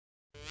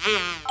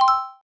Cocomelon!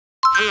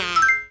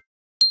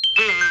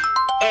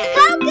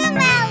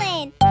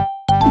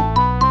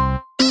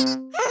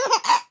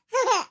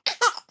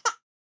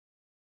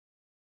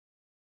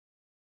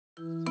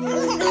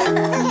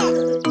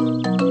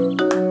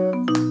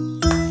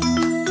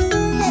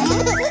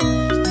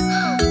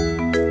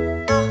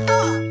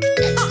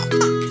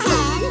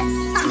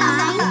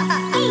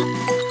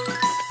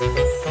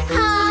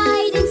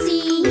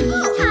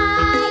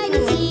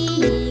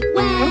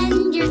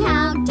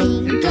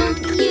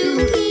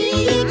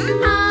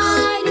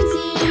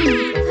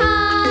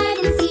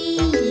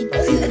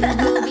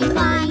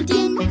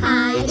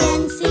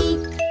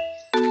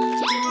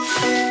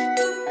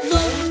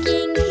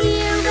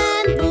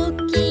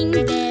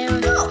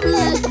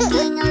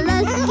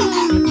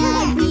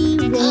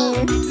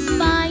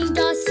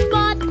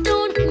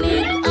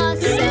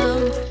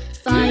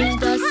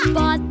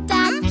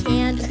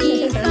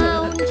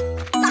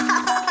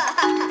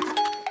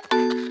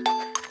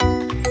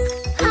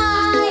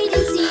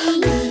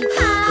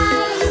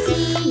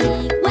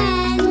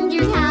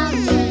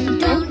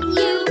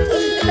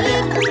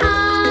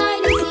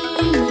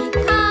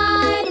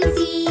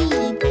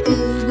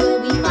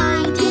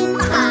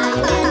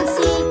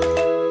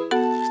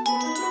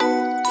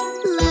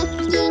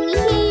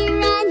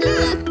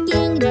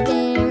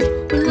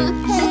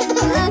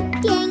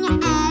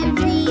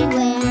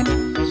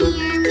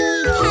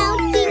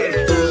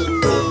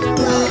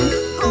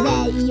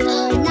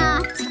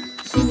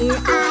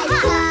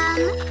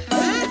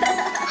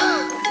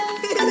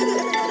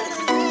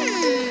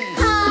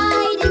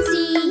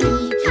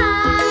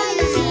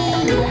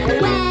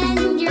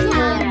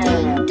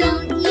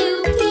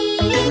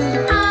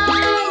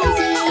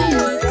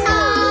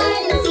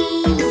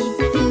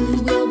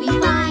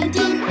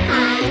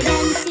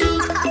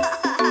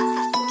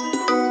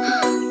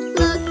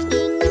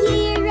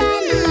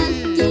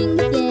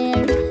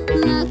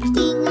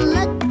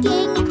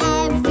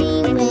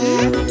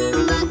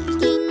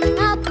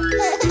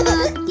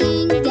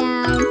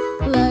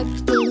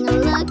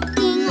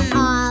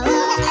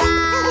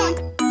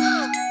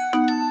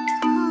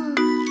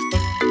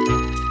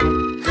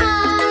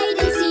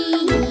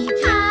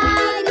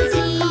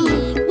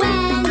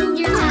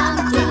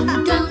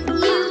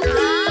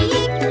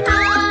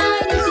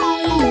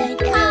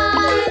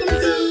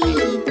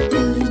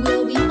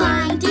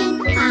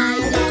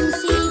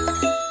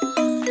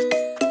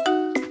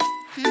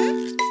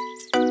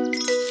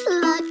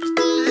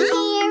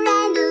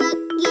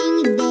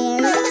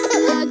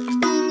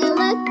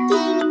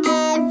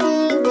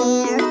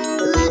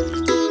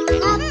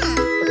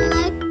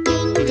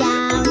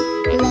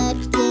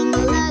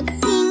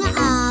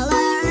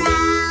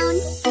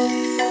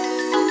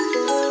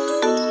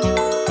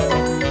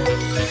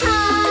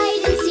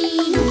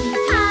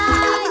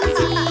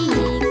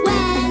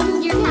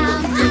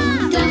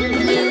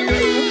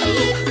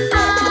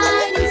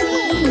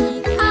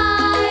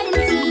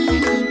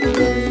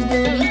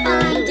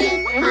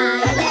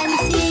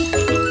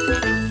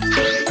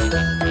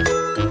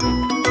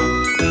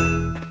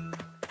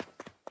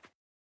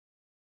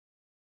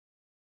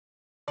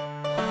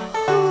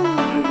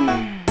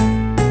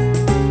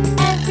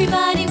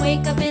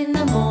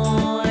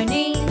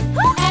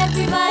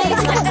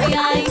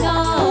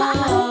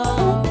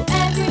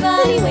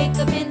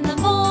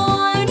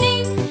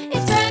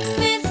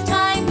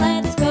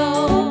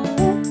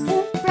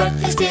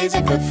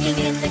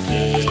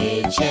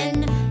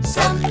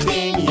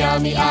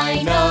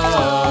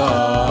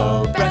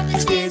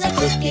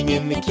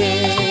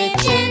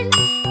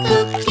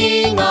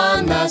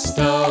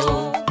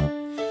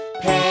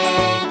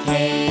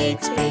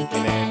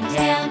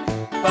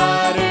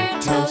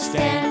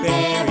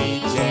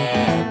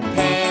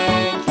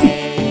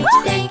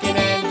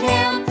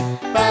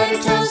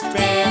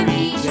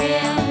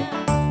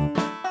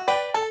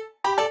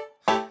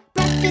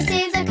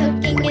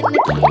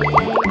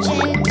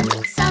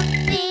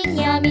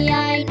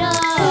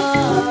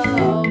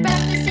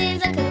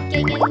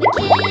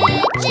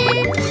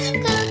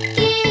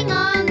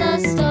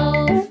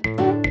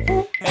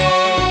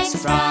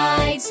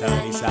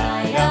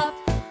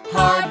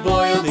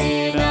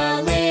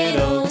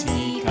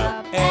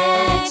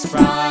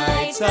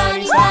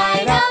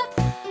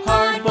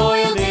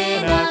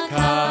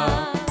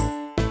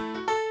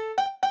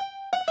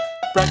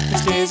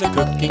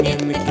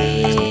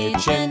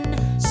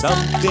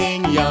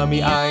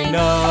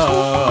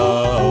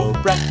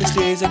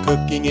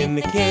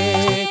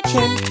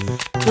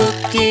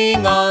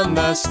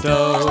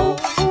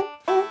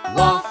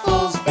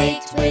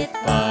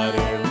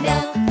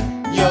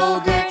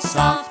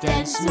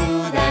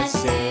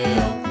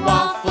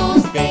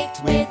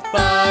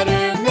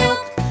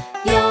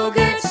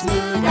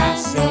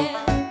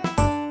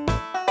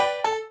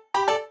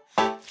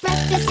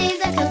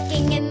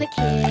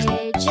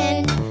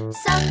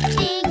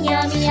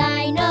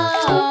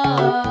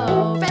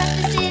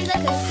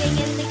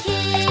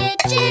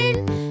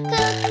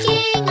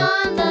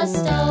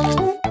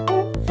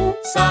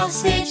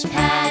 Sausage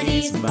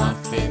patties,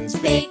 muffins.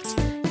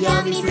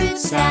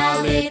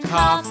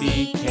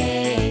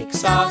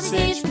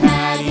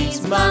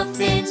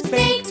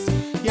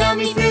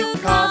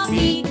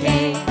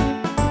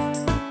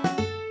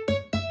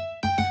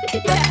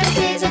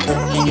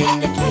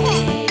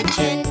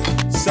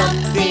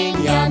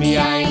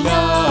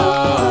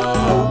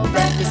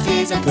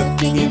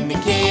 cooking in the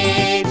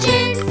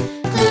kitchen,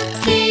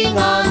 cooking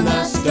on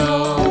the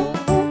stove.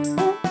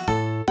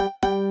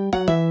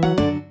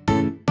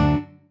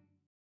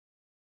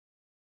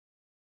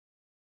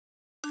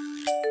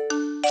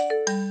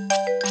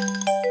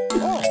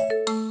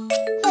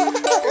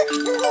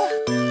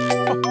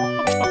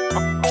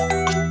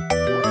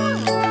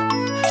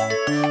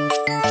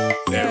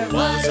 There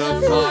was a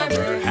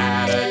farmer,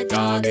 had a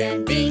dog,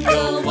 and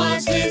Bingo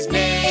was his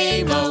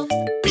name. Oh,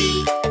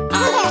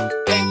 B-I-N-G-O,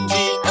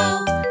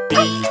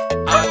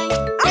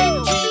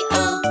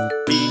 B-I-N-G-O,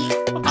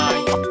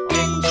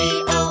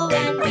 B-I-N-G-O,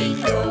 and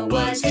Bingo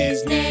was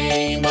his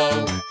name.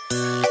 Oh.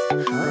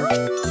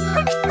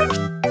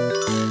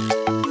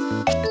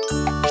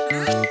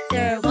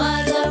 There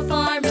was a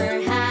farmer,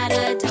 had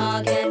a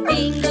dog, and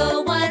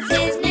Bingo was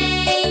his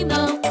name.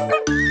 Oh,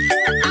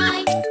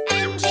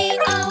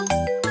 I-N-G-O,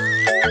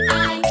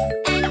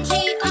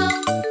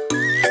 I-N-G-O,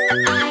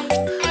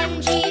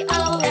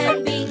 I-N-G-O,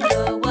 and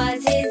Bingo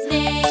was his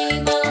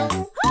name.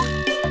 Oh.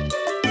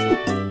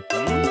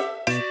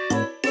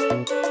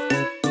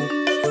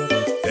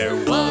 There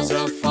was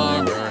a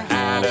farmer,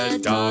 had a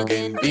dog,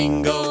 and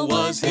Bingo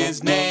was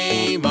his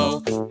name.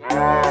 Oh,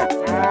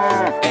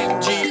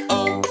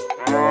 N-G-O,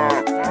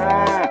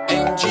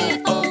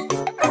 N-G-O,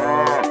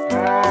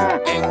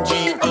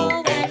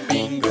 N-G-O, and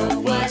Bingo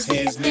was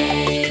his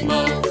name.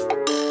 Oh.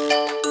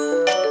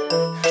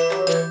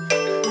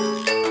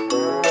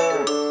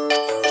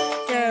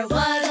 There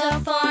was a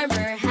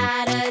farmer,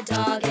 had a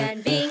dog,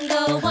 and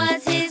Bingo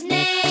was his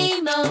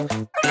name. Oh,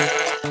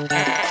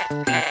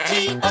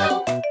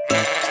 G-O,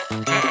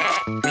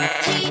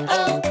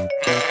 G-O,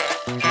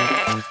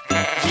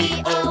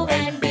 G-O,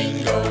 and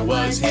Bingo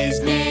was his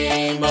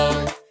name.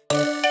 Oh.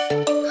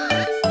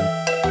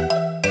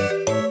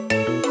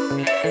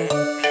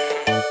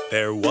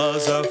 There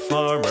was a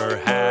farmer,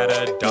 had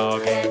a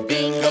dog, and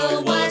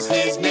Bingo was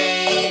his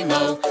name.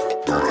 Oh, oh,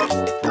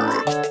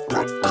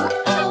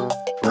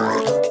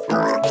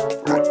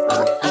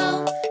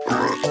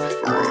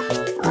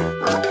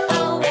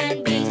 oh,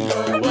 and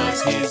Bingo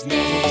was his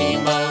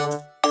name.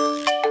 Oh.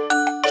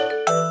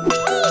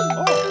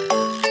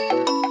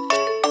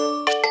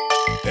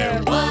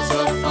 There was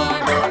a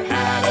farmer,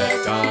 had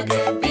a dog,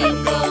 and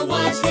Bingo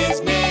was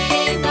his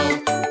name. Oh.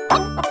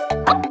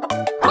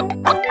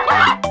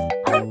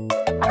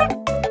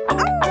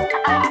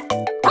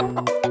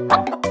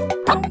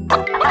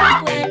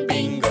 And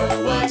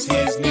Bingo was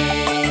his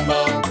name.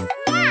 Oh.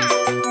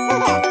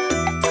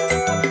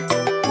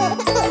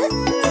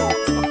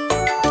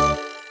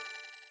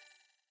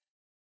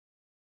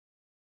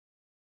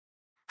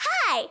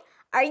 Hi,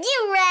 are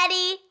you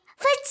ready?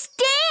 Let's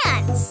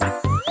dance!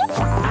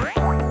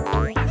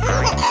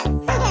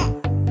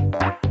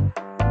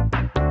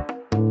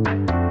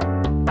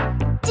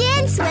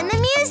 Dance when the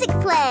music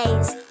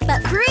plays,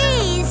 but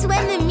freeze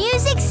when the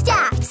music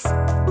stops.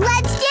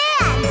 Let's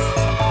dance!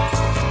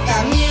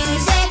 The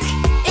music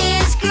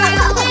is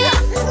grooving.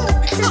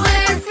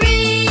 We're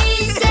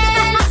freeze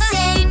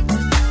dancing.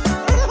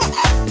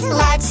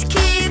 Let's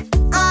keep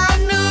on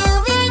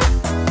moving.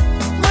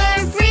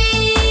 We're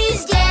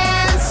freeze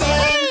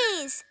dancing.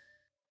 Freeze!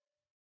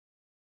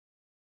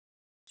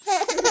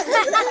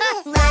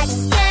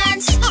 Let's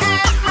dance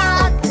and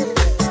hop.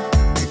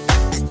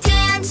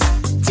 Dance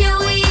till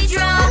we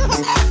drop.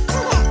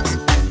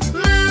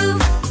 Move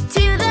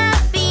to the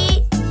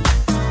beat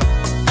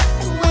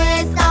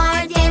with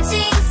our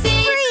dancing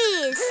feet.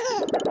 Freeze!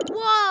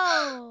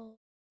 Whoa!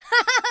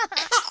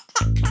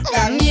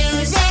 The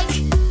music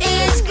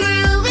is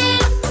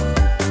grooving.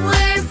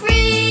 We're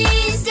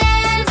freeze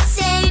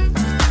dancing.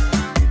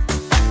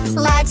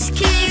 Let's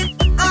keep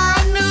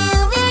on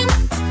moving.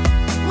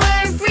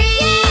 We're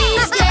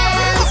freeze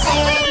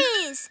dancing.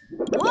 Freeze!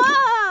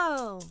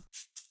 Whoa!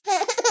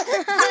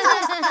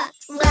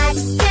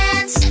 Let's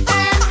dance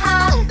and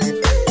hop.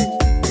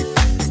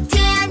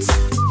 Dance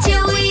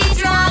till we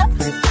drop.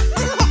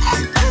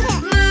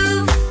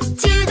 Move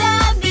to the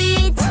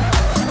beat.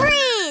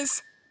 Freeze!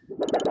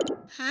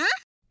 Huh?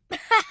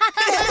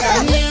 The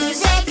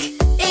music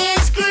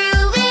is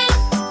grooving.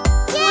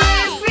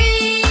 We're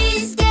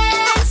freeze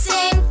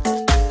dancing.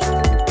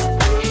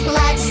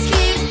 Let's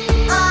keep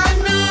on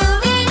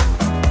moving.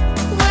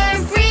 We're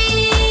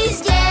freeze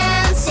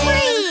dancing.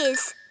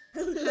 Freeze!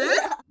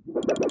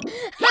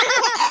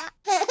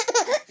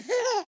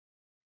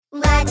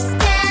 Let's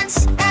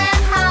dance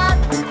and hop.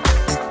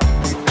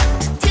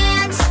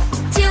 Dance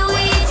till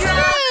we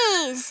drop.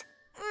 Freeze!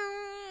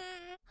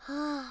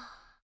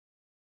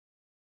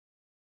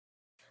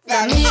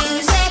 The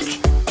music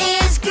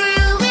is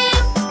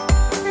grooving.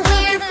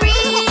 We're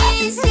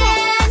freeze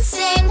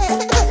dancing.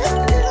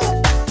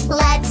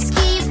 Let's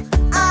keep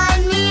on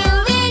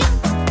moving.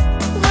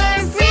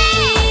 We're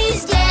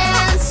freeze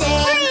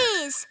dancing.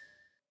 Freeze!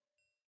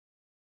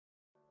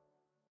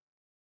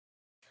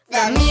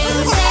 The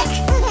music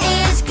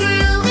is grooving.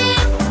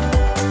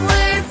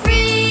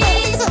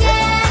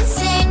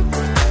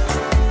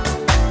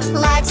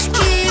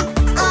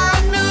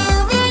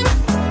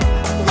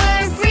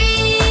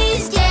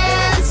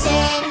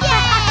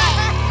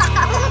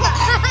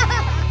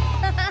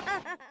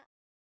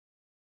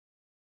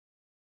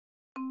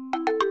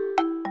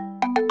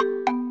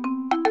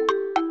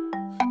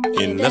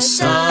 In the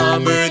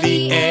summer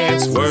the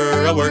ants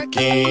were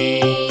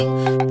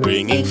a-working,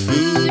 bringing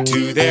food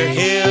to their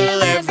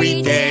hill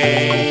every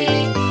day,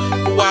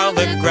 while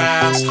the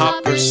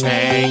grasshopper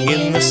sang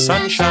in the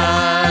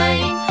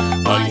sunshine.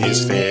 On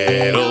his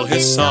fiddle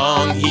his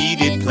song he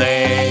did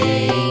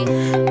play.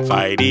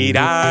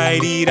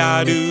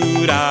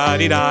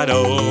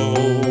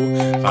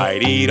 Fi-dee-di-dee-da-doo-da-dee-da-do,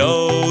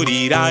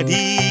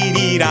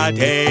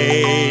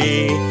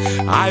 Fi-dee-do-dee-da-dee-dee-da-day.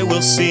 I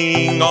will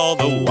sing all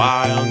the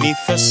while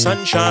neath the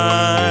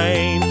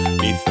sunshine.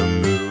 Neath the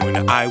moon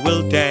I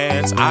will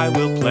dance, I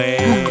will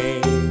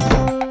play.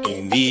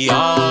 In the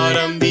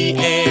autumn the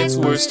ants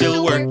were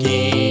still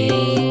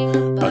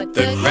working, but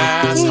the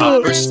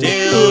grasshopper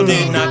still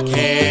did not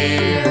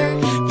care.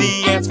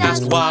 The ants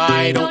asked,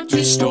 why don't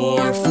you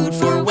store food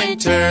for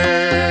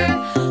winter?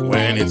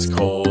 When it's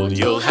cold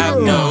you'll have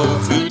no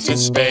food to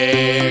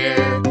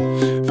spare.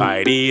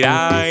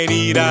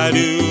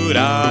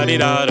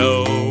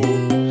 Fi-dee-di-dee-da-doo-da-dee-da-do,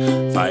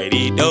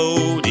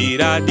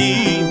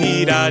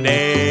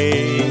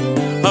 Fi-dee-do-dee-da-dee-dee-da-day.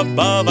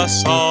 Above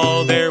us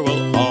all there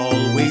will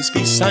always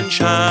be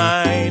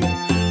sunshine,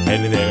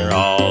 and there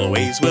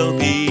always will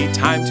be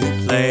time to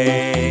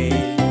play.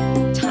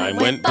 Time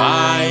went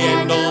by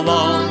and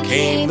along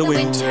came the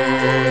winter,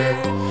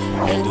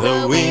 and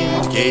the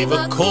wind gave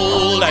a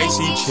cold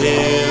icy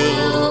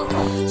chill.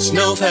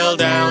 Snow fell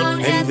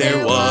down and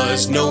there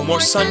was no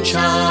more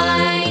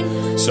sunshine,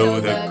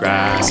 so the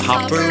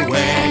grasshopper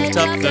went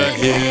up the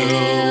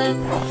hill.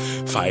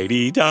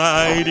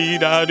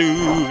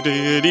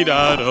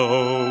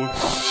 Fi-dee-di-dee-da-doo-dee-dee-da-do,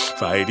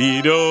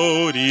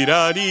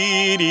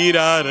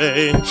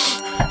 Fi-dee-do-dee-da-dee-dee-da-day.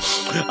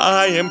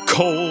 I am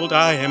cold,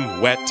 I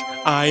am wet,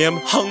 I am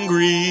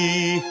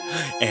hungry,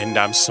 and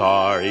I'm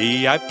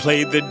sorry I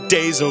played the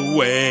days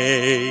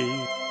away.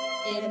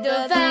 In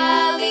the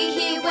valley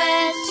he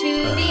went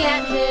to the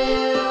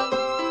anthill.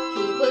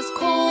 He was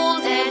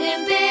cold and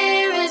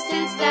embarrassed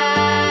and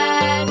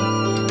sad,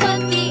 but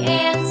the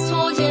ants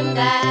told him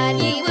that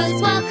he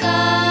was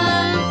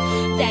welcome.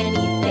 Then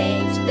he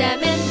thanked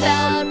them and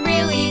felt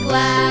really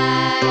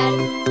glad.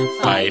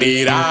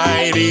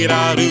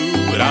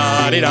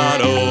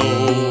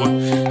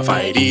 Fi-dee-di-dee-da-doo-da-dee-da-do,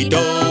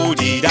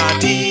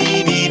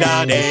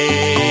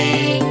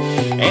 Fi-dee-do-dee-da-dee-dee-da-day.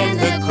 And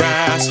the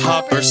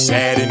grasshopper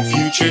said, in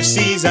future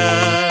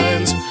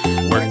seasons,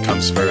 work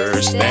comes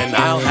first, then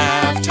I'll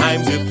have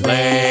time to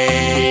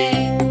play.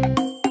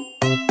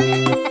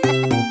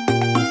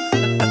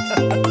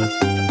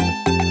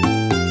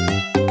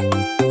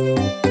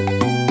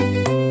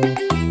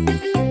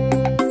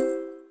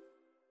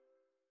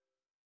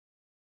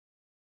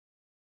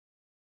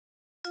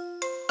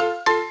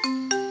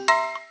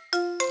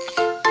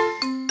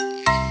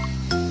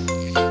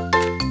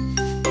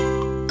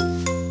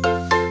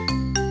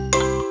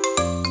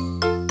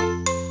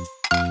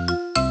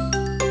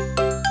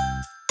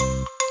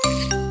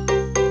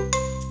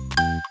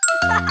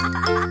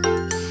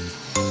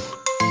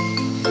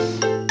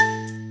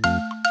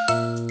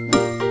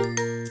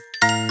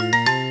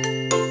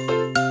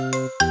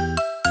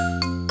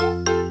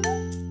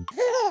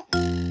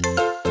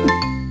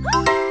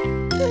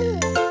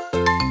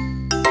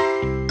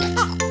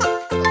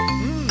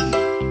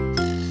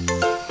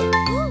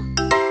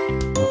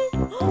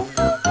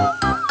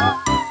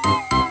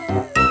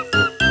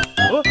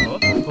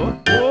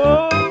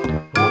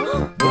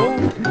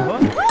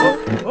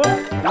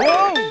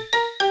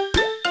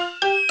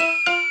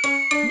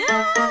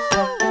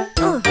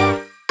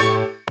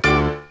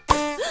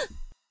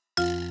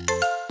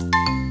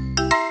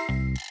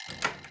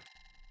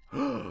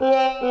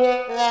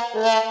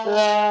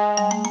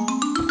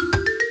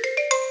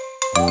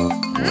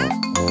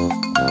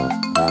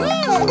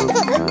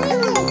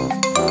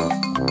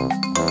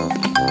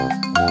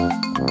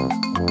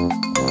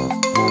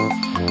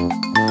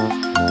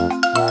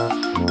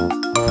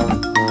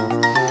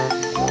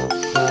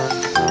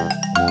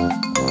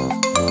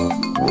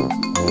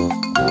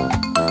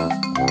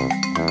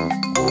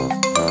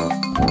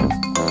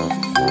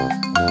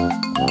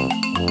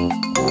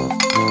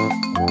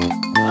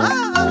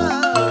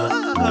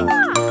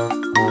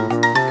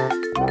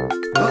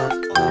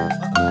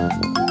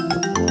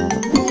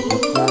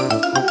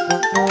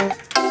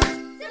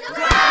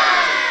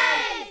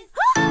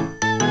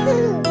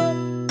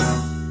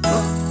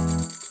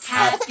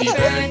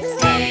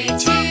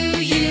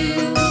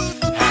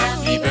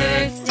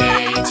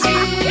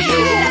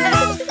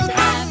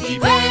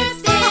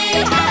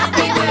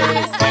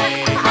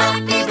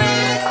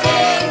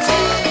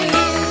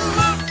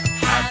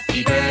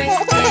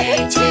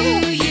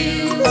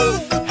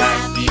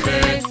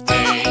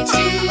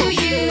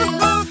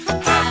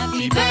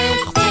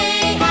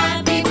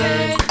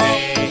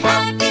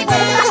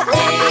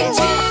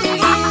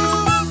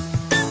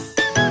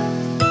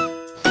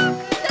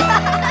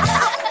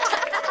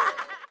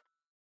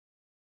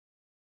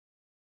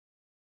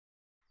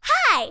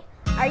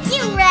 Are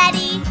you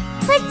ready?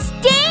 Let's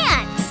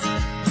dance!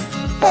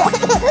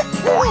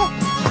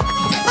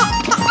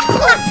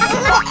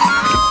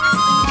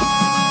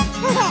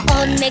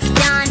 Old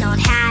MacDonald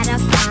had a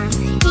farm,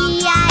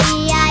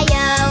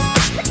 E-I-E-I-O.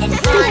 And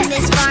on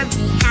this farm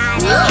he had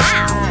a cow.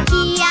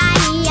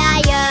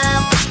 E-I-E-I-O.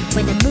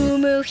 With a moo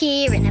moo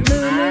here and a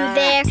moo moo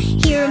there,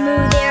 here a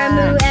moo, there a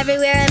moo,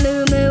 everywhere a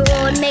moo moo.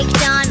 Old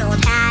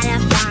MacDonald had a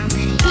farm.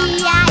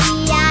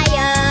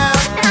 E-I-E-I-O.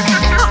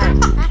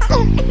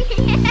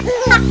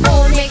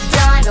 Old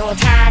MacDonald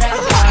had a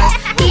farm.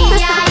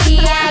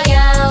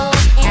 E-I-E-I-O.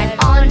 And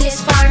on his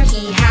farm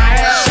he had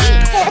a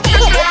sheep.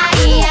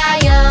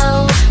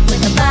 E-I-E-I-O.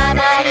 With a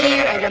Bobba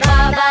here and a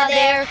Bobba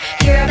there,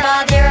 here a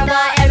Bobba, there a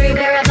Bobba,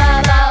 everywhere a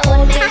Bobba.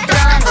 Old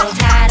MacDonald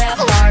had a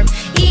farm.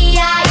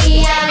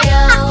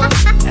 E-I-E-I-O.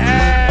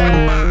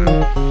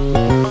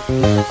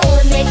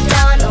 Old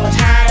MacDonald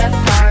had a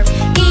farm.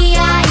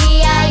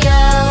 E-I-E-I-O.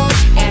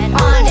 And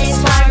on his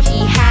farm he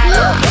had a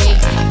pig.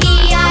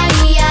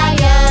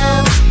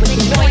 E-I-E-I-O. With an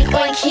oink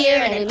oink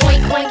here and an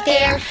oink oink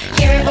there,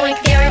 here an oink,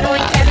 there an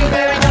oink,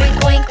 everywhere an oink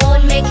oink.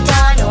 Old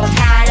MacDonald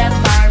had a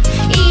farm.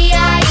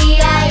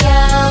 E-I-E-I-O.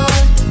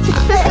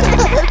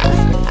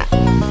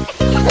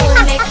 Old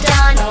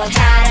MacDonald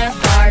had a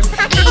farm.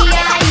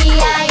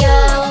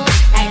 E-I-E-I-O.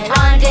 And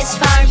on this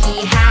farm he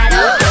had a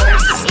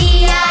horse.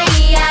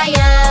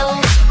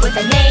 E-I-E-I-O. With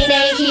a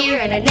neigh-neigh here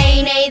and a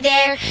neigh-neigh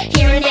there,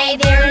 here a neigh,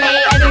 there a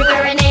neigh,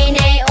 everywhere a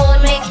neigh-neigh.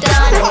 Old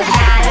MacDonald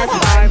had a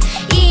farm.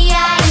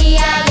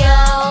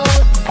 E-I-E-I-O.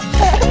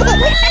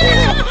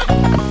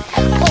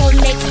 Old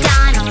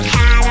MacDonald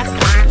had a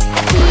farm.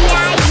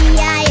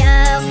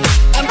 E-I-E-I-O.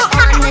 And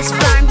on this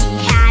farm he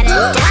had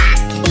a duck.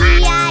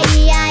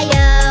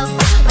 E-I-E-I-O.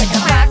 With a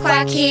quack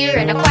quack here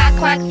and a quack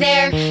quack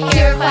there,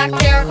 here a quack,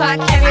 there a quack,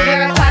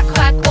 everywhere a quack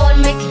quack. Old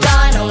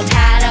MacDonald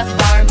had a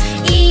farm.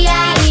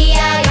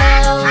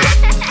 E-I-E-I-O.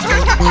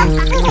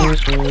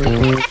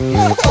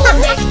 Old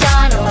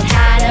MacDonald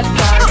had a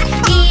farm.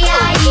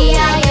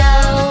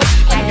 E-I-E-I-O.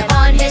 And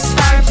on his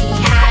farm he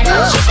had a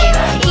chicken.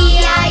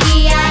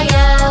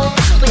 E-I-E-I-O.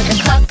 With a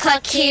cluck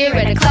cluck here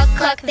and a cluck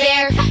cluck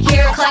there,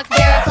 here a cluck,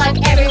 there a cluck,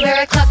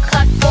 everywhere a cluck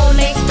cluck. Old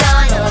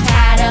MacDonald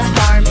had a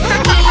farm.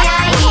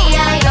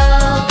 E-I-E-I-O.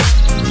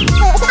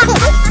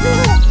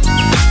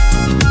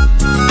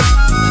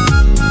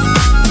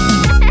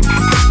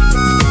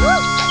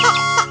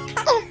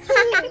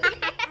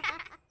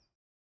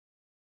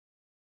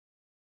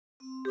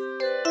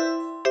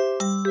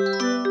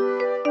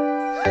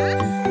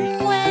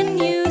 When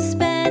you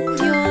spend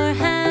your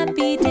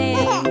happy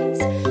days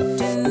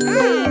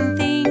doing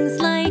things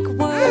like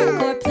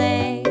work or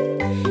play,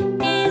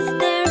 is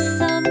there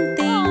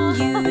something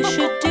you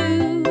should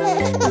do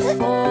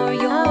before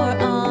you're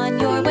on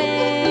your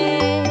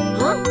way?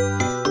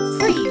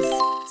 Freeze,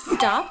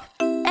 stop,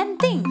 and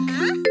think.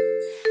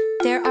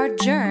 There are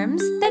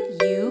germs that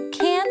you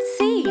can't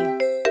see.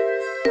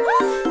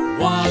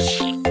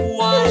 Wash,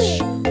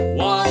 wash,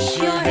 wash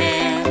your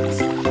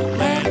hands.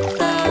 Let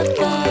the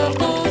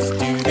bubbles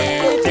do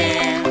their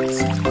dance.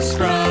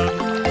 Scrub,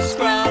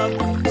 scrub,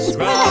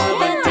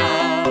 scrub a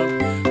dub.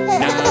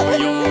 Now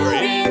you're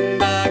in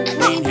the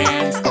Clean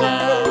Hands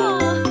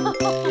Club.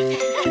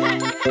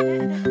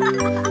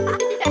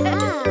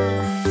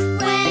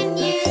 When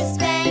you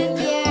spend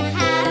your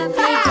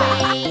happy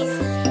days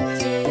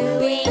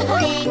doing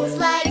things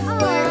like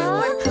work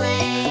or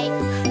play,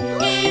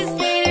 is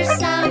there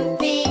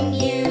something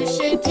you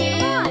should do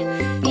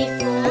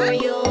before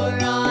you're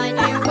on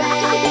your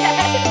way?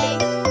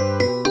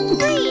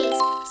 Please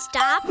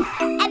stop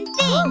and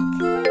think.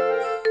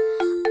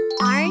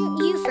 Aren't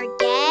you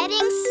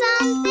forgetting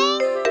something?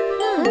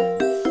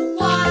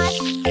 Wash,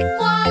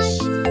 wash,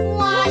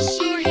 wash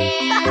your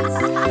hands.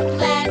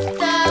 Let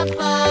the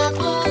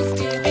bubbles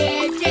do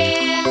their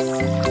dance.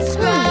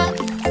 Scrub,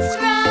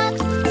 scrub,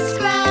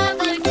 scrub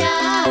a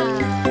dub.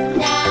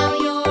 Now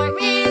you're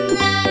in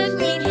the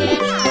Clean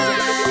Hands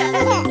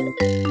Club.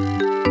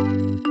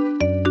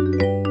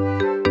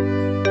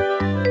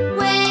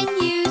 When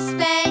you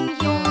spend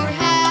your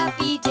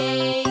happy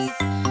days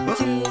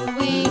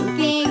doing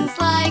things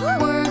like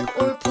work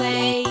or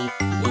play,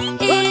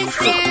 is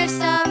there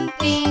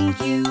something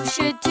you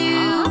should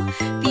do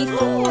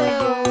before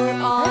you're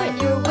on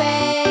your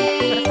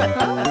way?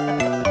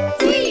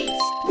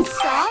 Please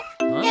stop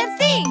and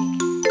think.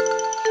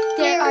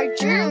 There are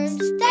germs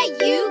that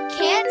you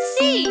can't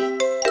see.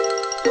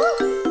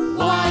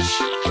 Wash,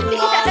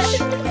 wash,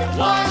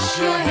 wash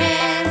your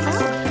hands.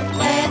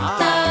 Let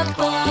the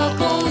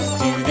bubbles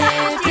do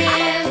their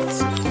dance.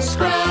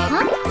 Scrub,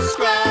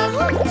 scrub,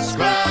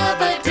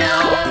 scrub a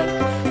dub.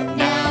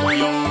 Now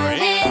you're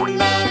in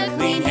the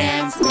Clean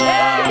Hands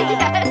Club.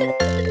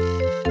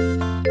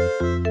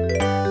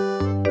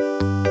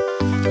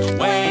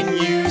 When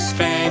you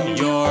spend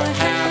your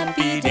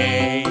happy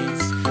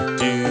days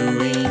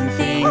doing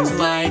things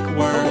like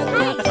work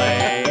or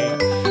play,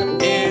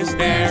 is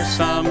there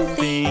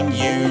something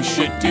you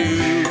should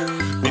do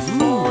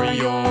before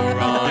you're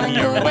on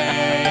your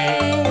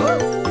way?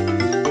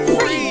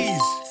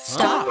 Freeze!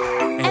 Stop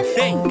and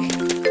think.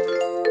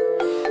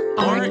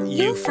 Aren't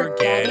you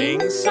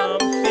forgetting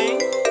something?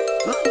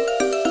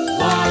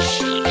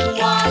 Wash,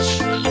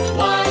 wash,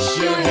 wash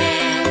your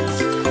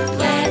hands.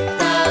 Let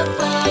the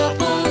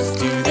bubbles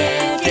do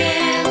their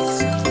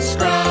dance.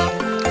 Scrub,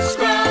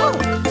 scrub,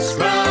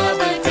 scrub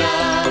a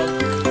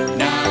dub.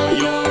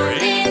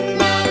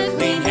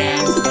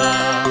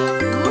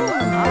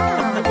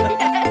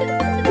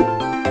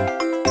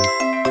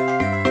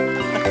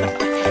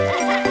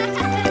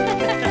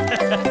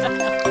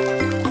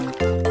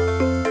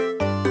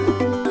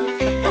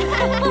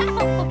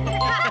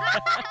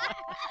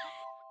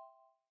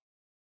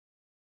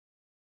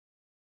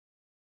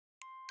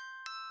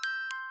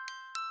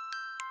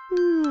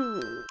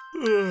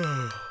 Are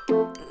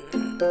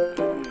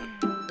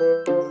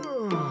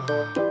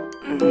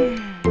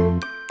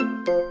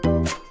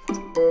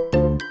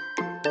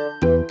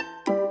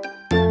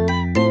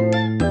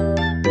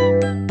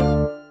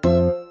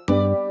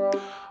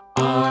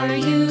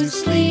you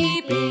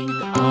sleeping?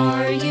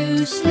 Are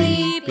you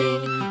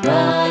sleeping?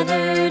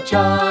 Brother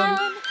John,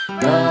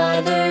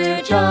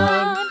 Brother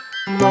John.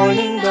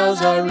 Morning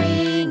bells are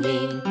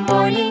ringing,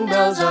 morning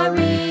bells are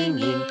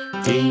ringing.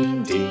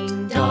 Ding,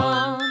 ding,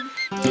 dong,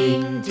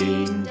 ding,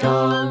 ding,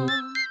 dong.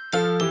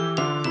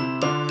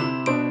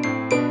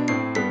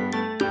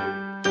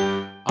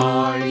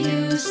 Are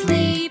you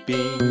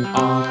sleeping?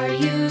 Are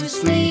you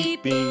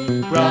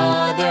sleeping?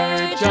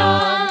 Brother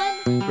John,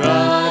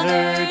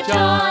 Brother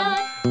John.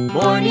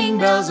 Morning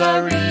bells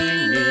are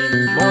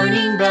ringing,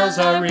 morning bells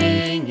are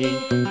ringing.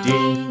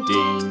 Ding,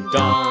 ding,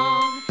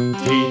 dong,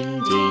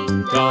 ding,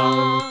 ding,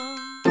 dong.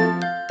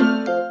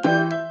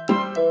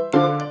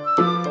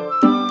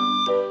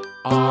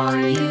 Are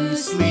you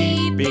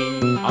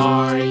sleeping?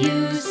 Are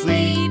you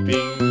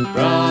sleeping?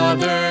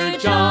 Brother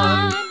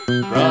John,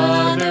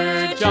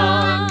 Brother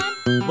John.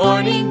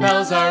 Morning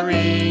bells are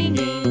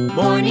ringing,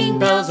 morning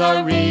bells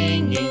are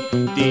ringing.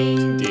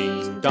 Ding,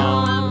 ding,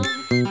 dong,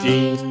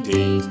 ding,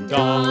 ding,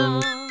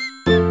 dong.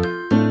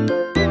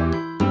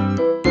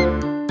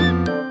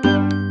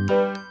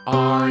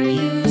 Are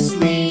you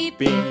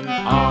sleeping?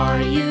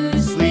 Are you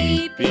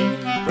sleeping?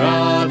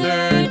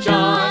 Brother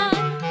John,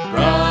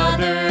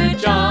 Brother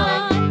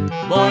John.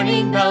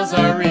 Morning bells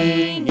are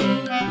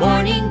ringing,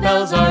 morning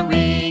bells are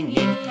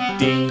ringing.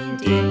 Ding,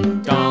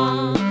 ding,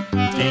 dong,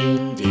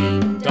 ding,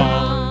 ding,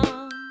 dong.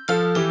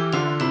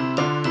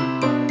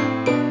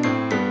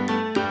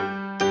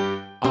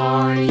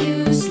 Are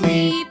you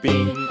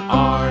sleeping?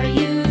 Are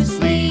you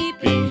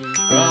sleeping?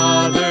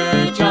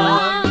 Brother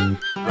John,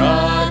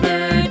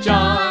 Brother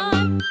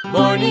John.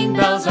 Morning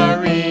bells are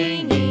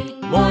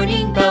ringing,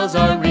 morning bells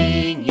are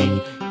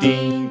ringing.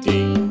 Ding,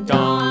 ding,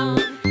 dong,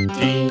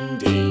 ding,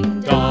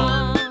 ding,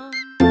 dong.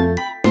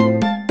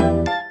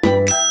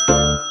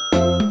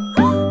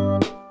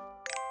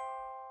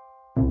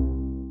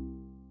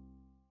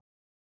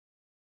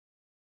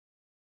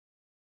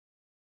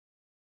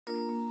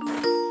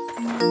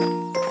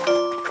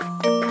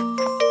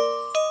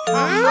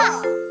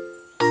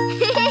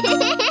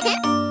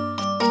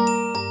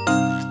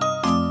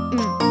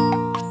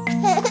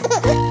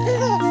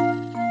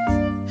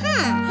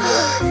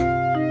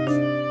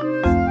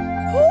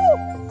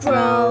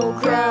 Grow,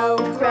 grow,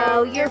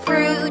 grow your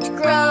fruit,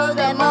 grow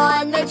them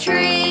on the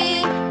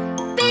tree.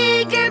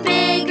 Bigger,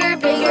 bigger,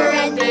 bigger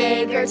and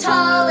bigger,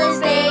 tall as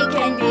they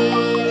can be.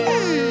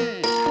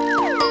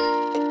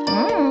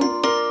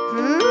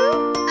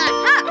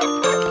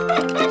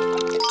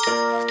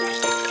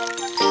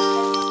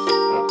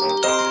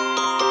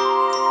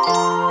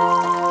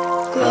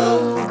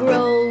 Grow,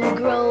 grow,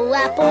 grow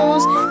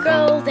apples,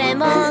 grow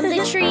them on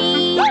the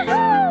tree.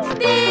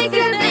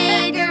 Bigger,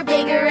 bigger,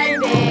 bigger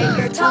and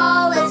bigger,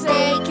 tall as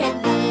they can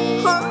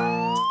be.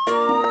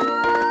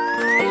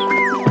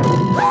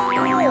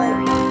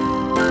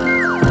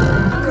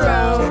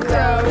 Grow,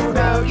 grow,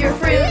 grow your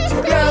fruit,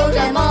 grow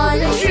them on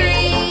the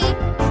tree.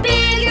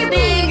 Bigger,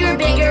 bigger,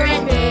 bigger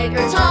and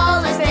bigger,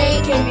 tall as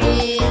they can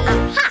be.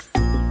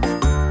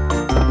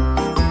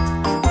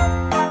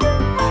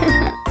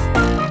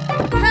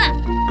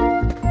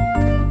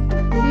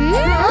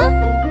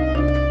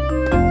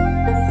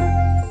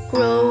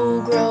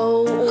 Grow,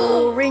 grow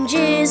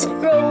oranges,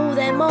 grow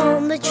them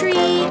on the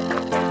tree.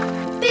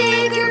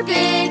 Bigger,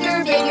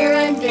 bigger, bigger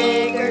and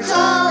bigger,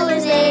 tall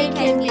as they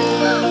can be.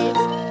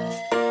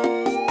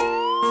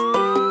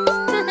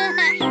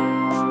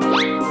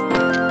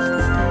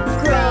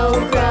 Grow,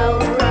 grow,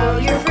 grow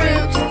your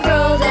fruit,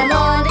 grow them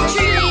on the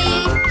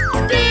tree.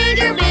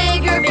 Bigger,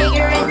 bigger,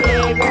 bigger and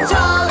bigger,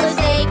 tall as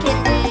they can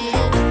be.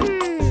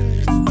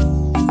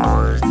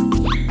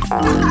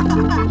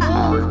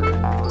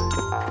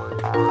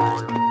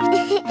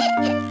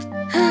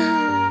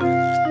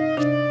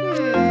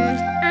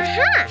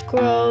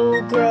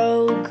 Grow,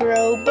 grow,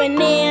 grow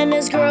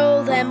bananas,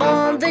 grow them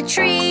on the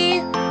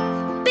tree.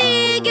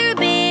 Bigger,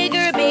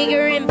 bigger,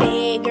 bigger and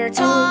bigger,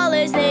 tall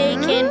as they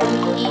can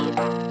be.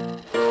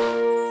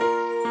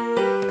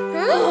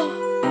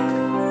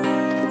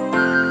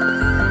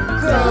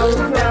 Grow,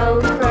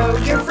 grow, grow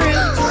your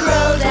fruit,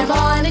 grow them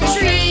on the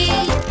tree.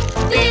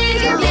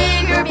 Bigger,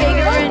 bigger,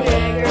 bigger and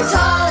bigger,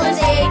 tall as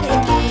they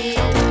can be.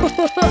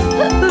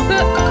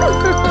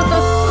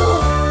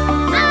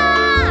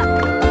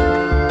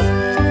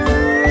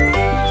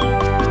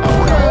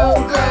 Grow,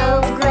 grow,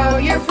 grow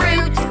your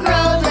fruit,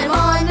 grow them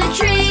on the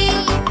tree.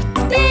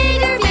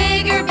 Bigger,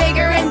 bigger, bigger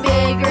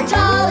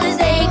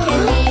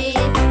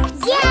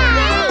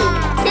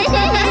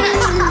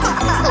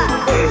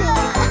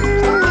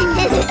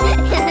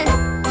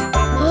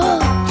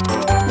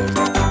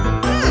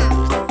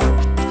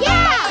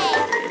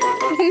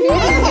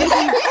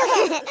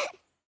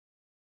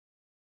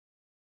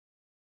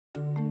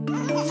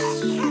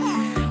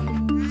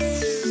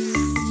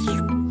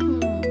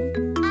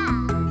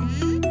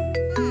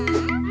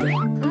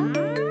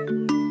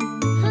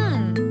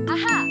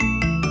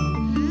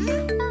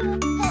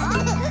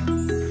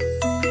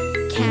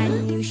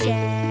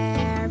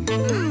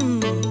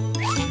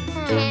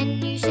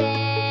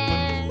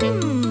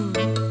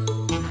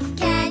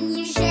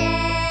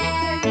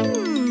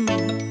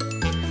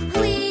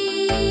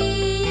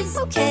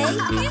Okay.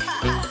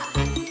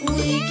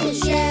 We can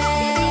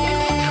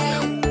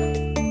share.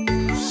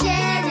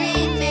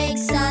 Sharing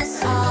makes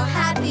us all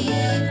happy.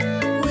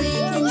 We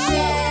can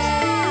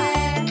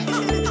share.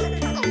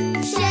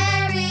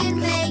 Sharing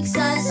makes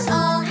us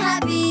all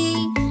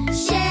happy.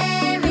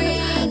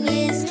 Sharing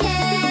is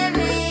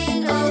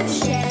caring. Oh,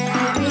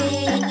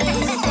 sharing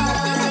is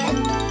fun.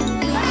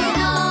 We can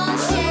all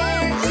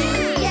share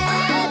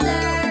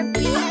together.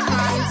 Be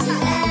kind to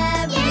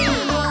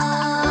everyone.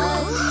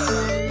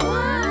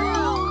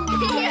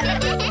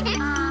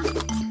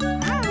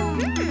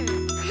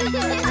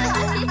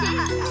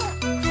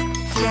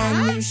 Can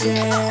you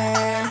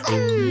share?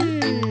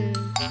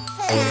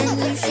 Can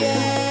you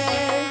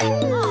share?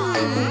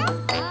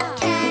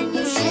 Can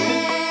you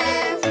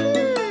share?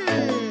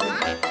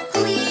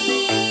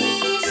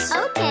 Please.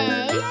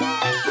 Okay.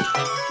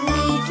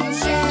 We can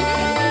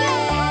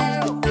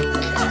share.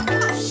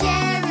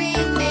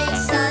 Sharing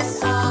makes us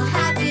all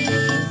happy.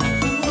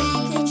 We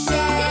can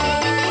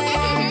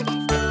share.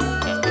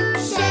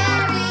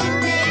 Sharing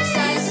makes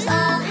us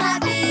all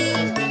happy.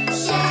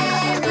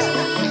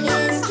 Sharing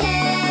is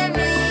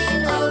caring.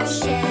 Oh,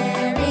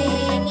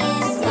 sharing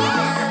is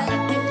fun.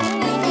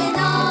 We can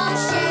all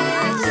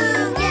share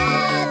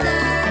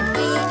together.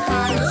 Be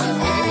kind to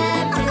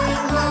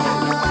everyone.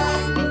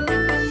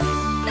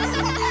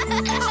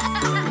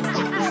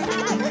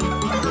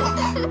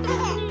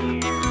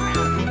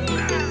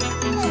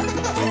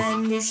 Can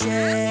you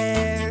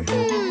share?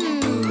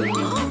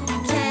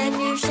 Can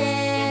you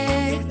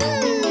share?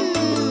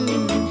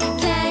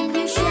 Can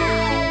you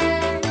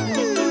share?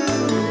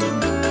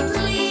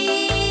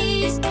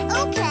 Please.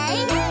 Okay.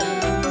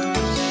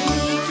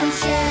 We can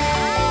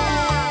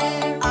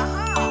share.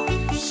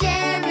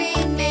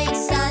 Sharing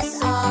makes us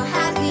all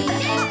happy.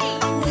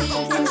 We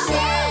can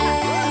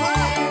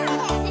share.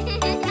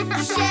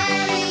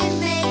 Sharing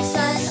makes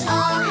us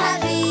all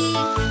happy.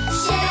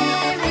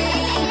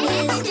 Sharing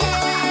is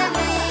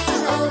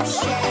caring. Oh,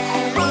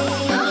 sharing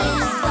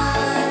is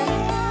fun.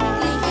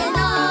 We can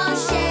all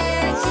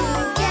share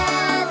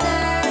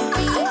together.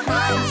 Be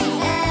kind to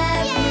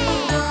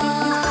everyone.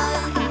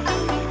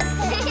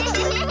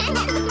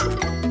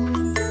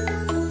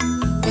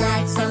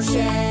 Let's all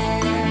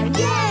share.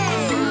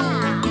 Yay!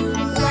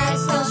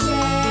 Let's all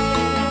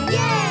share.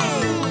 Yay!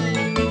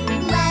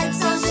 Let's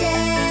all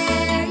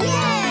share.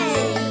 Yay!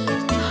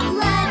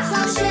 Let's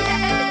all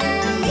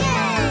share.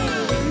 Yay!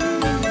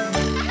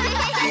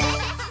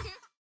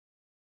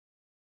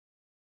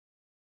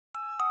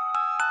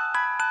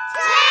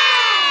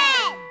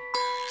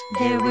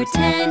 There were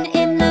 10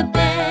 in the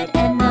bed,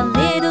 and the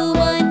little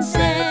one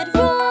said,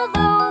 roll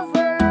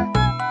over,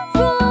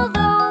 roll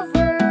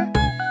over.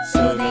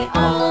 So they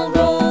all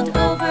rolled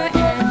over,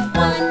 and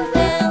one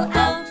fell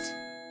out.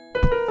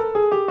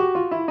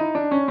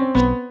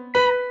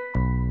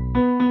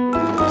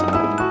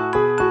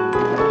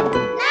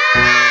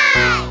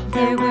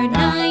 There were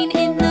 9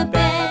 in the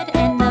bed,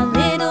 and the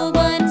little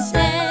one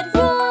said,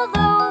 roll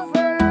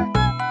over,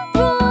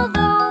 roll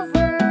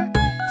over.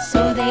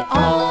 So they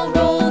all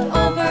rolled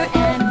over,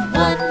 and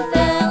one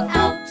fell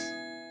out.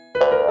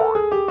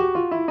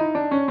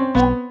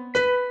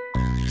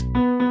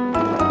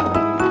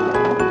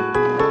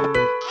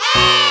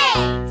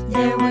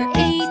 There were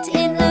 8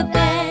 in the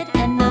bed,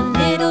 and the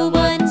little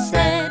one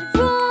said,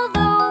 roll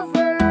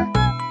over,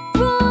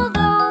 roll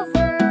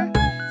over.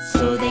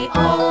 So they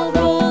all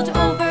rolled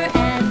over,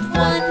 and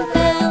one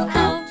fell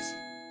out.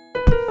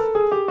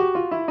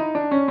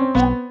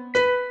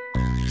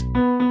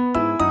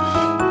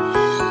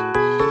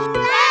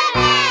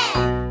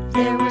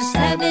 There were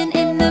 7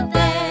 in the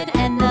bed,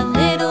 and the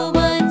little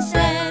one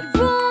said,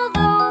 roll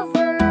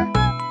over,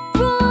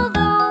 roll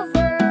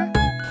over.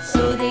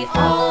 So they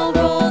all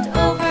rolled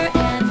over,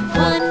 and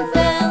one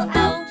fell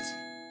out.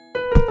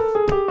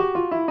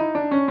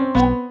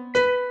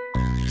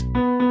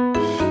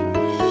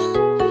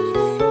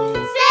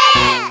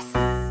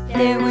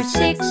 There were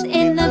 6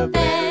 in the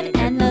bed,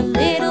 and the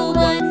little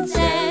one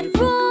said,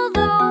 roll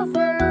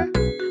over,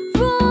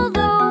 roll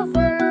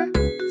over.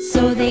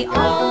 So they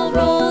all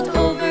rolled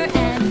over,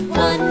 and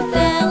one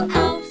fell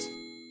out.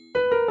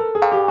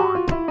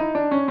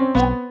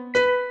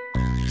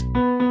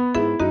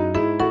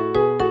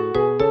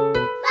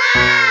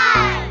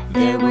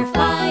 There were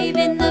 5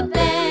 in the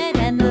bed,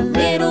 and the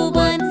little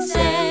one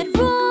said,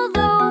 roll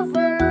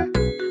over,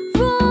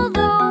 roll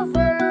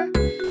over.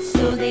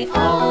 So they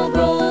all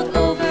rolled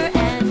over,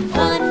 and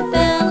one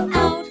fell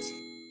out.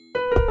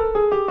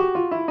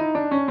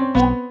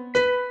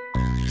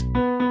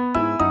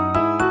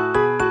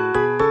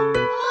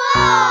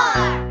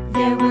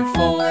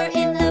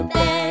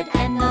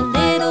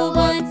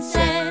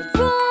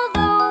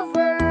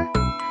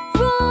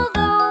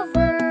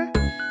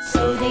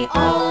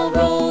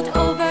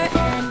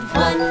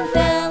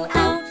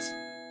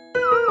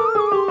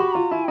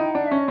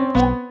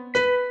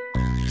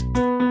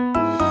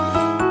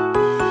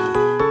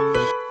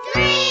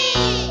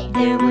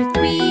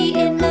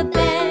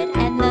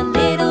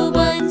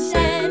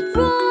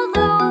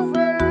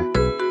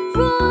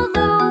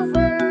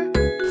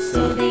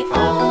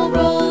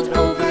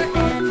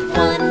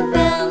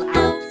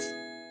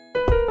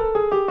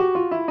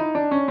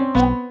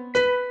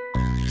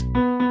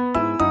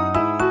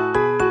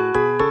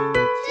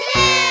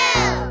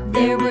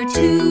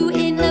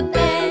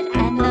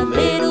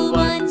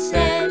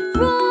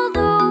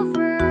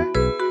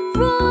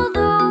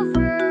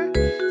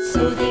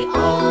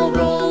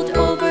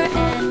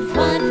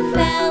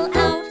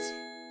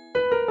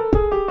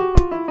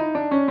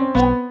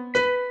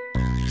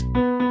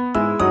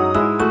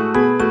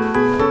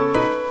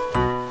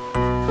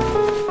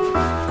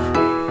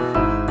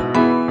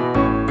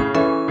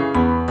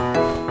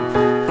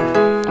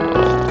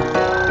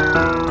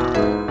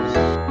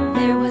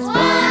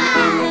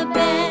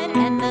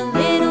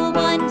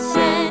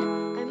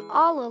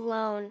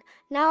 gone.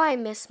 Now I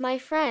miss my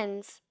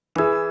friends.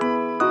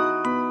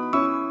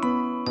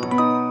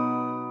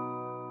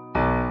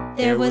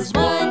 There was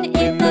one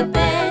in the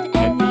bed,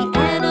 and the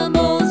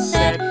animals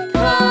said,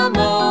 "Come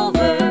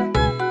over,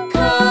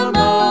 come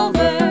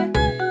over."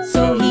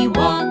 So he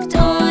walked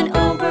on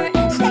over,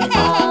 and they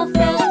all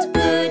felt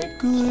good.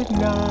 Good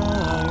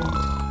night,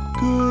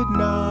 good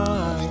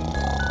night.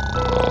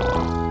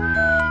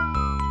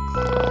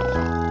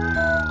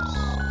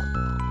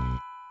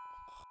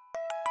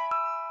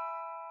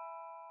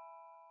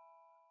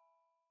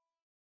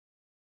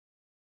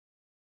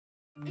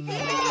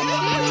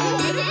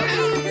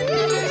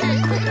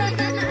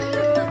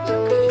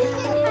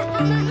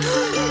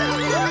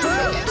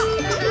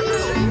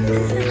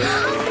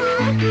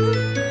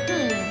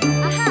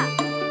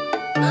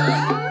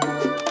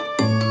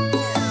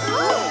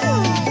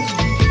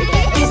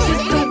 This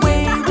is the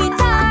way we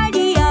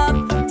tidy up,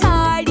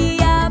 tidy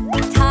up,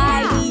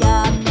 tidy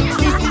up.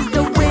 This is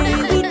the way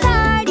we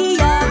tidy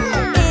up.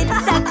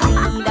 It's a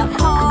clean-up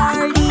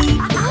party.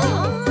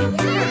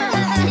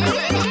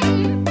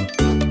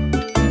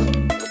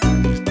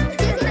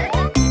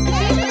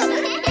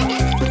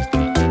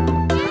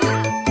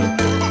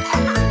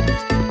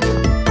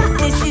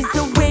 This is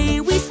the way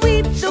we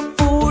sweep the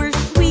floor,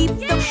 sweep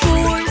the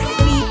floor,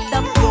 sweep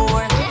the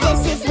floor.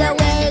 This is the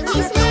way we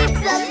sweep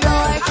the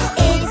floor.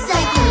 It's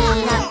a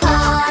clean-up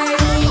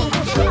party.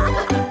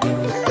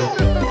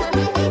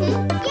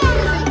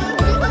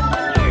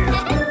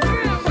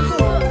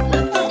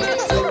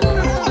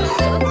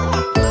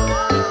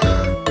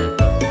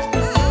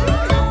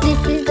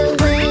 This is the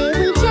way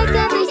we check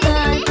every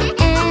spot,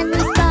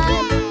 every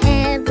spot,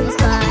 every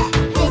spot.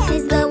 This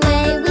is the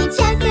way we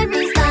check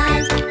every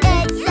spot.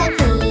 It's a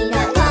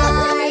clean-up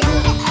party.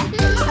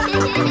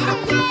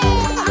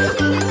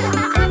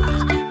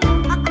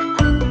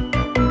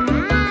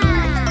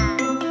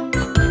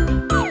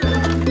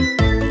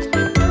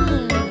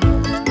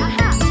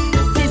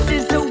 This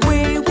is the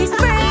way we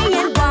spray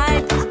and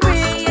wipe,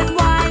 spray and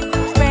wipe,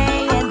 spray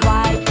and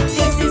wipe.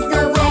 This is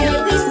the way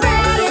we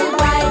spray and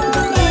wipe.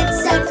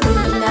 It's a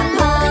clean-up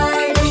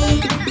party.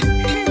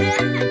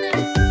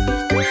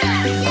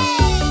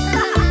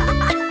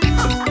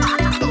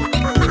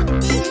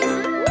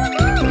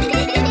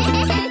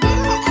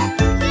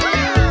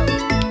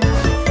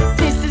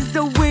 This is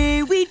the way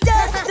we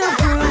dust the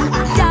room,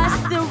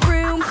 dust the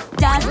room,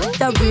 dust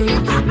the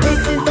room.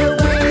 This is the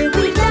way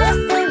we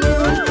dust the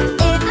room.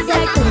 It's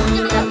a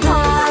clean-up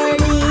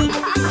party.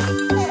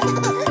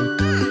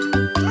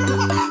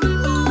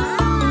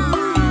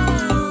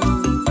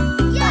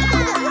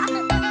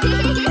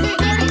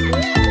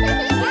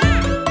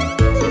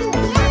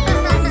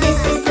 This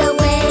is the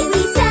way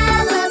we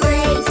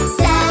celebrate,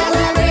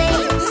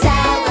 celebrate,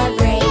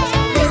 celebrate.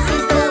 This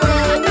is the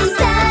way we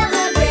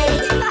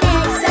celebrate.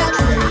 It's a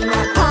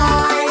clean-up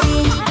party.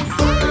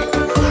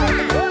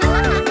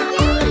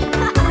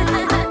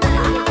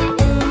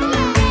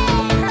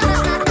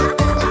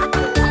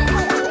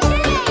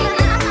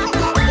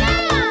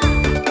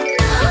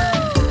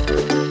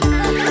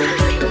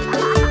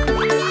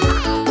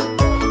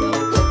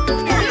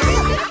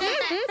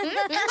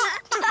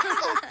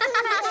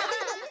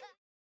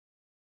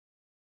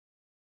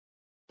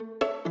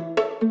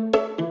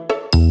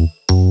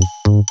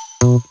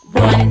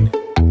 One,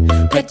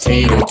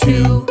 potato,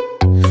 two,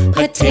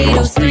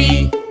 potatoes,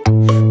 three,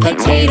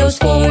 potatoes,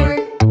 four,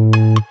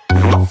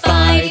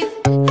 five,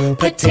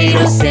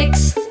 potatoes,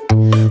 six,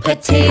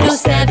 potatoes,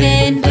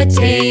 seven,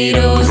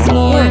 potatoes,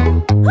 more.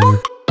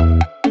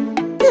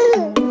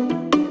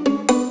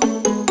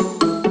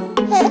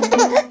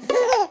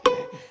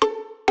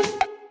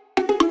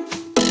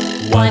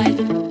 One,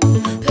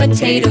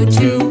 potato,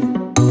 two,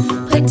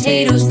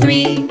 potatoes,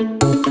 three,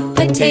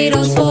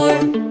 potatoes, four,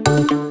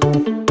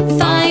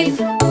 five,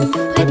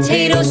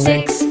 potatoes,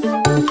 six,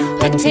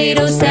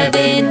 potatoes,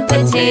 seven,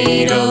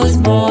 potatoes,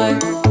 more.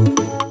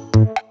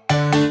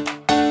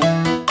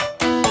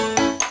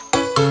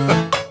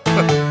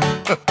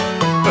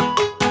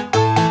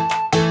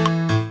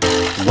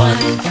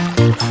 One,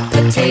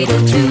 potato,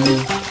 two,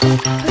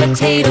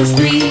 potatoes,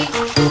 three,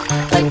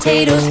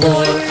 potatoes,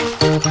 four,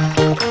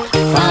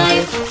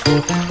 five,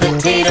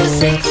 potatoes,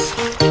 six,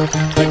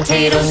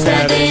 potatoes,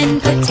 seven,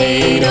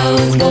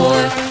 potatoes,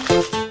 more.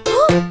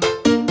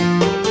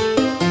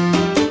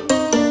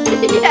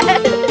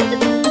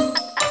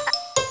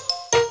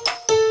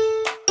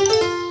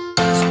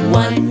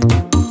 One,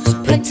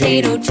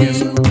 potato,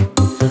 two,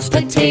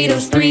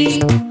 potatoes,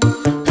 three,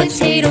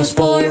 potatoes,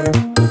 four,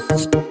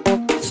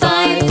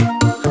 five,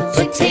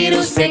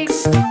 potatoes,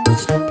 six,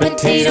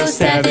 potatoes,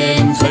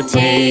 seven,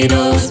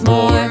 potatoes,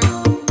 more.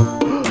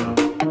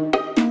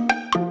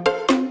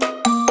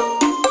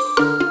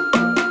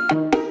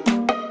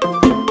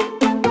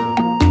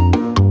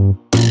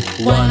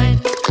 One,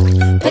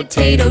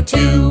 potato,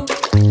 two,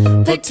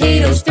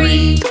 potatoes,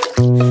 three,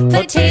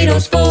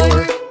 potatoes,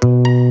 four,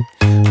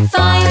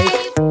 five,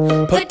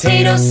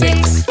 potatoes,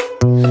 six,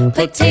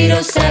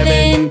 potatoes,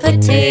 seven,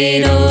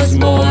 potatoes,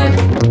 more.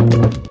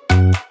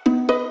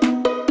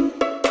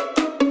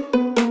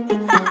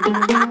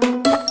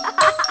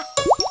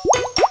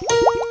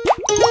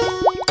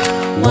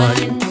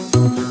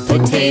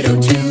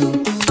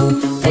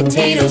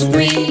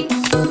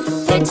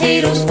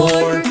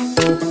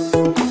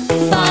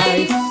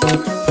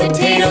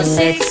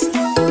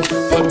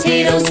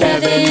 Potato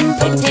 7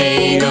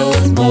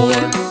 potatoes more.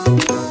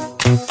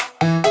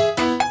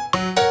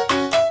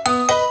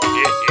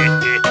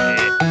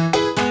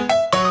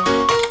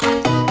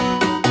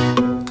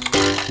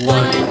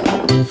 1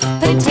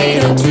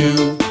 potato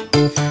 2,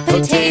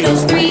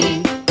 potatoes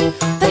 3,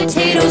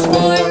 potatoes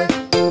 4,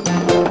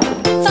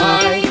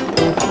 5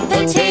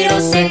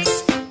 potatoes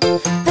 6,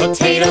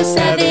 potato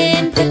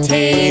 7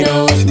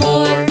 potatoes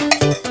more.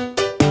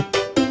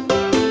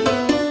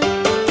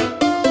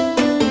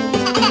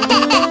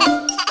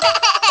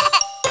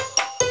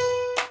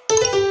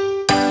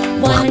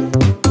 1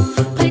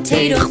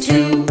 potato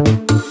 2,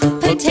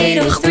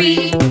 potatoes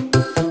 3,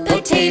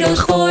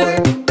 potatoes 4,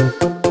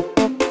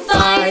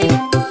 5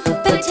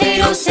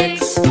 potato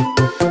 6,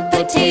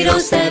 potato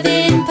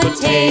 7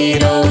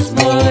 potatoes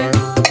more.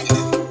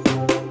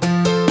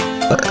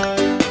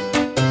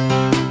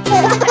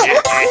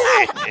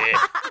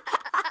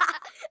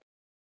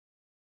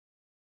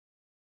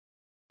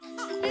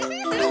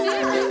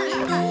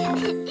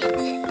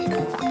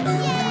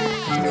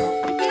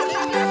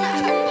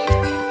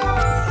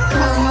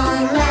 Come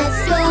on,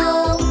 let's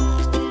go.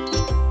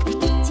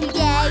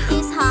 Today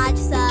is hot,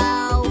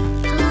 so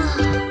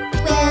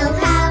we'll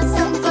have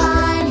some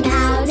fun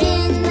out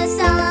in the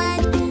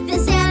sun. The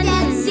sand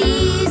and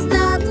sea's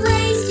the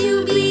place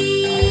to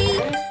be.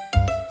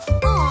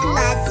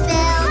 Let's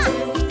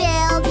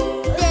build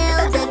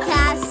a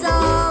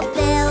castle.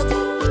 Build a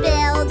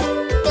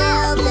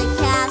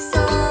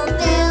castle.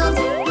 Build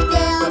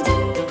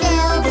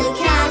a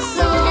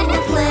castle.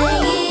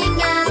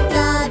 Playing at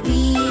the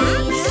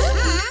beach.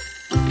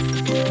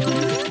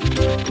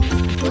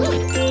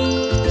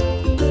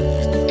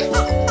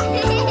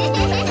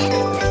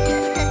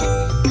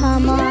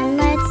 Come on,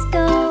 let's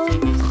go.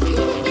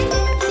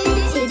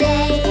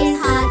 Today is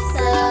hot,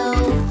 so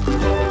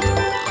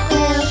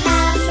we'll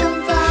have some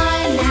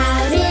fun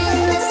out in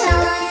the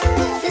sun.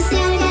 The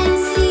sand and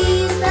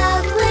sea's the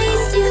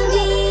place to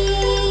be.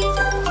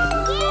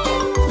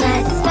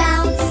 Let's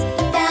bounce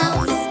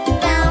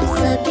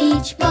a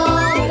beach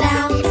ball.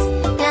 Bounce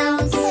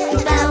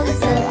a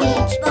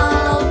beach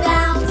ball.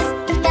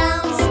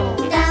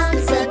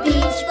 Bounce a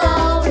beach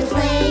ball. We're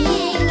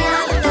playing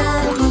at the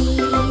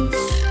beach.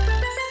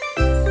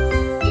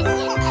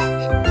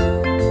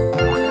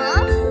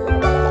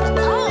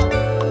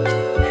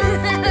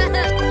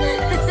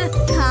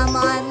 Come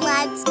on,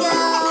 let's go.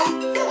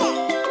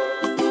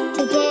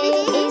 Today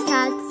is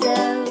hot, so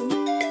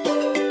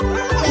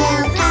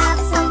we'll have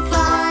some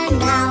fun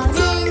out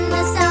in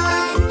the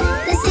sun.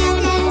 The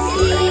sand and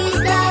sea's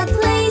the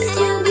place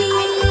to be.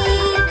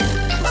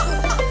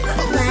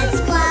 Let's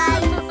fly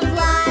a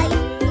kite.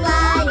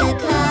 Fly a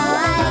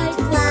kite.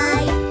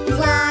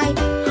 Fly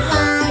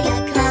a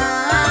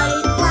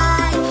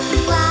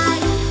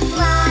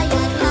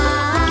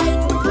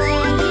kite.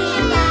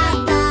 Playing at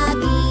the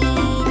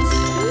beach.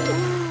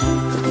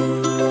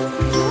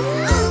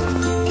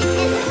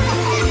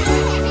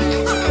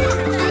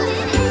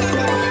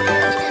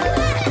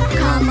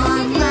 Come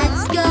on,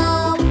 let's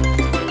go.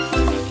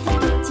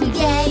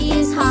 Today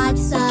is hot,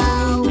 so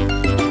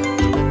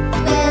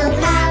we'll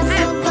have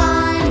some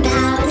fun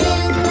out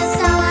in the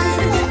sun.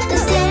 The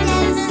sand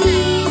and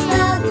sea's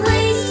the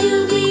place to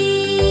be.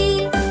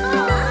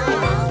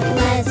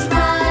 Let's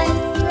ride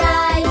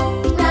away.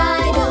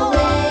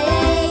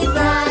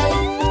 Ride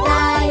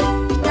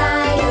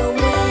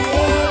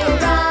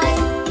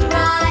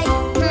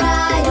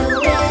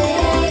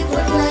away.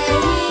 We're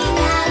playing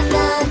at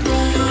the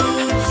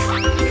beach.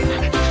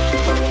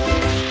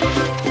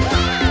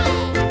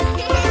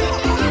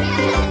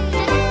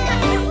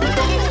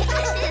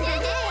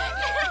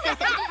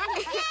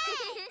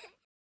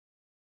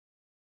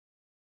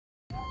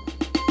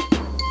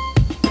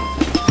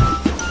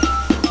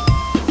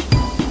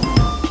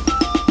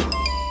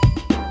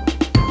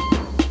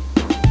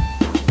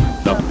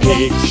 The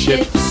big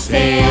ships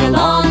sail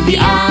on the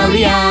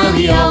alley,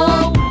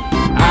 alley-o.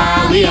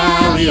 Alley,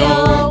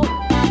 alley-o.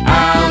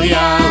 Alley,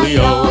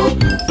 alley-o.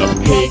 The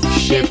big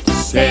ships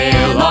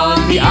sail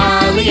on the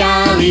alley,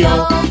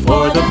 alley-o.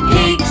 For the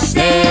pigs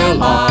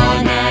sail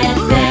on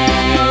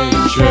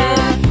adventure.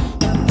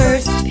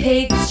 First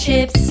pig's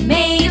ships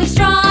made of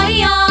straw,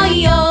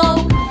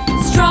 yo-yo.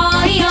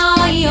 Straw,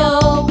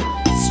 yo-yo.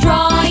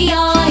 Straw,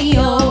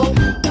 yo-yo.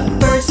 The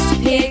first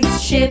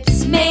pig's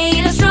ships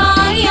made of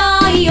straw,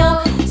 yo-yo.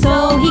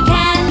 So he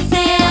can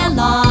sail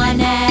on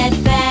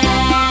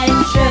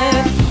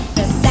adventure.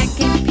 The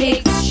second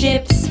pig's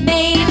ships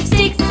made of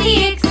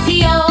sticksy,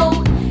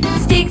 ixy-o.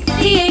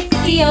 Sticksy,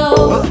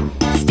 ixy-o.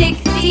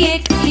 Sticksy,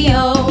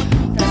 ixy-o.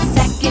 The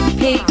second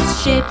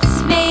pig's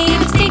ships made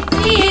of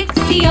sticksy,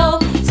 ixy-o.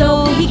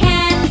 So he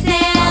can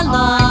sail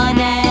on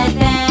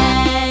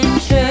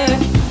adventure.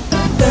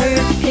 The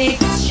third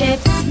pig's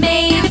ships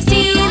made of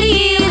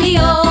steely,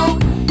 ily-o.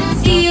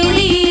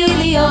 Steely,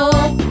 ily-o.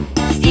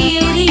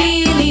 Steely,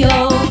 ily-o.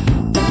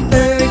 The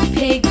third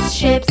pig's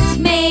ships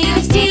made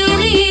of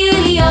steely,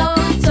 ily-o.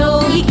 So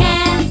he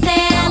can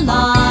sail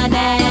on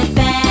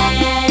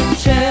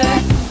adventure.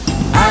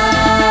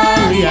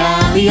 Alley,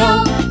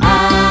 alley-o.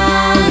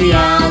 Alley,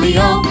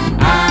 alley-o.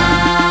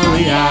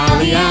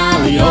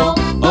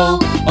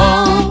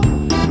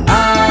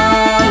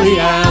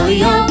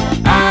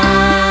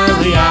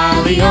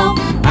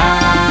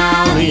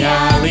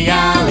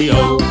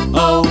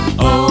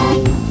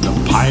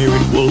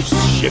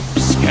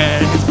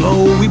 cannons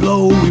blow, we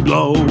blow, we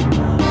blow.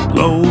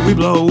 Blow, we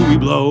blow, we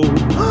blow.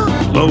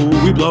 Blow,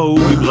 we blow,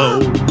 we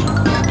blow.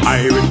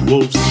 Pirate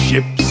wolf's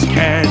ships,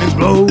 cannons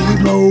blow, we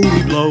blow,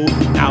 we blow.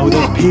 Now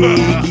the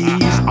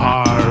piggies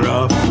are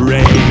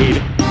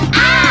afraid.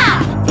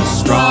 The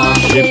straw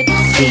ship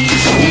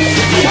sinks in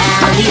the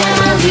alley,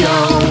 alley-o.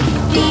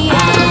 The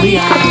alley,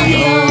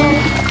 alley-o.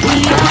 The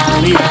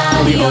alley,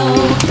 alley-o.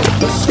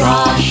 The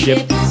straw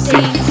ship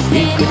sinks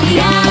in the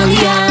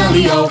alley,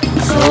 alley-o.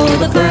 So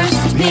the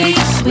first pig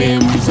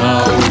swims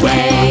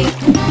away.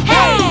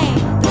 Hey!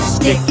 The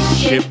stick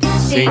ship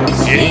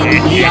sinks in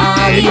the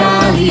alley,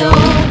 alley-o.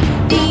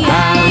 The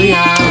alley,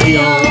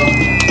 alley-o.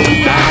 The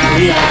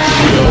alley,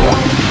 alley-o.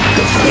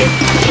 The stick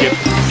ship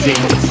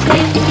sinks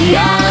in the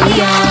alley,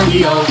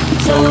 alley-o.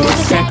 So the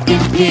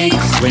second pig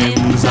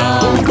swims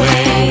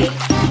away.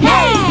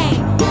 Hey!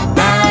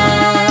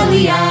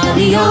 Alley,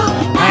 alley-o.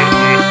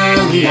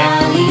 Alley,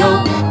 alley-o.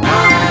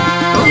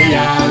 Alley,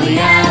 alley,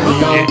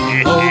 alley-o.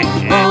 Oh,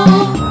 oh.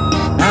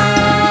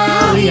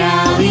 Alley,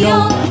 alley-o.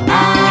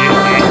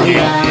 Alley,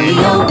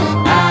 alley-o.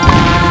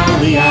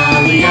 Alley,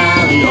 alley,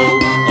 alley-o.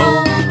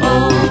 Oh,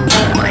 oh.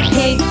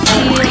 Pig's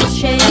heel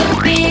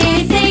shape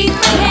is safe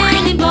from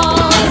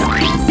cannonballs.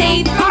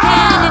 Safe from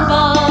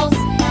cannonballs.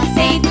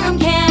 Safe from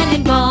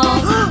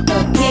cannonballs. The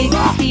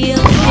pig's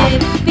heel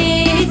ship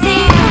is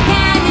safe from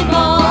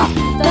cannonballs.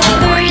 The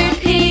third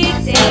pig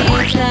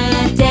saves the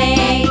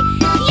day.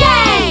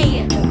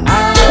 Yay!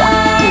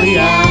 Alley,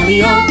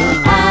 alley-o.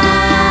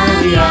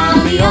 Alley,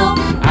 alley-o.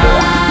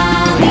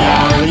 Alley,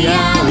 alley,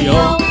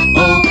 alley-o.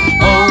 Oh,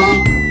 oh.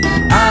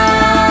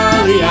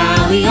 Alley,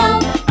 alley-o.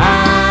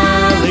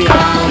 Alley,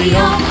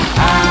 alley-o.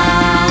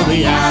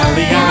 Alley,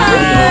 alley,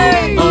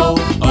 alley-o. Oh,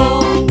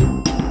 oh.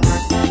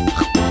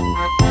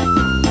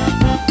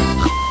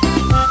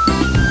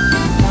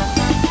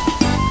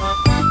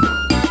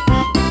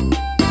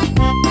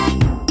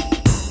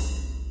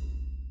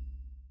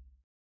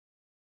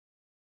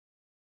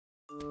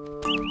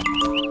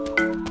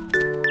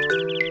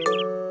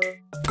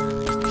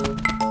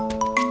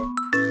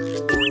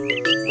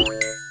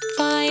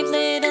 Five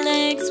little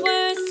eggs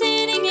were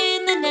sitting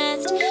in the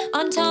nest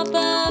on top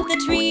of the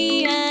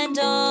tree and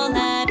all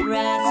at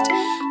rest.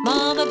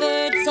 Mama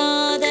bird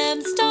saw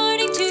them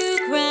starting to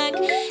crack,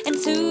 and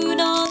soon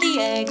all the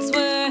eggs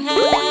were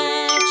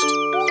hatched.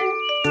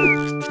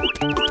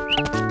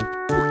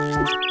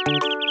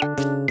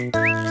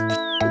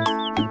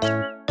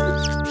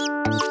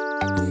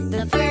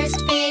 The first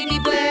baby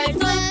bird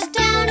looked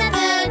down at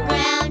the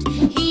ground.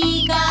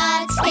 He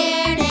got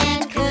scared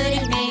and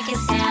couldn't make a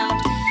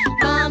sound.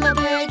 Mama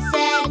bird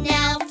said,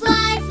 now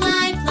fly,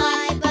 fly,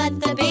 fly. But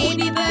the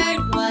baby bird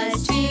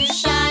was too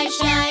shy,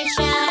 shy,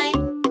 shy.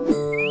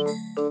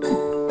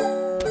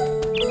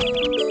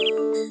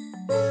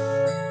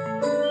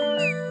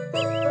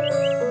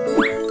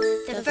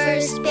 The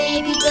first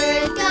baby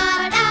bird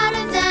got out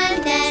of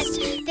the nest.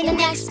 Then the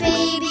next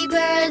baby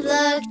bird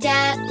looked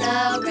at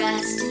the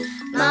rest.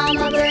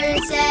 Mama bird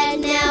said,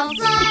 now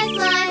fly,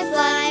 fly,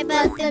 fly.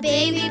 But the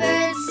baby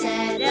bird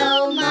said,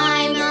 oh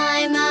my,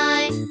 my,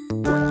 my.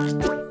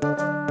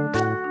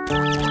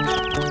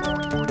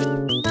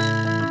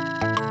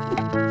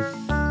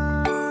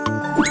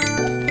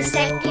 The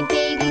second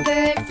baby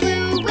bird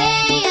flew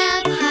way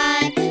up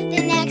high.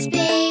 The next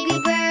baby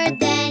bird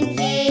then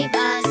gave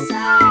a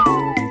sigh.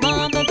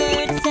 Mama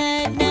bird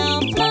said, now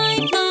fly,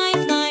 fly,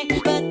 fly.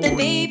 But the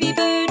baby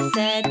bird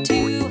said,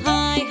 too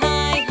high,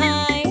 high,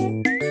 high.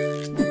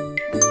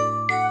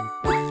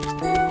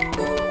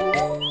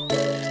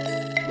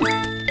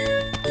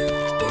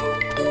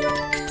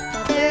 The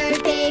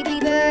third baby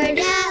bird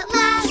at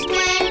last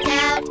went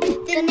out.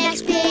 The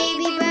next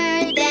baby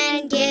bird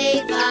then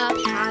gave a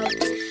pout.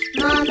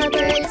 Mama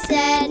bird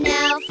said,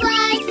 now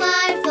fly,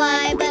 fly,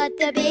 fly. But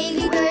the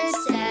baby bird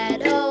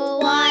said, oh,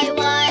 why,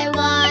 why,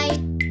 why?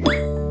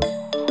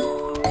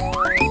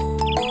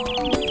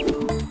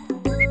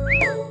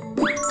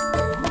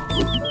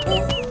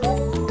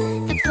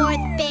 The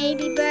fourth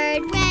baby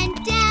bird went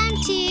down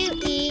to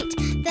eat.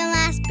 The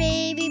last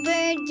baby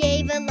bird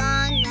gave a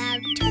long,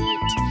 loud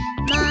toot.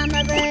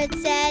 Mama bird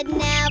said,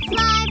 now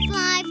fly,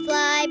 fly,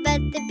 fly.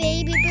 But the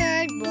baby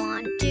bird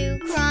wanted to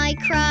cry,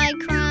 cry,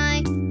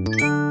 cry.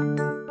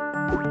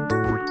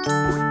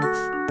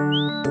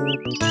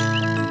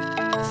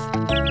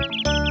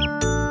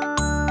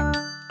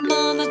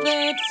 Mama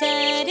bird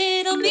said,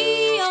 it'll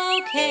be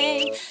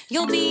okay.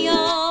 You'll be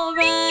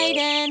alright,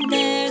 and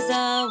there's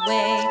a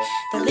way.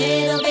 The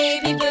little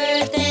baby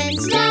bird then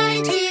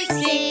started to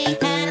sing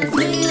and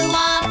flew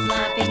off,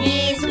 flapping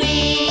his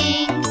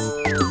wings.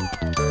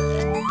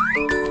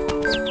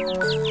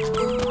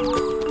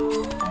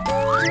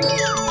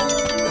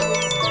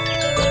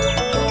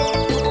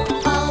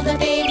 All the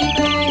baby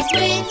birds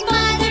with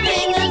mother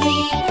in the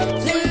lead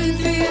flew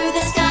through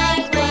the sky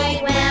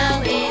quite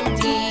well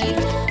indeed.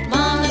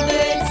 Mama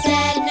bird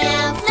said,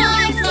 now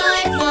fly,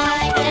 fly,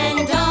 fly.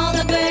 And all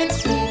the birds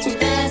flew to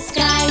the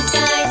sky,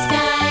 sky,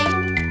 sky.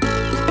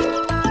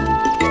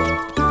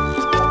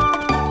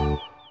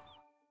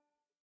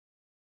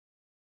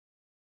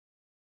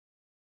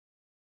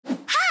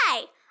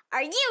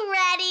 Are you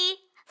ready?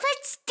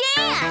 Let's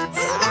dance!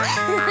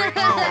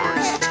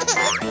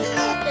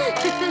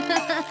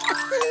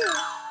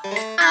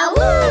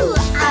 Ow-woo,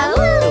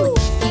 ow-woo,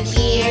 you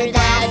hear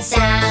that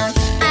sound?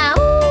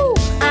 Ow,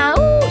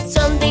 ow,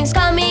 something's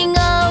coming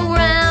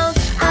around.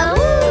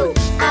 Ow,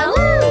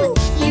 ow,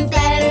 you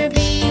better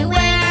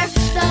beware,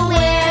 the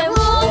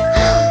werewolf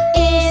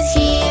is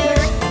here.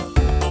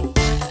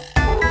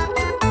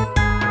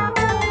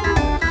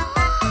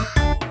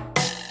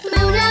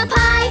 Moon up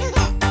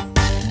high,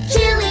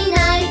 chilly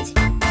night.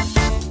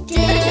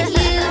 Did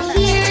you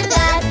hear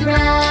that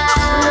growl?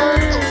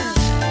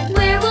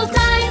 Werewolf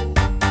time,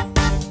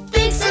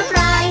 big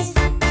surprise.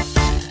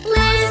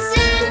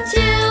 Listen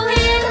to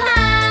him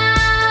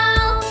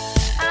howl.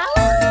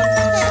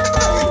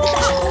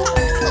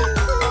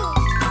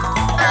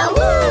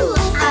 Ow-woo,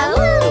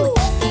 ow-woo,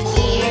 you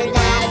hear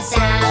that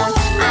sound?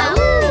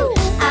 Ow-woo,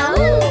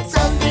 ow-woo,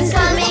 something's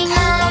coming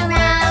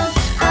around.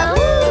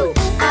 Ow-woo,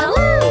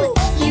 ow-woo,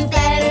 you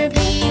better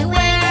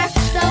beware,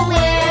 the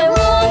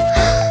werewolf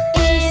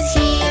is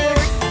here.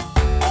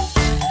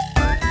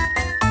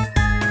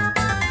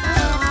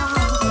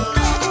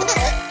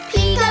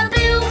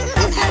 Peekaboo,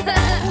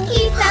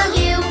 he found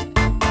you.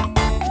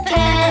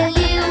 Can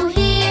you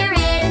hear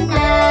it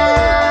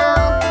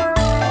now?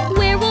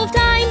 Werewolf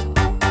time,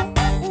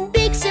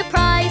 big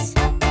surprise.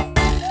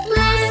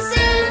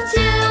 Listen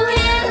to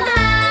him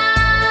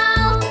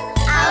howl.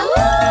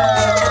 Ow-woo,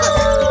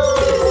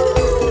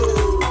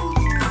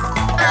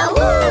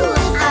 ow-woo,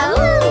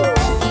 ow-woo,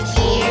 you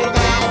hear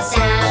that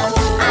sound?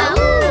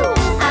 Ow-woo,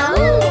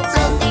 ow-woo,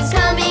 something's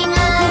coming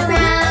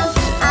around.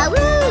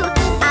 Ow-woo,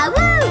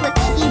 ow-woo,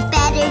 you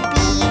better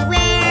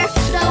beware,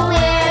 the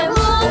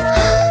werewolf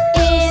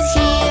is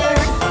here.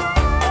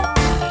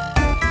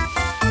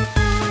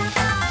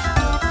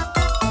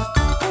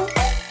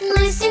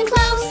 Listen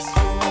close,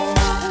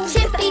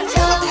 tippy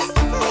toes.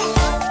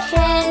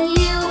 Can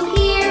you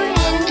hear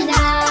him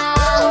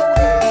now?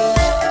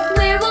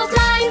 Werewolf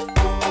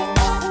time,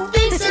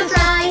 big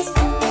surprise.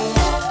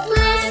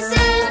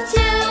 Listen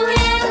to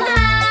him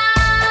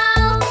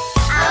howl.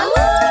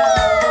 Ow-woo,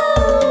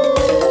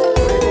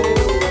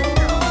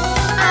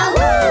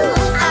 ow-woo,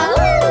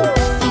 ow-woo,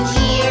 you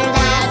hear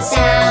that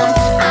sound?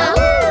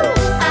 Ow-woo,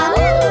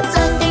 ow-woo,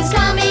 something's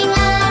coming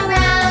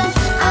around.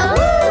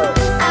 Ow-woo,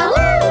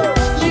 ow-woo,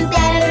 you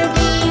better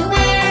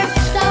beware,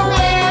 the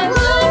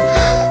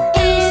werewolf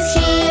is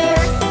here.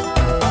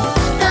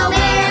 The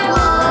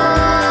werewolf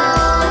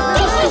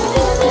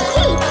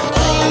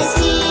is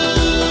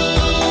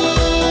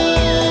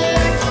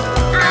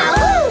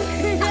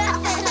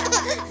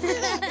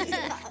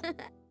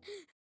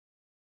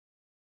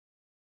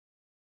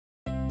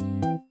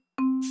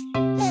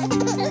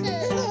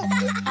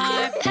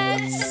Our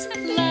pets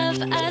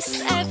love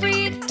us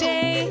every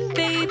day.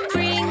 They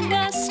bring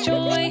us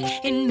joy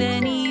in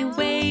many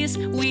ways.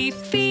 We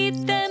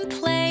feed them,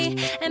 play,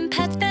 and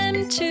pet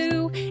them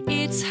too.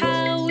 It's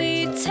how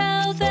we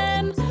tell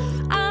them,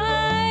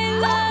 I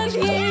love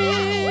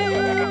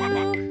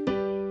you.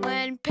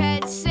 When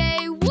pets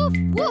say woof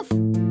woof,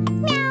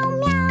 meow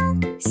meow,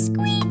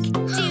 squeak.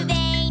 Do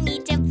they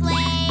need to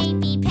play,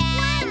 be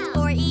pet,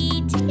 or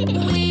eat?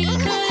 We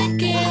could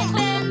give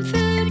them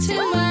food to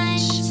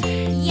munch.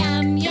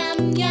 yum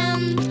yum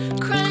yum,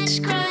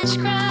 Crunch, crunch,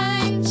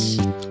 crunch.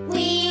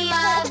 we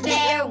love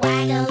their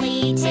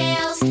waggly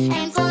tails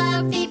and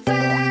fluffy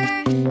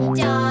fur,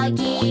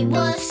 doggy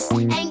woofs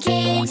and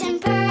kitten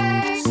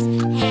purrs,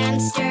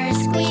 hamster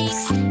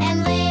squeaks and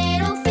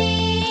little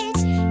feet.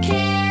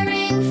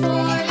 Caring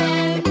for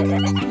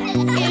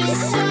them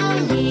is so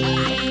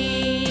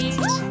neat.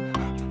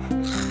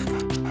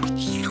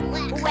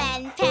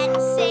 When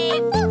pets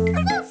say woof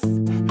woof,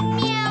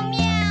 meow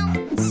meow,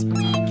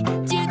 squeak.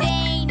 Do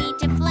they need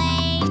to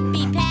play,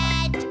 be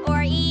pet,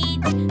 or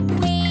eat?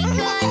 We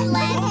could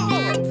let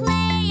them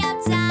play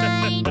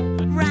outside,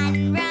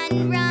 run,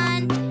 run,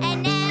 run,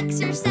 and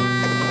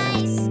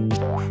exercise.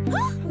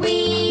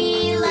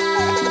 We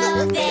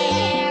love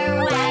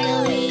their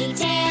waggly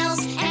tails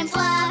and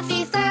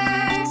fluffy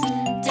furs,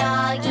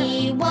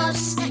 doggy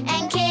woofs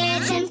and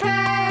kitten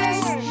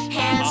purrs,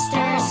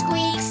 hamster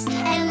squeaks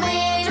and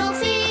little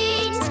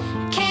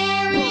feet.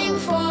 Caring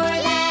for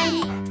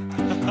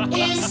them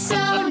is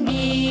so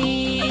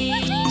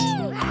neat.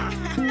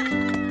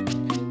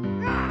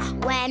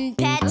 When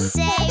pets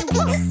say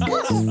woof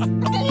woof,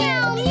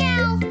 meow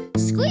meow,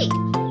 squeak.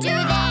 Do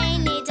they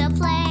need to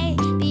play,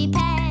 be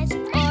pet,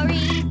 or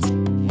eat?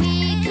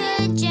 We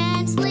could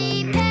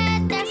gently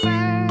pet their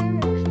fur,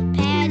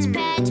 pet,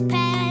 pet,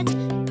 pet,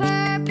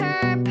 purr,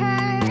 purr,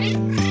 purr.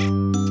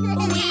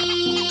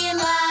 We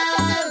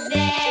love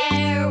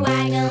their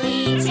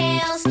waggly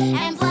tails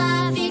and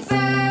fluffy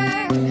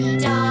fur,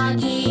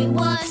 doggy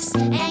woofs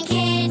and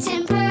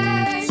kitten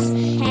purrs,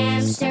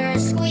 hamster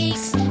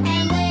squeaks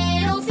and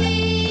little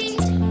feet.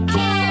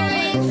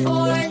 Caring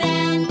for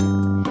them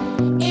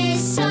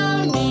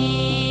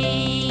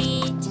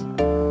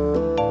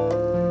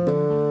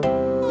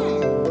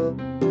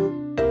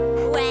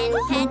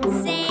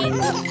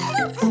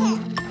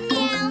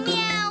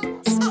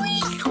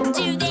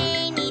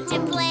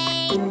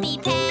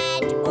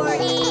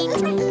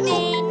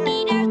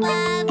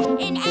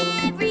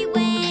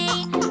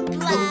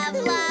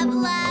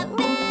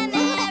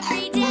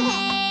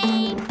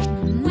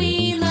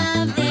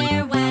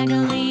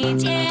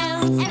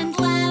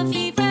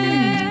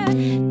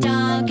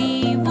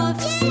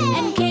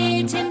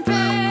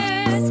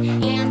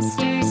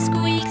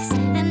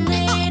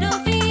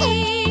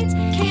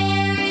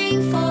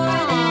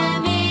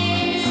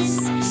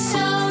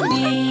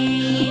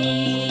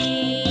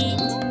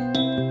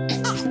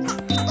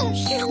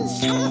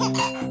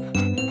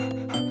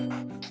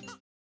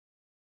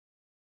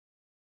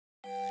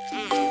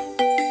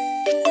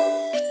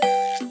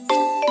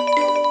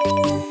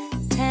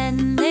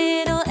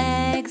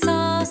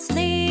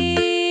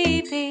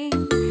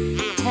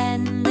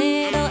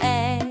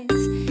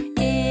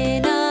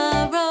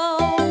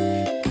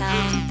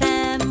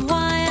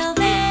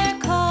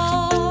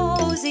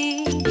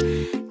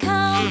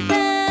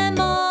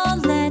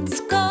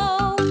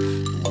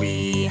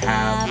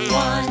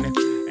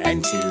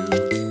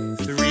and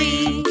 2,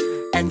 3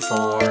 and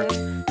 4,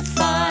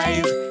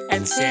 5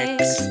 and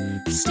 6.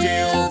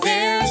 Still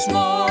there's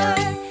more.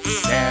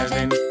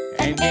 7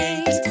 and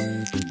 8,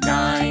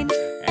 9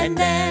 and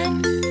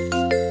then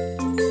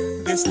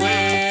this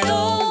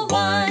little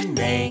one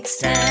makes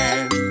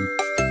 10.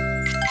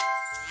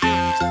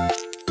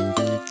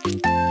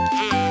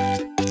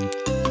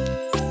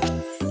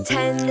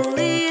 10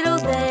 little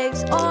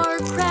legs are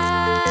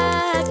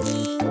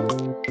cracking.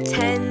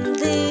 10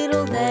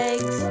 little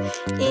legs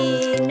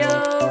in a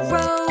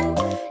row.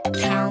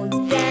 Count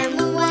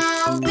them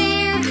while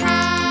they're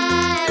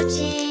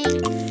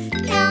hatching.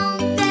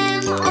 Count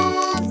them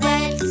all,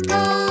 let's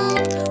go.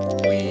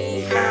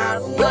 We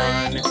have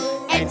 1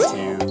 and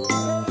 2,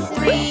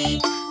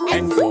 3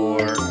 and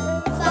 4,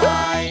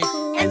 5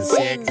 and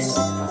 6.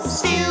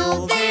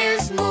 Still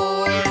there's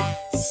more.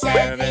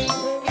 7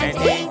 and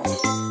 8,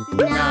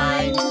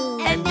 9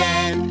 and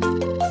then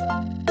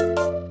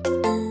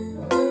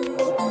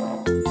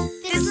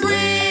this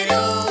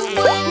little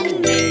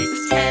one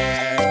makes 10.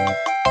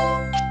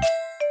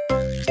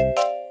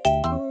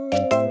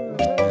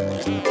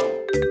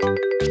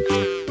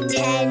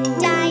 10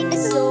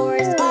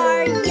 dinosaurs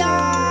are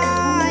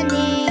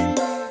yawning.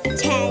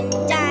 10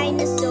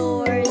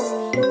 dinosaurs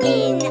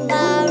in a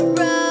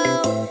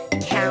row.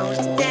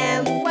 Count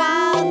them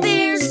while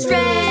they're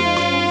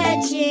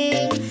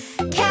stretching.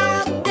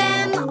 Count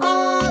them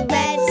all,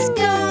 let's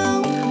go.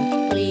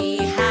 We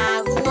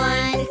have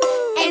 1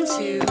 and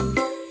 2,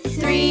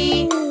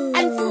 3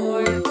 and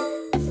 4,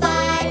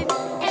 5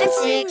 and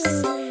 6.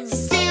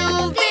 Still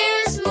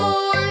there's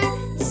more.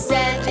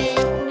 7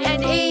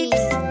 and 8,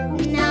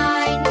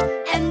 9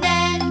 and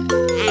then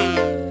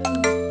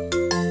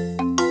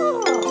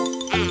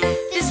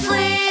this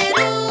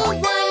little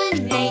one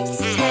makes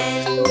 10.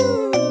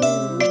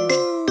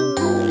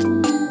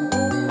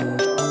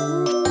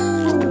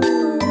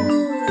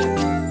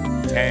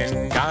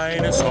 10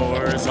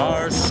 dinosaurs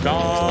are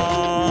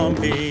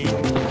stomping.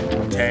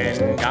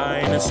 10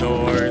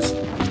 dinosaurs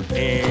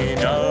in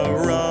a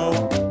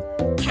row.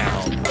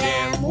 Count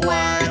them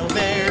while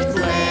they're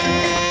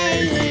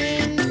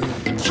playing.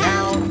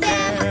 Count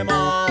them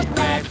all,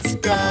 let's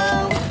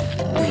go.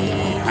 We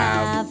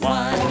have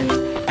 1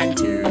 and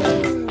 2,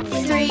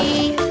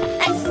 3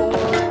 and 4,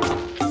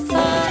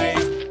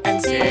 5 and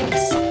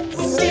 6.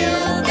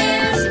 Still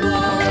there's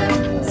more.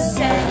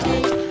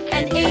 7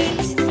 and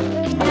 8,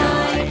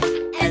 9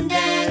 and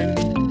then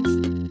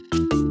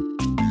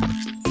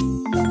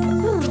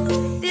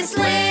this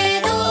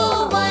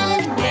little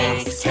one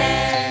makes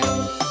 10.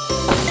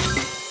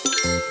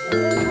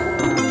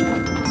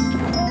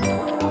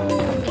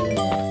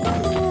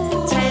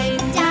 10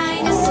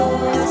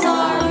 dinosaurs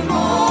are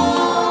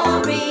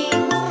roaring.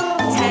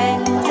 10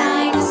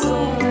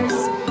 dinosaurs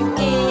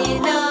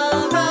in a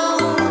row.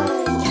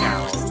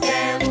 Count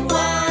them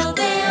while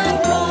they're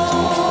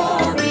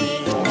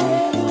roaring.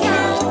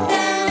 Count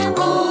them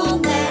all,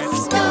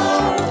 let's go.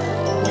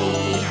 We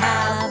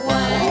have 1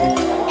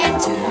 and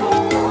 2,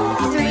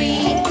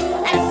 3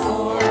 and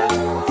 4,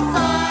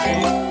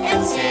 5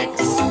 and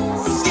 6.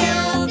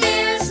 Still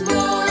there's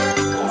more.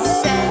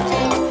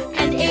 7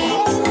 and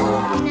 8,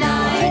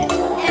 9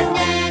 and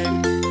then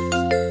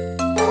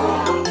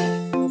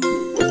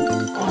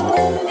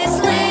this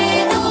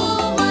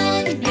little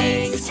one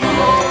makes 10.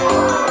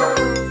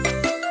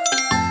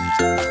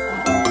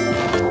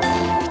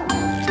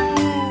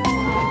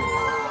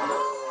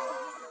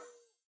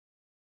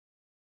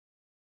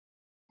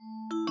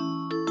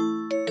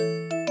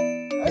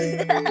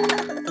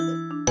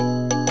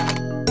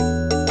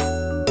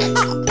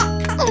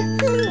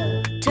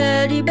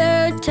 'Teddy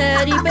bear,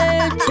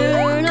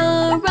 turn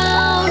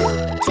around.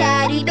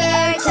 Teddy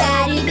bear,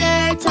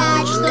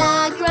 touch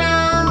the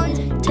ground.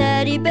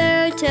 Teddy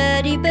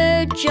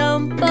bear,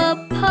 jump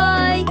up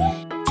high.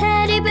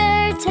 Teddy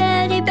bear,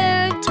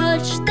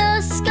 touch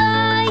the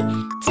sky.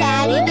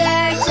 Teddy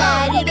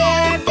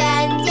bear,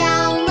 bend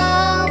down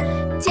low.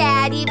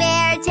 Teddy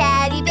bear,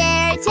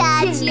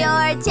 touch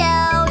your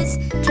toes.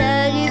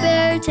 Teddy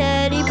bear,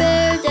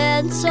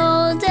 dance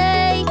all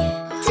day.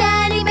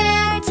 Teddy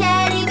bear,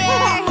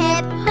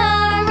 hip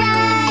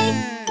hooray.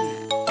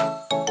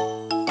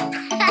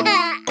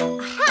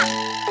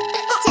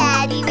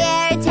 Teddy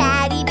bear,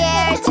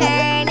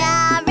 turn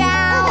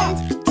around.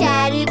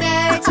 Teddy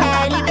bear,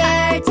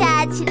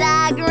 touch the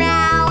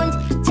ground.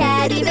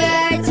 Teddy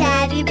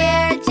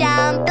bear,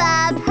 jump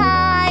up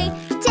high.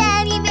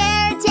 Teddy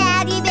bear,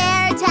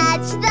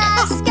 touch the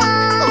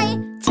sky.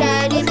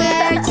 Teddy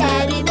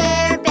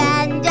bear,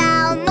 bend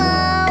down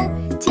low.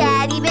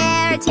 Teddy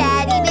bear,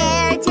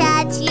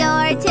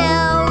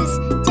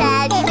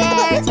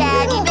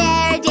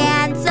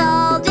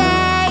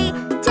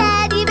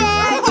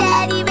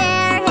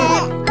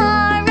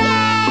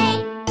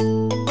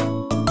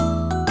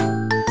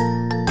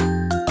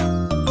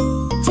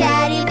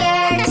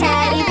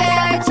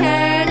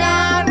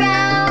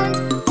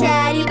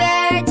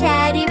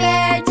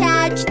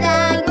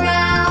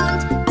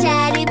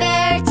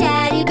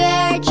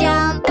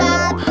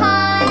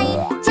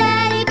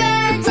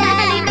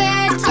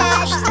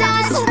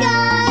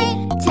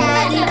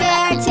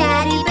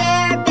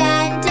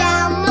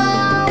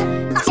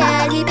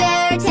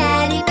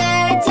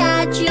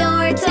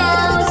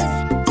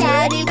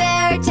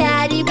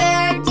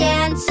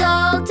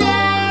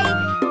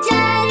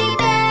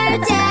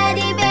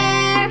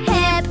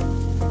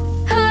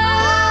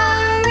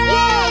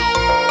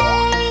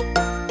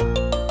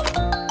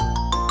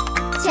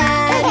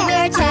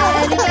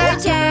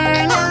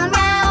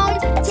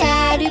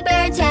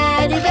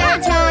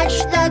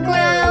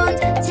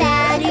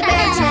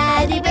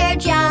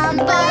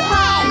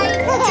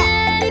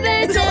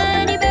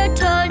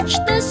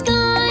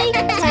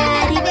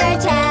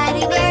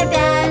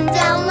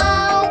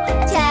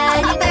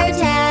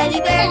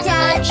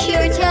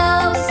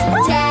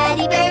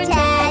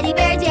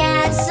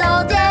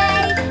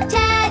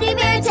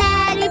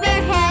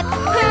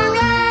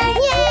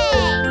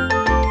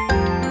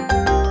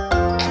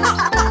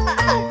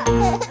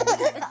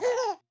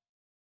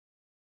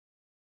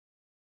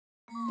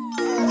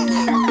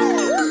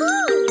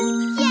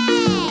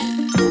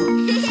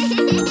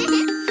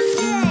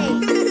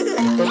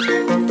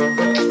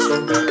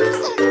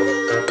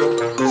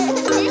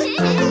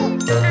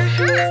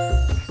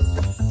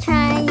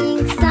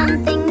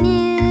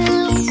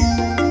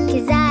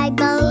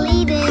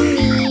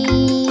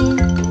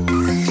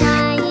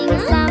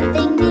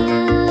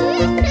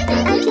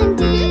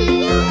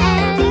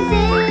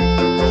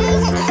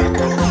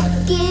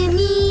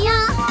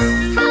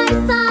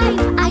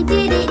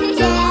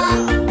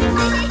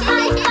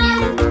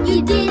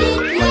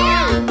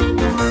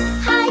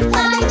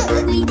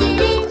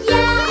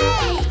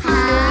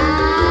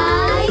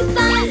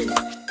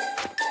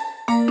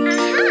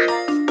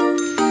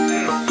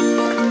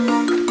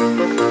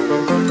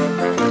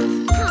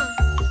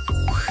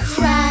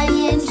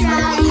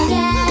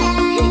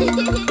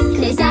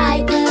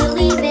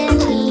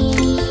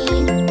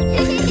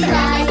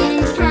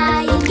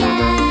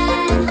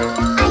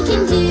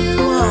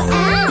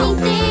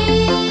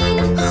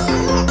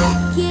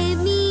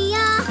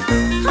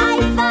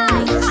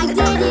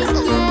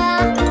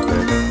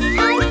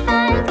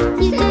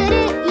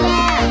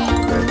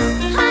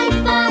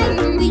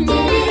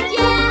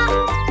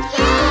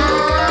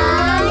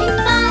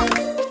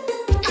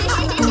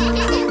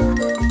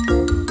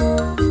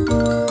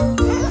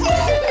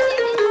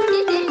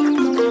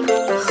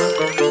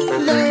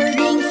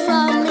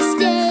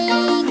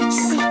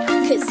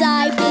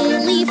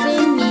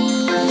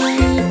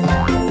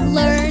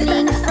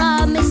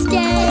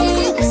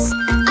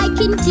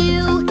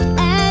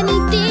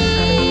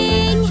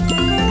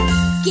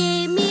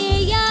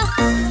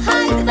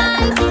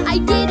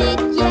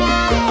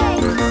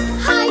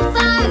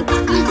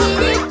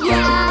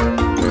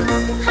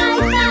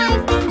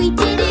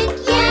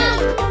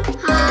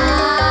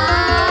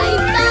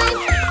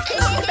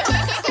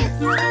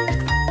 Wow!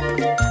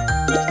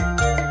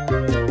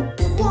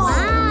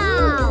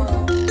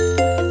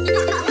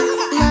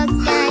 Look,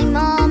 I'm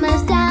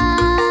almost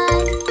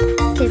done,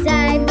 'cause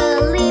I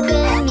believe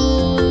in me.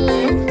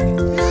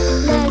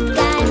 Look,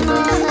 I'm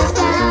almost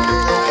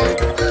done,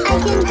 I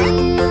can do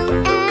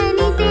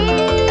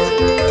anything.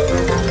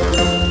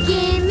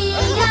 Give me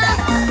a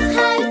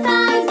high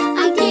five,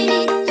 I did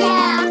it,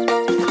 yeah.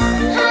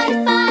 High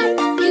five,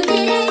 you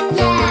did it,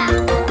 yeah.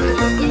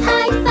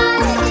 High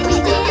five, we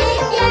did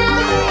it, yeah.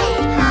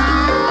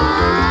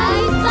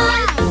 High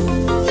five,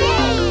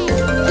 yay!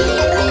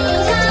 Give me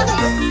a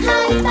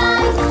high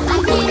five, I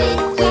did it,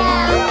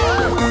 yeah.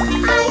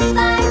 High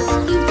five,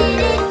 you did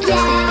it,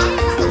 yeah.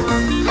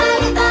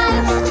 High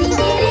five, we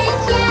did it,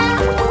 yeah.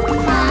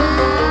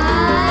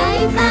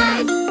 High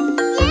five,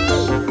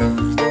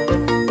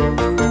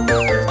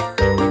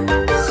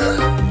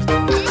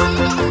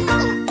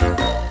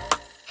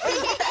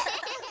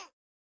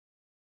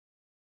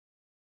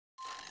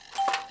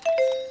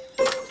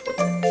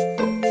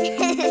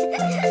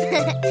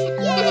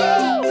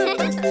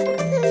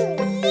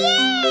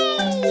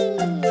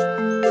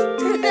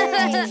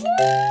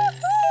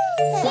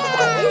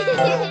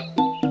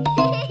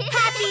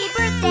 Happy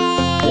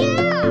birthday!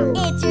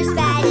 It's your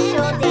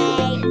special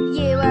day.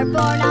 You were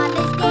born on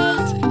this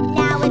date.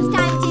 Now it's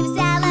time to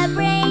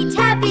celebrate.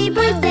 Happy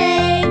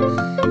birthday!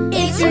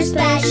 It's your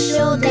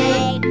special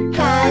day.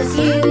 'Cause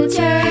you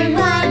turn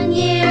 1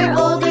 year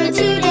older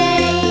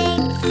today.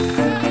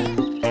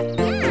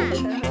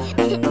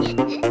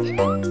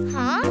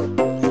 Huh?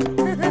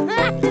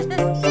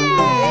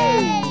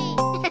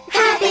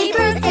 Happy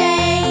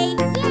birthday!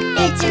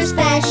 It's your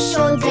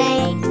special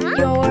day.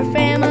 Your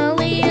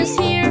family is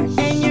here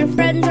and your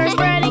friends are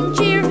spreading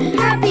cheer.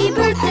 Happy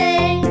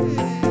birthday!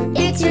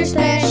 It's your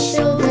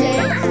special day.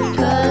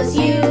 'Cause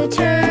you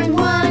turn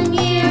 1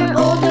 year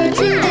older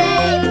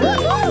today.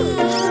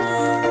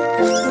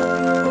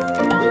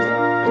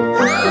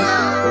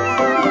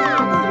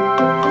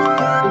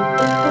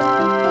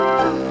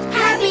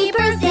 Happy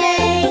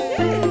birthday!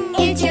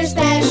 It's your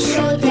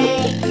special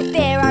day.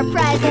 There are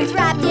presents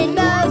wrapped in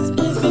bows.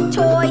 Is it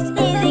toys?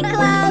 Is it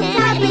clothes?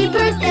 Happy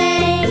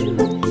birthday!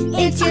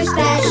 It's your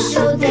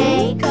special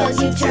day.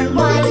 'Cause you turn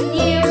 1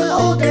 year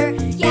older.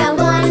 Yeah,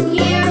 1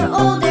 year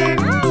older.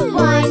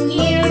 1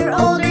 year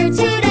older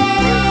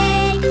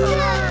today.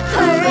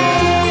 Hooray!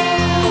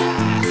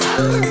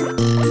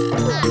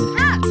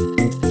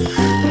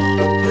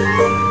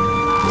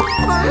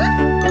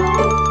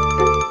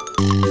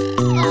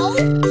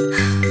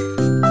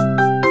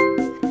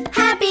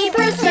 Happy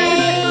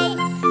birthday!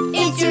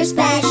 It's your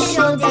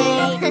special day.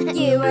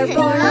 You were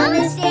born on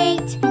this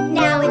date.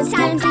 Now it's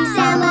time to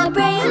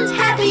celebrate.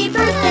 Happy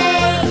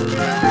birthday!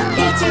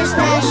 It's your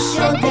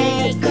special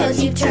day. 'Cause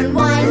you turn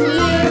 1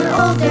 year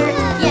older.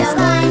 Yes,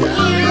 1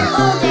 year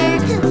older.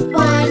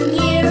 1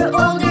 year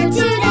older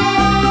today.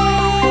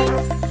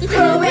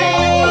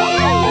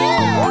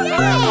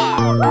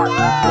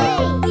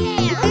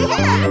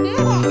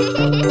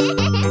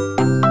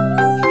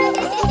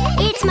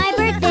 It's my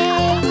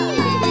birthday.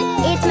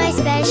 It's my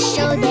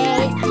special day.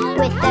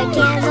 With the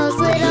candles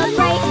lit up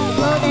bright,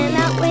 blow them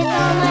out with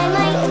all my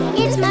might.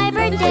 It's my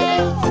birthday.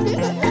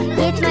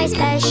 It's my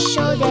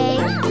special day.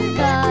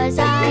 'Cause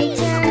I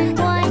turned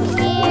 1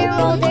 year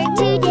older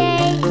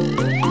today.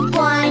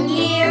 1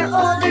 year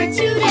older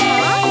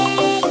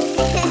today.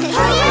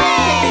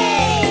 Hooray!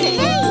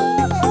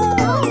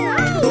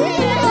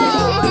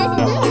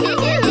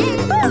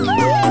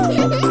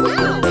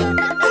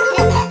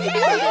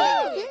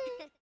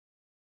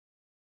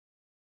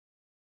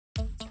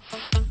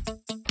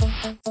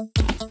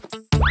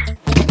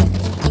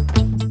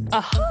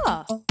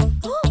 Aha!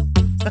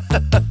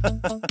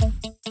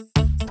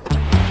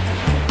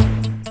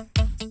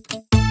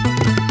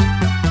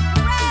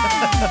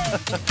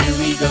 Here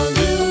we go,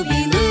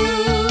 Looby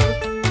Loo.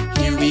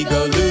 Here we go,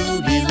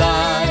 Looby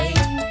Light.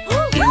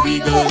 Here we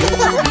go,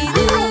 Looby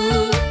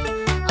Loo.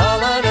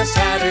 All on a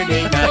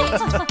Saturday night.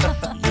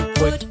 You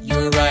put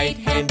your right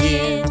hand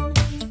in.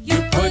 You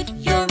put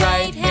your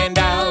right hand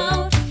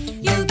out.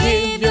 You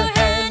give your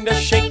hand a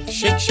shake,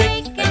 shake,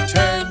 shake, and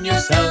turn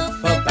yourself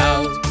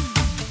about.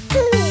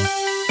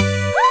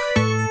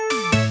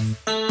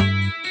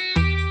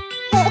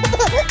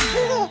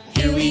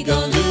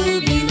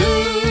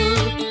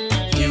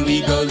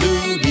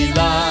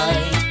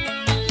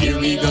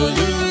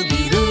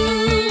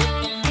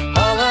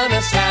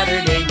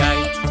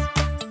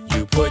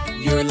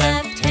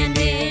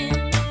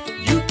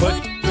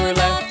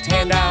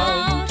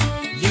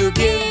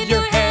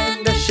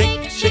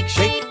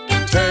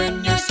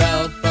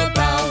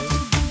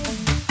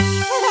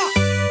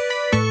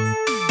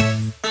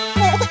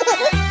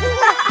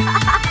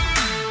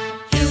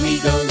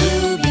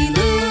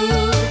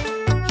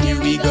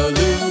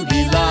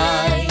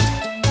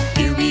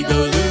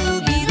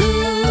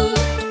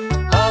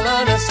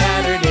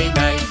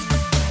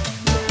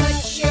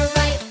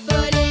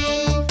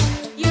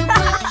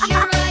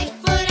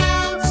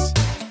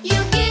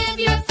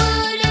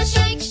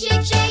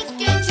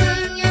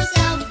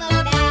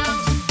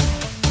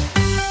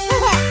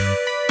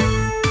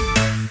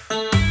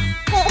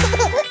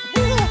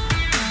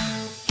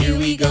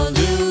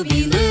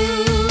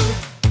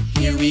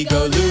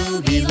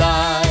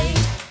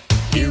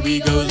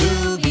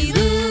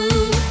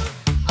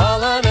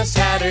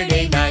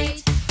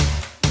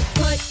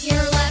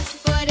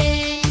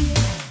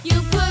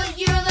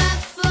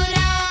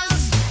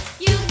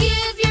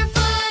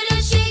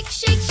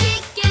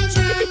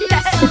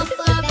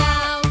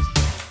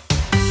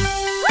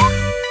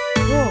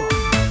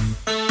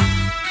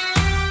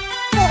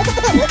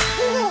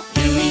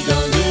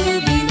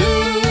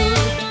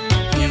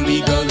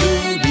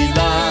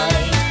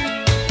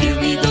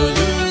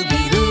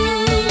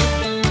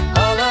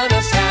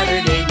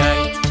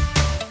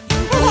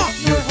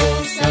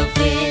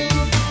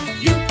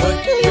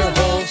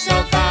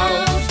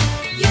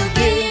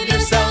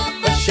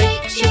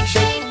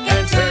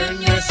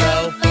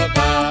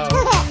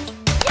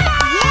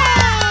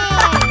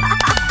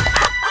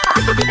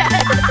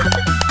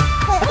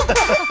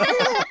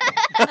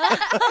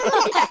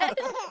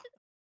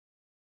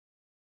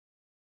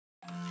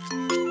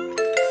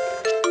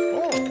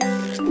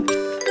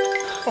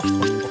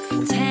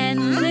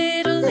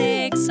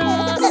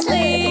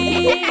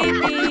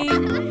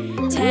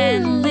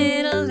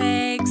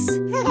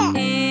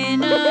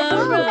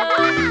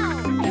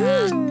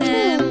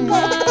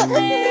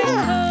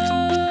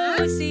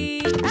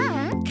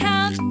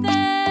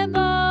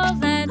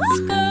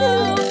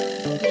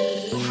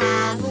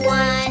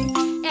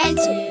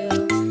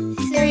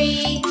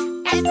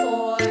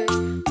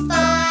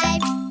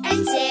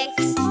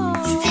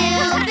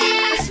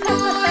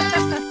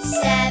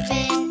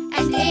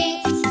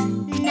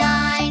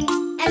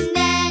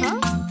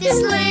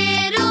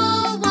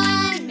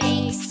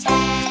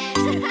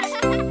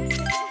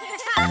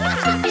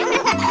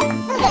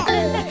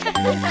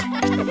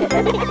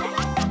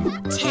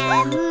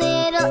 10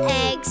 little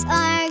eggs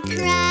are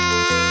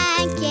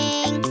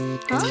cracking.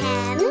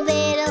 10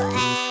 little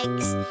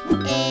eggs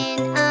in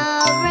a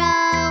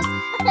row.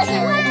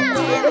 Count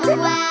them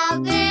while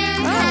they're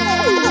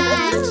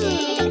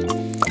hatching.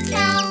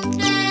 Count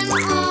them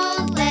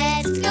all,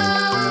 let's go.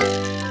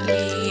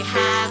 We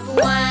have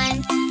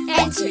 1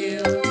 and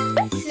 2,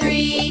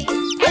 3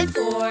 and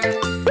 4,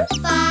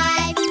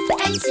 5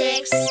 and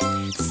 6.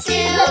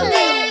 Still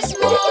there's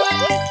more.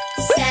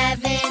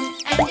 7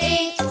 and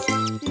 8,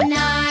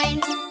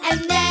 9, and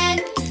then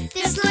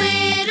this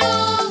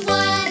little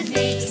one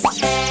makes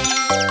 10.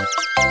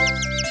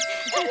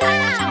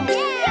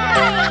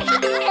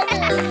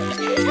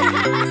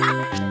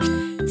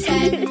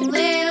 10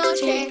 little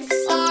chicks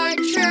are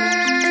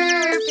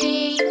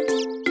chirping.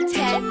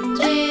 10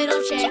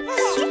 little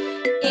chicks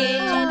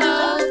in a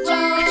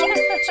row.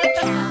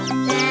 Count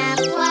them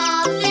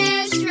while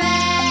they're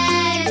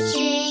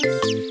stretching.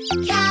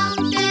 Count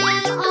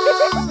them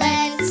all,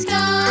 let's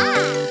go.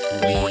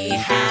 We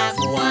have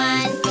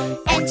 1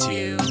 and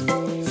 2,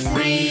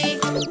 3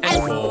 and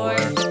 4,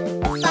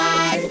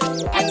 5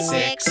 and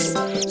 6.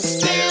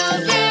 Still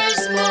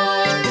there's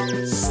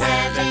more.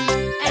 7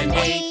 and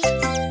 8,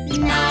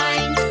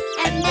 9,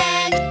 and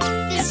then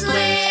this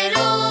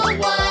little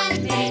one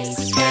makes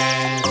 10.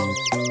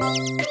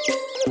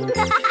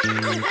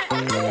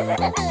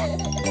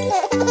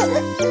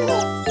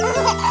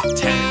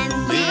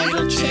 10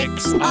 little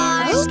chicks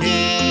are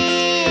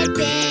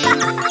skipping.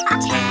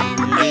 10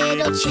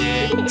 little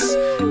chicks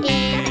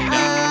in a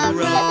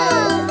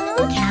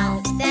row.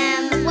 Count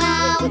them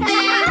while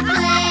they're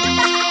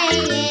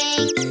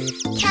playing.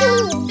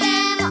 Count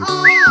them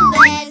all,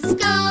 let's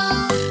go.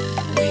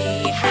 We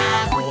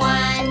have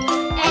 1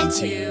 and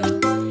 2,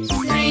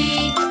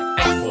 3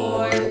 and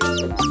 4,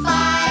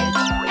 5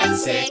 and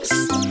 6.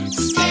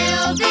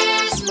 Still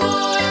there's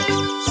more.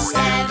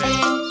 7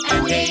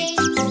 and 8,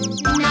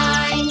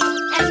 9,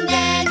 and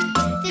then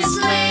this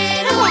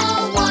little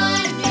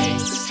one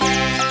makes 10.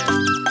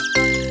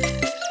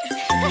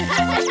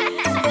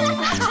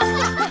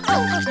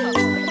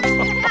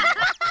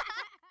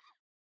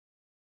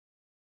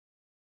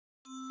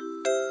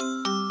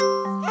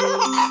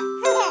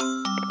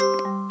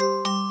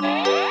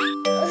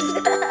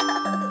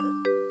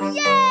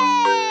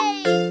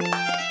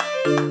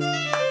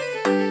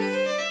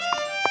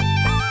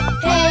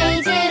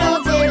 Hey diddle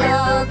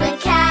diddle, the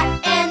cat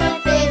and the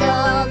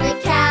fiddle, the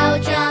cow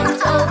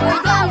jumped over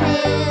the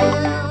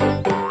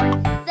moon.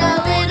 The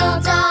little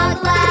dog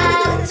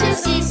laughed to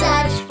see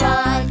such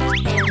fun,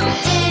 and the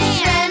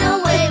dish ran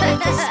away with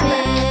the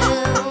spoon.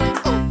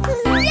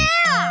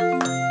 Yeah!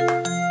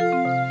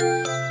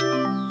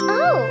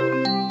 Oh.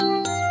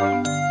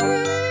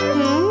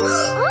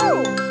 Oh.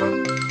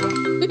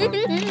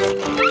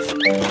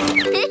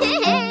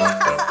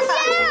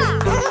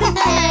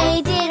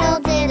 Hey diddle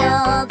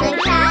diddle, the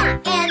cat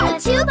and the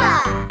tuba.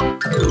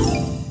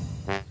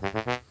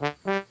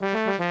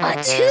 A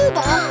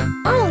tuba?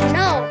 Oh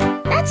no,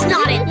 that's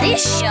not in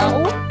this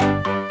show.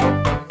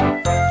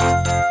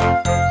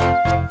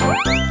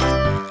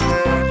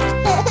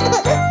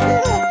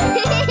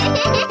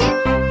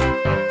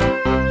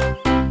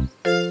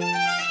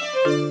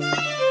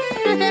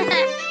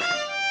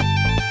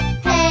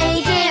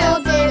 Hey diddle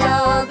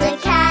diddle, the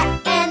cat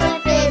and the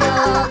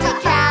fiddle, the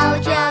cow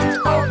jumped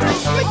over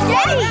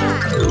spaghetti.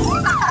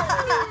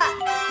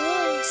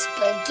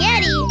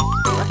 Spaghetti?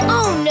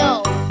 Oh no,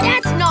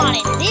 that's not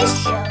in this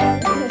show.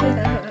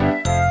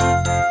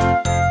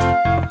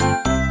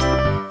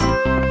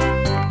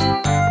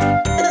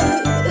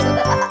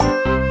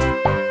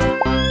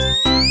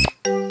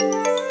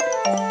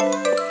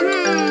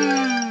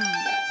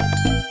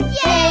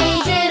 Hey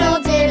diddle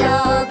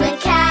diddle, the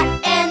cat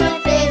and the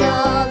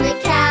fiddle, the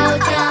cow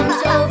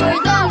jumped over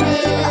the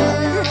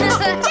moon.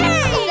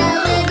 The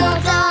little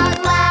dog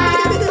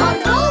laughed on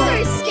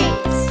roller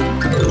skates.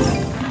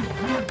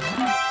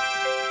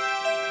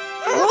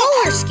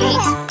 Roller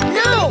skates?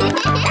 No,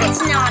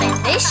 that's not in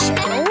this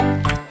show.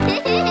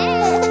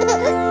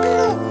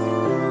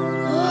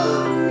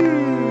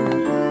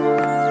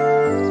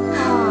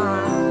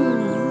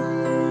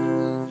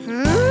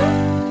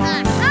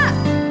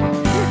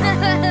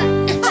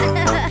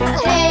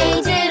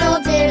 Hey diddle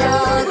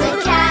diddle, the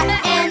cat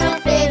and the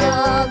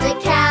fiddle, the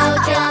cow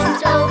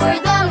jumped over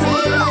the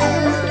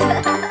moon.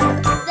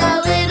 The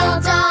little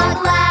dog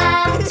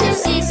laughed to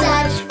see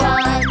such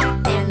fun,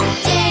 and the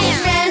dish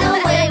ran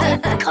away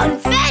with the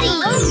confetti.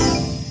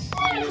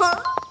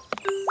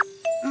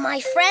 My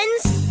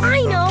friends,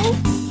 I know.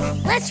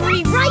 Let's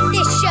rewrite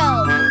this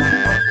show.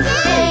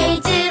 Hey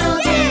diddle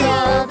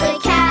diddle, the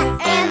cat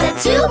and the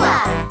tuba,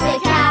 the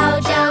cow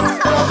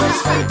jumped over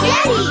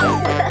spaghetti.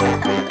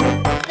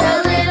 The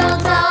little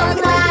dog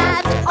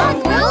laughed on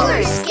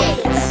roller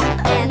skates,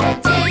 and the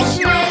dish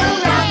ran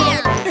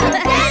around with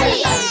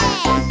confetti.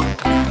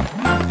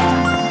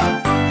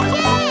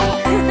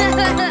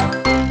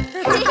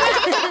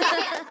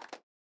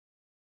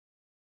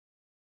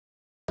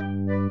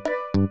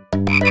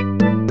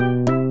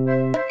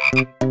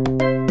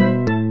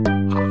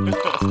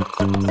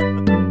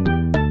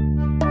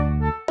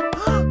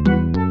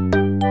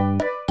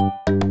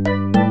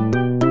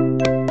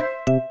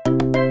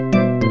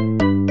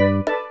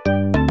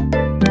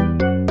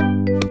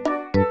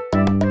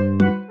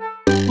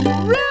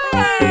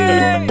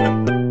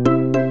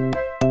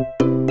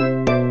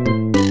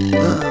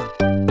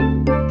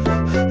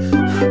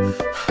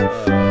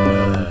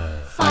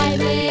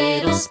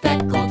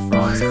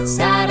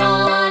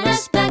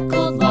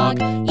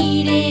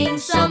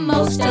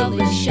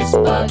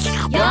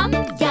 Yum,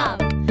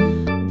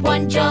 yum.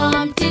 One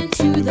jumped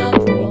into the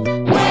pool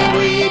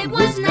where it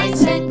was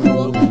nice and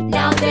cool.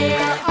 Now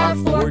there are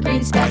 4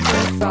 green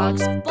speckled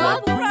frogs.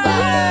 Bubble, bubble.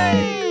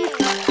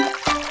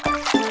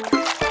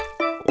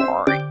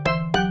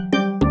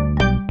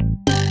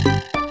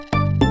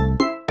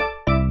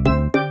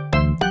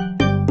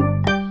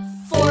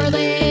 4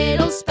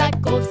 little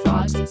speckled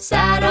frogs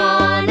sat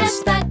on a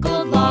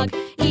speckled log,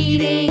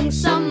 eating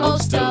some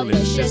most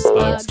delicious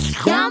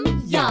bugs.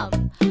 Yum, yum.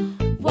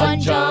 One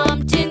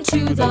jumped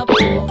into the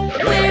pool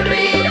where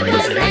it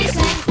was nice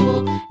and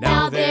cool.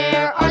 Now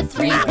there are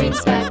 3 green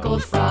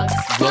speckled frogs.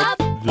 Blub,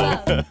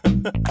 blub.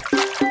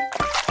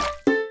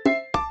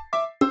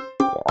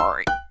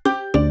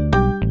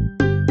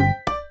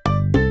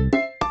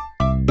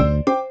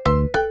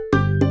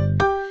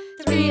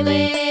 3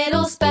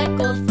 little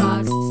speckled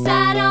frogs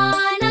sat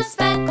on a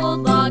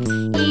speckled log,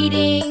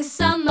 eating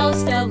some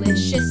most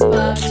delicious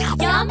bugs.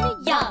 Yum,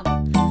 yum.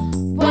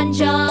 One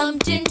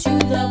jumped into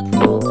the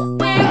pool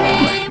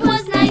where it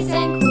was nice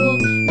and cool.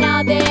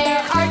 Now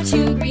there are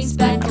 2 green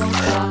speckled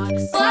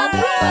frogs. Blub,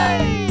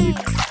 blub.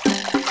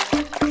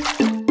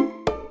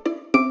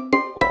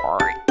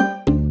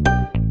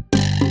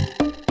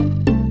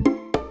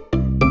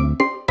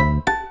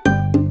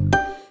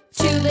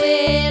 2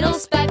 little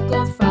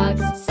speckled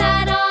frogs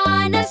sat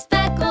on a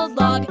speckled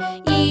log,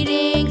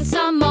 eating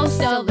some most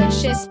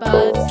delicious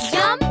bugs.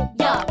 Yum,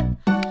 yum.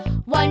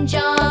 One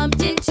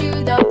jumped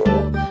into the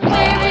pool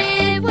where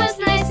it was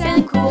nice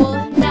and cool.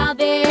 Now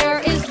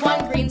there is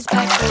 1 green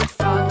speckled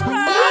frog.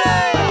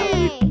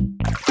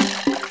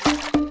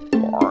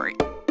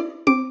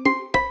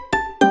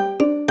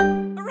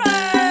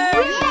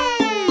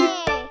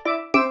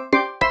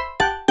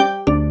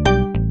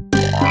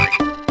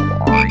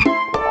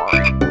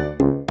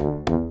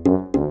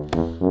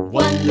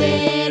 One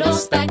little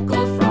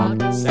speckled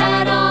frog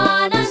sat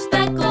on a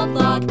speckled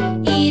log,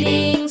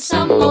 eating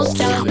some most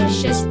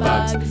delicious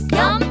bugs.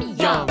 Yum,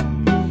 yum.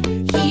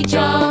 He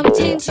jumped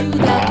into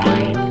the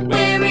pool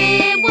where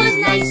it was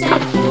nice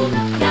and cool.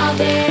 Now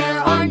there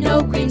are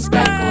no green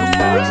speckled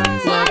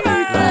frogs. Blub,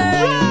 blub.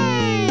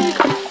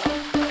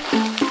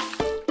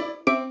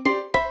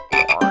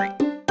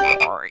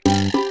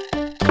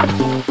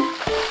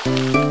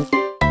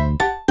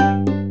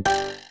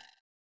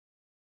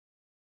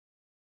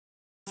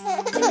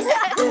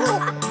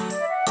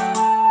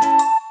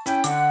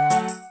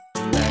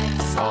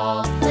 Let's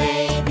all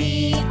play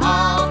the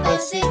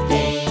opposite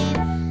game.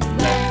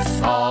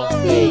 Let's all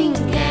think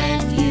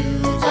and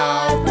use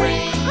our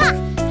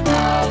brains.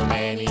 How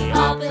many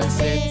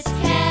opposites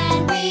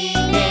can we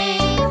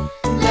name?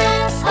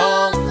 Let's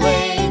all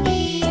play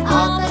the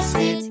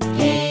opposite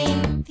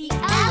game. The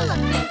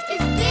elephant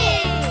is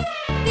big,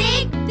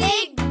 big,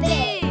 big,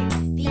 big.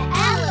 The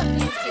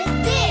elephant is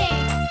big,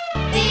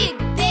 big,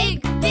 big,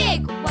 big.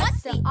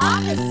 What's the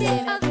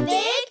opposite of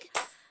big?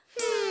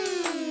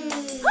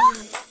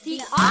 The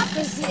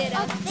opposite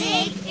of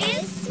big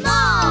is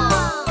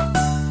small.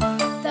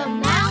 The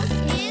mouse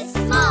is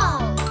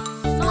small,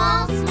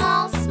 small,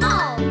 small,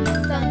 small.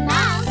 The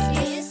mouse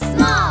is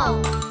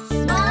small,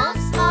 small,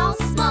 small,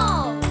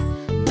 small.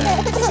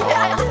 Let's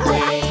all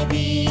play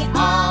the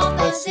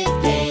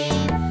opposite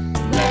game.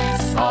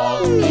 Let's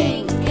all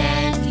think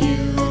and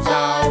use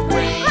our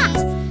brains.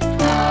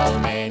 How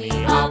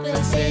many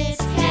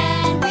opposites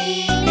can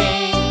we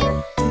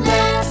name?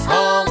 Let's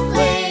all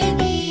play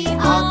the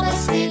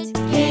opposite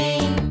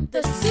game.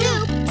 The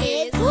soup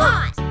is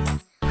hot,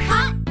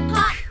 hot,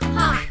 hot,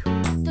 hot.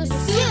 The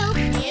soup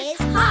is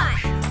hot,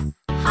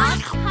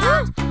 hot,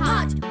 hot,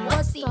 hot.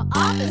 What's the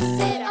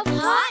opposite of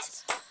hot?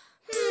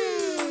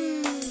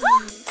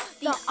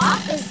 The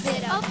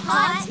opposite of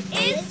hot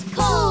is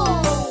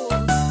cold.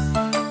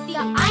 The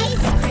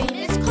ice cream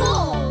is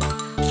cold,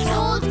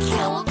 cold,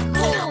 cold,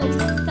 cold.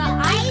 The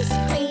ice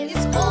cream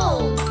is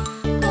cold,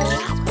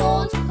 cold,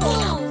 cold,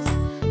 cold.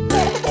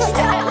 Let's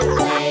all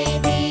play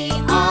the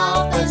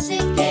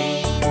opposite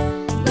game.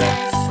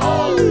 Let's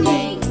all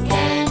think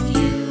and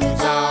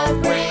use our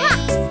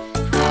brains.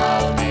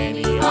 How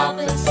many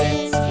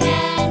opposites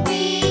can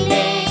we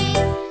name?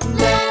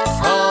 Let's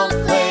all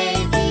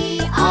play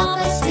the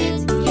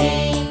opposite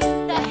game.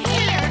 The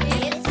hare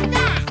is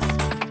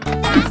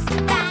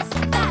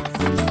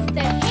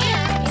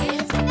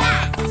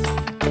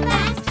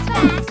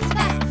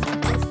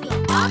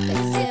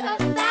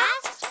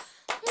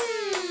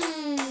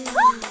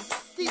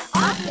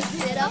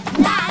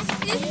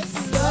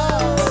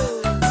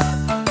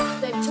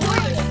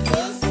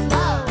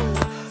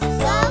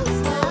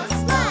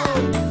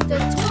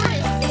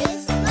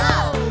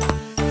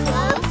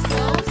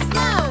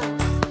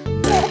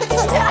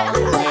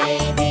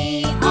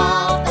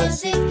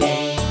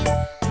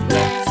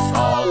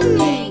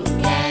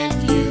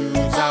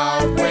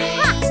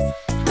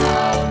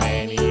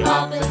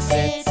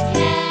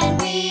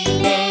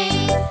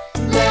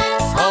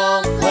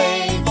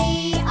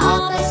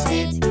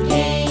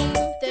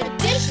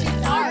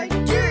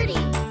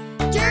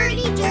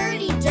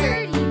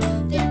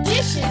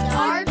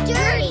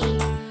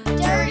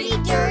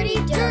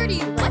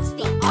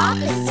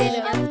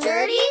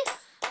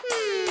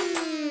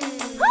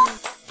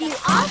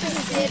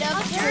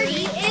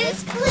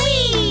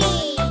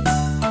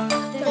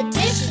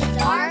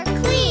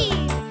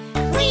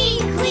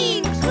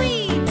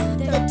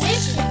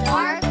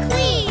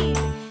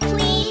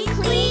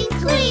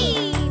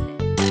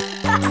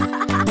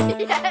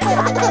He's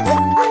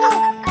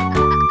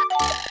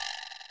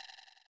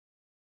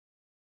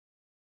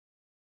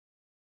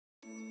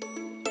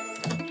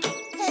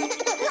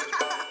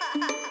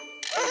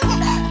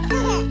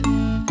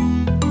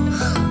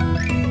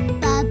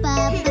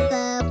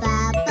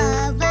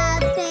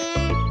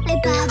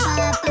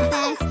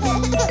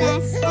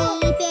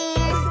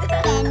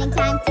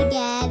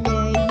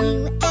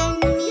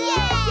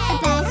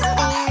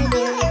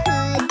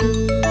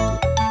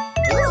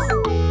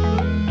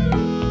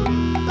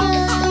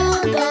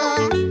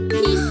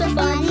so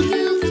fun.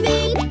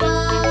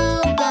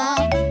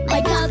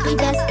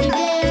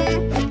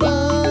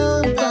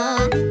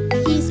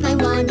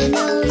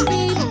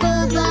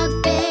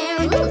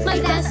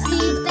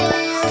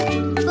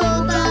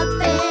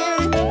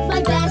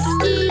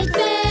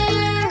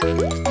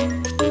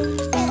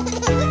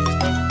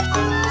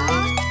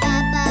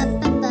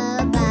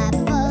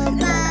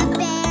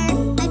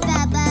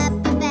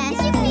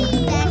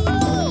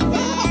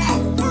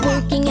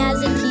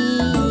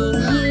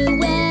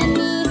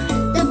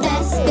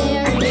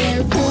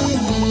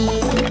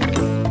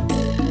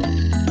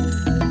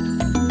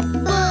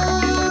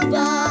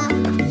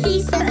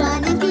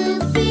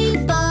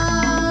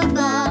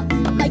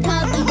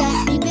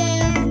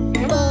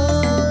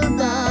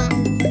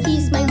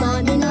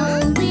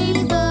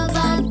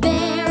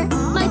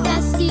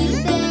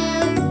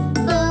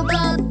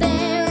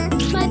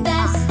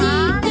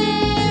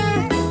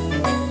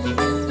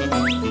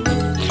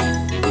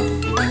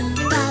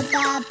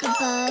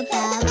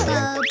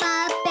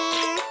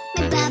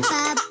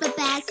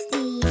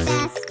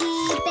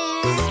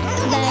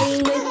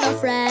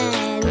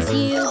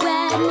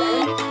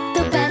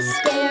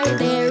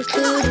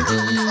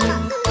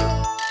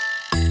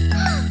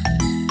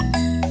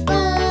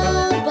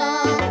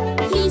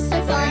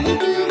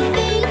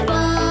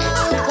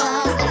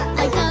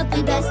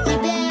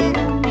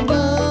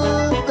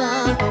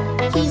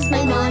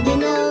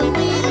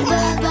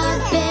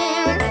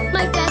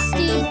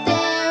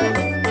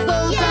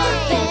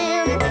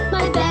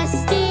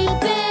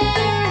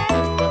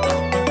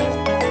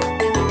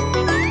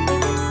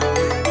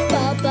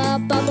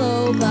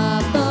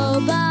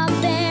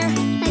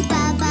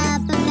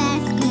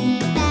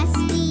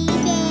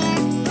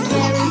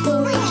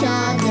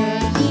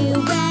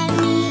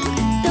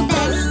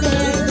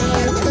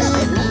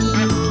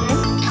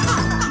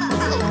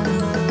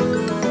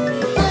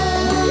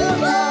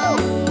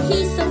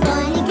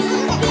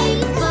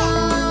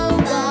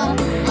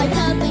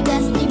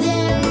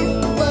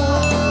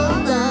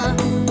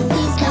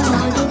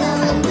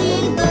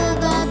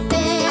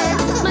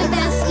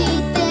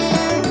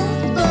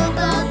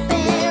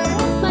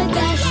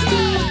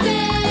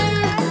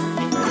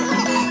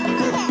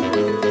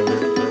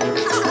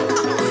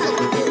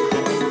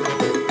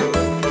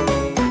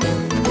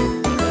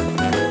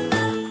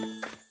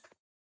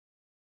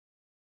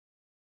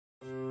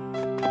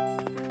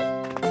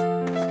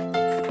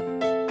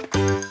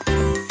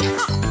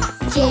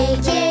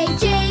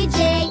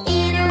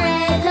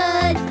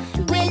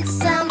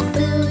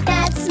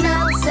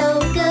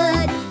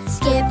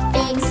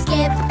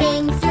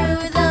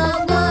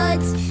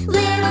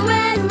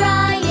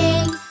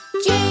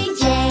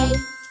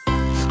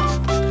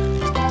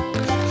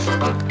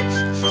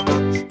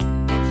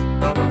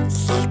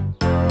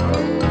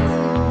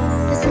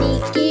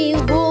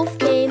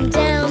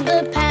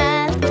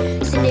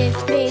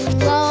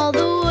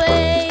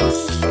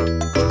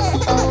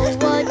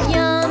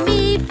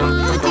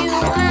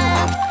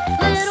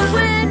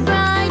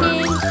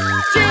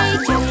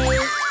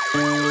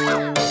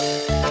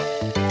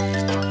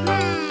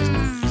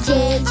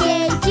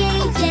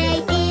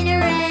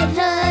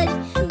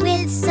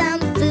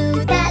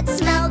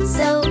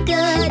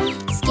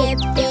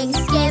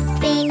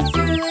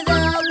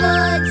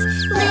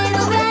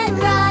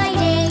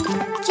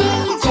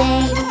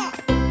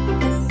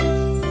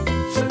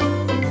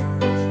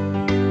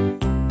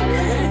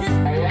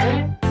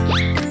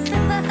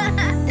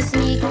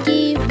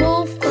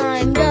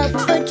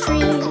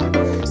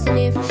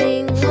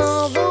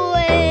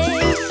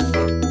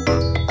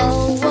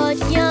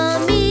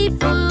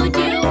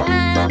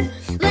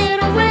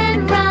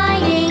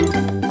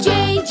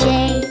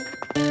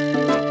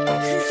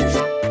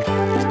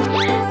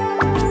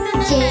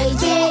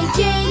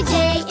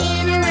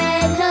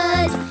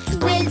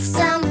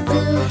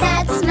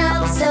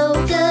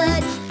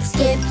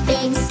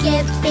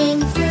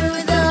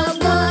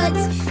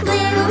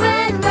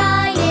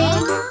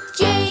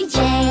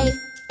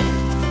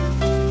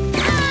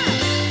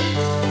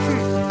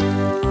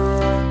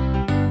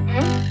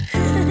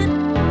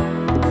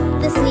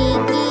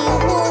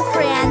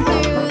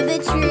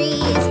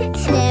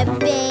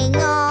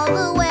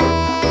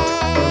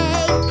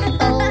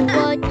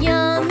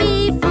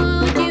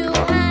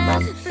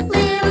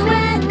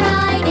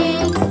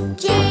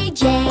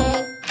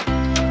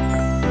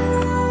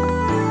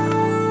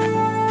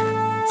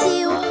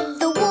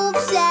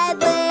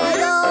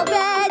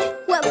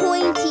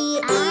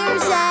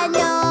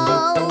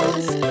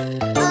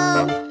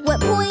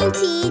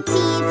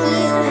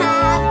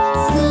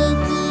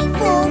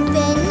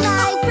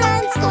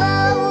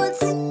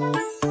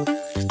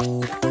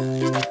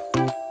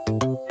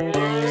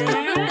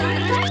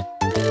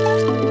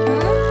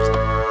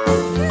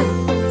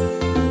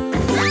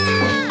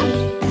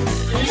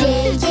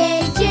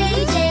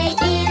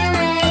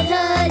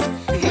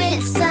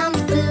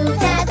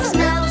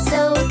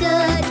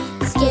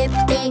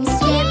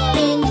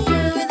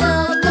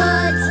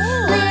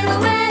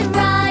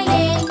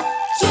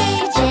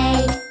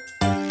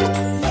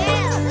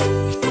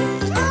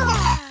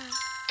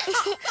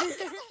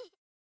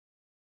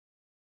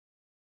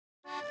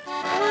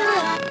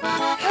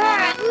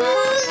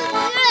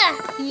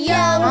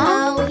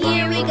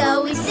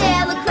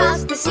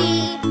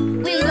 sea.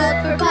 We look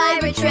for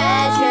pirate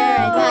treasure,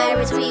 and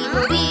pirates we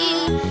will be.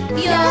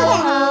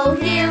 Yo-ho,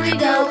 here we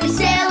go, we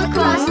sail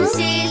across the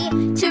sea.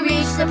 To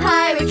reach the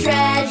pirate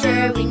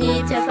treasure, we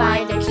need to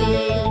find a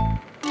key.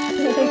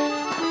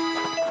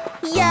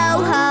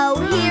 Yo-ho,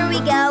 here we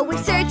go,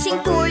 we're searching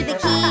for the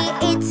key.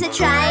 It's a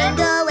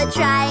triangle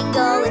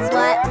is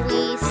what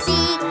we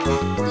seek.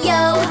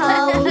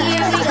 Yo-ho,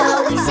 here we go,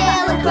 we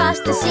sail across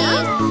the sea.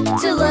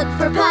 To look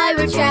for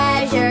pirate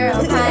treasure,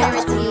 oh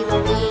pirates we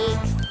will be.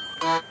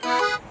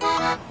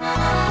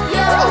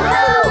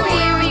 Yo-ho,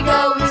 here we go,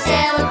 we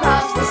sail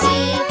across the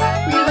sea.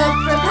 We look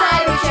for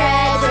pirate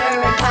treasure,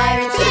 and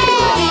pirates we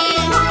will be.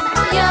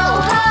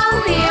 Yo-ho,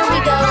 here we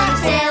go, we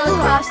sail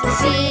across the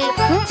sea.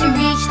 To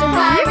reach the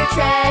pirate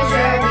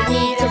treasure, we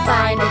need to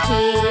find a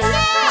key.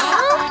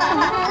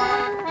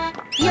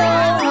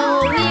 Yo-ho,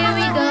 here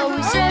we go,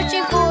 we're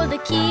searching for the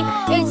key.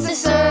 It's a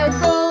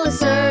circle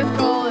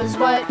is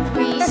what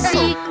we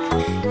seek.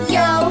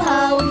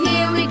 Yo-ho,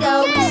 here we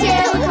go, we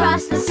sail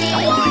across the sea.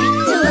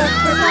 To look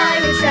for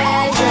pirate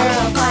treasure,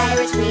 oh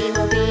pirates we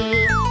will be.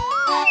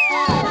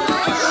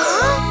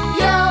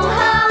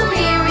 Yo-ho,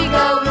 here we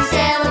go, we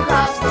sail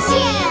across the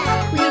sea.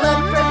 We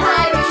look for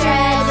pirate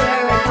treasure,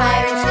 and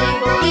pirates we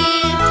will be.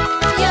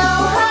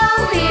 Yo-ho,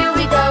 here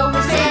we go,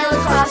 we sail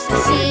across the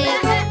sea.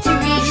 To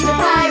reach the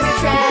pirate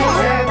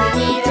treasure, we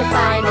need to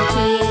find a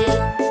key.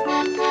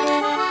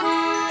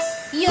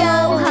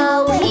 Yo-ho,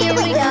 here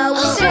we go,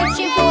 we're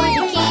searching for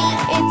the key.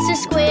 It's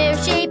a square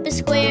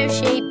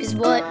shape is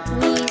what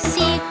we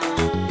seek.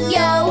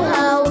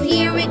 Yo-ho,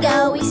 here we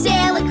go, we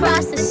sail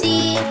across the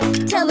sea.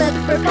 To look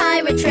for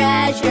pirate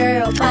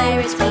treasure, oh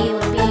pirates we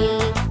will be.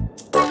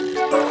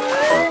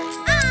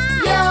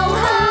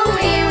 Yo-ho,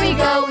 here we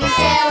go, we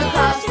sail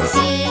across the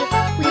sea.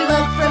 We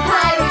look for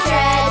pirate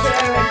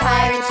treasure, and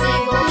pirates we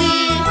will be.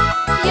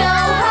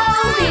 Yo-ho,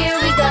 here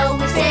we go,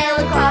 we sail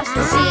across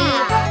the sea.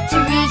 To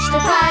reach the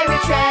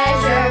pirate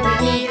treasure, we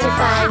need to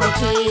find the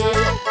key.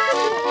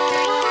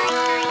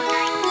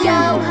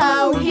 Yo-ho,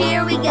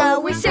 here we go,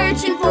 we're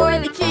searching for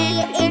the key.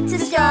 It's a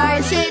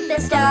star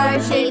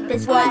shape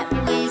is what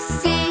we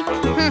seek.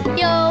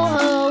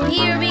 Yo-ho,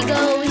 here we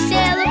go, we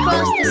sail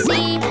across the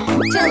sea.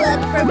 To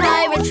look for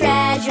pirate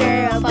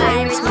treasure, oh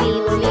pirates we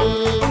will be.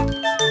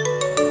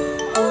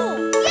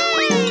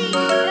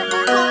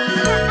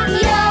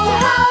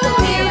 Yo-ho,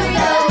 here we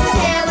go, we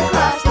sail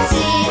across the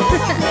sea.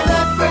 We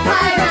look for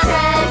pirate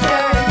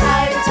treasure, and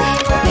pirates we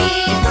will be.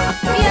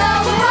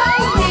 Yo-ho,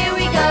 here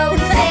we go, we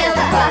sail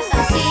across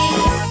the sea.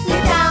 We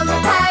found the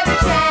pirate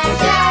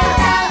treasure,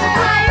 found the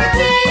pirate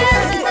key.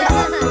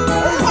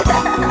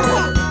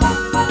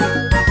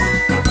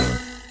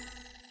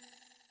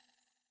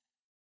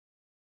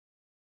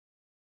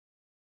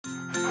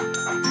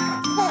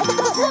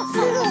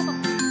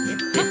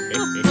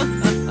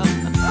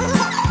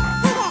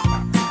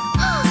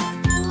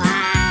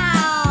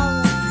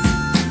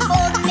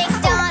 Old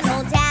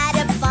MacDonald had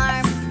a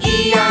farm,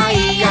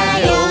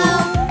 E-I-E-I-O.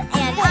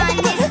 And on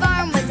his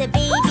farm was a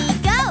baby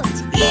goat,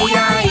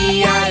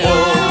 E-I-E-I-O.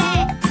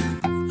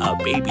 A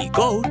baby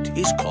goat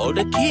is called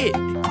a kid.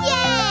 Yay!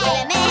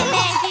 A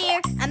met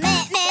here, a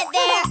met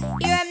there.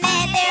 You're a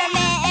met there, a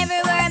met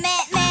everywhere, a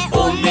met.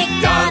 Old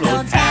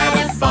MacDonald had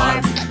a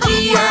farm,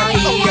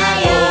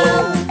 E-I-E-I-O.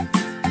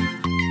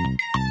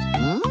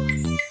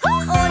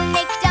 Old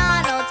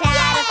MacDonald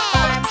had a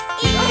farm,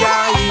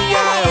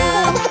 E-I-E-I-O.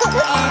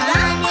 and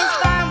on his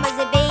farm was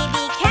a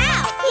baby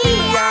cow,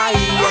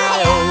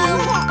 E-I-E-I-O.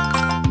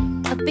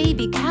 A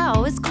baby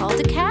cow is called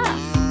a calf.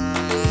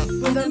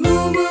 With a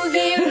moo-moo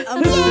here, a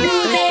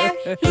moo-moo there.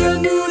 Here a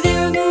moo,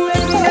 there a moo,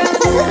 everywhere a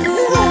moo-moo.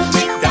 Old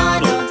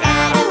MacDonald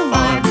had a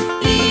farm,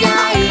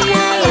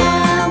 E-I-E-I-O.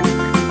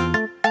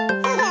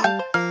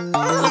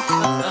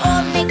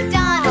 Old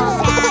MacDonald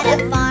had a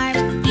farm,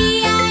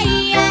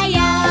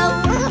 E-I-E-I-O.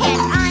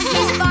 And on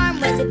his farm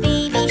was a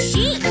baby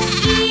sheep,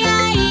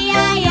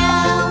 E-I-E-I-O.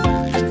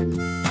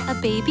 A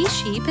baby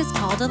sheep is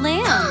called a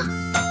lamb.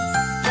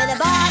 With a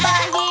Bobba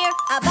here,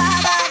 a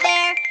Bobba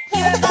there.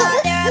 Here a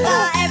Bobba, there a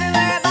Bobba,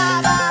 everywhere a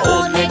Bobba.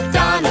 Old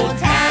MacDonald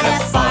had a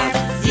farm,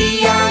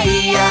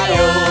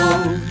 E-I-E-I-O.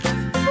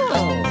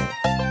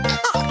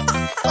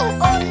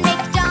 Old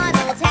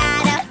MacDonald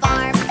had a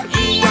farm,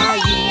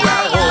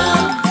 E-I-E-I-O.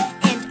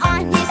 And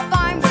on his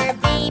farm were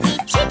baby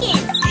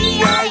chickens,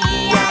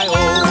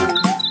 E-I-E-I-O.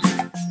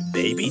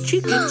 Baby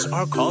chickens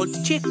are called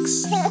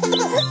chicks.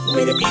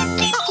 With a peep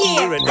peep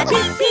here and a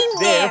peep peep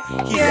there.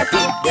 Here a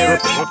peep, there a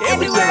peep,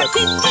 everywhere a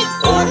peep peep.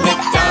 Old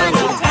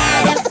MacDonald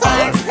had a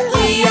farm,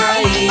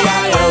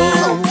 E-I-E-I-O.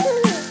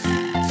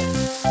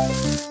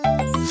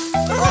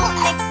 Old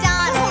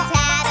MacDonald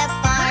had a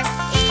farm,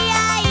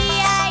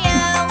 E-I-E-I-O.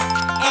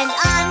 And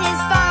on his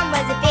farm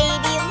was a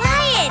baby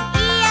lion,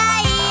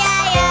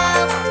 E-I-E-I-O.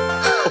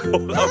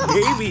 A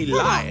baby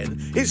lion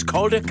is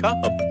called a cub.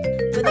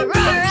 With a roar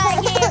right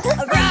here, a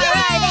roar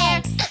right there.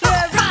 Here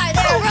a roar,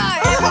 there a roar,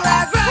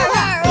 everywhere a roar,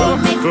 roar. Old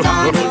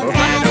MacDonald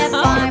had a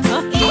farm,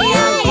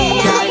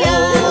 E-I-E-I-O.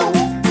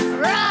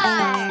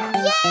 Roar!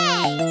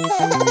 Yay!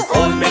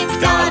 Old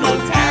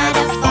MacDonald had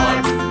a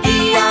farm,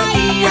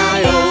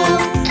 E-I-E-I-O.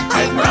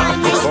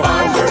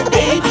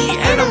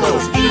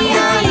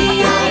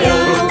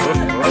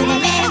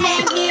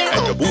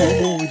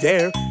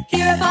 there.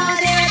 Here a bar,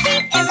 there a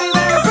beat,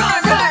 everywhere a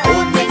roar, roar.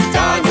 Old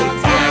MacDonald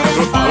had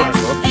a farm.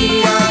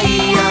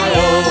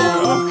 E-I-E-I-O.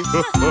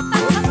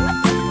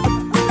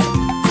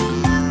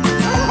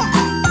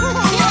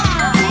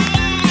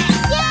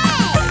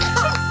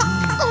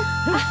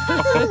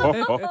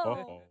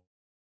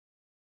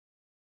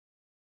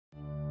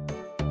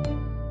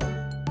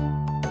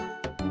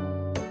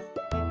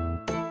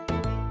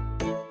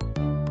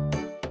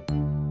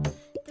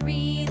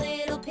 Three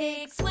little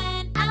pigs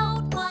went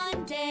out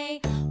one day.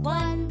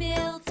 One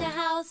built a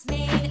house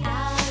made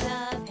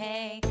out of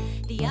hay.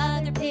 The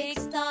other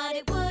pigs thought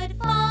it would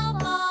fall,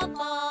 fall,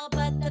 fall,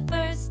 but the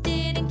first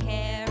didn't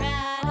care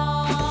at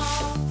all.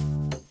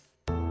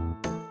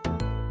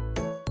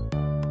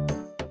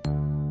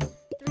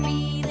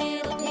 Three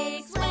little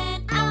pigs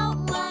went out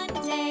one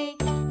day.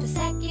 The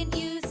second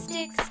used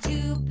sticks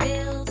to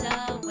build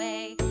a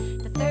way.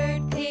 The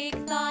third pig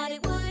thought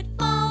it would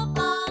fall,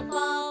 fall,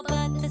 fall,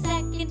 but the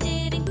second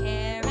didn't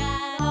care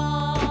at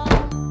all.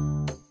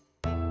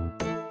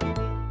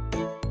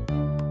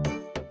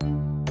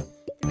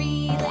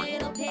 Three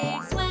little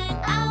pigs went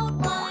out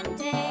one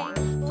day.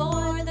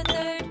 For the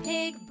third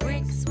pig,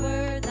 bricks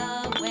were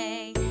the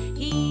way.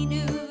 He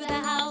knew the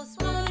house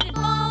would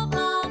fall,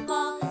 fall,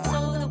 fall,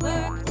 so the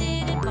work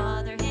didn't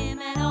bother him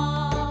at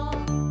all.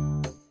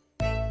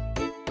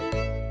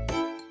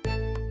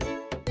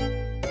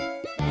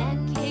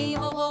 Then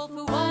came a wolf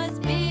who was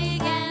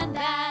big and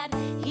bad.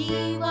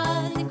 He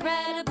was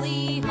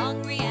incredibly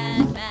hungry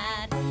and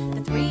mad.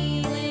 The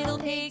three little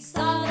pigs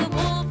saw the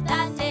wolf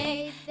that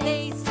day.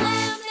 They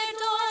slammed their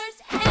doors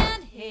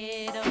and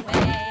hid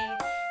away.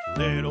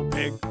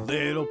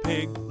 Little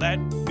pig, let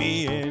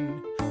me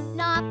in.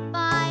 Not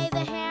by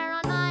the hair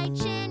on my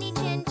chinny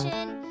chin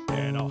chin.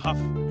 And I'll huff,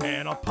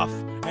 and I'll puff,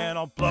 and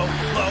I'll blow,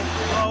 blow,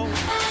 blow.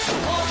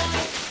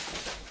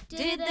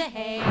 Did the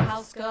hay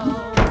house go?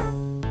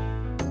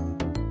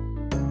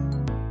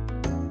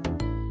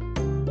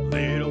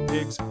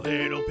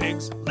 Little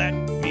pigs, let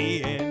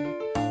me in.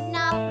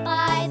 Not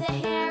by the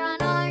hair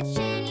on our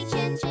chinny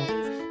chin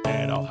chins.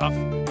 And I'll huff,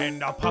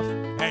 and I'll puff,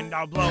 and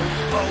I'll blow,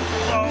 blow,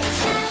 blow.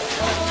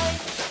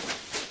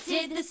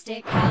 Did the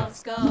stick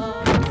house go?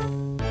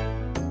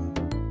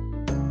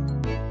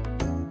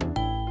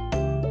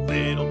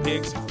 Little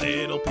pigs,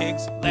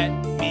 let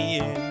me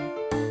in.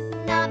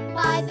 Not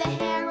by the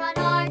hair on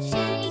our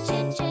chinny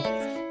chin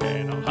chins.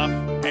 And I'll huff,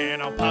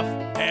 and I'll puff,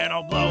 and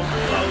I'll blow,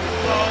 blow,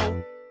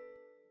 blow.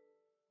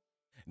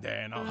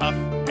 Then I'll huff,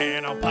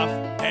 and I'll puff,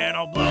 and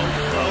I'll blow,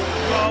 blow,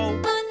 blow.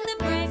 But the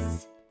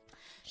bricks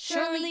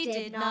surely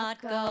did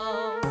not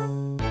go.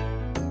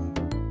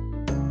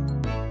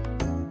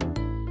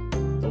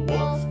 The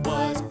wolf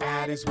was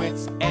at his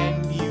wits'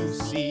 end, you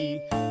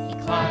see. He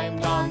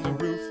climbed on the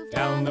roof,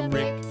 down the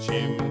brick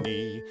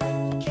chimney.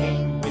 He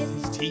came with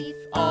his teeth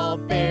all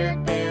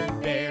bared,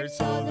 bared, bared.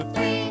 So the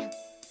three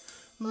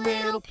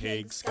little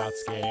pigs got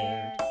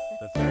scared.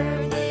 The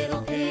third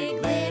little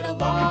pig lit a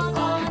log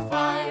on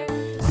fire.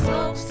 The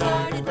smoke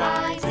started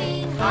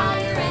rising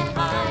higher and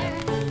higher.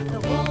 The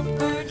wolf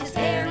burned his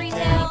hairy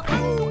tail.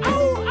 Ow,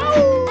 ow,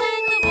 ow!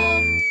 Then the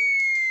wolf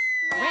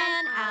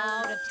ran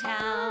out of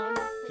town.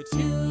 The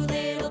Two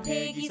little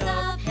piggies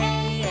of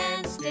hay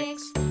and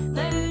sticks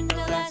learned a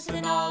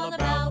lesson all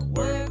about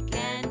work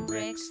and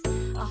bricks.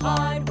 A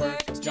hard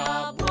worked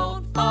job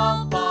won't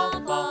fall, fall,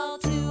 fall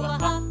to a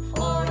huff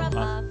or a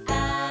puff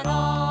at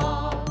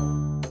all.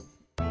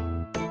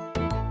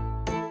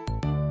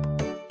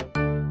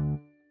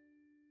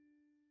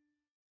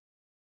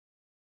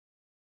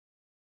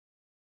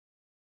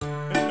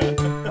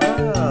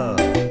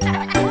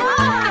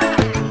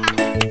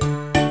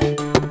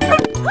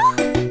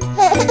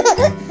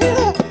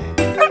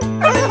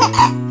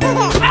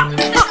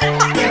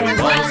 There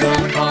was a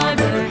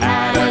farmer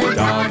had a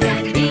dog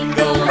and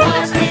Bingo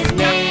was his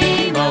name.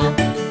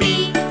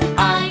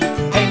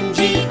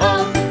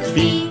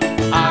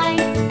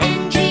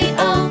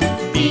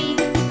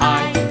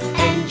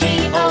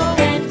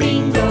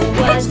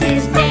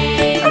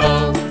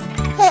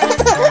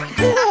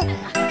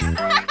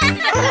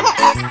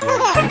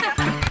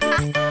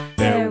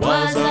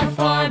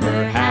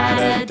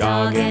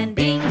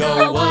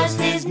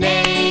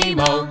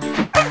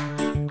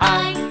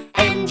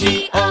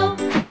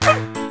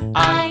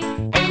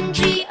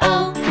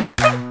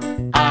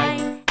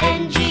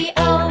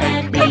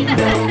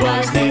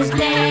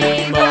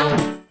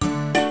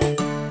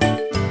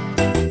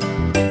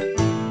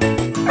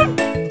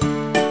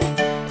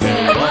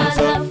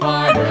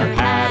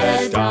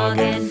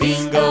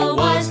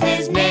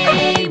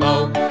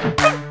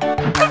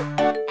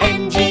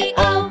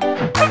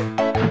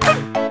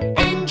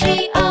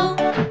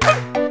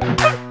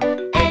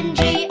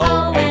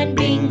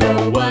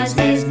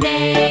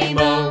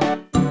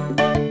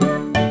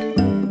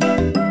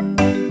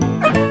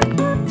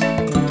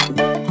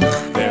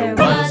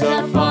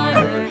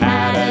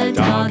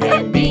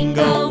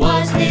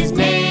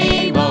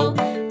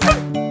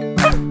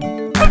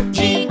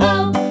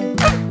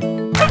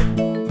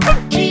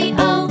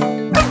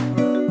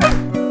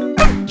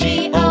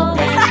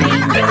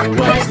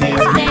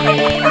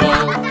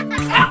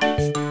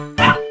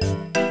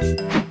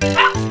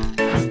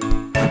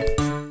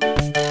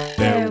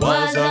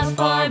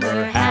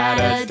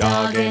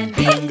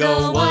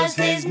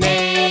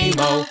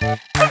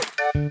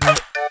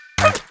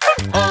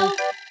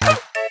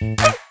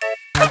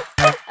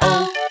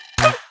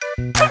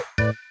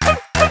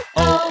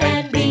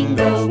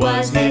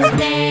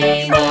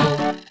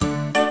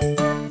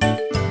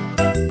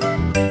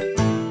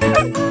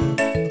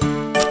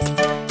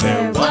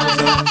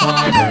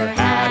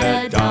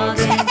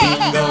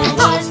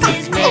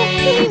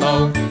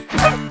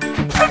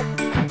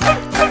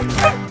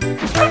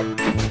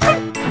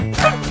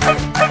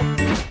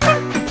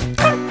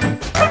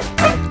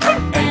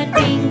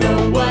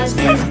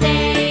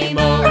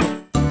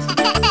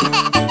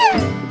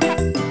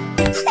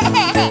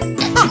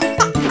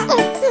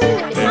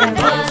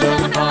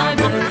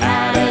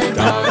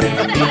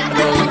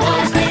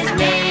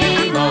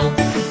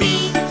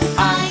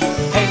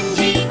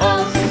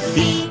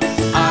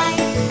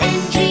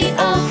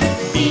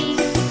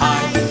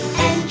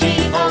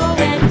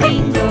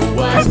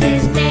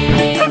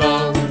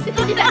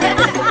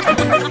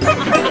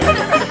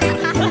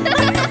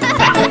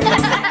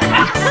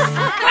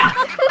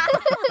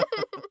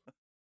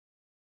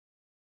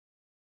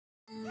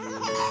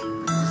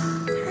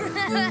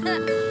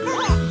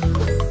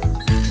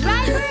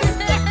 Drivers,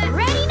 get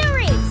ready to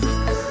race.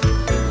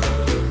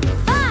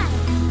 5,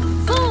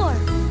 4,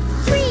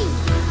 3,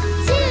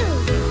 2,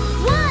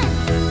 1,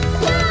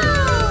 go!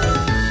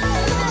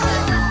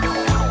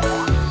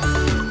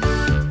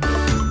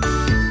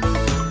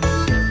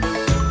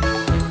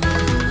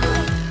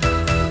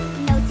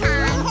 No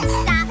time to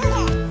stop.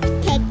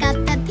 Pick up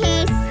the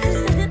pace.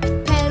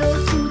 Pedal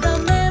to the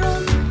metal.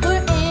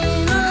 We're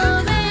in a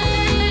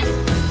race.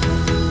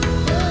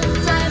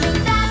 Driving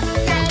fast,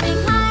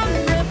 driving hard,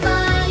 we're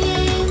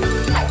flying.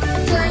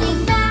 Turning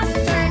fast,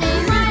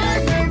 turning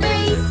hard, we're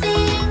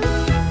racing.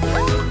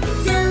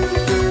 Zoom,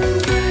 zoom,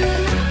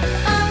 zoom,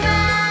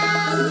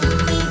 around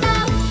we go.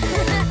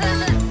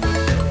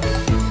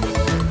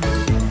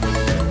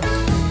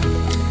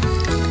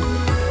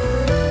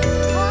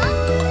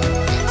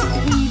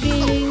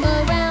 Weaving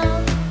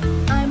around,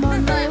 I'm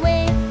on my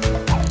way.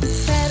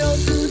 Pedal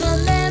to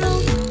the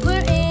metal,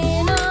 we're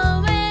in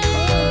a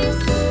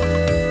race.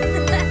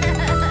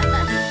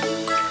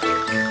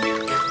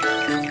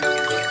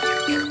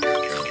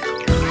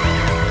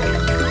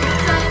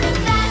 Driving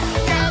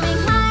fast, driving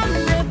hard,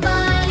 we're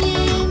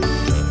flying.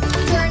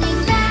 Turning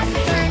fast,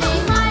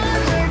 turning hard,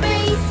 we're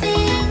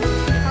racing.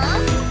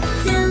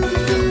 Zoom,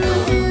 zoom,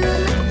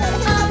 zoom,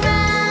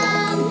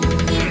 around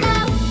we go.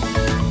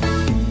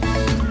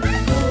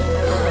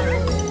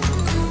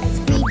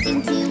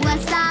 Screeching to a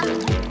stop,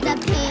 the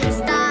pit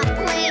stop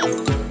place.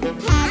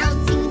 Pedal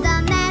to the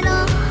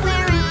metal,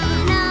 we're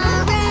in a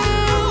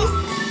race.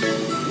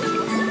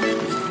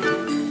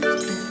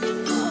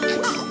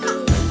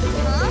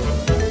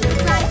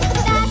 Driving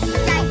fast,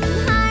 driving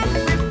hard,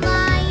 we're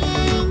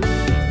flying.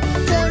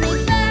 Turning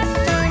fast,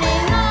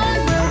 turning hard,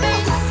 we're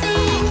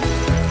racing.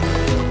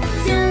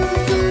 Zoom,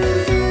 zoom,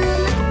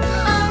 zoom,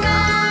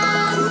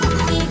 around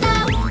we go.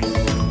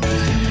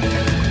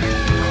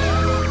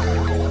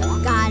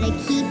 Gotta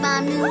keep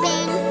on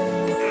moving.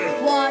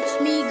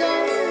 Watch me go.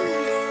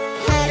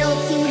 Pedal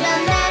to the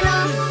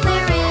metal.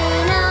 We're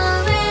in a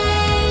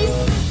race.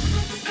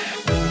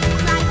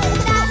 Driving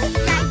fast,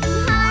 driving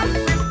hard,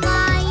 we're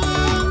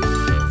flying.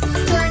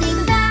 Turning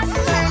fast,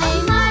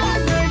 turning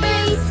hard, we're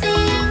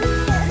racing.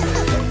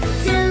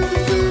 Zoom,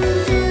 zoom,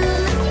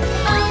 zoom,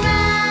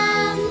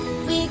 around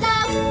we go.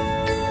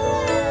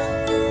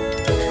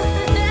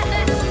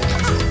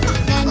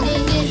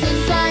 Ending is in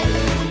sight.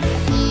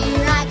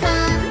 Here I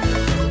come.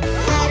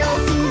 Pedal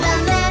to the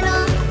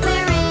metal.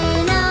 We're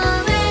in a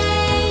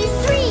race.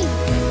 3,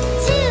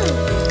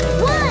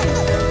 2, 1.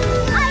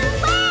 I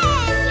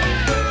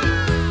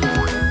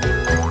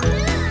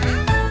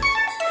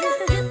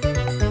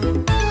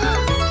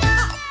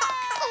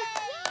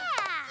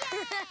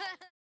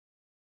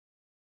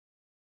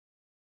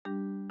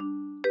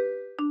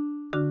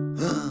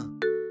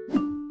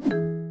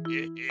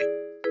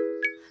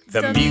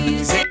The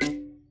music.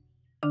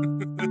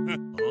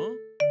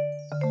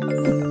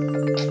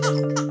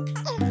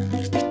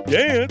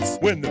 Dance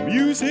when the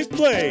music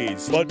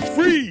plays, but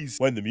freeze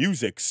when the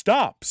music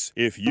stops.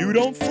 If you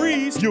don't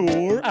freeze,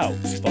 you're out.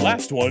 The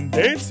last one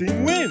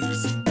dancing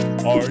wins.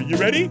 Are you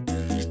ready?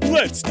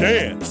 Let's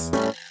dance.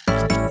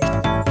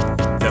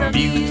 The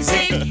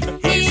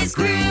music is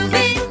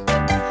grooving.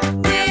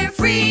 We're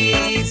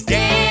freeze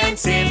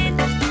dancing.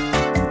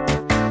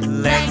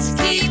 Let's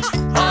keep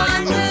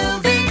on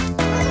moving.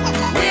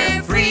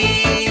 We're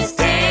freeze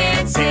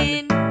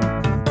dancing.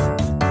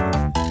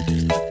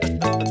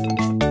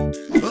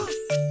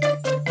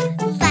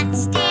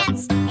 Let's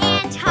dance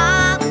and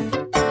hop.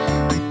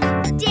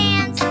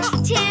 Dance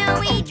till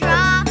we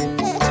drop.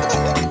 Move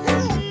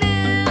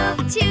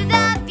to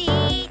the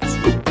beat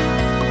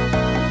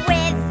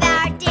with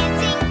our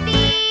dancing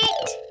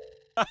feet.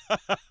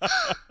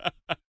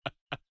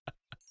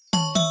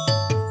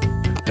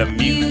 The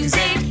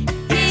music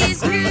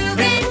is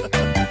grooving.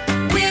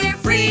 We're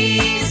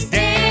freeze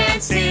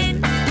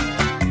dancing.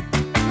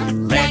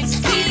 Let's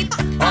keep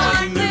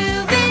on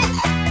moving.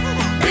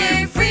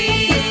 We're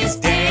freeze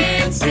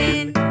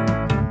dancing.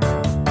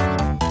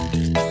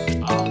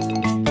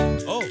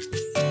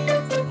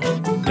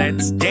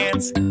 Let's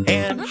dance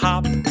and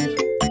hop.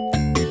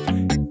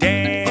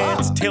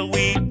 Dance till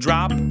we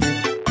drop.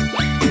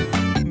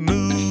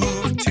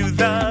 Move to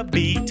the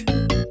beat.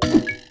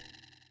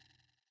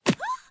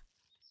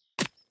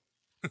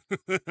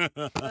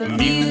 The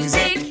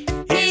music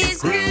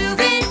is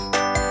grooving.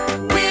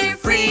 We're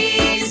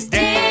freeze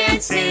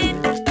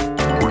dancing.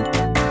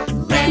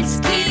 Let's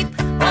keep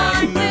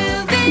on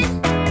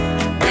moving.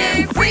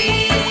 We're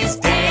freeze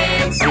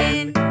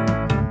dancing.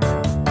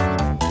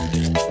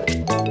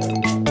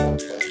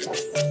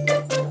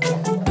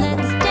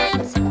 Let's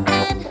dance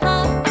and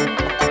hop.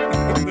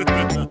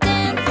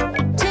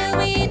 Dance till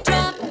we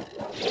drop.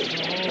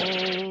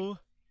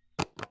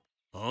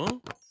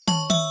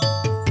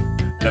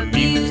 The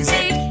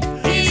music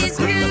is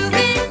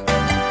grooving.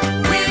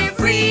 We're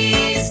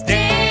freeze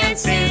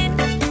dancing.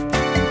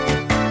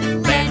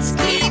 Let's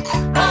keep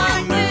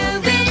on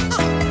moving.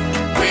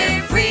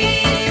 We're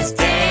freeze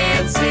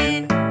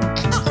dancing.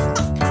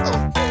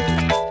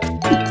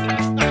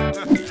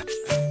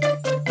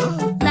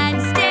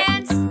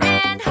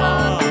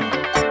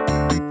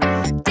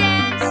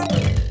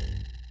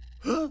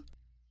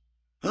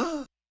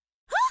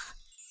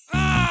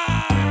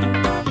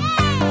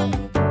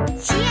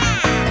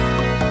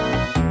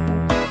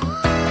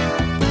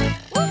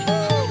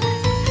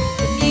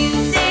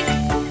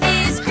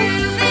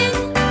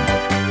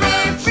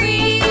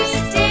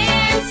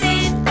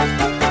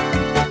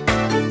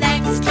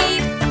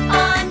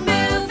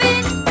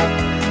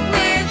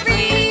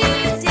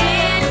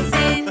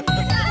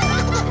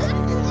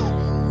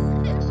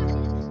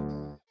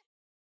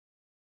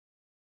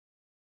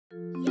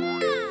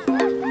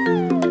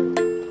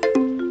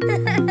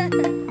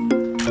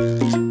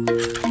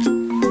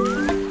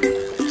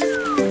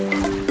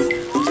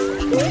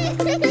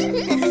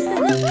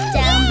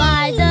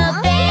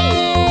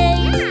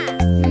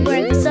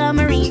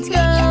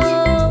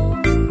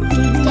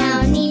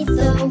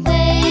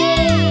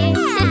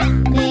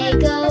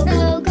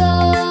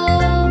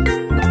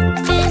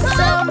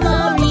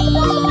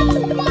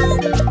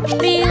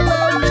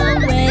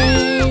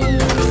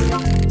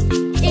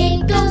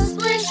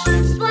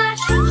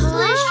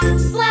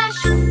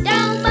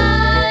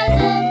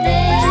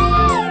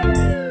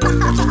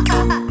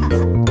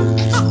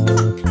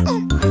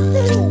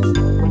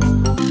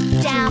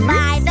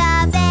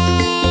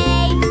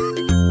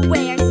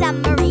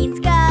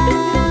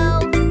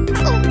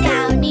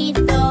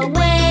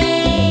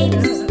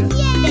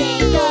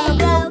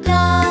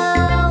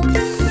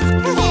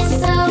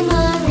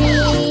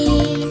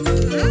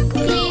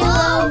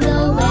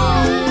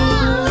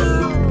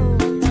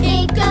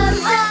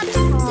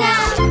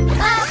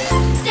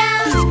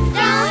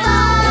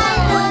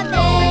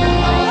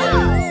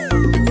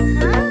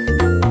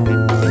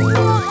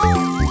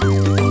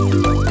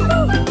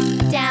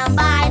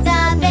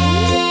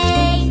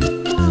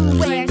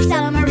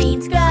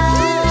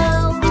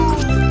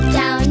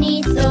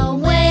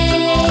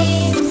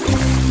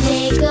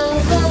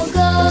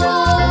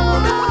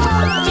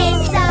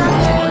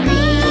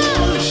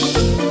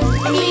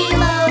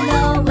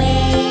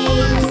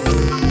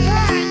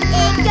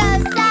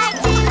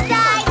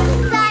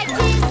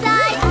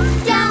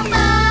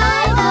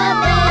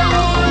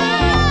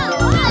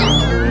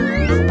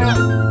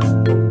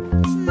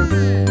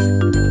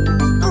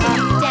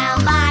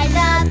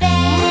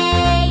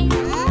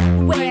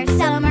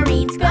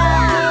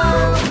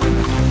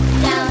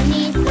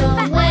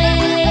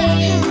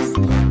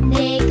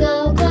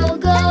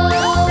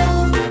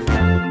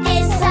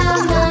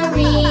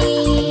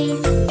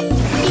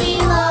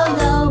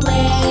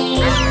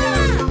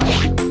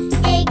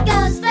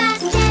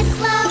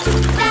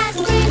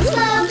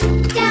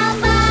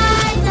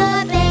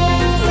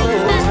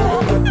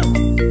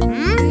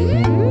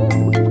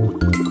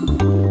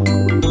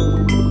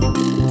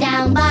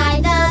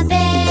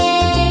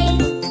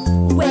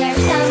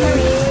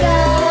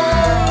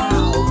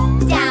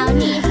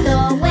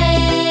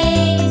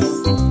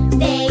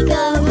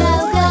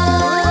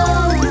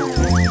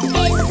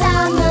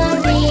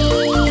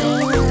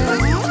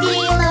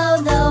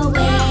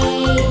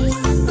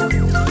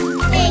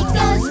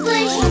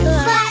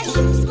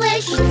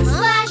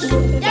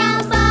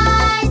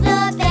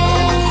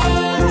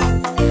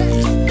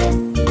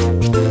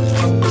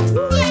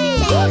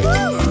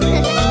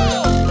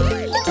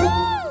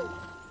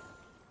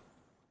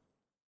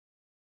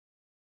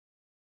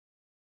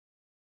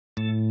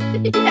 Take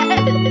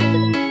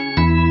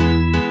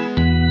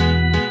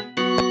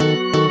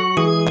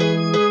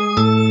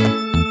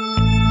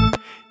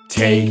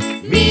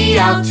me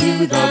out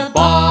to the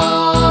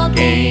ball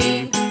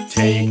game.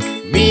 Take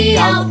me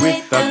out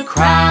with the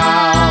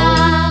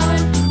crowd.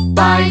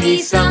 Buy me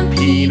some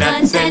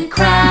peanuts and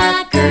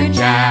cracker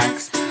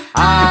jacks.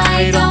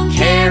 I don't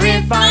care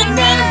if I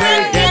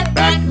never get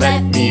back.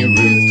 Let me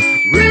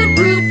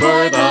root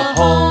for the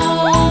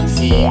home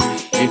team.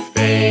 If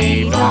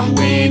they don't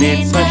win,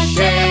 it's a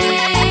shame.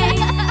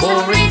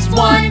 For it's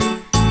 1,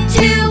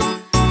 2,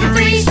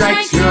 3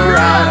 strikes, you're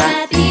out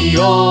at the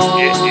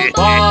old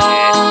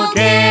ball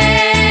game.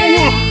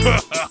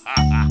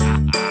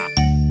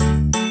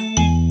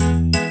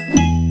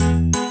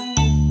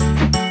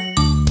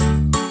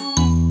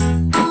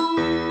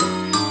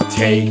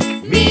 Take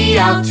me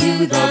out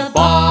to the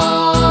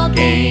ball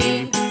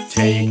game.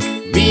 Take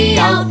me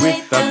out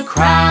with the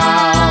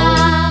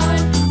crowd.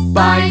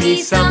 Buy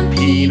me some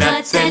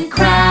peanuts and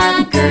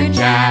cracker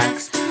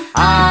jacks.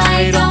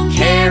 I don't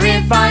care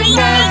if I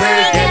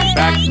never get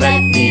back.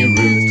 Let me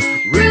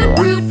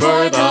root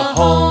for the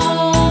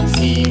home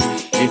team.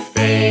 If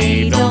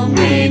they don't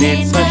win,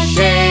 it's a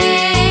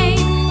shame.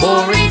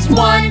 For it's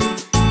 1,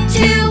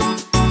 2,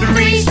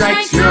 3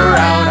 strikes, you're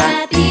out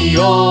at the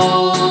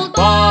old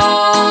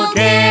ball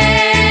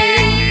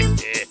game.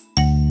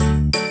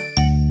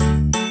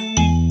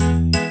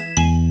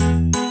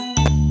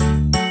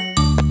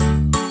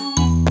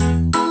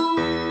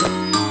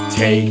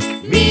 Take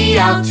me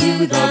out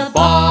to the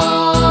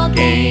ball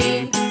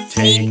game.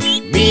 Take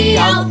me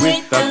out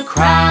with the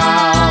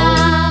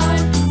crowd.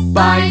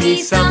 Buy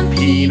me some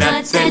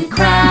peanuts and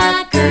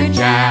cracker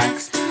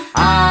jacks.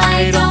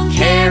 I don't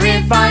care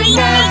if I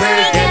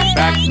never get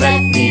back.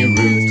 Let me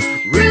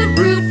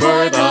root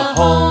for the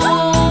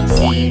home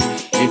team.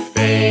 If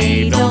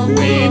they don't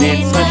win,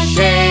 it's a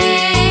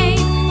shame.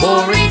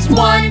 For it's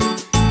 1,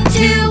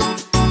 2,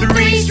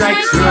 3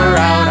 strikes, you're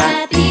out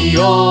at the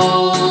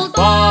old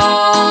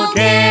ball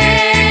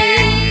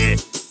game.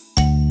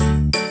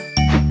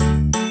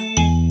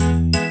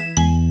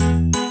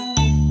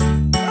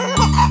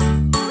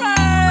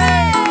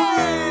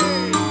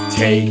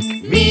 Take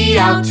me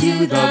out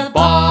to the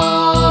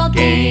ball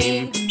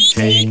game.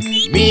 Take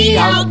me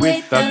out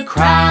with the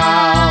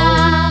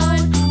crowd.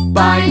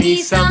 Buy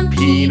me some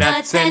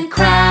peanuts and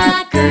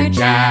cracker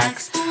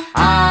jacks.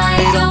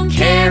 I don't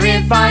care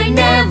if I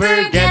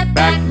never get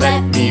back.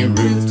 Let me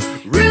root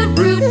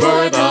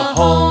for the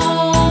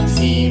home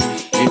team.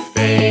 If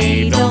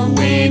they don't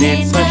win,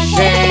 it's a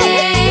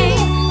shame.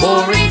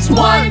 For it's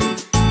 1,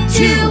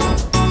 2,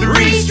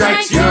 3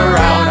 strikes, you're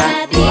out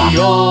at the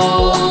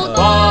old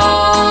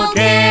ball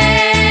game.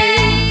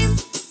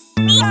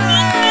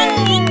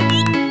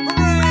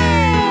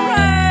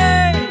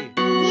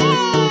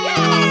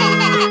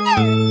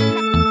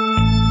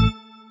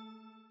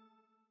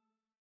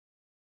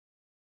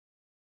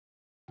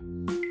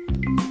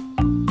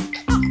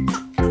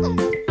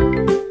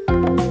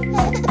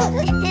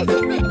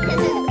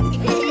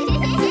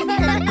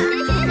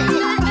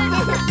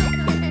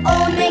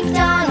 Old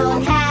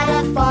MacDonald had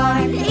a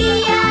farm,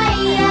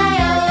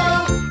 E-I-E-I-O.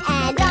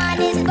 And on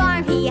his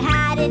farm he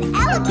had an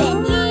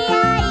elephant,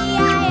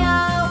 E-I-E-I-O.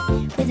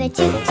 With a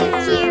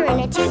toot-toot here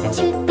and a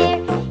toot-toot there,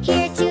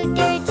 here toot,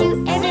 there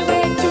toot,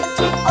 everywhere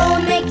toot-toot.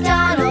 Old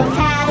MacDonald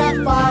had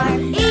a farm,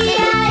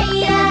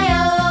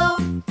 E-I-E-I-O.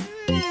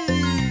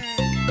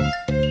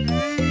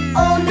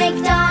 Old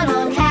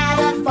MacDonald had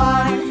a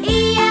farm,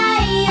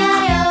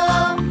 E-I-E-I-O.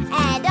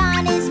 And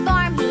on his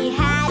farm he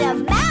had a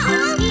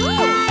mouse,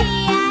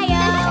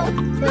 E-I-E-I-O.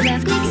 With a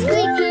squeak,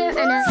 squeak here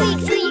and a squeak,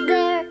 squeak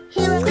there,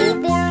 here a squeak,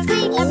 there a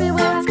squeak,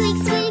 everywhere a squeak,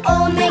 squeak.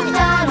 Old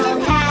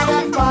MacDonald had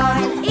a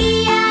farm,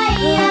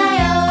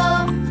 E-I-E-I-O.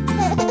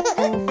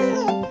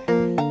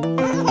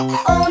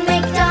 Old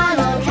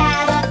MacDonald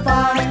had a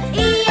farm,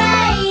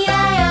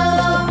 E-I-E-I-O.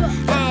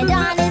 And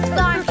on his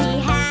farm he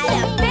had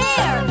a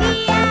bear,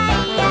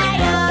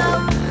 E-I-E-I-O.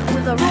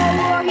 With a roar,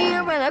 roar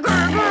here and a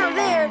grr, grr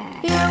there,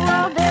 here a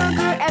roar, there a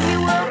grr,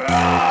 everywhere.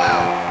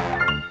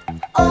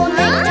 Old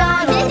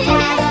MacDonald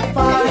had a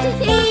farm,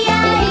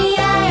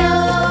 E-I-E-I-O.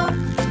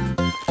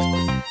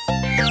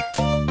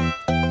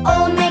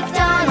 Old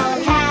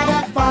MacDonald had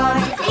a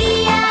farm,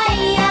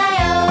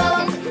 E-I-E-I-O.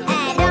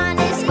 And on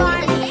his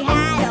farm he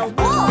had a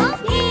wolf,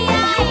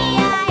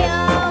 E-I-E-I-O.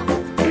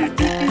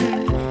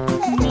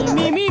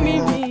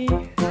 Me.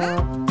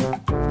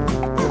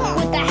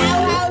 With a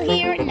howl, howl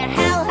here and a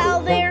howl, howl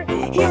there,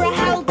 here a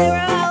howl, there a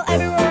howl,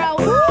 everywhere a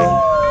woo.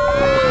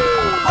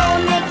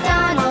 Old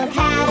MacDonald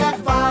had a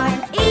farm,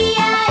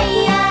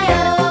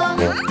 E-I-E-I-O.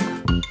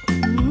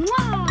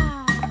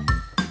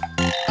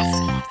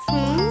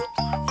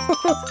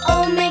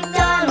 Old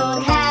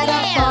MacDonald had a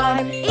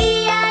farm,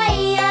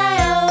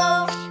 E-I-E-I-O.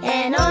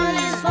 And on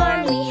his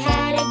farm he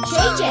had a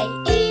JJ,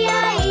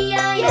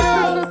 E-I-E-I-O.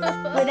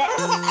 With a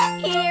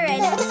here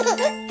and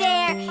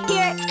there,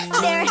 here,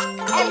 there,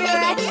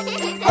 everywhere.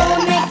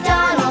 Old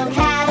MacDonald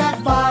had a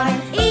farm,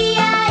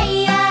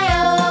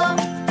 E-I-E-I-O.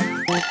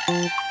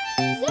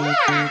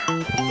 Yeah!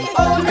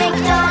 Old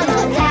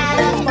MacDonald had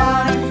a farm.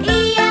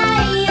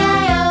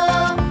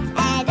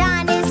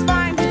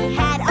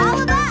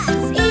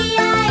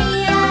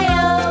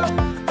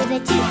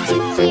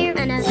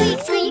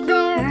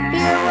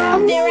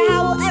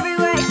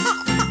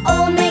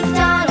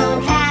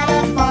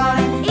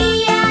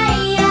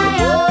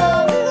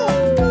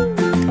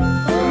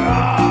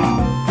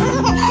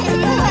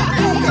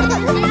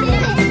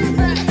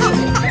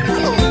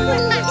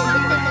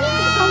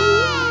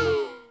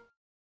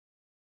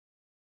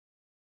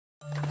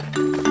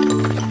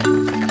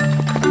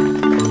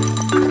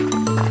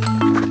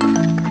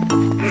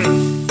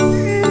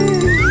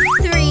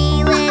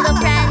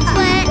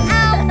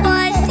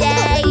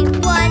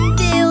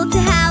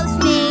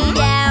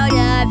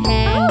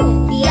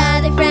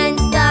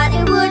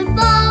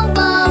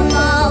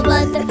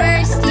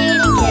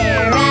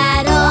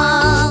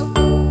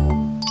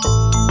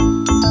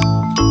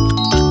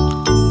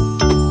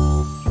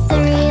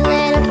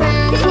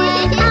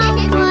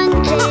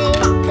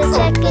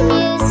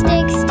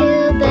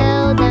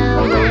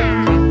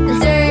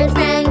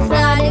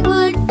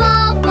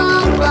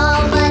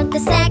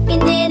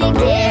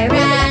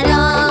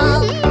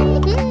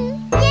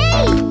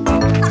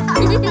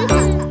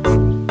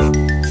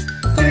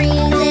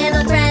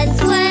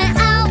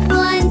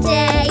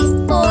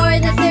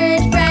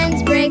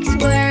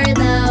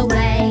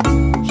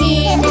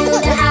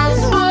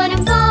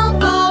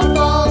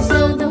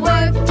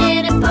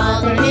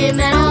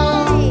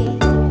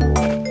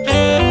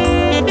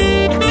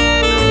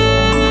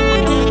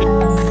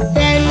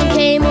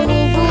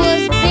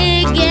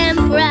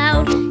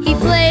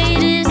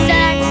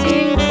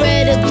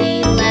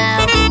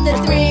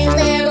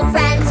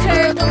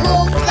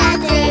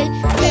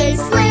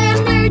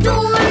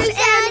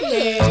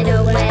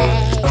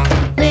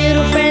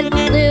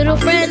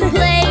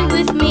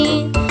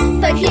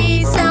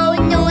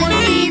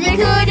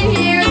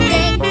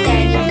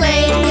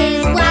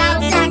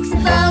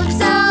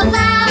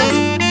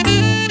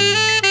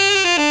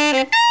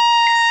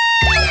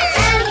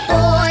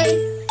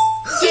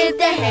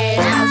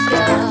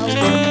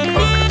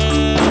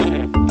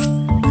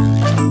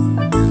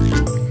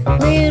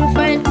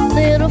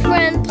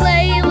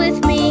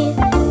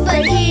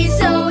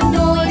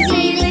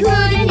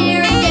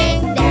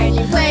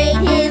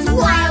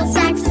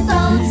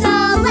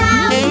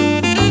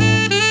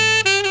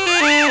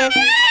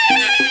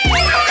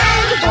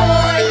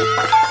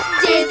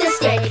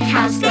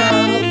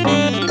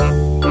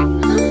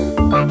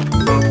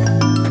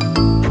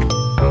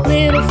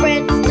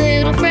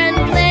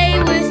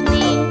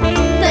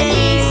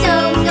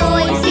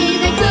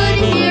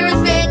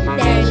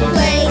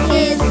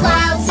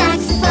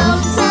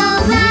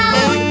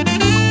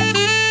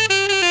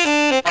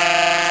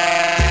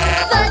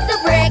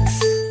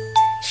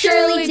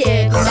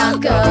 did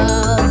not go.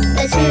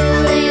 The two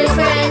little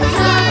friends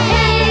got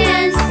hay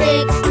and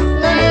sticks,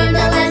 learned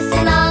a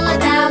lesson all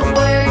about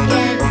work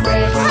and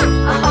bricks.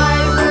 A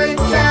hard work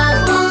job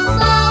won't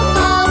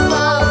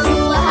fall to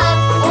a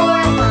huff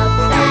or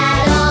puff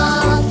at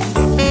all.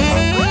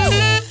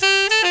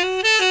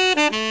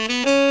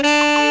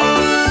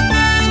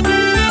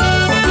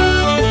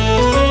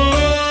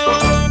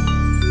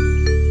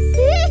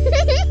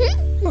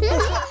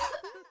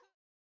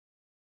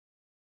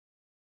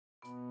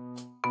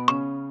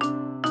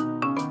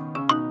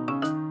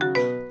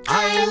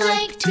 I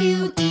like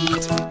to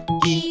eat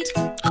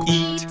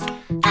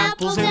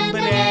apples and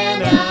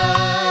bananas.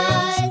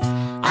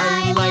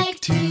 I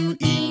like to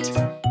eat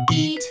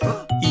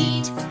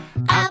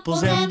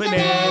apples and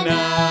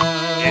bananas.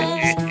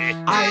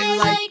 I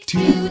like to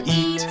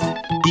eat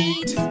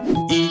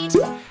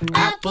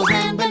apples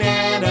and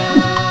bananas.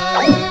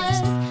 I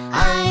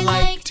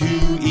like to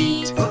eat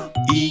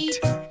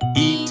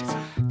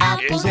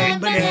apples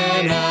and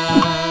bananas.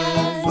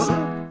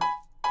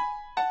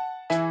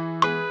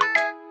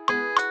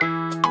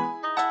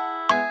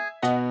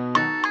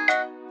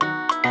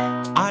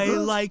 I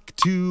like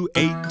to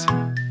eat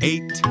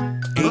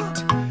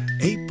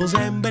apples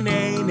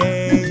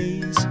and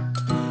bananas.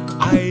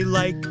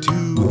 I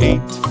like to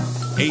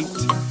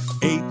eat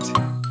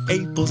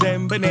apples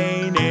and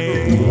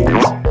bananas.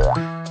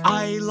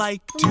 I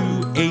like to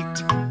eat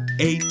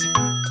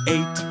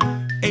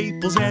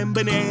apples and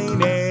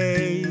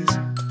bananas.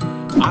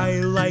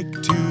 I like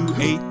to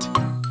eat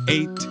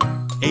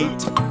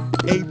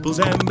apples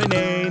and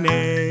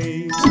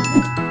bananas.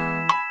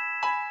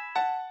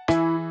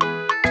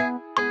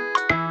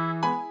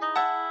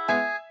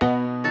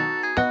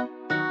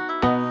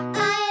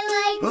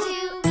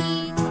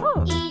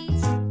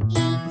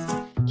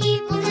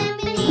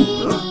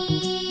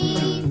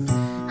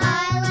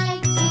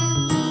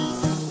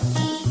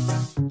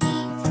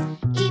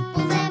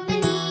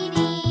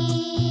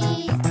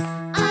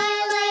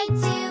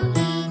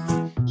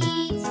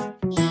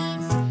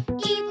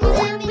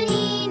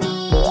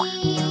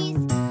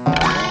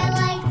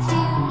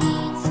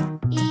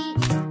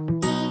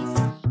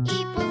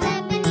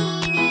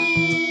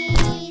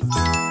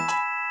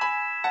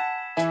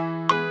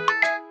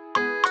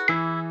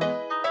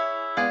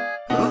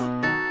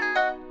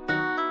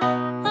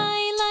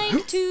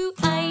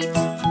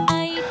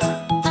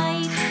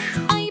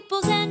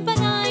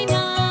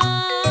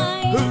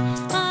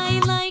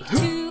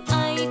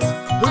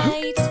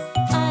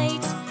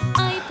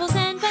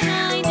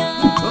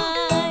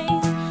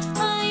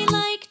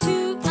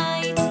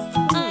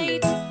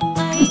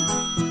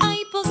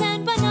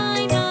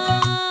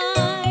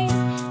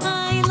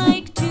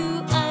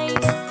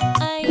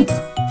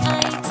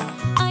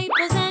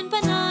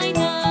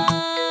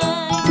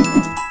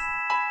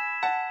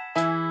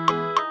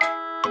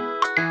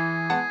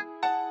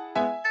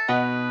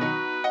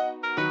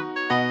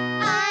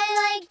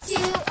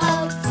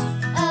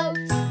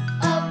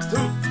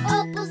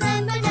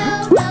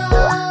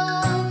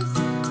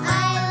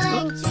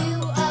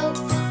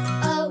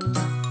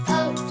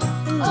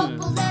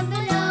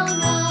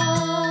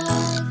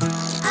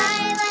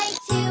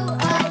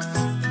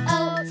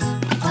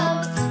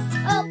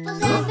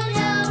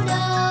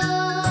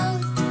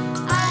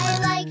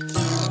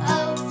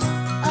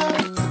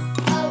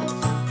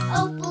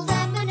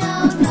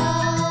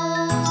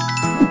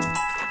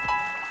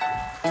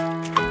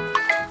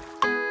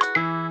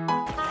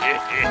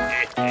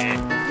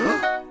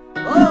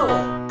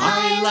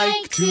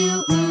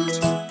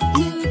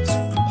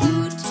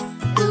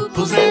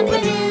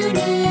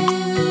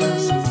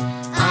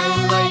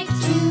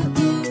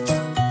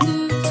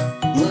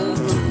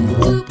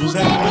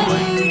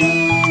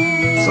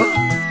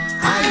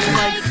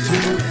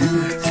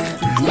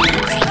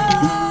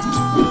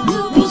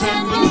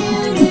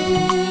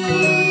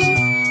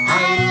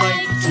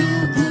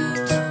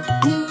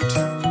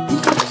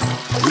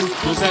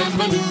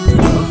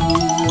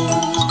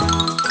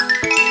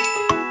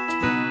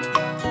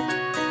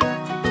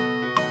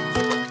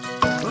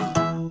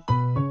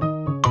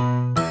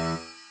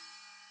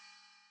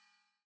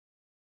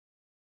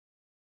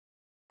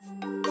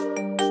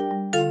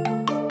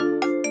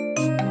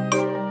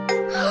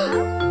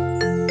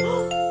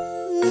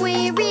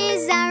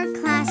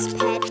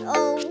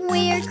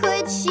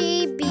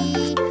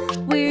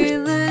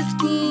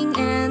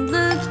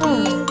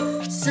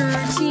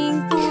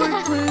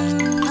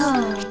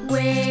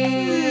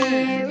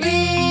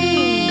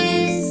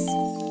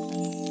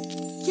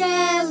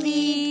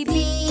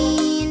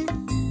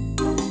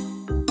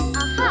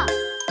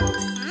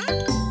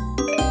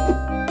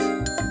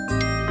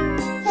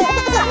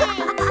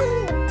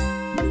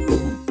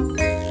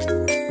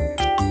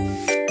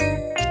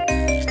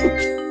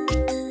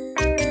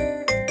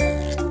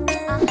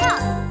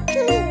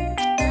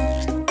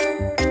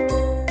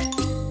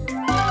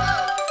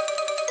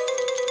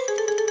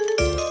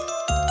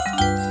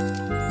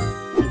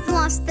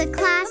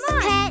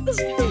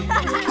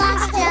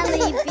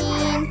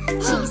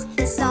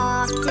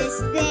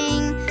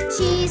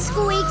 She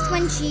squeaks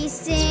when she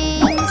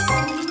sings.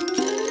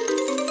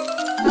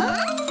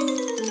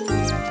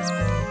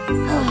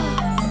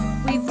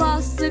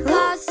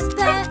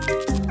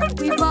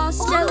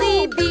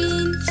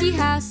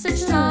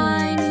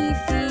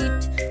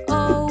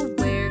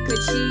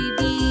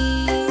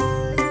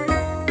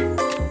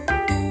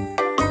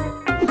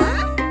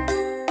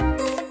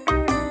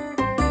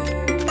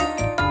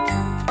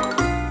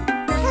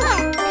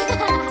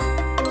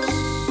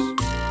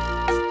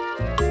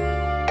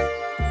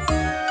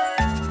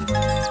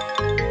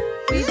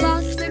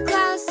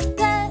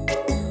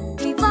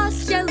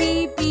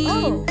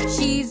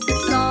 She's the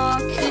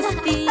softest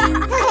thing.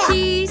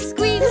 She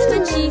squeaks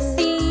when she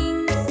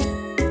sings.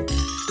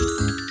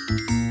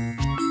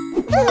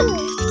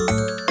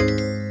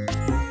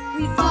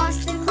 We've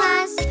lost a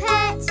class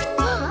pet.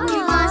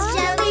 We've lost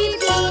Jelly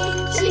Bean.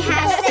 She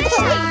has such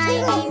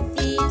tiny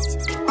feet.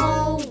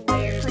 Oh,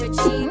 where could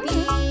she be?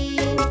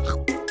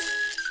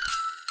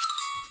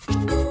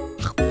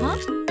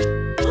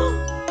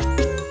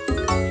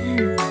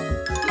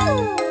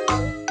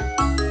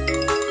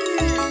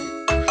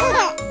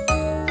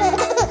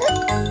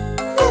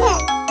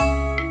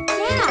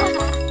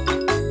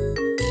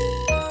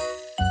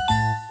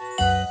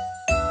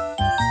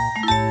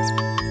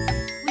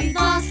 We've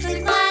lost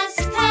a class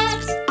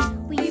pet.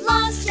 We've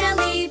lost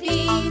Jelly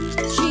Bean.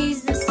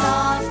 She's the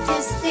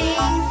softest thing.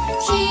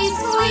 She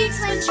squeaks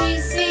when she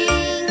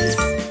sings.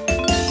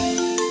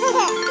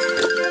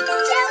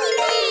 Jelly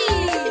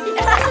Bean!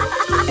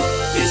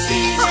 This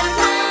is a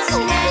class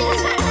pet.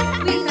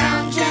 We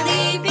found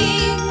Jelly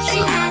Bean. She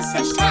has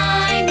such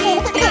tiny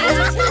feet.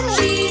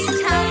 She's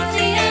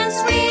tiny and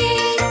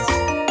sweet.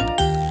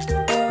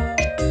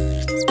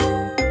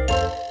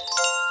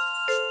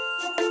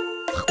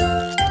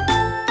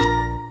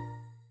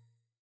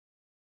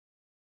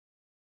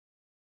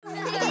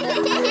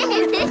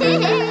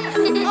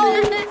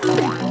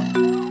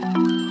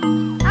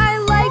 I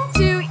like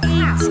to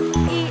eat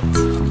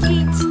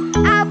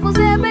apples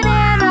and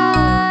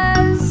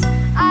bananas.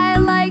 I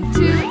like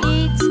to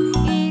eat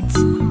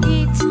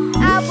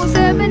apples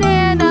and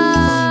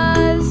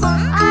bananas.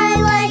 I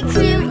like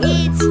to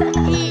eat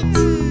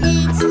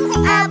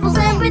apples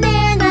and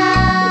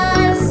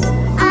bananas.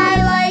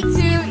 I like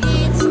to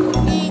eat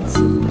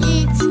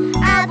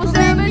apples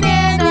and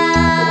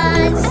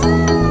bananas.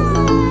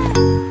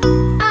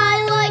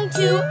 I like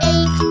to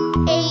eat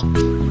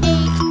apples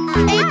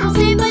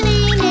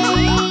and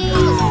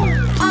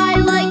bananas. I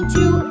like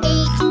to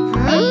eat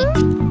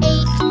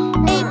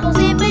apples and bananas. I like to eat apples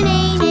and bananas. I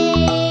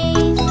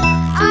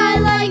like to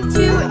eat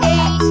apples and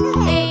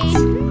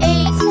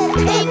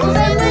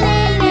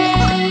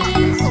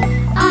bananas.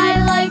 I like to eat apples and bananas. I like to eat apples and bananas. I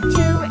like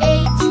to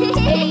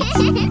eat apples and bananas.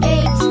 I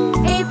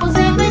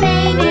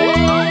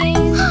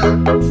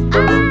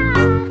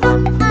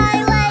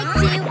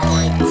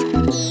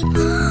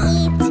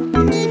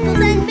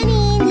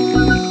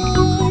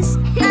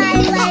like to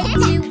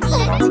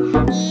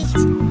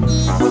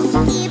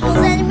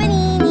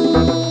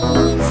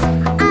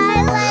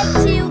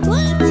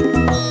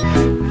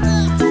eat apples and bananas.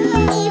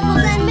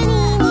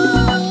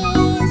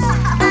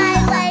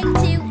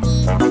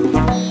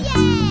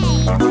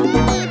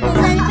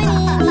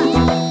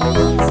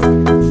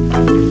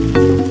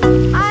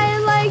 I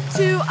like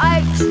to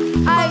eat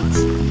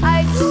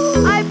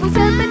apples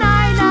and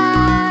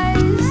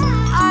bananas.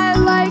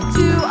 I like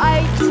to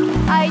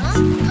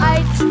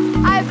eat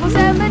apples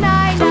and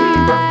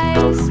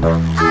bananas.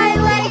 I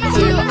like to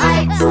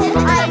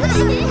eat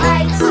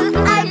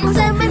apples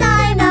and bananas. I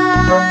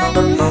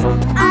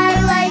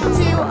like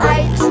to eat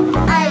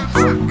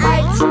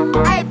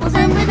apples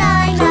and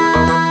bananas.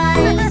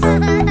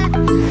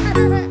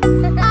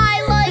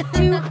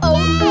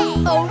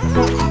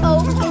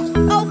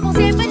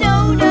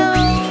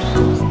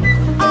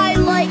 I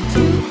like to apples and bananas. I like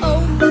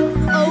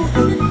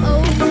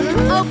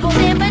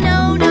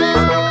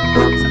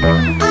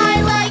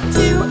to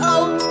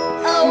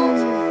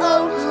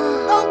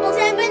apples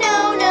and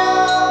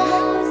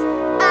bananas.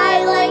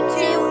 I like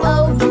to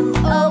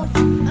apples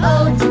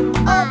and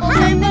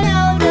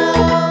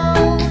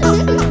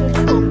bananas.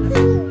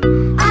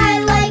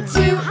 I like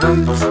to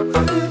apples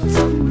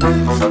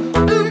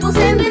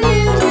and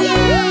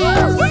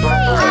bananas.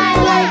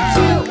 I like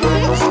to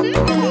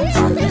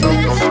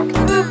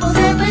apples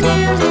and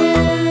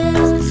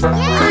bananas. I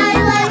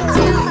like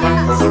to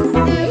apples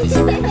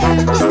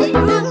and bananas. I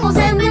like to apples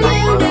and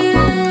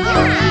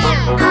bananas.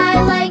 I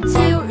like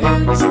to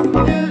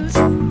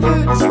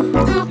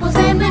apples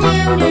and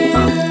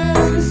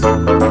bananas.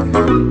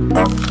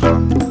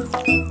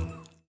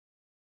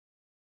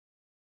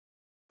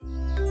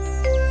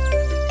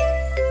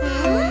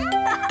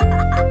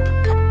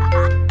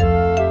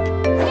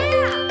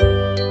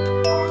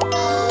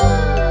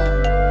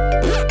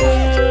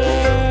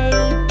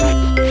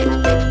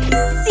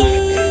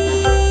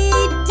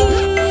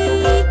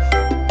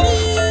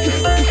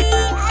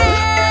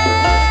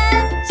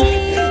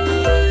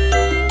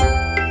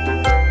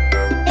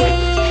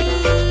 A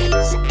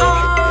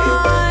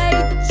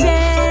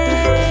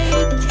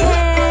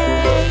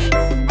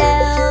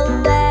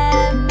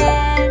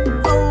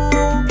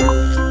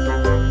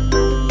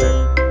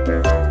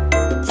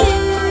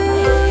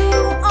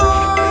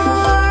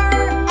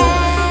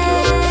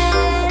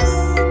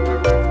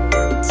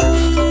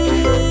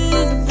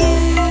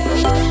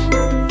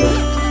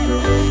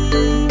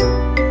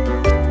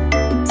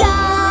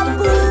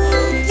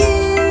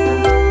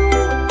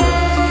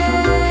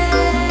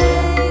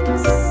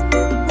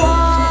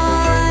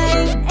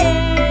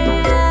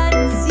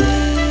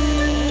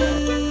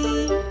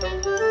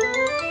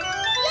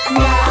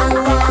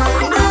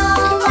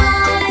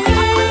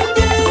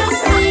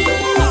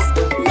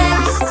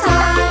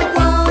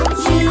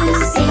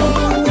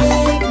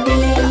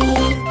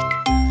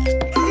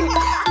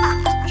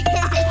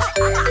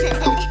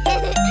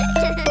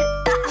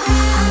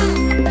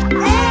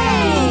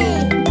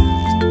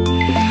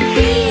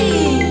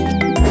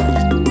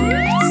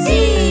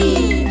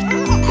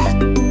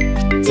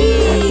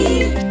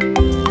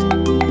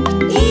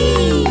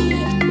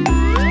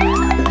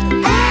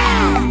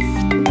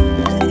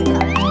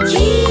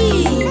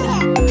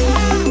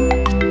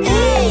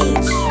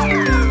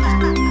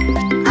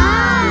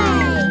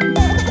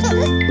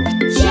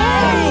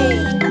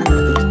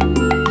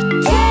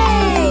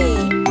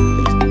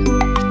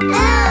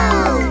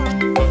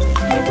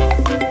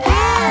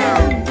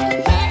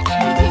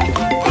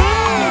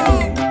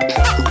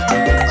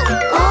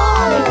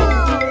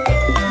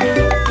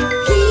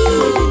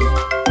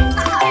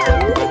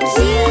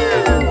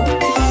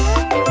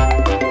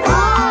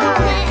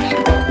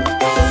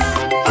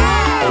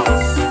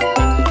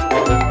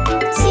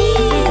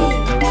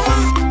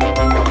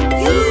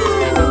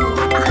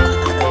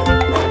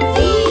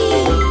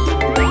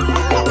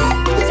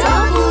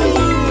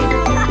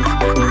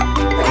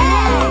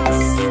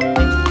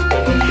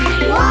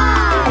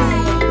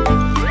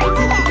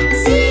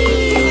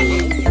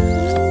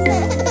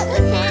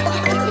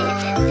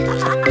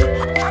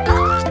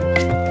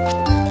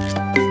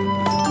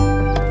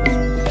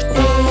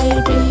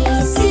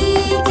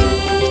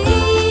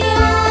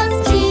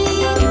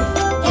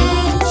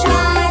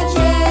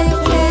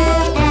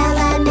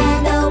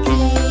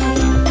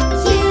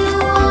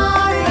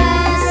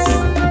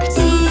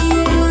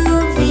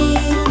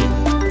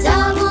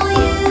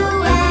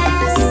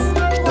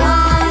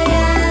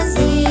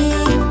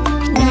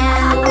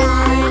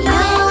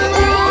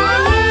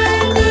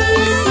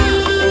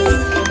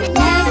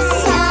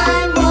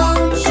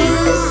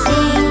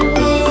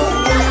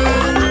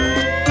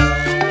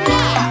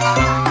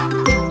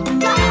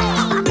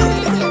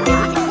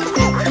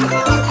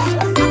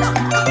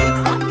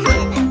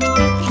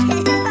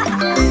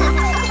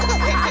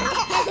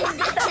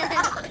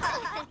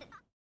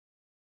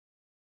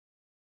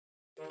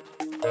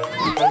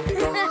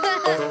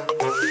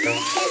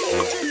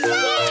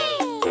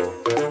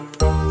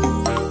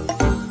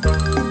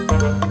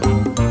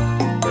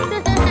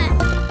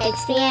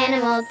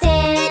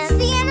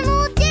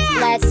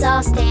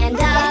all stand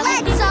up.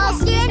 Let's all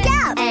stand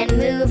up. And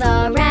move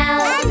around.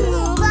 And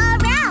move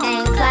around.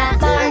 And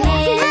clap our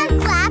hands.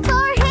 And clap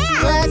our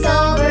hands. Look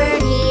over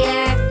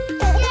here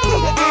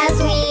as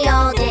we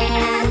all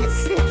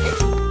dance.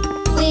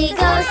 We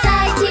go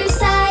side to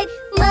side,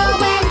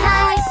 low and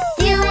high,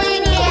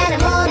 doing the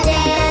animal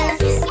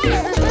dance.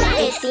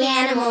 It's the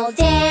animal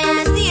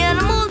dance. It's the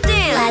animal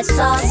dance. Let's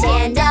all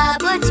stand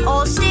up. Let's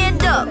all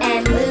stand up.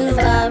 And move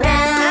around.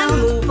 And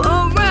move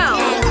around.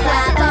 And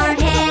clap our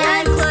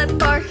hands. And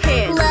clap our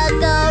hands.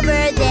 Look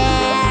over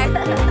there.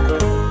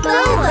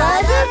 Bobba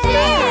the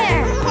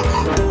bear.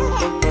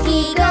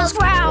 He goes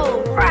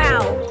Growl,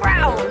 growl,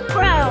 growl,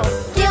 growl.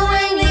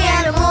 doing the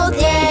animal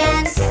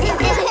dance.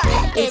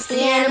 It's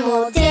the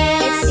animal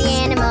dance. It's the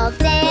animal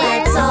dance.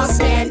 Let's all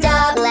stand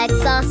up.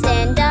 Let's all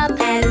stand up.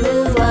 And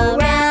move around.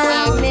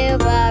 And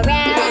move around.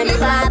 And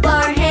clap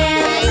our And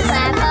hands.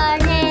 clap our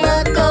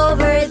hands. Look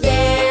over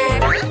there.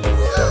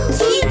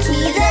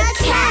 Kiki the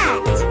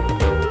cat.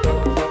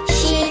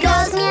 She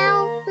goes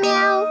meow,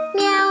 meow,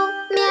 meow,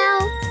 meow,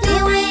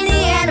 doing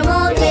the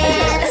animal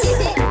dance.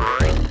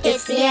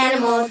 It's the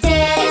animal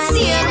dance. It's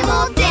the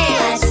animal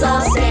dance. Let's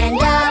all stand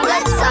up.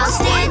 Let's all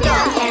stand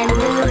up. And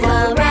move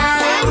around.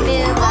 And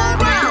move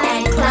around.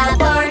 And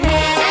clap our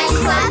hands. And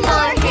clap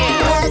our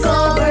hands. Look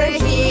over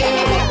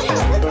here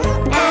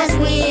as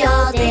we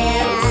all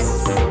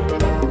dance.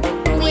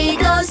 We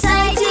go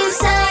side to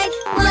side,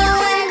 low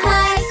and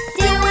high,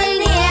 doing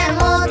the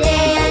animal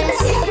dance.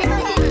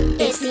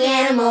 It's the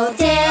animal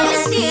dance.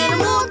 It's the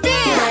animal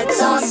dance.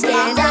 Let's all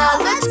stand up.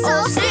 Let's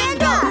all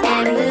stand up.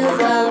 And move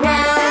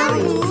around.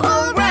 And move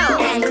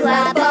around. And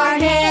clap our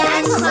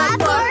hands. And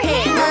clap our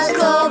hands.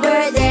 Look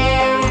over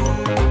there.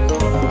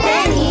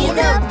 Benny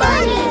the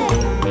bunny.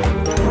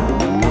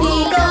 He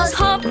goes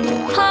Hop,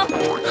 hop,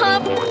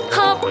 hop,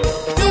 hop.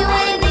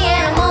 doing the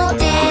animal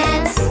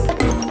dance.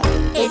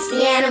 It's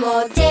the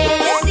animal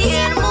dance. It's the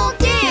animal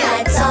dance.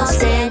 Let's all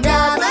stand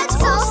up. Let's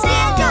all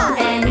stand up.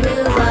 And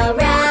move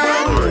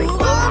around.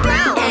 Move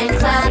around. And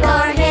clap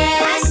our And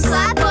hands.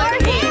 clap our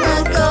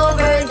hands. Look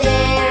over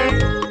there.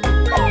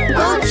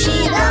 Mochi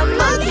the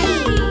monkey.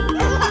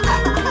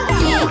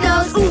 He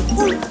goes ooh,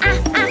 ooh, ah,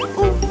 ah,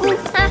 ooh, ooh,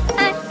 ah,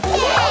 ah.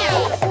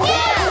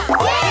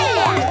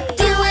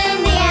 Doing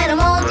the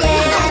animal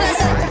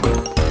dance.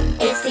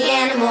 It's the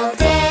animal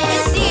dance.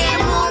 It's the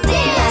animal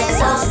dance.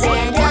 Let's all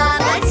stand up.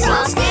 Let's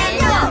all stand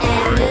up.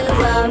 And move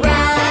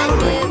around.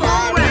 Move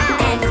around.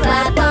 And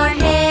clap our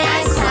And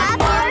hands. clap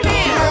our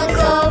hands. Look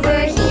over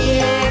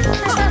here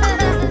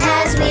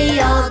as we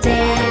all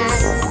dance.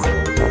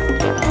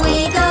 We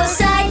go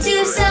side to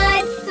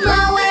side,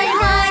 low and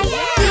high,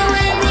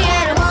 doing the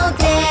animal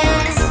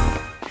dance.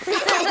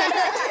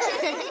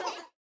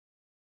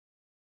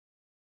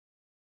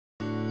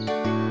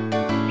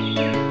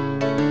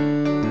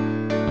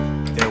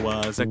 There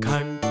was a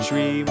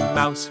country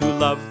mouse who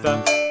loved the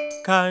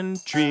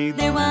country.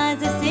 There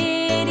was a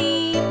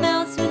city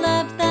mouse who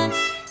loved the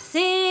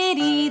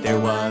city. There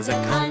was a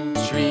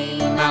country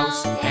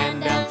mouse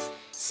and a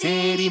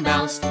city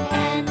mouse,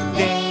 and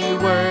they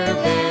were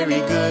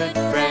very good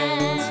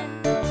friends.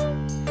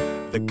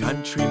 The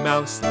country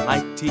mouse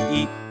liked to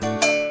eat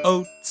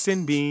oats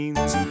and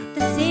beans.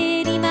 The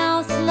city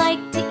mouse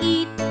liked to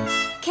eat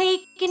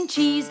cake and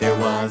cheese. There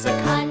was a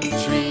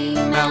country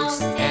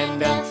mouse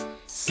and a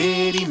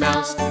city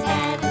mouse,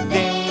 and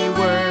they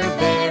were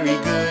very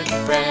good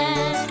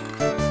friends.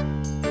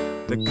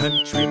 The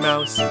country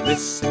mouse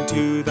listened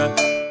to the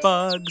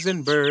bugs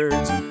and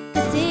birds.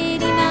 The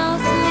city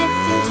mouse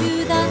listened to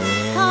the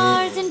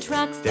cars and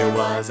trucks. There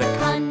was a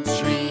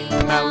country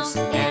mouse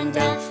and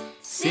a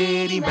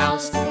city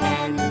mouse,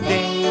 and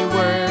they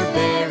were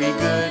very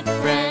good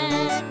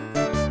friends.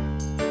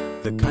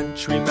 The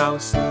country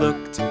mouse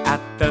looked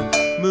at the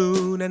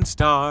moon and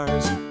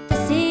stars. The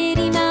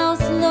city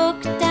mouse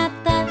looked at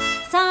the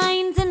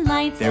signs and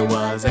lights. There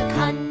was a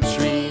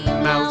country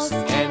mouse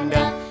and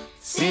a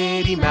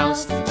city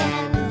mouse,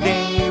 and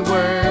they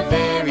were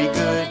very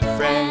good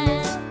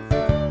friends.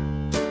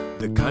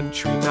 The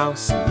country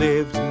mouse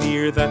lived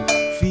near the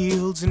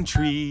fields and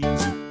trees.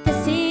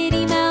 The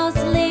city mouse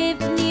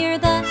lived near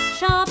the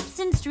shops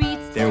and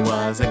streets. There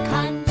was a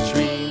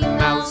country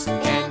mouse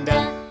and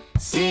a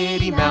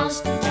city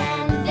mouse,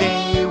 and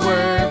they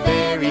were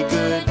very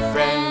good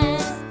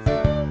friends.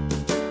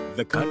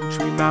 The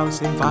country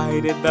mouse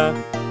invited the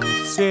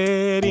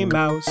city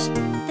mouse.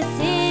 The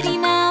city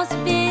mouse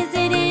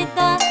visited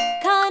the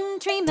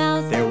country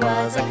mouse. There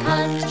was a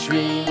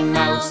country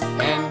mouse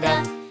and a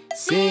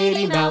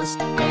city mouse,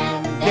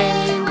 and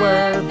they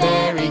were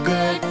very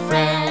good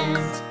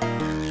friends.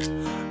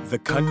 The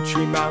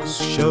country mouse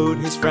showed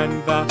his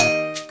friend the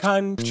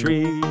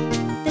country.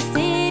 The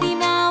city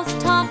mouse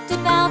talked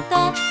about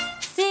the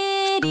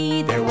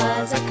city. There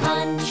was a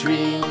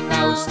country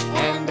mouse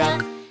and a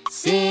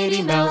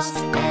city mouse,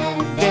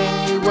 and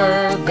they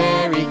were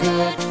very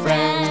good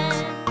friends.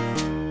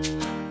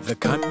 The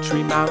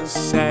country mouse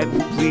said,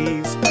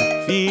 "Please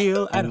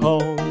feel at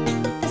home."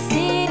 The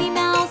city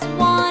mouse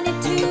wanted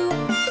to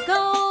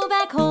go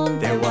back home.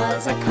 There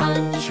was a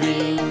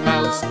country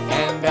mouse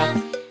and a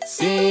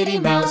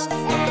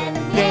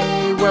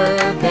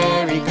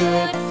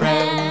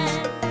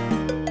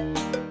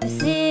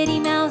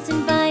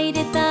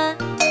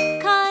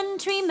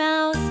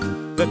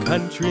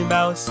country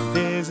mouse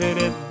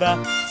visited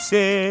the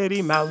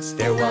city mouse.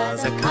 There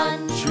was a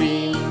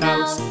country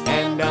mouse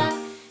and a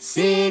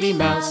city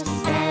mouse,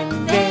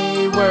 and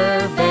they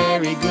were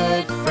very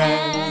good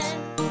friends.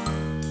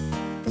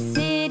 The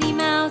city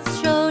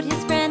mouse showed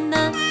his friend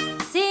the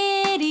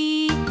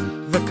city.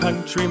 The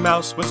country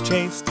mouse was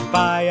chased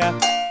by a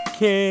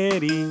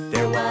kitty.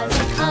 There was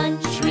a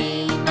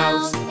country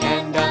mouse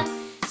and a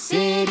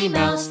city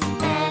mouse,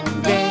 and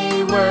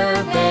they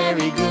were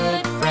very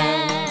good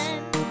friends.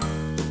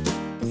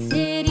 The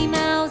city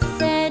mouse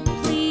said,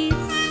 please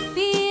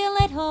feel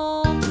at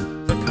home.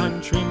 The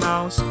country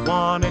mouse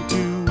wanted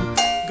to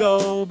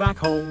go back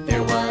home.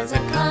 There was a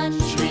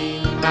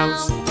country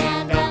mouse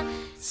and a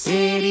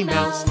city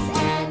mouse,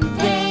 and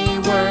they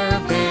were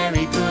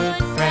very good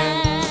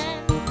friends.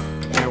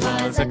 There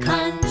was a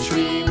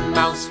country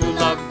mouse who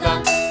loved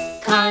the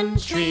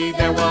country.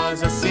 There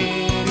was a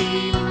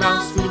city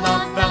mouse who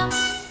loved the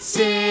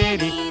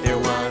city. There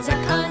was a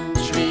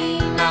country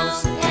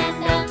mouse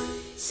and a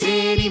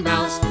city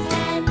mouse,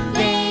 and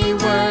they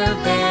were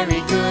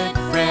very good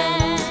friends.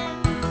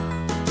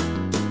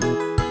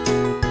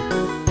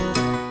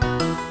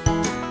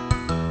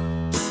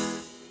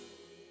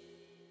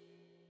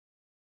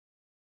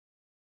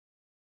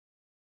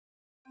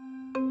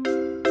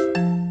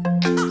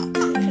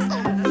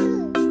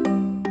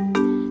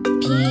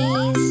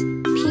 Peas,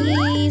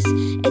 peas,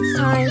 it's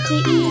time to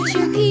eat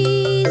your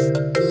peas.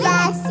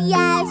 Yes,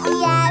 yes,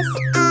 yes,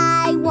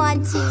 I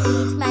want to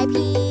eat my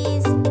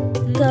peas.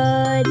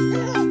 Good,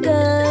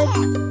 good,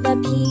 the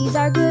peas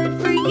are good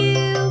for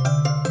you.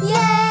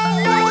 Yay,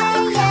 yay,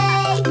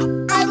 yay,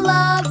 I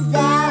love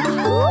them.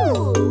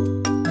 Ooh.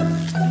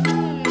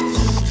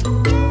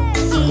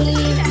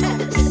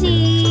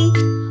 See,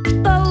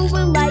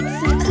 Bobba likes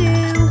them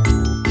too.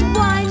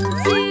 1,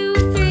 2,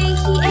 3,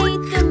 he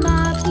ate them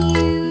up,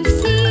 you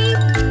see.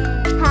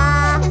 Ha,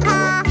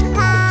 ha,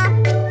 ha,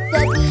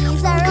 the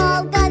peas are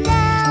all gone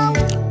now.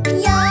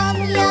 Yum,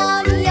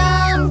 yum,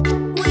 yum,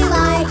 we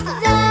like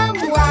them,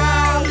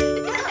 wow.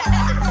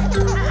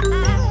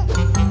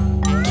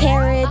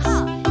 Carrots,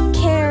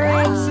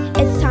 carrots,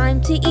 it's time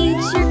to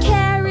eat your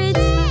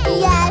carrots.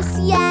 Yes,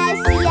 yes,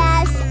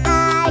 yes, I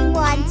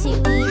want to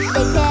eat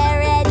the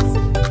carrots.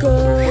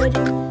 Good,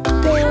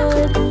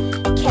 good,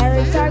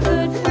 carrots are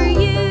good for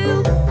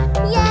you.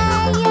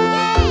 Yay,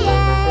 yay,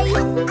 yay,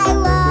 I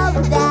love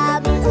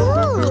them.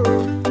 Ooh.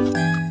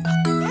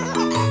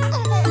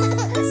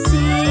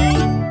 See,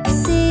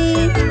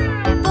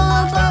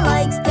 Bobba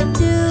likes them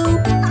too.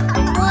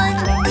 1,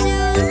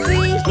 2,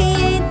 3, he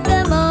ate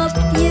them up,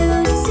 you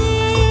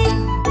see.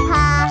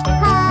 Ha,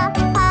 ha,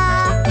 ha,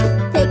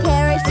 the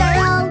carrots are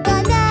all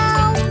gone now.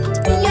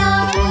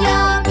 Yum,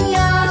 yum,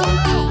 yum,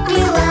 we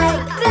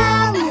like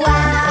them,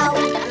 wow.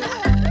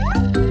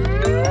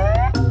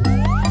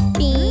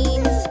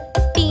 Beans,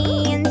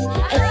 beans,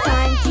 it's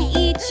time to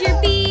eat your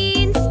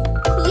beans.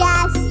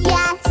 Yes,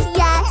 yes,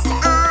 yes,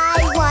 I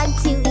want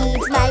to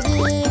eat my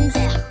beans.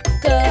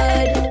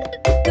 Good,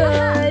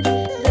 good,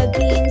 the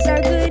beans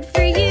are good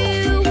for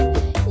you.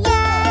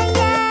 Yay,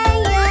 yay,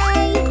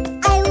 yay,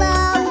 I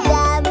love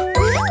them.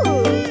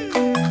 Ooh.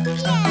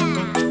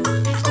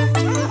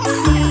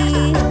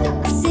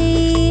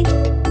 See,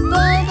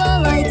 Bobba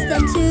likes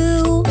them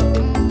too.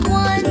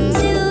 1,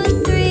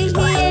 2, 3,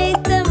 he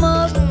ate them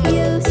up,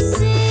 you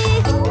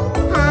see.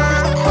 Ha,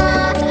 ha,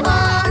 ha,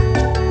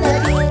 the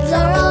beans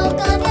are all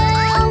gone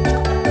now.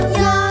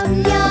 Yum,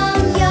 yum,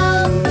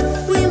 yum,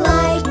 we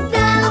like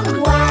them,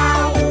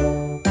 wow.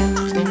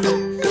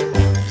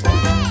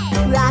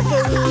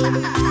 Broccoli,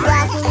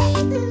 broccoli,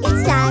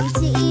 it's time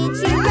to eat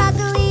your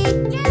broccoli.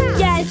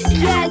 Yes,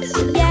 yes,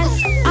 yes,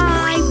 I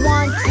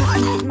want to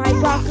eat my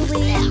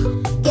broccoli.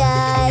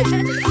 Good,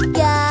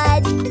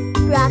 good,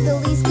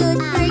 broccoli's good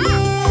for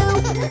you.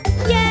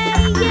 Yay,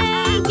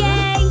 yay,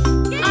 yay,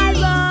 I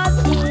love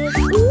it.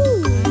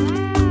 Ooh.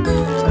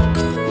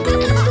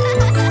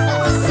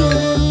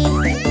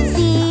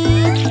 See,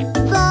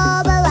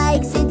 Bobba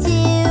likes it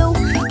too.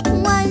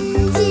 1,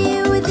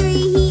 2, 3,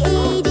 he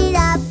ate it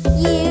up,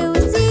 you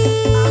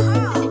see.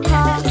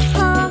 Ha,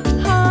 ha,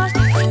 ha,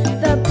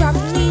 the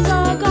broccoli's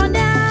all gone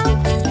now.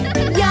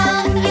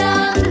 Yum,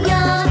 yum,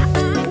 yum,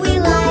 we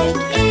like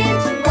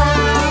it,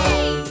 wow.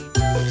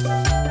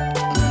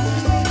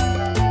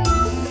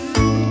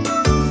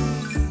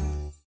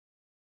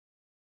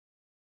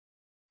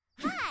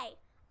 Hi,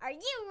 are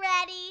you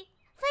ready?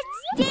 Let's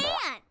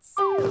dance!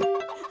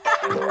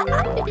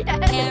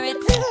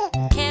 Carrots,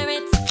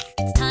 carrots,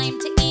 it's time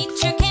to eat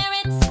your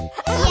carrots.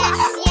 Yes,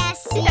 yes,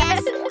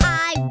 yes,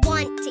 I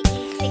want to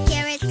eat the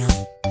carrots.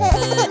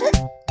 Good,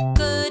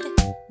 good,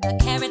 the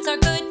carrots are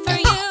good for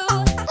you.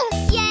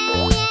 Yay,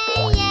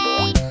 yay,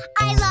 yay,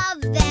 I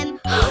love them.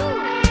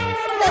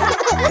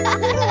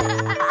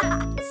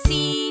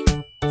 See,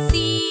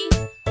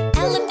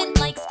 elephant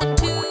likes them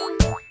too.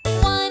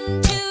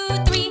 1,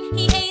 2, 3,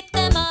 he ate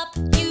them up,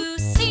 you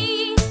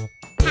see.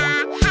 Ha,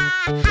 ha,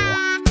 ha,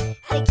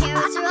 the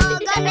carrots are all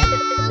gone now.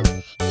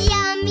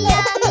 Yum,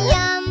 yum,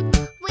 yum,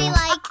 we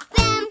like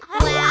them,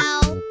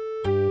 wow.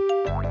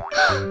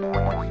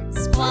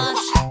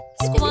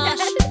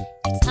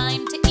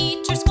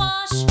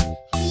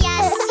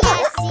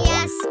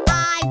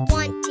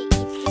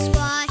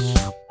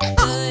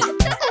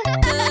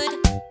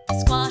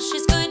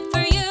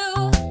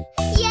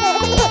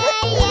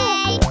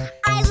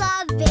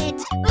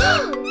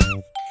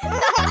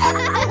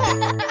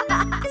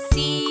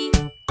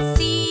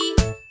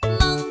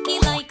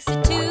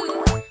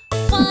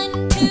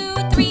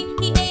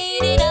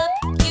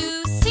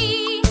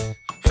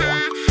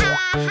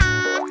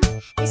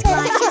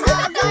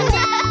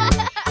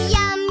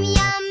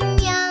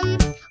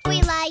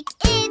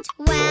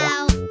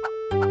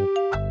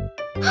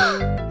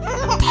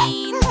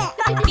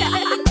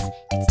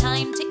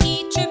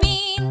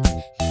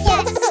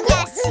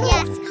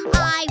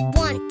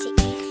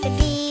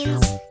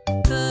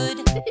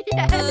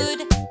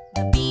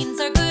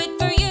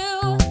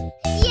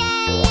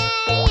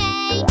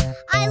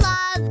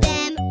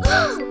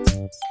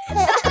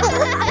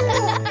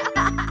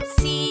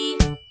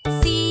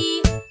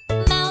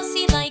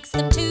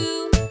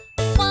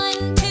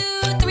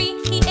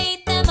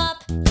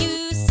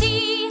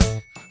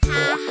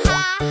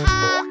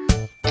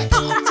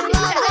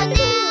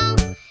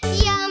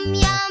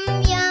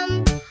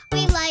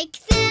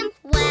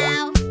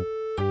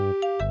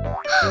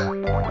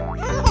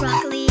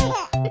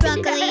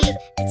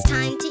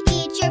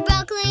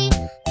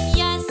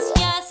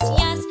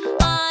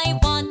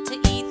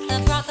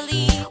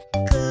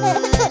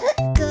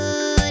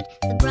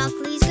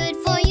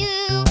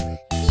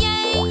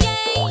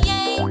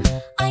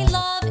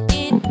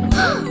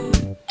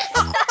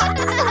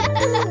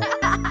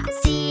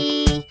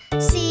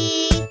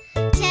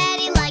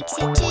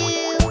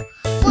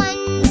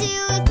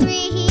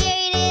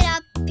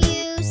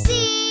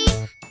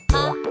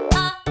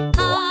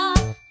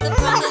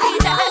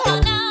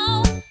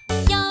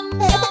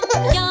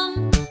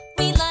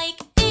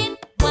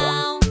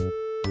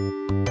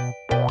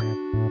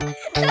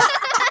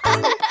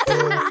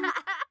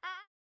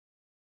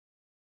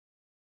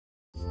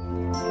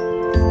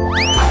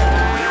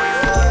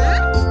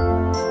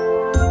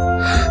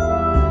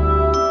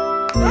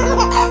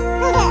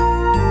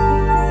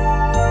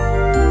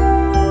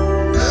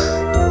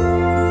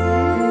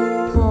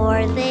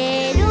 Poor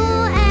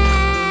little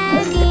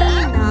Annie,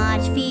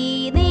 not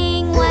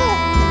feeling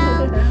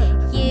well.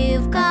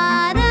 You've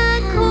got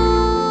a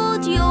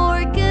cold,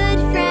 your good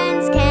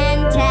friends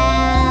can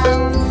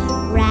tell.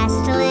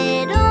 Rest,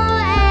 little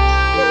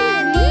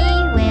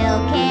Annie,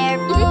 we'll care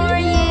for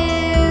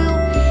you.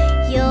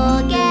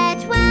 You'll get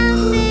well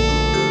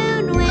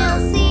soon, we'll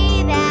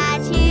see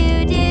that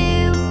you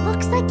do.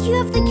 Looks like you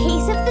have the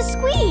case of the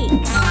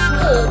squeaks.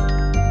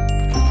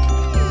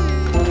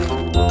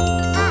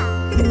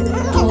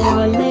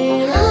 Poor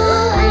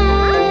little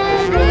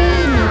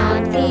Annie,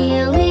 not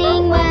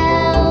feeling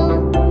well.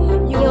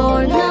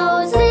 Your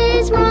nose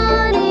is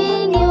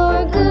running,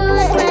 your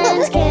good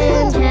friends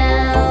can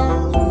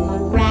tell.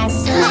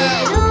 Rest,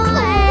 little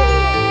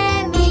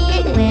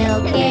Annie,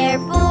 we'll care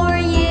for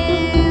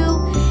you.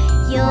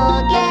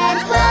 You'll get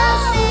well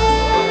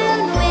soon,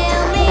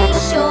 we'll make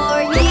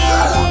sure you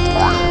do.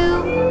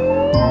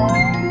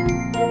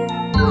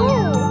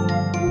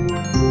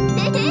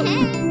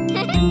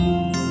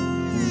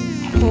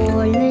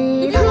 Poor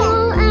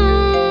little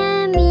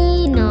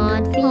Annie,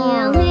 not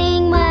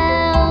feeling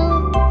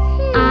well.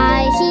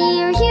 I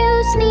hear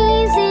you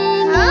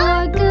sneezing, your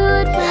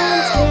good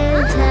friends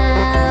can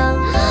tell.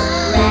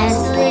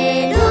 Rest,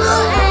 little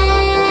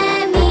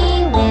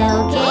Annie,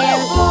 we'll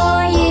care for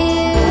you.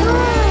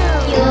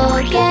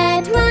 You'll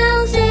get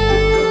well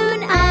soon,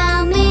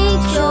 I'll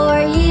make sure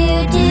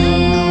you do.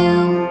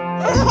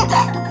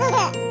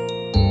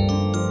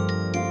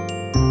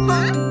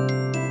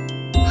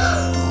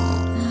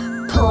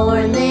 Poor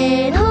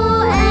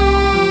little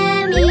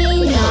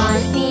Annie, not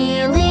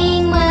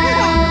feeling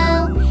well.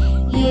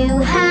 You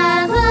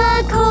have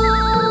a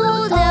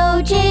cold,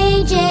 oh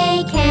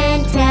JJ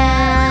can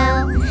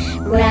tell.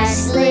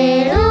 Rest,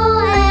 little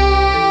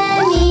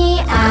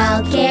Annie,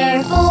 I'll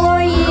care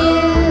for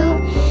you.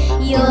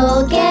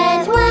 You'll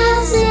get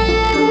well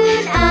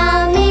soon,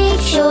 I'll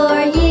make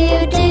sure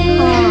you do.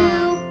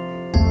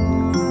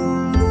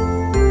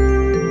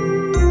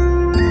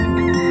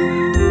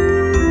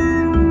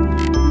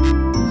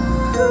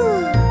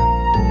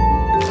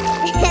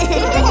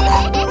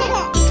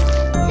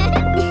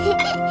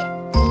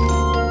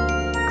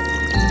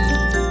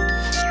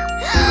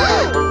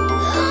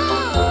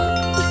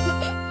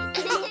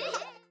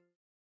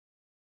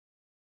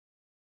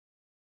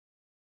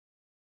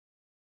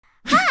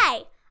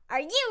 Hi, are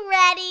you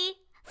ready?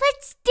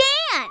 Let's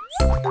dance!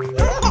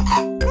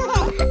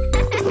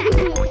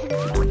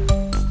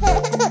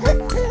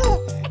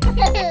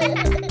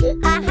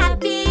 A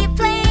happy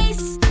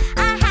place, a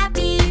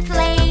happy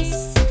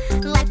place.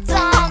 Let's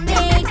all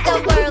make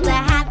the world a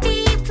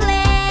happy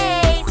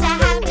place. A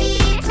happy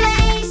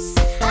place,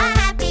 a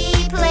happy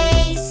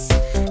place.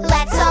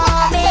 Let's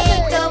all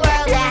make the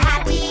world a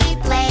happy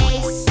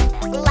place.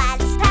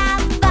 Let's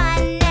have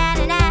fun,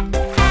 na-na-na,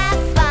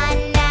 have fun,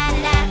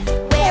 na-na-na.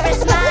 Wear a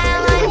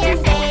smile on your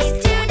face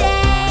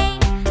today.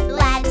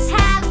 Let's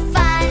have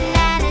fun,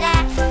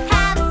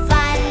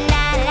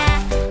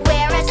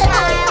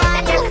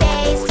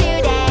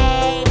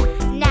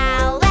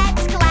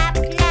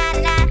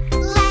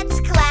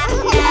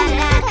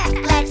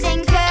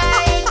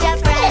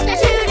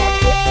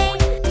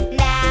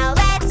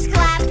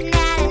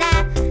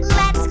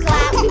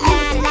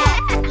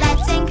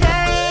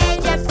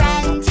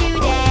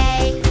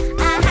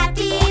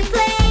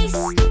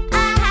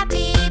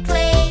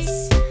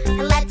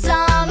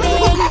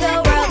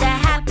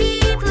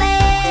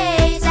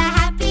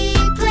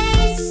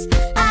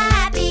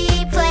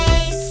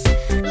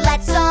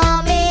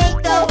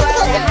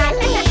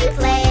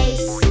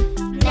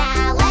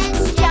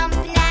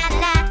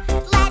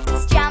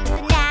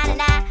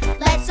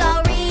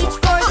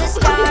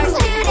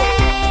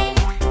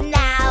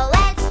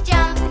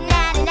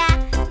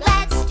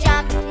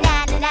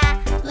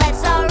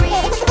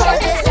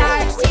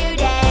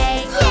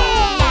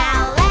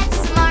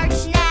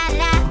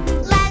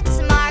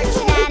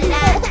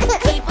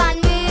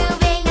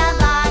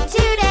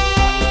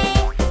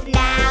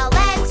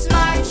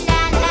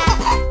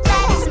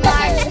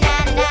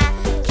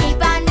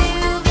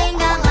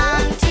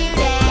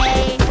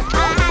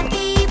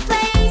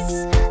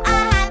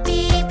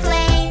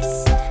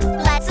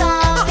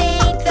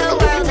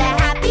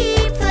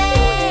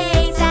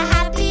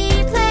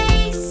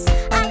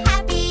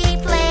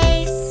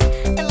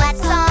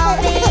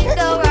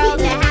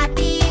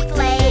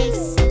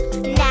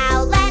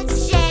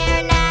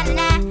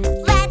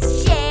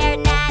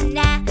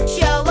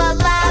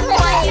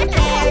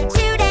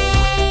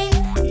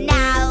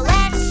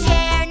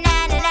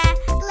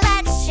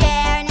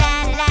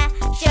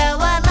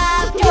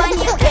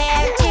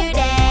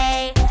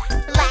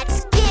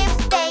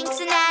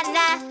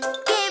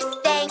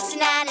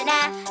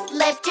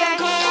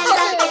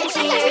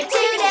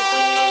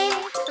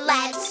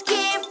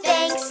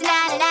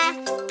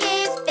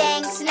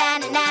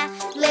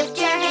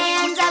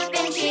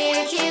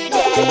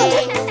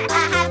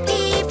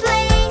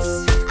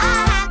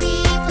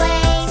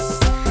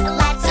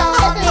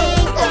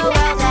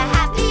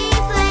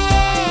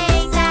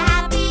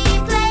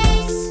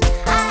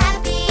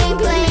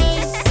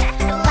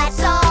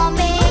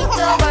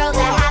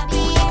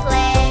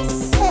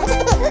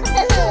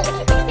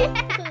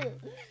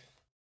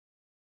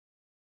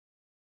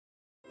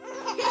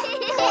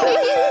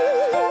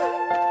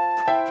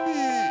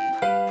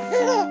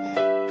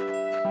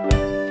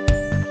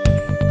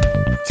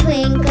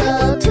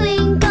 Twinkle,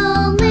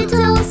 twinkle,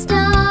 little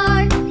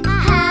star,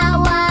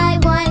 how I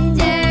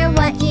wonder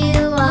what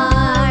you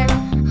are.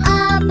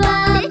 Up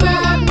above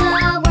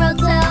the world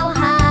so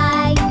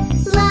high,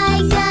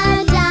 like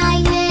a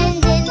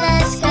diamond in the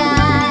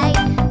sky.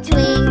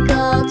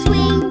 Twinkle,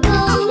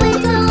 twinkle,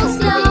 little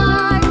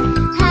star,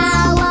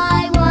 how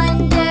I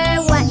wonder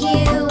what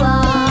you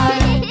are.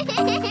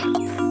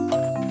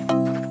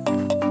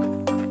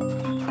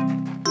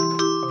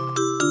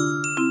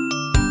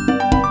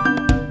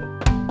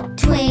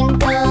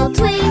 Twinkle,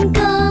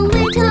 twinkle,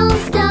 little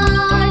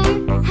star,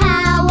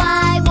 how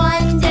I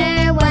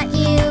wonder what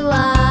you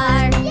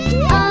are.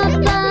 Up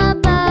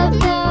above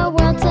the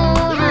world so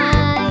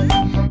high,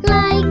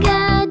 like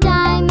a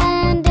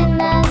diamond in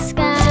the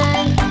sky.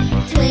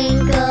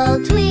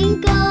 Twinkle,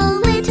 twinkle,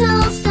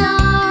 little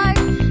star,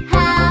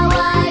 how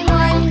I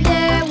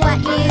wonder what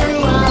you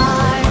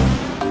are.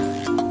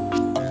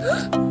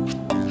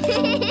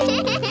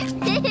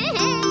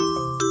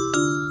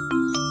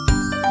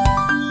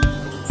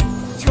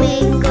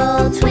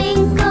 Twinkle,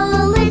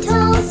 twinkle,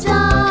 little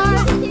star,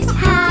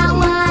 how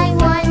I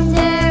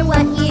wonder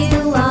what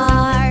you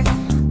are.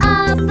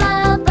 Up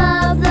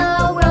above the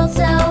world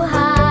so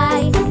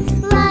high,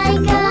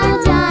 like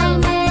a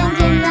diamond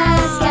in the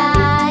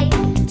sky.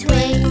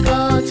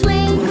 Twinkle,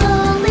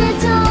 twinkle,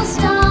 little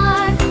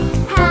star,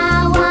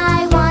 how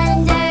I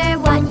wonder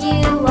what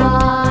you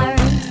are.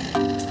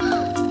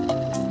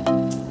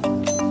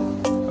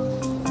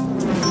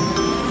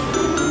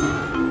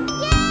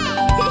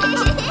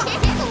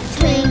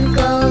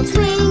 Twinkle,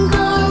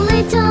 twinkle,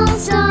 little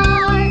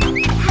star,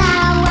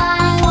 how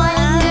I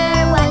wonder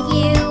what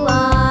you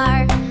are.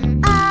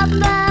 Up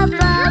above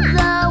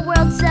the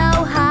world so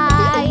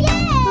high,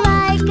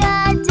 like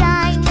a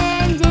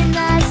diamond in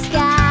the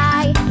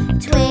sky.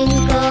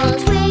 Twinkle,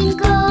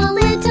 twinkle,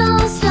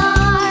 little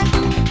star,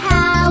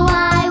 how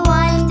I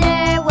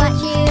wonder what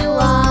you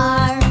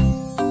are.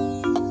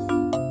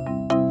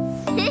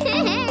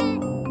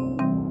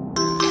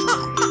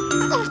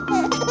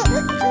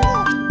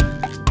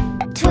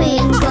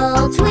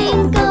 Twinkle,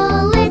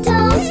 twinkle,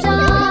 little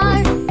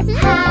star,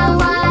 how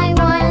I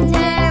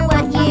wonder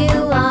what you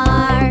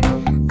are.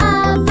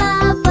 Up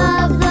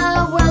above the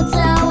world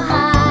so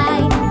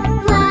high,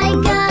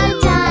 like a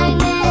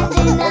diamond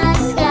in the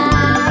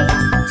sky.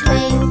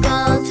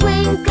 Twinkle,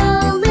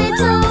 twinkle,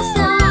 little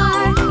star,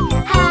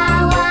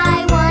 how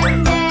I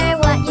wonder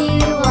what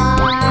you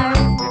are.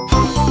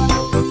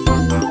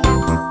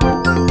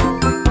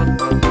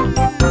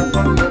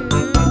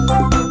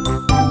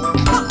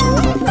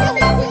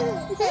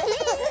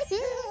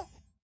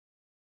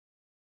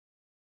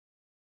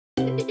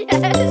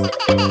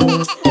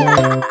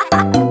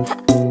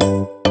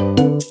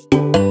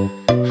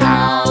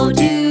 How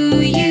do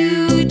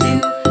you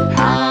do?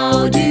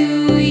 How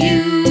do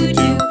you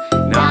do?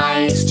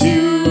 Nice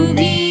to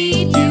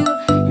meet you.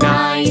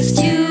 Nice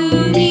to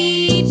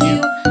meet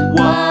you.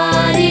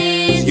 What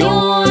is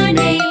your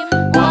name?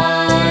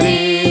 What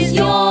is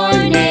your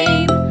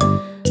name?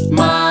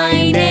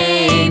 My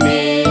name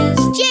is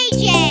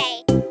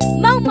JJ.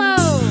 Momo.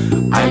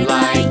 I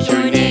like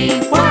your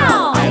name.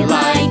 Wow! I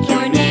like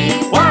your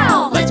name.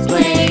 Wow! Let's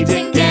play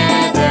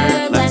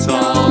together. Let's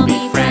all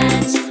be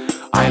friends.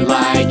 I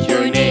like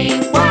your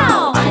name.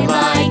 Wow! I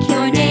like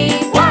your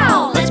name.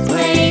 Wow! Let's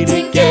play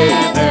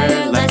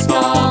together. Let's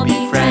all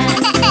be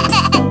friends.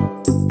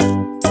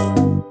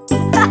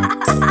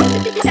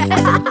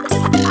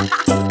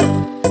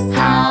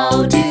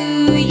 How do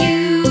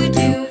you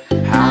do?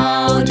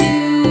 How do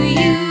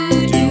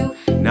you do?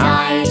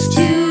 Nice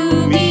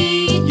to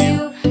meet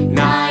you.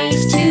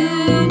 Nice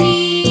to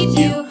meet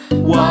you.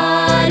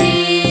 What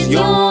is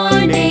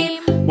your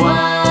name?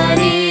 What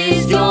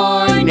is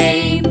your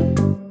name?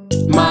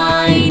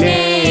 My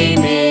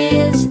name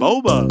is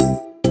Bobba.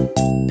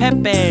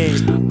 Pepe.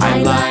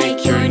 I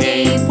like your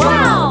name.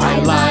 Wow! I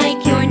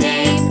like your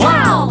name.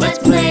 Wow! Let's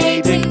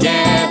play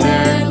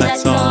together.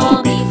 Let's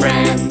all be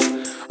friends.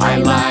 I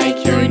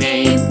like your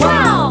name.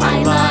 Wow!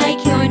 I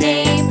like your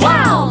name.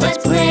 Wow! Let's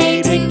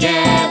play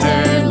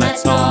together.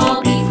 Let's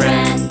all be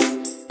friends.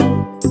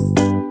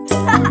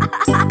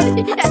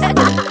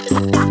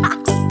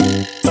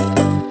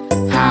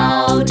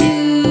 How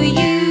do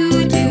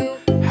you do?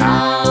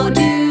 How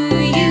do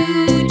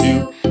you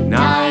do?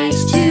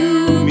 Nice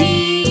to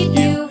meet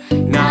you.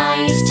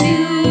 Nice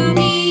to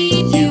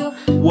meet you.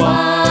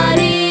 What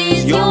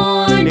is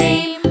your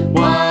name?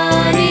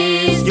 What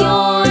is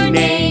your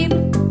name?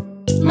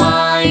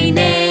 My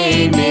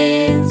name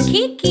is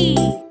Kiki.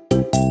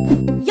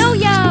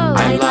 Yo-yo.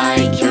 I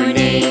like your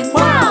name.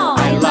 Wow!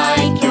 I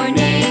like your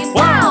name.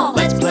 Wow!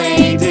 Let's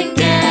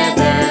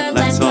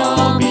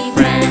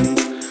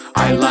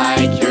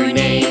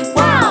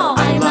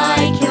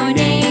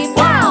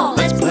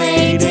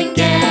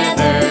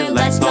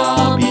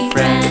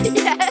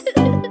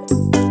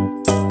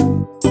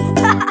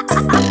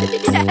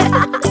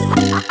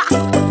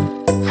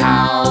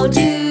How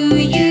do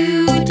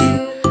you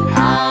do?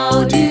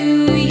 How do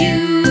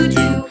you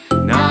do?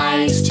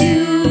 Nice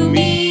to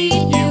meet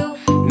you.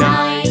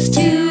 Nice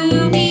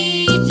to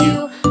meet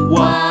you.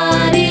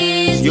 What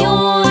is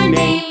your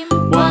name?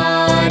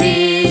 What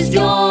is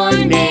your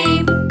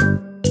name?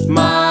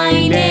 My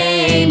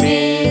name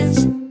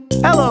is...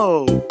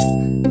 Hello,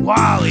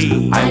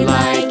 Wally. I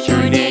like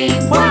your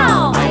name.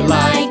 Wow! I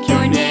like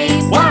your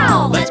name.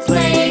 Wow! Let's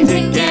play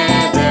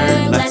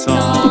together. Let's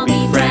all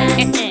be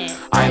friends.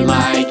 I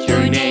like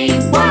your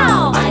name.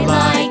 Wow! I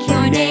like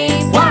your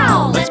name.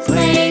 Wow! Let's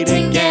play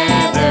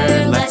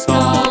together. Let's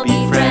all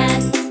be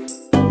friends.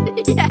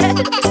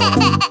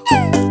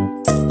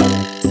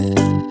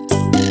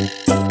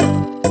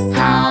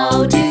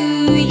 How do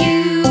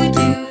you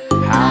do?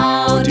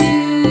 How do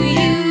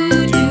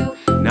you do?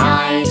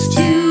 Nice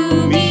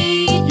to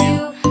meet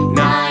you.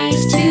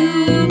 Nice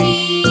to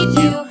meet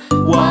you.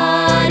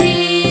 What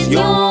is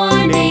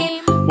your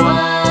name?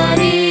 What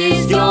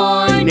is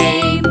your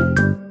name?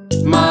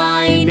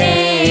 My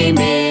name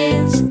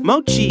is...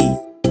 Mochi.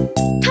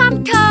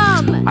 Tom.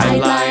 I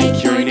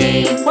like your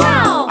name.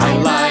 Wow! I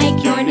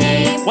like your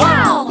name.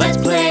 Wow! Let's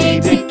play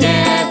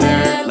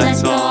together.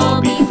 Let's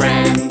all be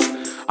friends.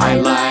 I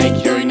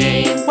like your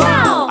name.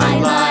 Wow! I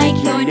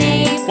like your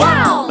name.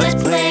 Wow! Let's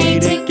play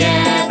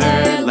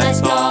together.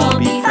 Let's all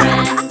be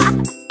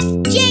friends.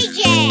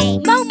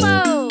 JJ.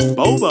 Momo.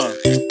 Bobba.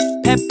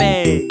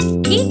 Pepe.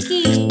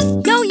 Kiki.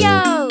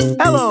 Yo-Yo.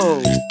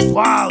 Hello,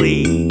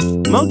 Wally.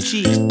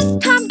 Mochi.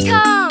 Tom.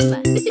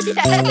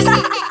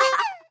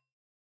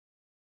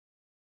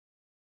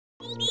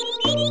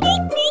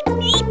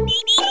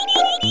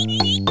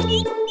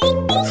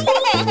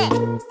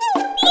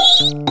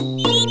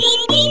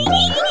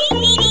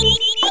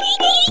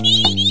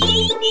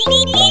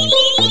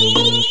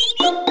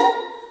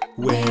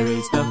 Where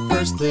is the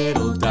first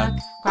little duck?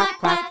 Quack,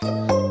 quack.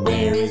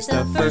 Where is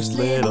the first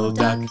little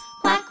duck?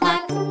 Quack,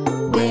 quack.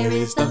 Where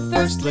is the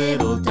first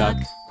little duck?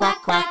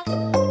 Quack, quack.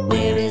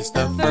 Where is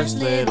the first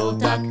little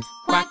duck?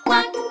 Quack,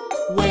 quack.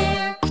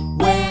 Where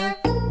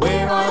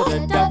are the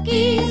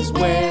duckies?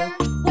 Where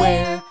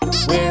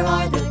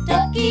are the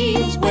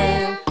duckies?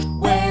 Where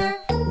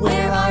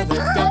are the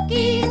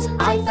duckies?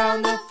 I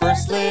found the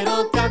first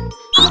little duck.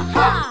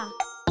 Aha!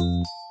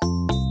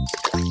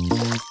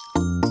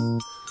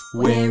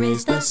 Where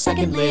is the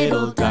second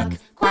little duck?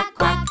 Quack,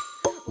 quack.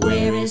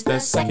 Where is the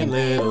second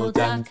little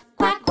duck?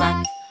 Quack,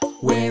 quack.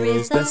 Where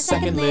is the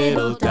second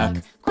little duck?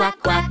 Quack,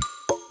 quack.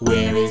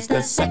 Where is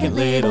the second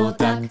little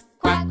duck?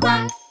 Quack,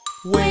 quack.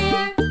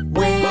 Where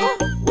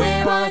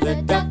are the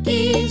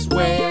duckies?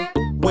 Where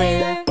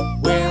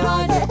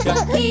are the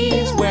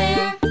duckies?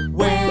 Where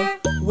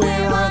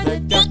are the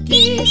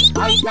duckies?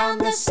 I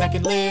found the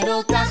second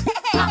little duck.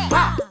 Ha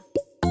ha!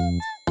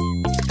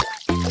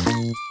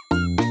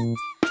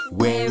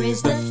 Where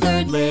is the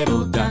third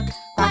little duck?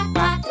 Quack,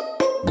 quack.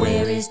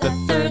 Where is the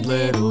third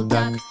little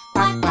duck?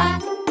 Quack,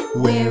 quack.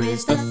 Where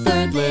is the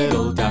third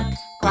little duck?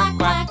 Quack,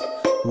 quack.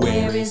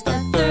 Where is the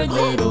third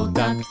little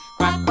duck?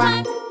 Quack,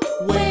 quack.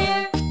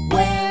 Where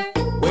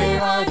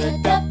are the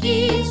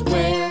duckies?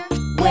 Where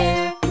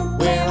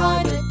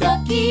are the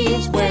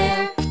duckies?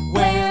 Where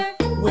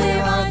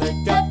are the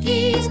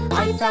duckies?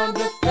 I found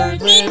the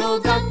third little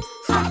duck.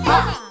 Ha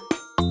ha!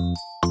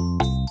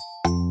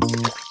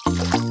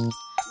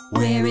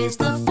 Where is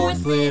the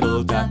fourth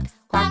little duck?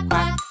 Quack,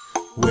 quack.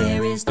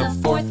 Where is the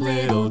fourth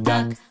little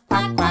duck?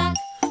 Quack, quack.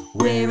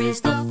 Where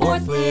is the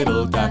fourth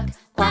little duck?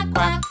 Quack,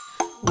 quack.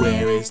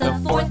 Where is the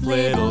fourth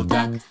little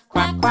duck?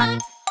 Quack,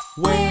 quack.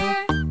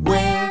 Where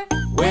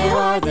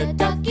are the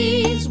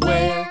duckies?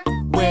 Where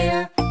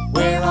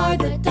are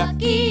the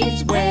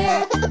duckies?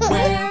 Where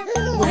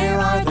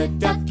are the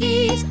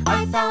duckies?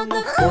 I found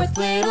the fourth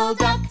little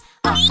duck.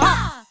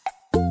 Aha!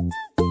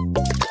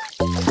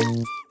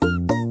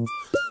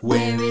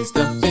 Where is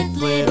the fifth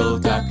little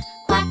duck?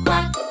 Quack,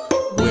 quack.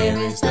 Where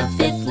is the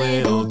fifth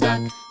little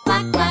duck?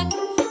 Quack, quack.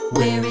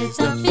 Where is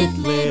the fifth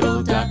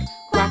little duck?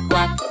 Quack,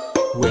 quack.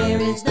 Where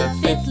is the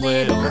fifth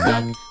little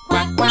duck?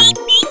 Quack, quack.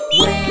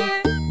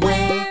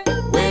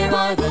 Where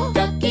are the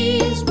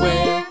duckies?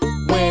 Where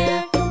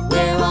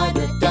are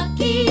the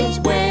duckies?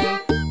 Where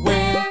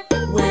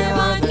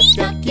are the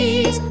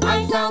duckies?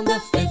 I found the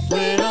fifth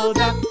little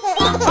duck.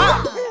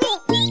 Aha!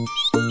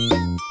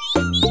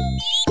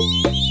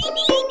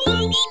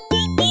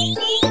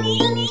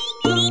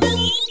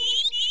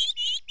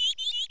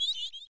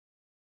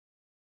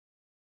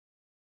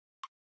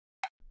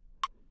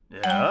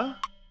 Yeah?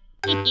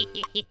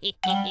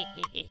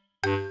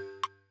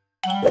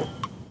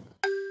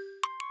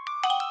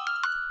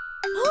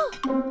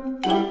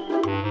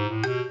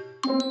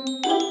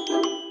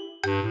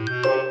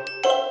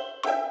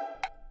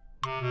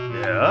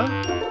 Yeah?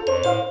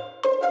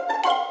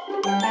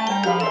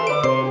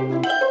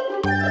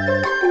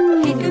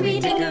 Hickory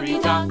dickory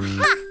dock.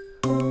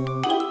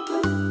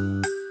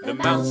 The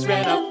mouse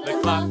ran up the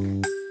clock.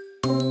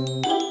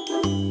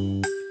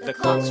 The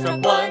clock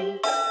struck one.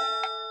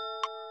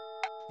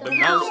 The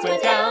mouse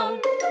went down.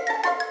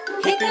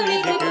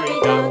 Hickory dickory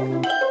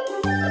dock.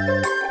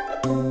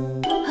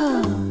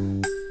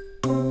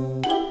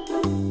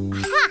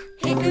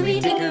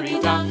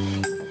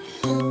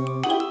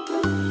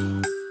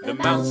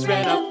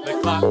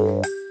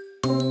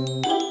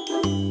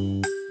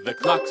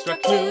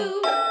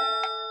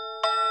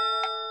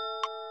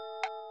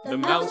 The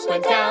mouse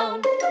went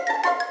down.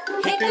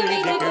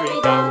 Hickory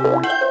dickory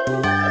dock.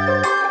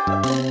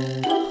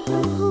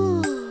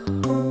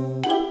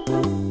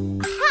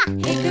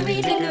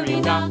 Hickory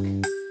dickory dock.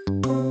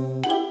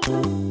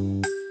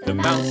 The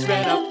mouse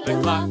ran up the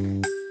clock.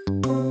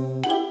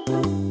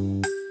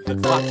 The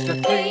clock struck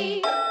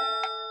 3.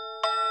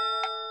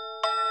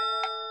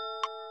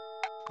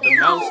 The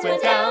mouse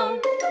went down.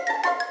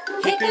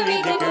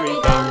 Hickory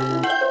dickory dock.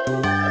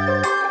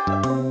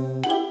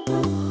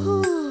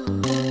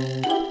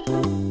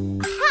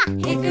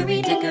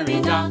 Hickory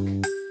dickory dock.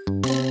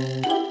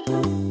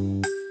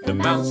 The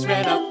mouse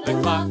ran up the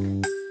clock.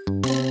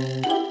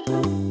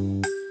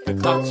 The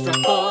clock struck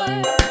 4.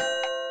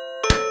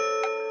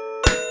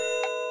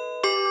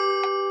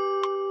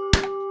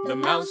 The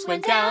mouse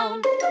went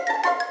down.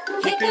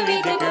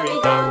 Hickory dickory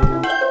dock.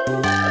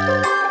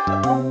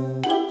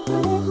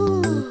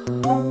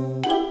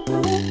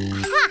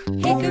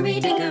 Hickory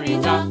dickory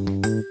dock.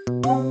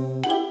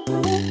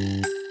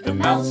 The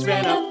mouse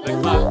ran up the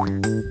clock.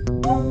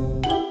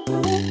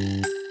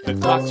 The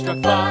clock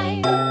struck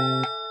 5.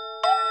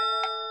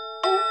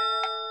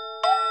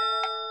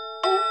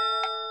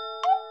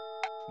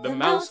 The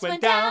mouse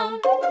went down.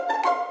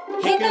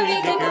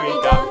 Hickory dickory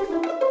dock.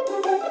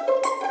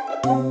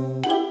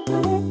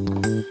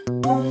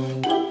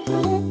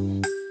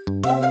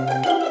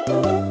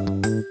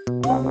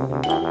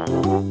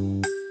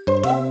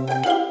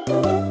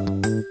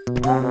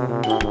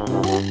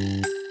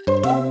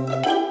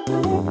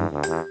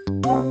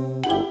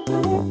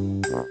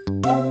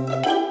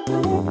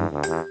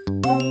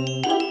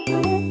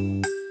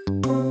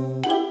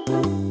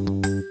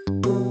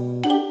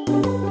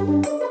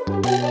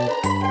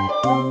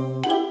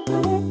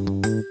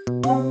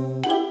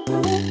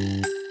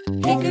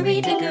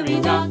 Hickory dickory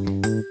dock.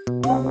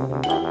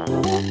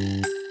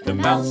 The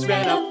mouse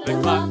ran up the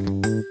clock.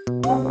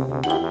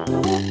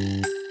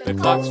 The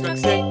clock struck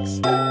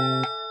 6.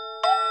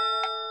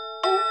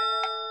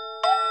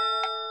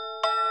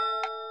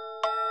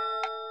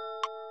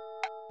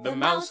 The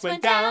mouse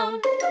went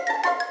down.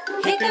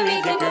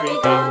 Hickory dickory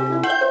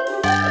dock.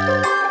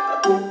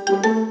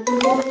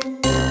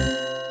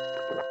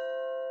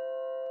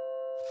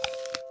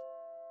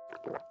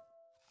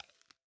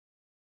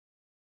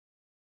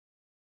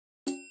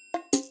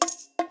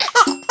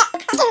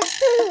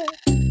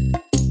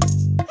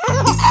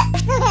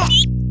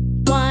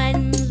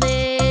 One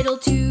little,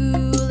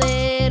 2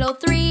 little,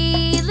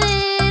 3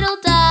 little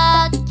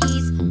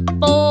duckies.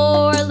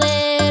 4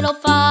 little,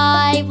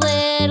 5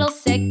 little,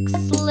 6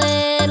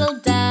 little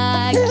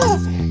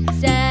duckies.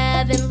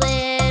 7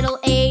 little,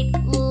 8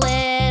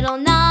 little,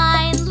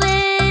 9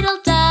 little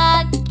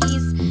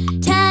duckies.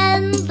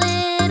 10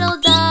 little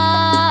duckies.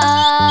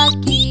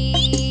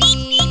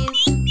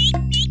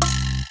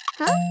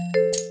 Huh?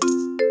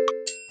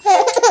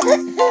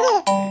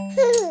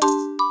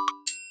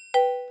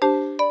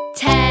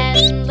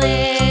 10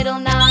 little,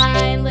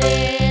 9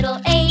 little,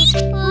 8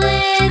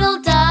 little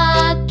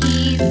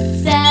duckies.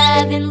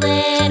 7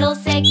 little,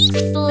 6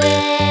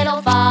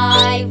 little,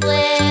 5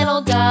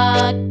 little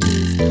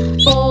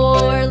duckies.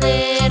 4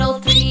 little,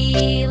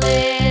 3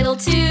 little,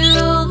 2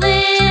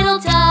 little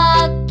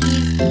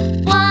duckies.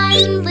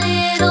 1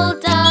 little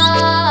ducky.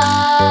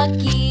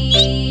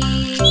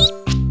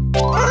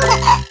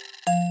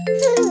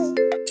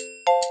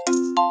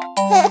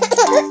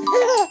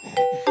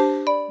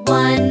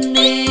 1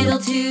 little,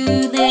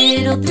 2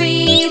 little,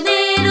 3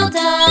 little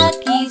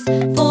duckies.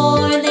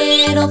 4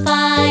 little,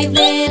 5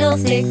 little,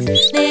 6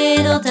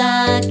 little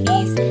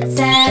duckies.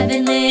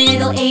 7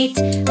 little, 8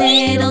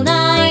 little,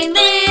 9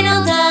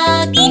 little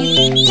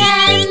duckies.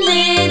 10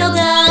 little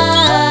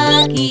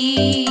duckies.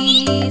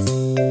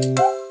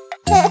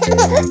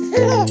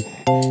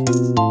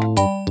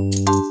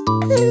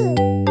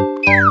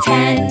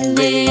 10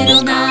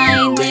 little,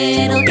 9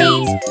 little,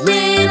 8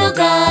 little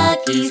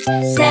duckies.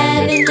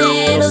 7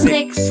 little,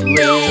 6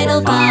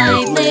 little,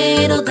 5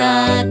 little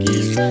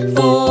duckies.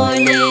 4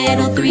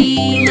 little,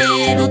 3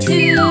 little,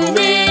 2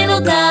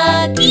 little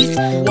duckies.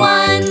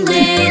 1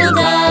 little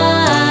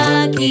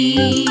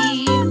ducky.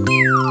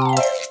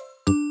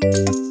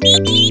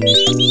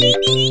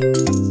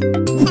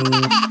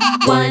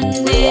 1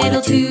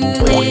 little, 2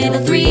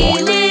 little, 3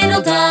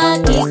 little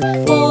duckies.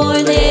 4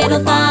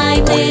 little,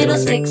 5 little,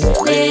 6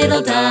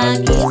 little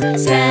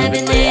duckies.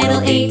 7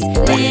 little, 8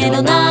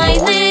 little, 9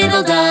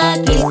 little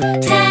duckies.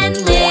 10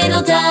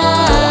 little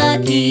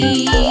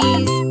duckies.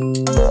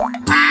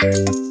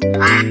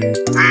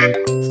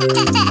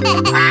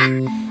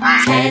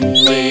 10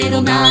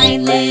 little,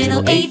 9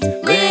 little, 8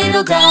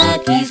 little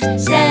duckies.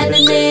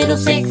 7 little,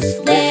 6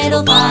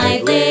 little,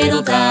 5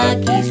 little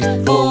duckies.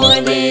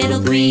 4 little,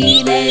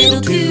 3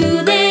 little,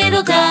 2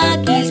 little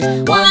duckies.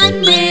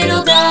 1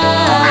 little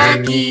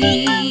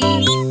ducky.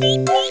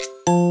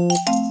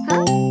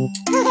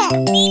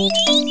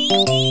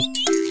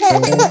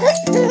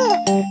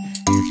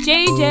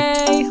 JJ.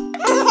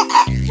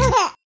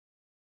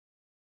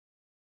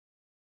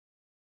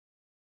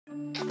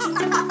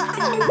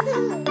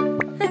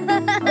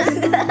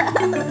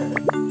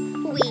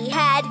 We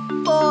had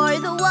for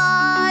the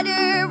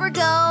water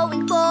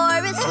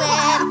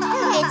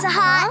It's a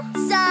hot,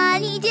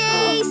 sunny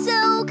day,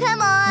 so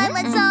come on,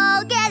 let's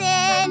all get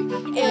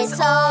in. It's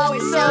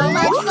always so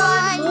much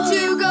fun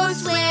to go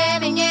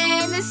swimming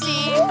in the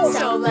sea.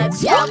 So let's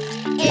jump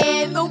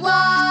in the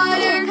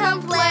water,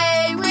 come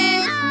play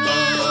with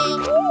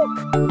me.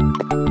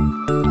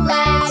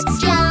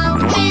 Let's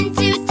jump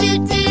into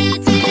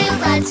do-do-do-do.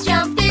 Let's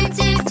jump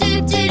into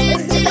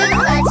do-do-do-do.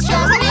 Let's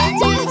jump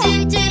into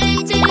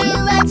do-do-do-do.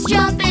 Let's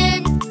jump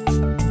in.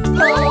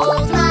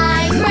 Hold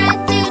my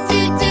breath,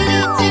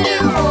 do-do-do-do-do.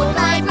 Hold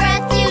my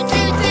breath,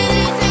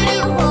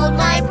 do-do-do-do-do. Hold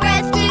my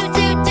breath,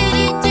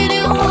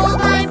 do-do-do-do-do. Hold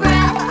my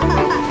breath.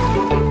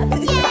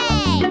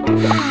 Yay!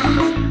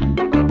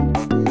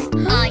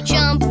 I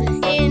jump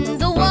in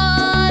the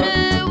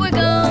water, we're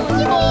going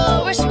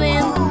for a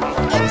swim.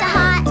 It's a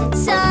hot,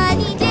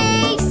 sunny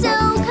day, so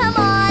come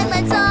on,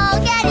 let's all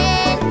get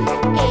in.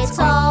 It's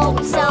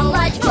always so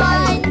much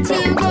fun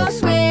to go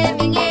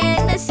swimming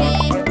in the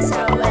sea.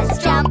 So let's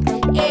jump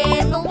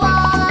in the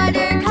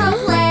water, come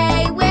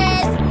play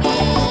with me.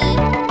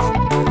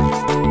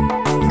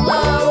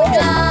 Float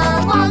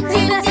along,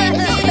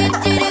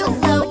 do-do-do-do-do.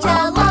 Float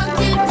along,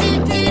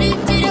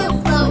 do-do-do-do-do.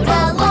 Float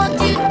along,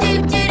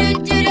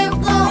 do-do-do-do-do.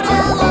 Float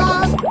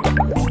along.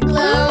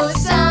 Blow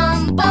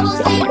some bubbles,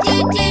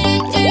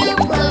 do-do-do-do-do.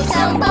 Blow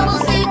some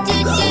bubbles,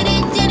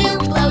 do-do-do-do-do.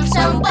 Blow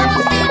some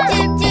bubbles,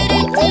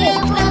 do-do-do-do-do.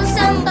 Blow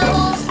some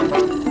bubbles.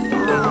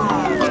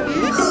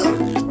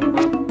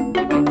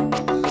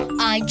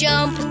 I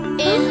jump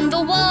in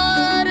the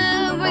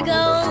water, we're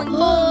going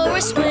for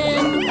a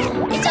swim.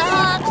 It's a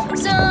hot,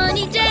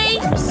 sunny day,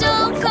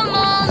 so come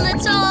on,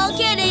 let's all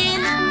get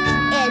in.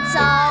 It's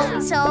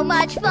always so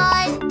much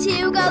fun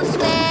to go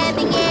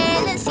swimming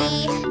in the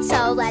sea.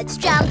 So let's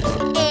jump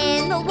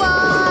in the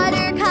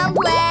water, come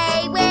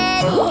play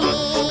with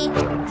me.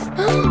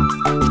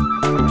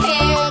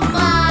 Kick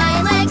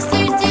my legs,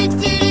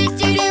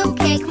 do-do-do-do-do.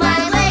 Kick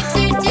my legs,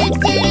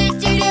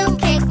 do-do-do-do-do.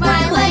 Kick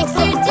my legs,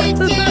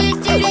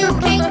 do-do-do-do-do.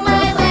 Kick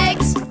my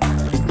legs.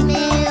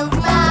 Move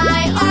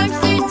my arms,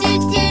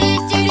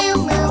 do-do-do-do-do.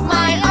 Move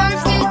my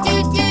arms,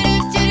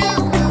 do-do-do-do-do.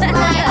 Move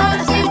my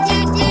arms,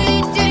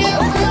 do-do-do-do-do.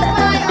 Move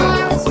my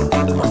arms.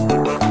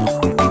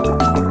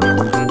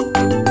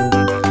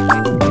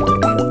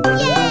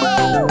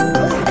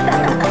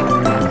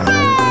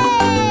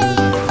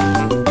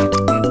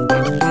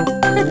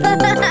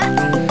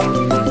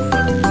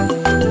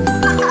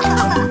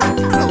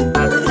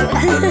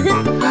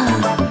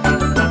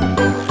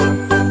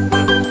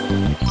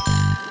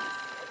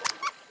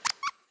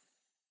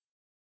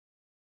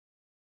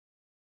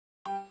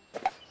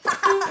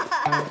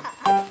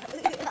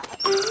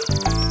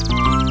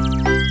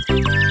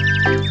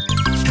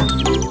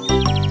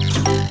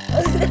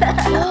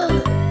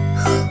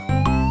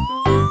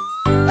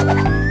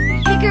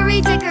 Hickory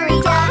dickory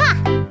dock.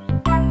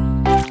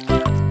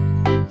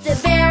 The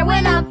bear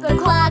went up the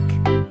clock.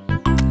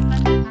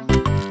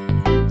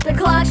 The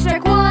clock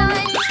struck one.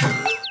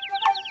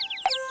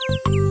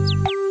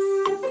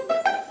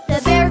 The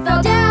bear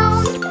fell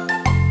down.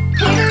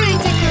 Hickory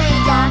dickory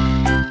dock.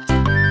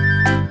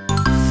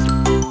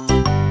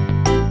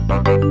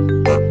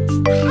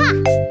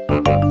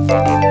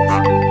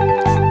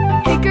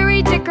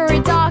 Hickory dickory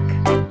dock.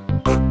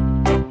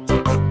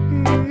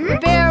 The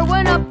bear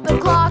went up the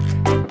clock.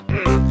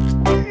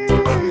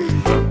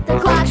 The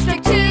clock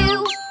struck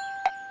two.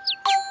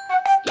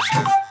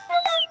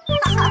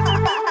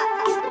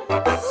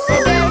 The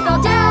bear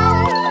fell down.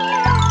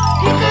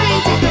 Hickory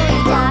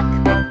dickory dock.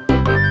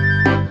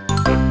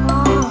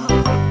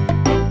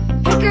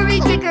 Hickory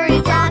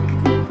dickory dock.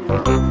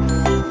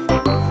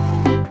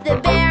 The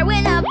bear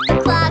went up the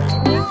clock.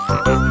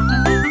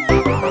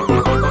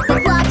 The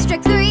clock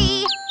struck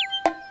three.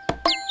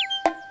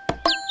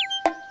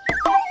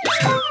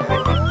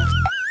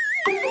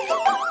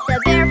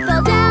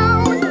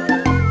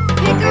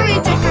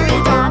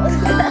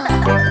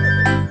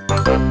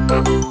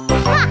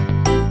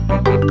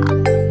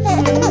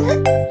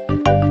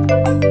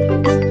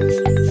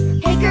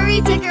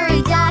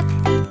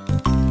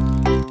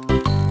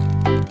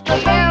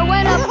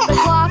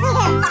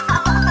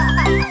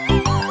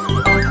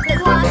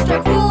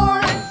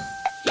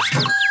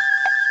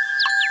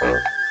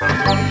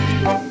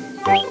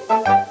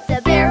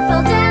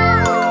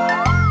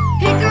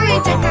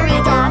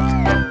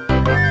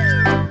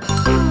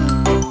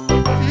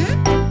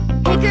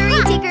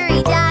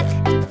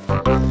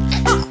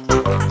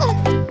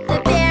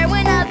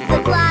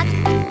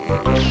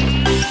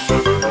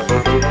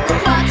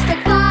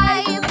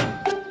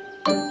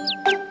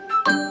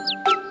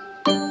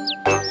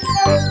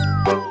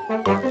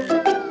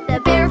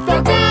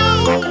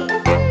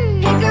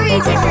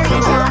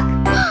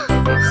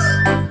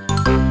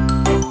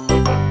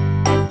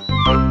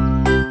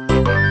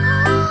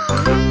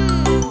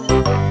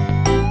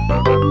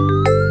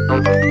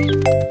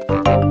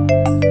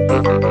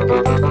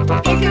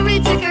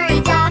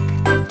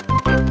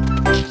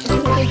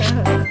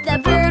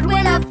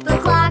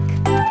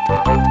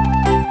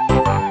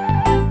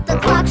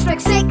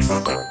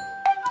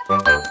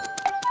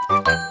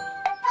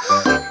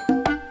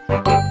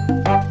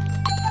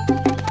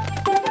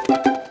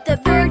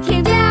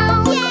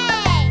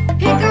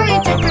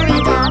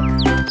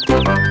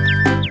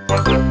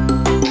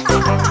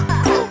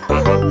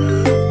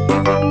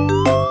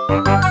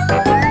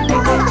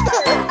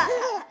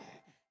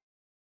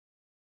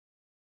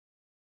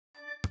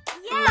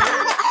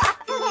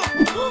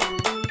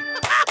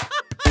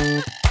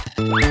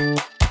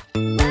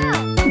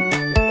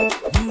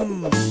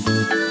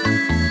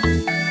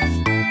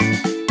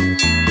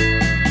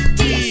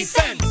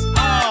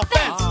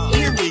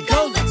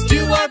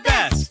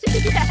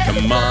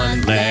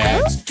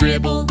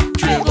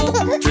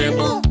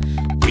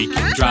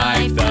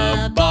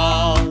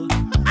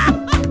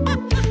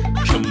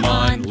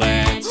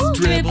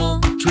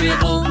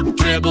 dribble,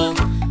 dribble,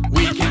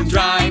 we can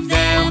drive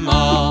them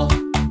all.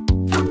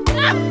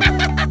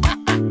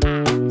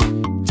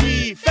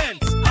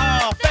 Defense,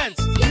 offense,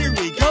 here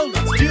we go,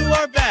 let's do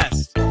our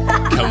best.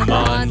 Come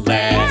on,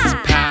 let's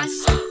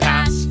pass,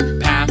 pass,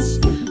 pass,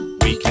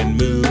 we can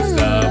move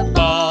the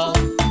ball.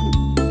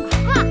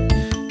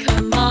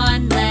 Come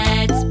on,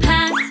 let's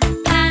pass,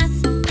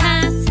 pass,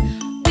 pass.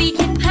 We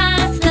can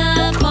pass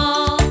the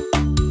ball.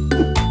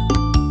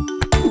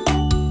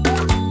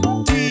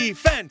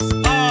 Defense,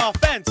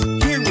 offense,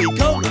 here we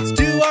go, let's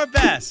do our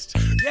best.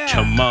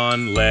 Come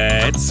on,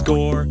 let's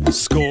score,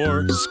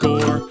 score,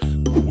 score,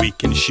 we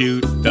can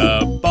shoot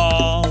the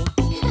ball.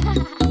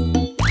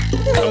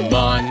 Come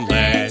on,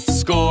 let's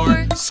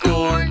score,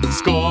 score,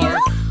 score,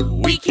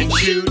 we can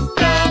shoot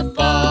the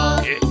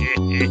ball.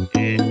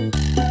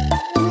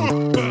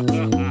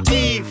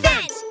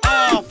 Defense,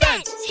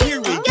 offense,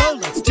 here we go,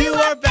 let's do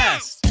our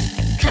best.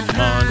 Come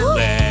on,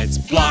 let's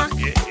block,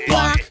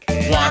 block,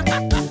 block,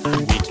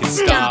 we can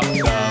stop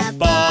the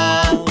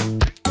ball.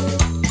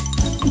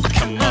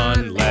 Come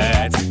on,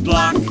 let's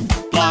block,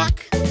 block,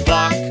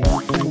 block,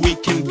 we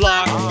can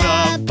block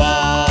the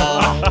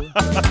ball.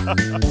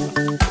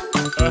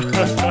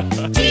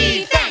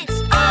 Defense,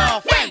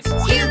 offense,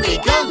 here we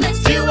go,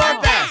 let's do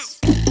our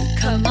best.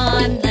 Come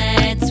on,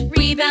 let's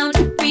rebound,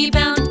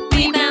 rebound,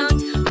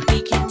 rebound.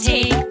 We can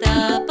take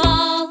the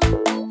ball.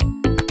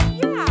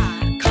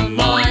 Come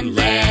on,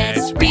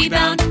 let's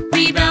rebound,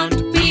 rebound,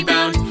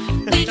 rebound,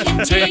 we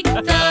can take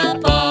the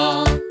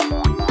ball.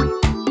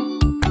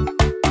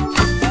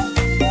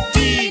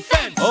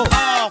 Defense,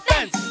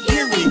 offense,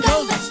 here we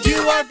go, let's do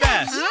our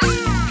best.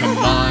 Come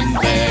on,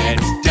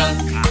 let's dunk,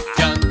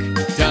 dunk,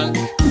 dunk,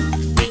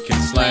 we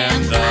can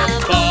slam the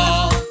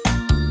ball.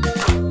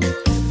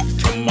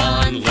 Come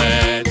on,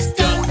 let's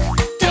dunk,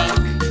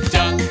 dunk,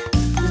 dunk,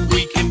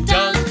 we can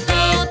dunk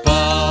the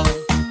ball.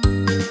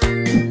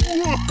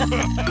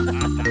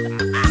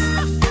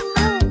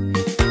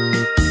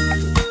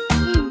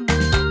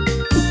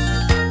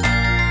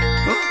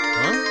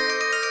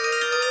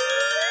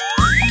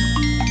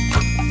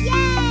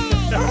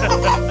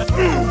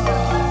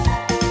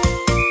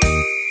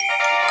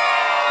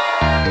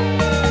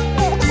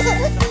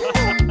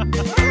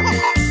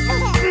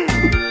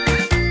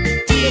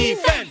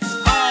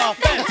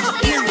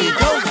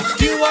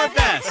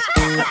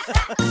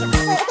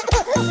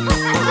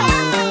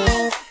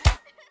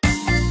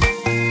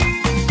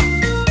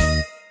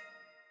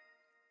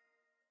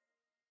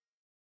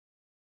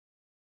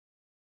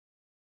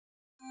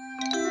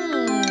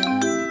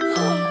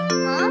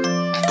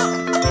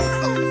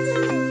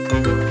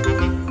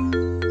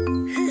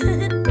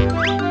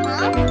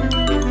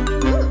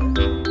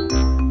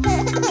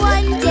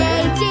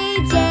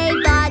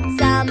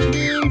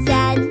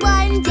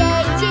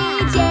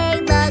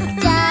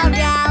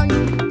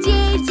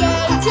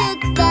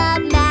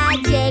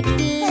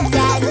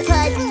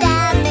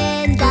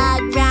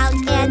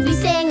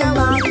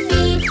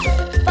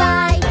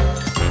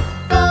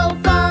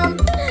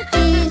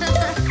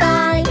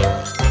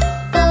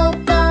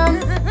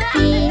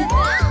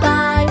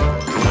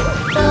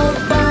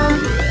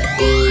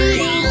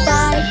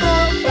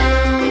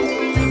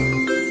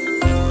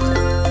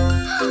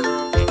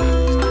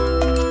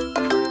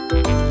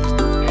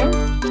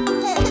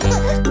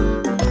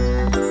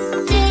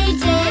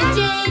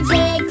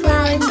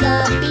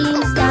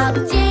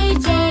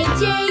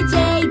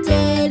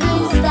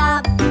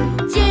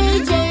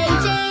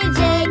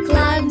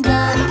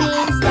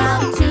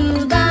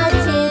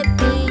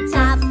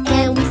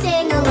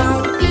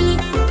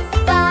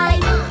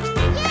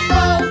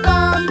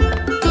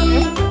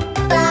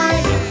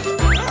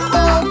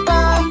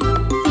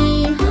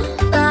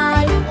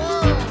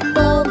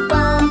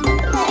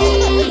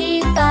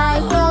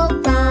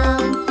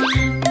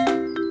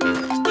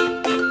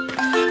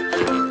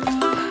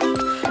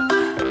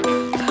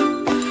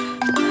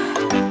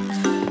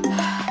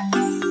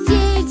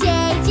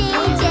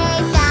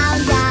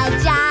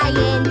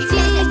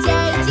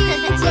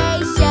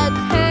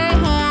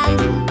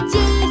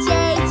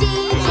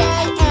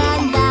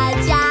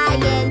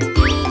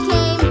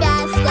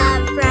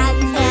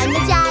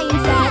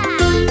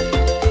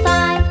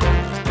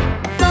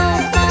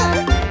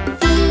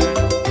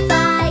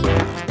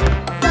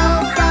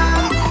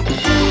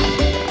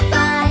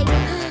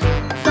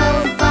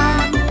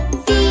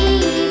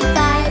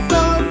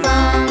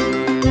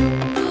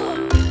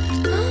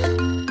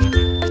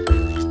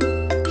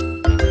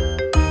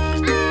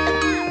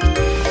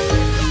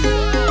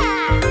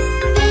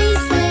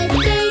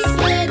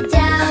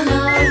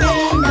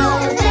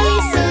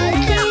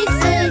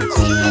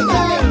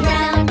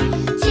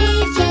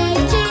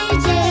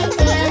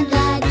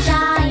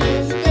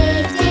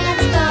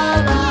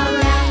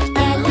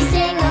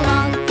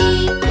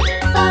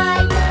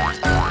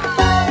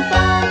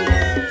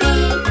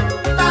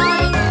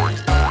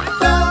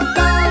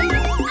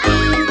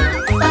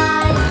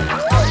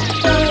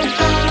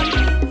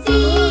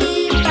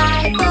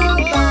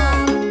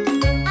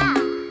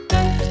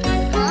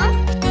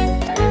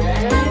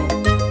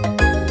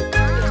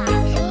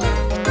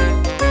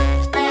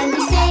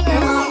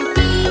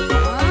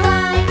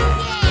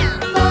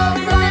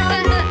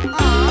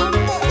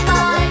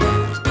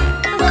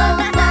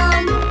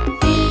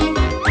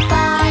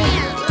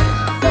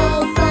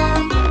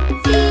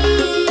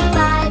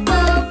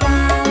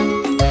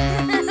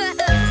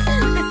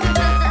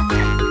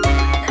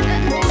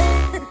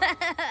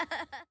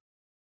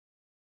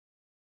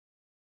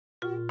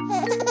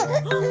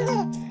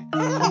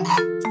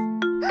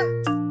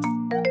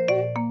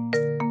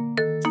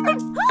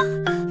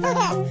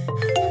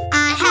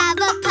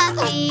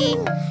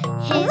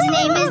 His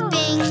name is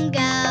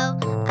Bingo.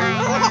 I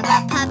have a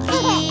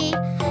puppy,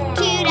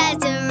 cute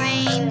as a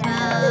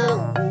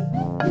rainbow.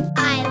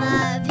 I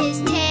love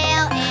his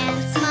tail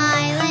and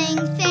smiling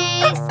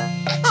face.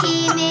 He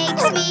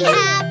makes me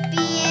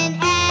happy in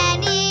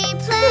any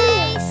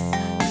place.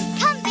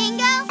 Come,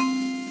 Bingo,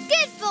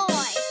 good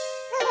boy.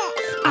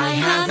 I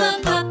have a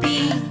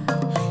puppy,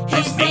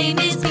 his name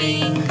is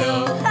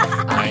Bingo.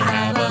 I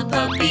have a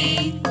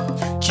puppy,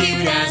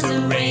 cute as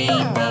a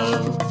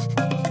rainbow.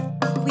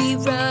 We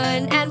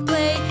run and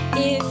play.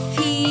 If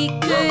he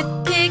could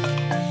pick,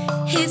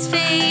 his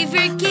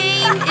favorite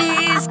game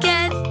is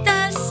get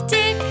the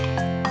stick.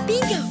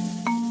 Bingo,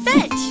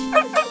 fetch.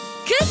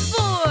 Good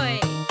boy.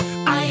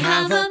 I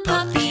have a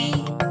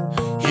puppy,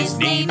 his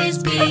name is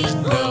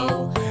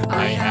Bingo.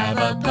 I have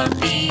a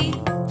puppy,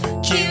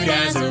 cute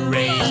as a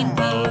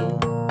rainbow.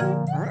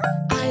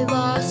 I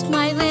lost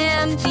my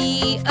lamb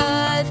the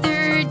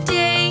other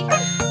day.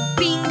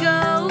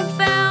 Bingo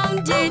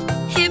found it,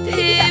 hip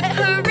hip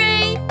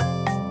hooray.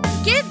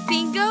 Give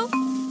Bingo,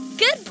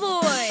 good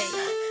boy.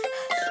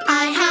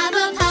 I have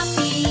a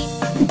puppy,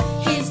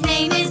 his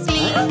name is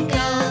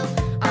Bingo.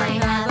 I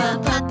have a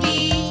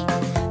puppy,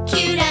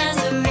 cute as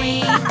a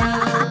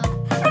rainbow.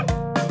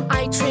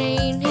 I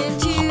train him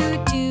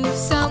to do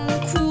some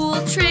cool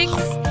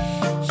tricks.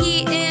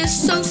 He is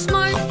so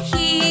smart,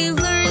 he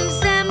learns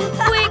them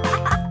quick.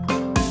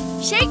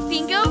 Shake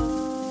Bingo,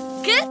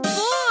 good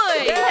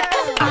boy.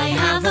 I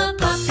have a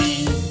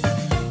puppy,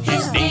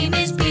 his name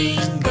is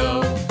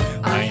Bingo.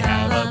 I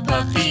have a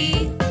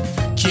puppy,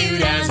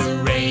 cute as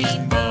a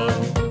rainbow.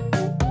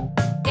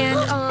 And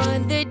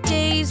on the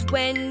days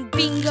when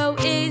Bingo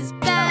is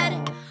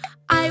bad,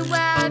 I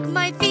wag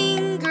my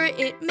finger,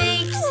 it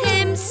makes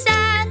him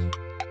sad.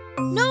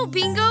 No,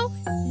 Bingo,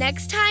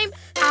 next time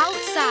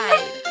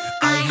outside.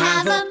 I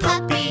have a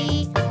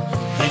puppy,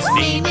 his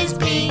name is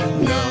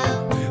Bingo.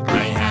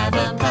 I have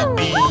a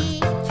puppy,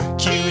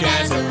 cute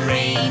as a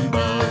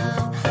rainbow.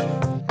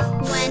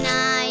 When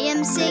I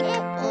am sick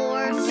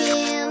or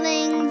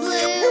feeling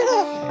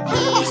blue,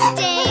 he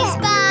stays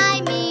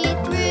by me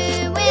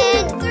through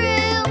and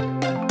through.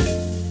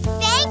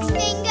 Thanks,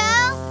 Bingo.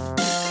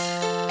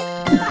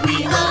 We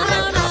love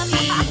our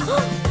puppy,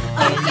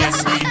 oh yes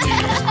we do.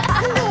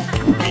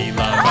 We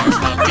love our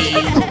puppy,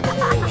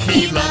 he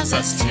loves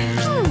us too.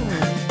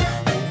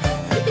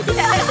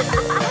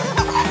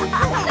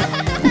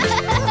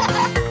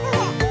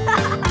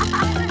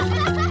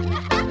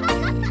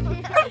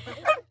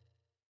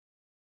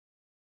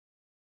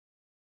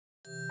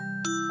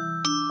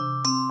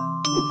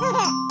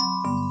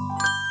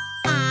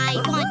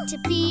 I want to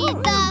be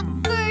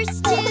the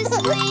first to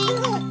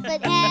swing,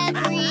 but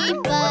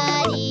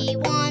everybody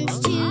wants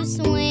to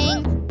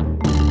swing.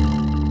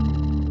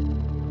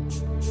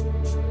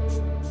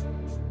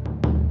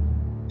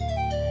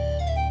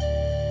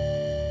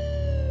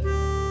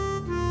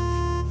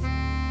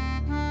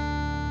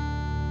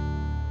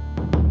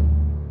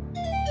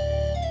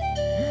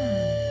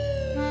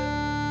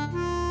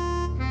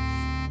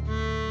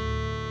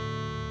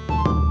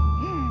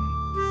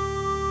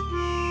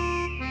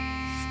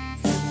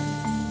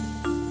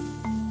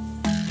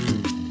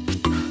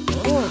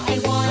 I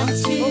want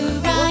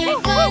to ride,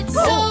 but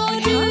so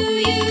do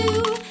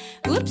you.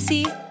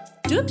 Whoopsie,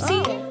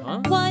 doopsie,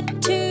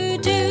 what to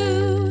do?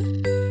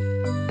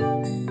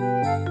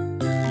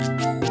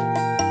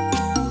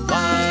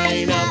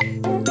 Line up,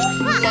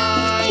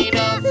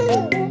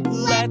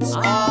 let's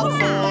all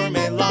form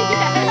a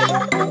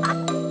line.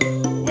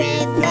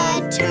 With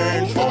a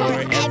turn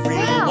for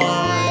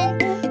everyone,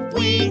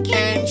 we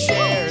can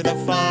share the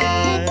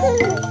fun.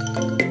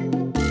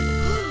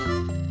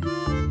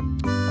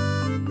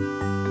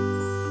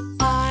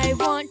 I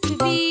want to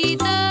be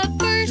the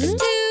first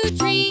to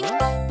drink,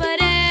 but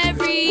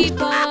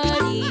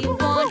everybody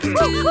wants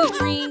to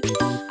drink.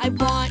 I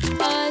want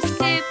a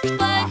sip,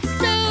 but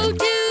so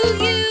do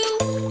you.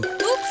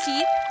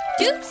 Oopsie,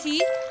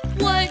 doopsie,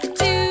 what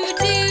to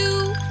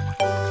do?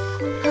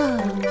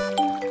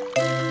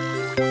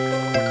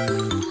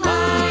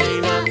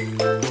 Line up,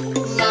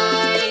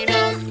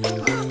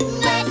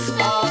 let's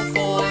all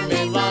form a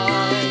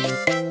line.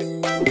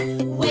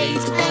 Wait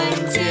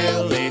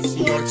until it's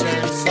your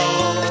turn, so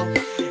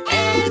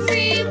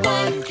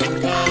everyone can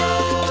go.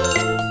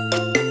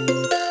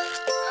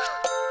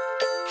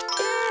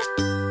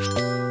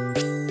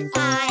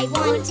 I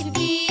want to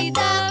be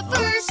the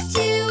first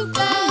to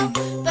go,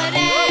 but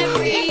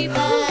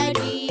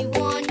everybody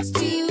wants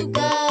to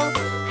go.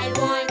 I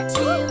want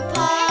to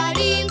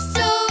potty,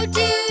 so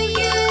do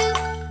you.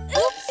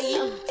 Oopsie,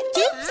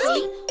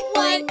 doopsie,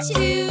 what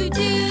to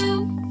do?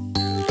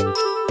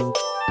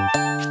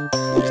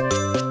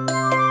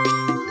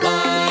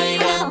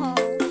 Line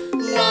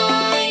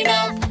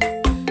up,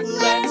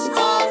 let's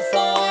all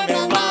form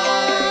a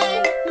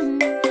line.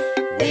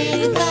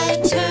 With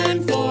a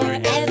turn for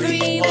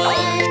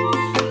everyone,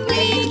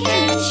 we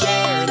can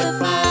share the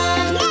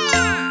fun.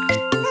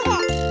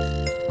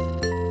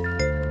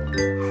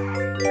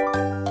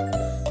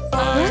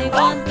 I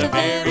want the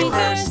very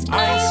first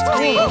ice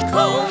cream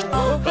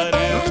cone, But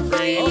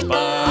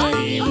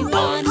everybody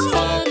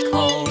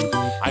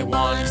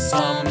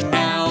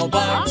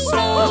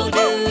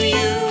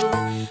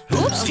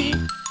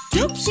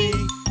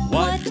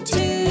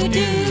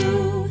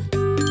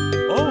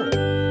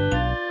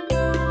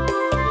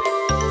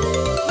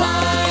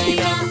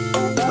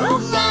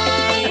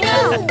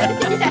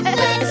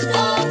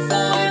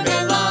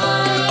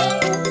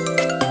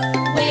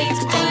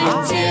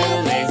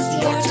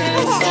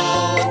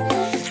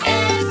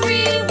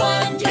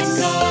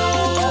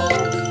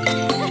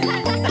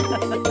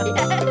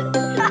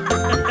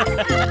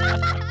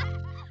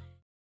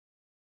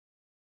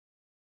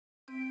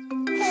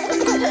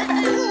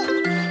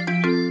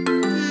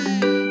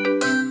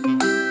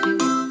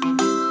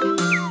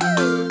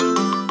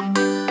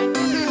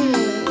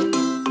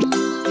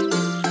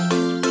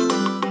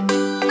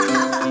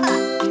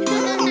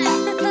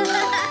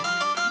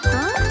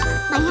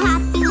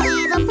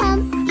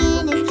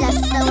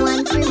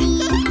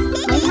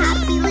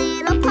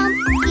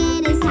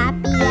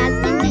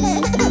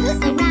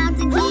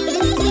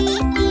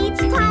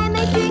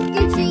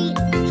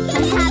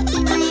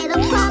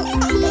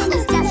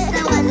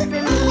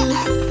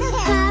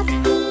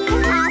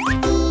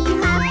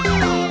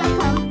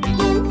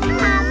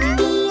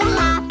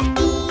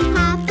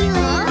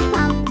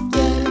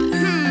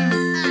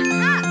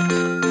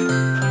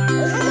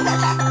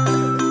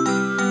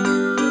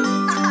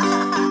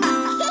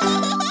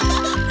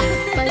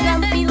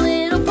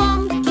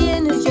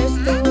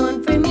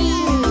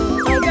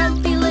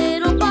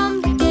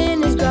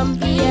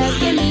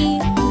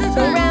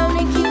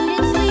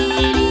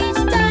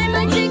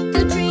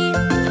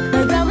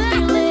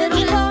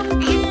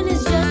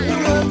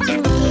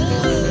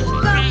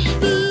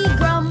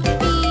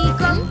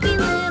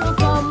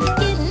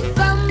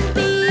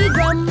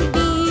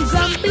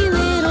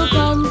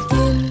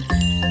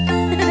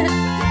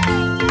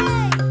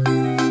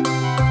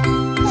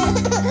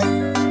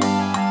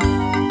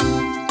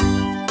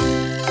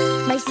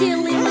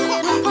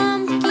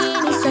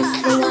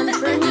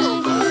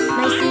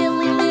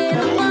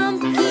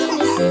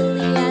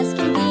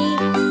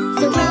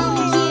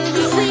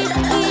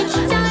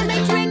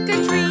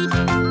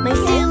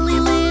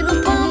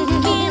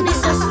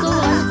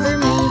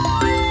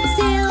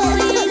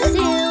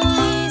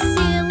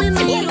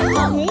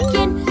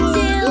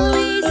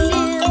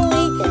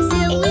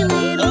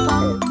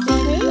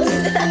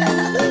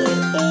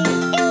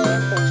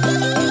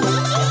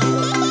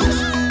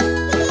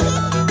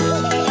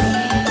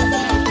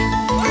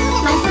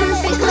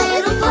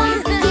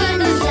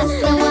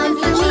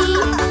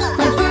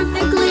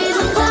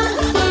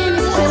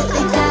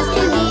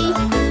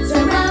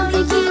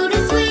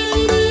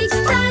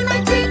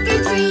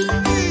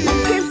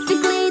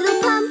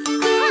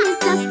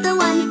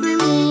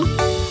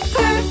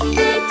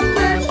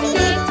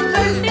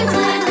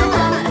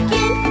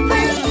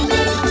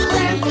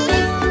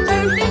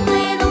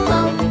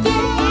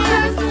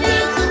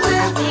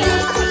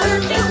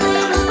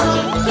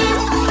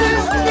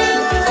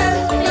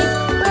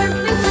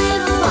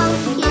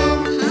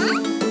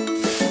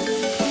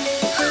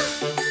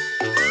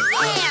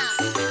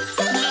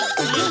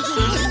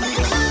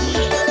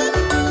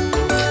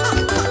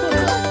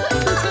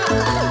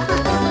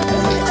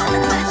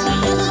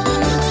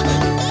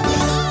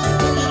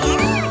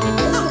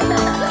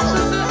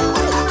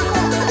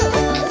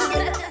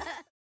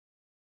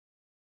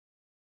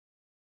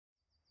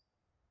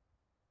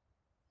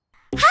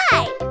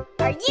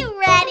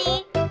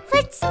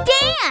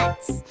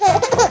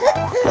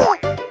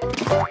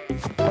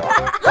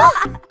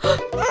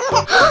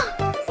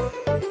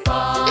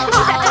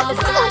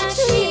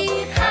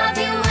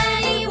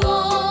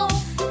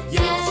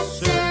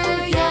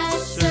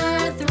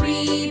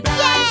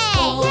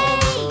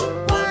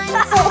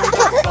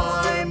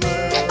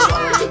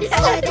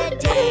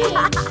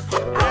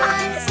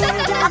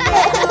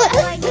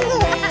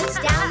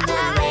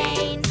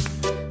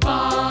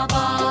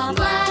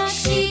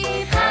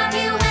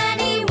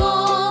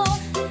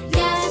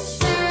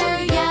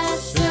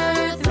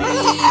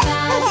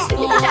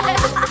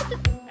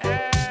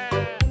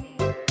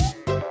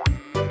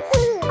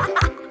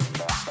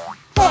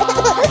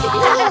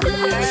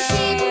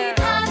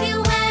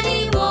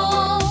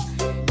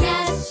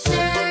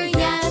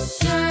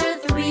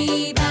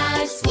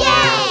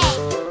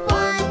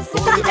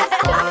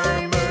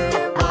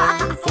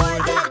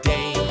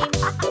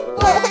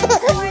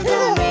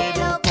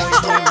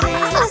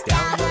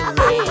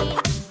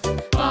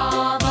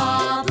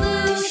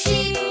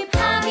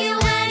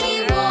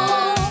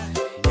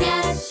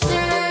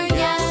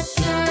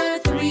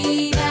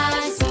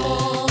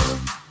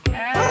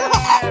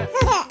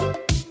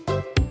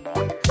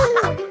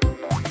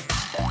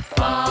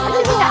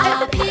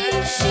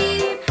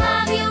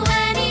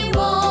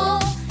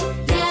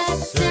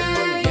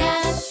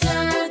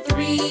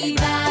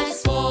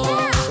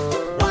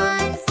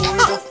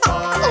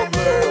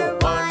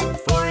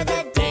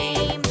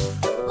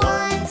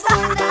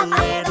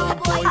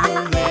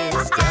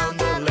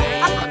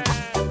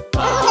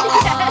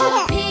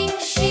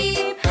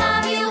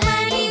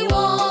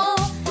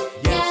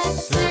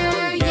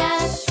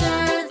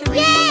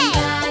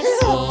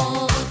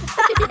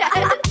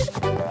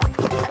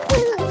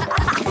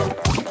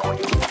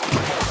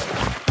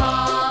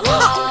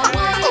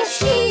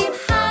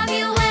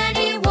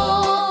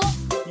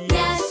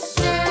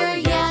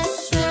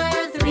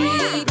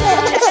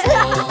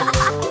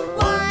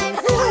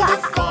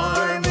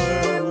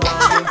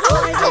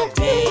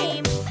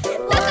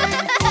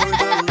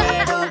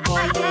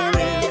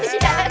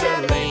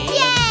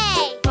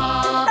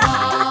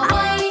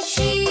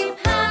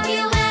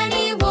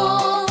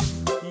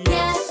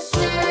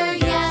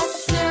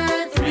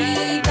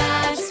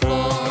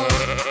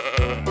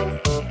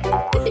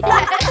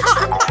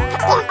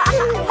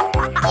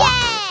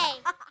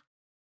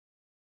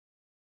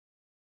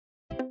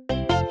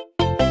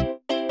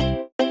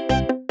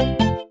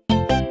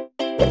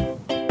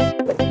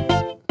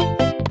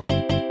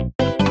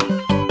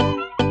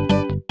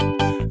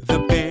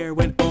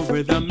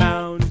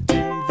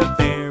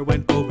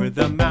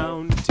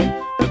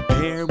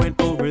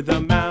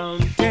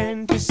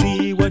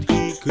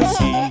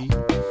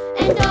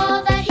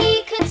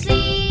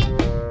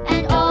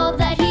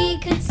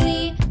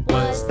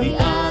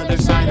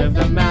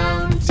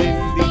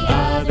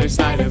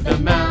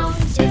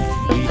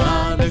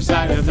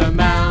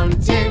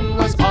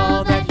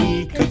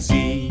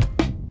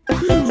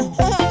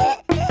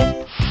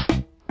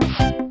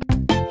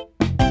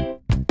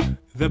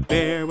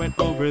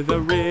over the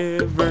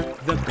river.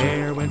 The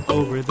bear went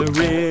over the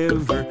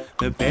river.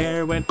 The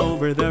bear went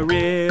over the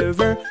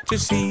river to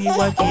see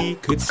what he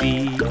could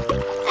see.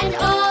 And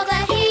all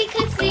that he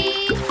could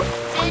see,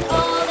 and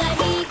all that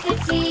he could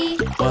see,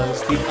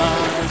 Was the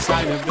other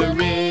side of the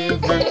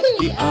river,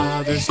 the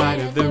other side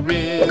of the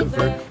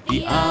river,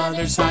 the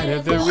other side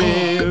of the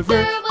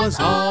river was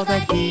all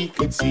that he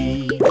could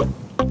see.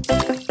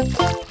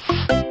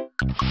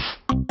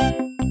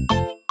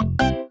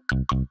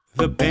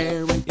 The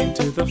bear went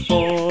into the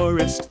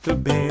forest, the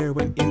bear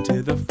went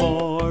into the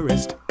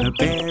forest, the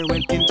bear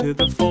went into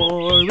the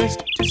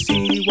forest to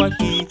see what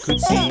he could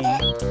see.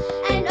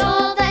 and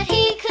all that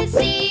he could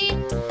see,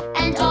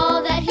 and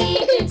all that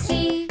he could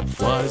see,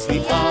 Was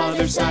the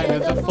other side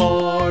of the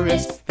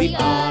forest, the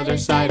other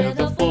side of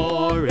the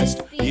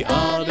forest, the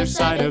other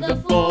side of the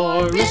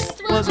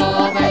forest was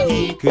all that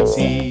he could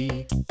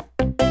see.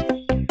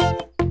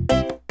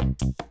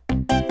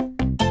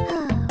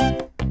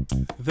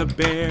 The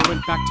bear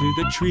went back to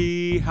the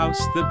tree house,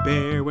 the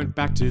bear went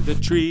back to the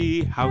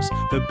tree house,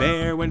 the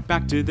bear went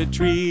back to the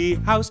tree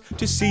house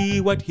to see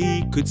what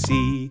he could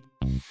see.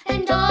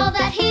 and all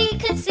that he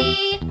could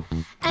see,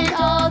 and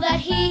all that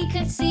he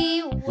could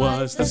see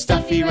Was the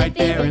stuffy right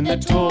there in the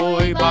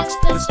toy box,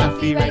 the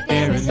stuffy right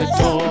there in the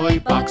toy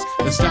box,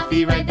 the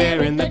stuffy right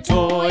there in the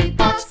toy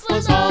box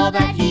was all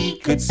that he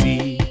could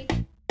see.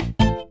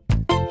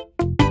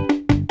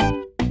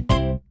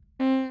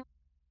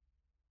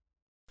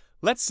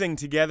 Let's sing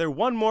together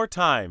one more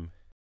time.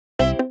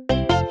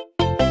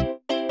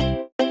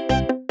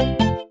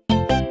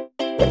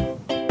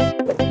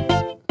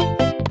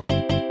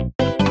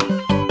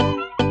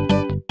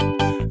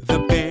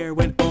 The bear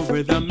went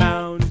over the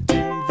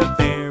mountain, the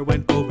bear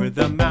went over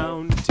the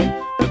mountain,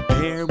 the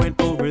bear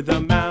went over the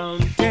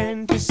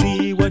mountain to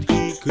see what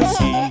he could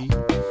see.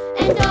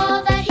 and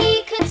all that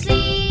he could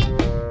see,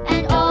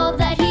 and all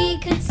that he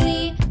could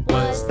see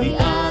Was the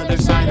other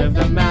side of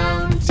the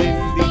mountain,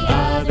 the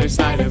other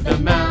side of the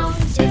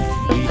mountain,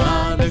 the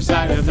other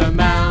side of the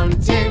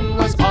mountain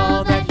was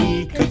all that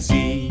he could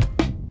see.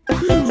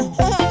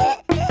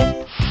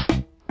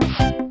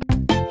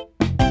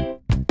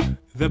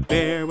 The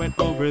bear went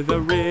over the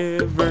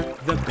river,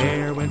 the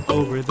bear went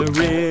over the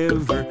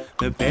river,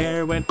 the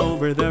bear went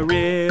over the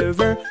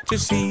river to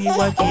see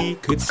what he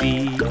could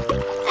see.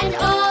 and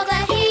all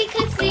that he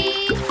could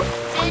see,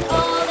 and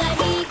all that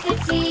he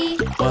could see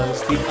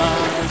Was the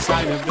other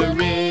side of the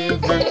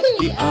river,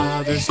 the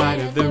other side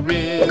of the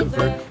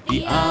river,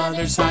 the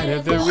other side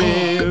of the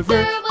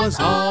river was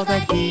all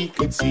that he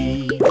could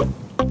see.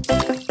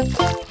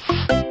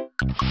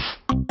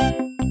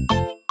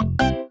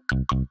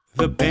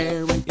 The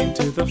bear went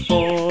into the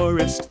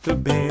forest, the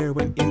bear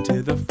went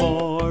into the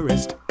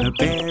forest, the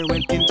bear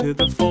went into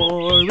the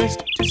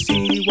forest to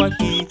see what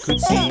he could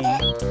see.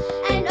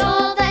 and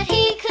all that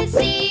he could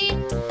see,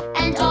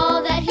 and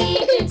all that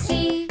he could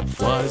see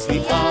Was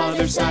the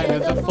other side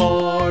of the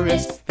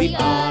forest, the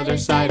other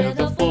side of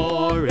the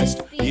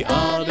forest, the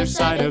other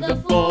side of the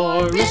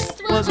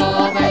forest was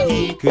all that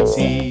he could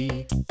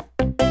see.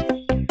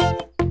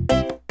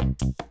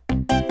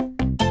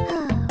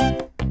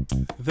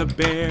 The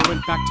bear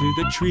went back to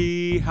the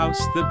tree house,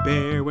 the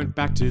bear went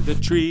back to the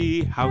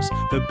tree house,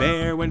 the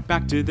bear went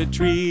back to the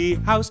tree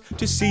house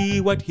to see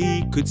what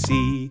he could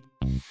see.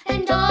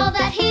 and all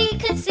that he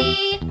could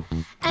see,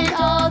 and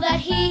all that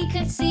he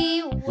could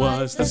see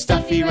Was the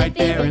stuffy right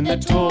there in the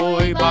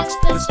toy box,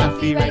 the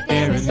stuffy right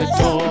there in the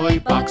toy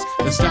box,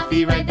 the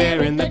stuffy right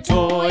there in the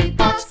toy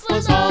box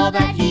was all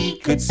that he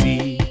could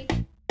see.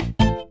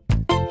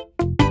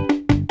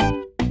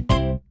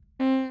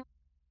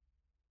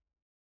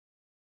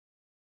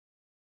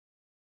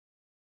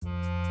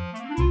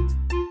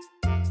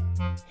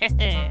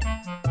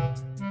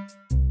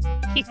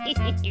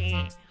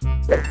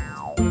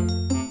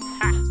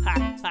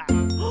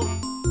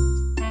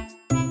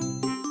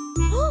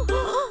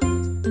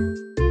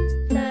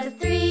 The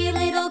three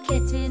little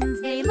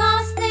kittens, they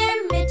lost their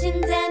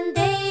mittens and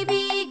they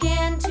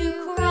began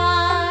to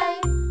cry.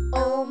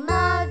 Oh,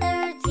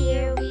 mother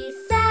dear, we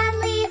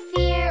sadly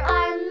fear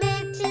our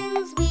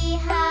mittens we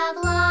have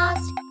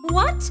lost.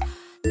 What?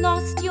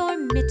 Lost your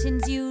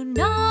mittens, you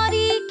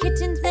naughty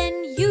kittens, then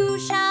you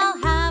shall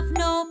have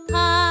no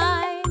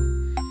pie.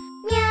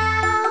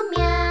 Meow,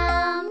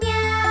 meow,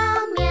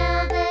 meow,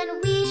 meow, then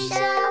we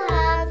shall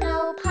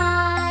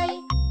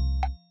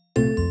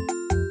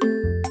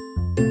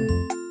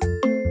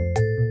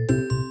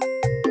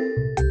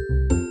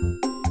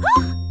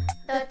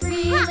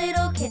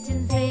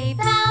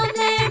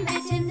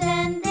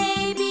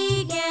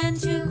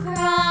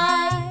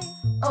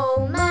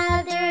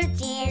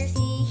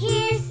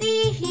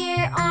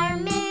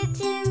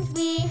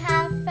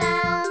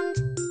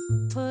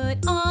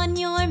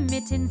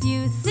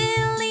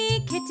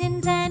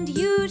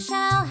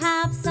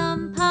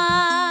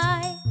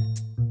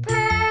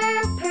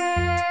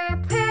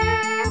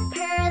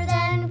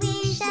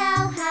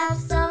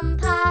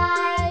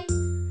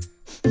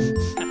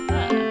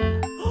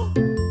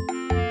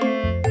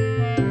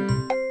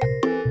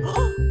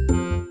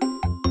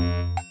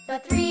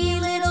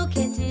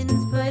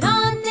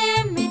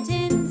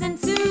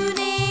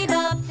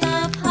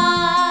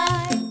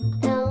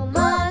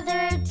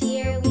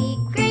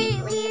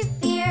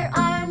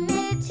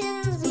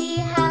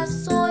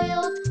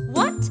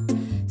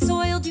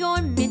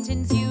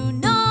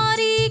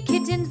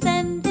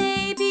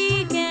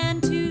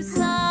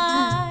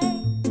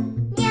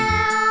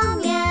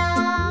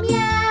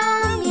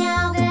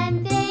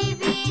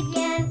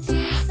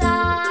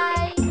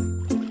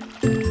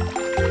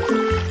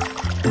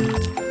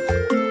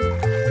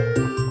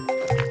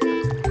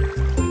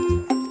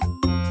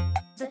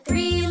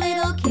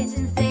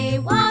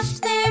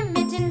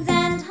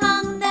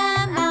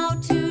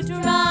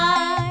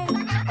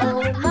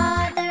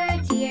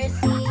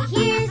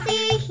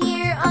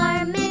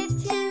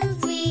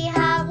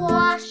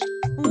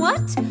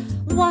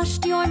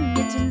washed your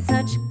mittens,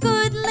 such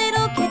good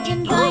little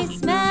kittens. I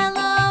smell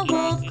a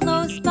wolf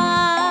close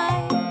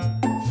by.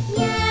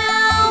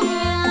 Meow,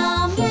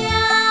 meow,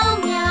 meow,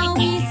 meow.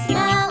 We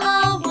smell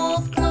a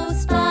wolf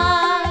close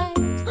by.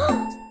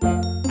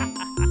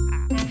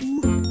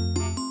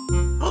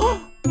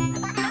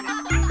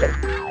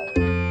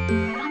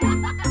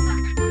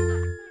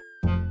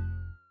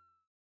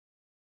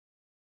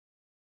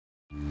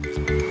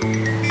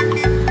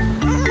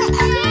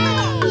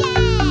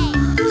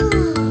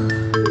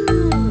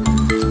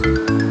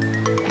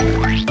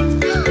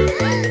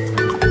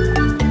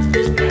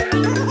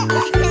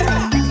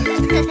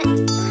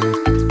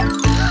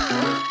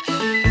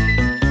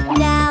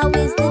 Now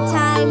is the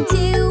time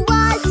to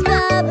wash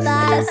the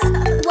bus.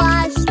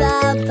 Wash the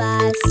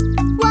bus.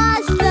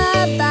 Wash the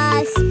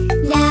bus.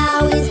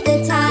 Now is the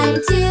time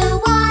to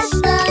wash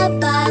the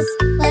bus.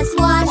 Let's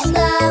wash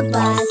the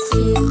bus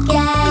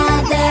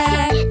together.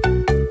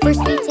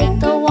 First we take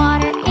the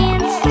water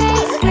and spray,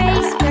 spray,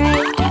 spray.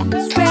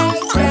 Spray,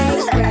 spray,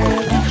 spray.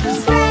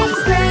 Spray,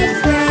 spray,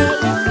 spray.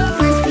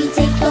 First we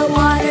take the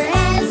water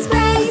and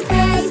spray,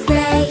 spray,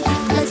 spray.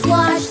 Let's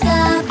wash the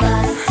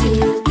bus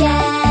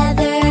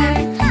together.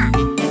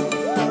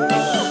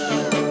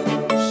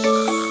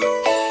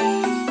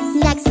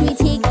 Next we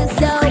take the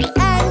soap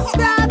and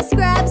scrub,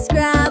 scrub,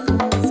 scrub.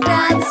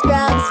 Scrub,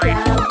 scrub,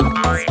 scrub.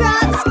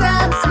 Scrub,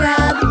 scrub,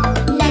 scrub.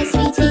 Next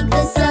we take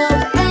the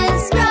soap and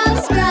scrub,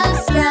 scrub,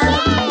 scrub.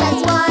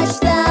 Let's wash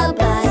the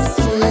bus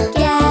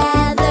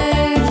together.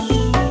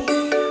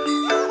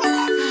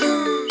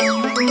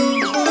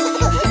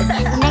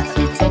 Next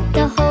we take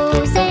the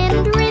hose and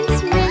rinse,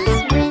 rinse,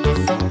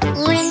 rinse.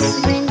 Rinse,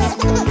 rinse,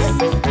 rinse.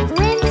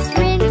 Rinse,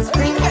 rinse,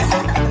 rinse.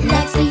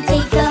 Next we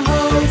take the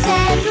hose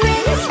and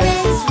rinse,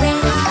 rinse,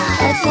 rinse.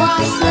 Let's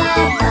wash the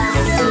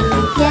bus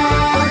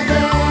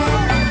together.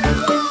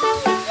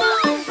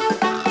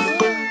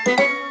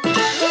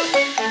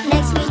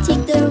 Next we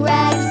take the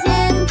rags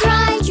and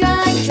dry,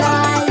 dry,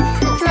 dry.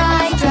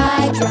 Dry,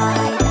 dry,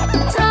 dry.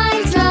 Dry,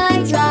 dry,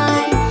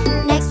 dry.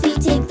 Next we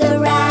take the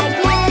rag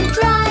and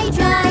dry,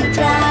 dry,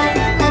 dry.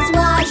 Let's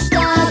wash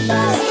the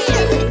bus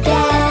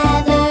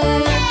together.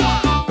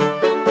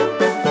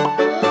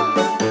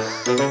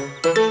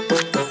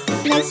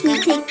 Next we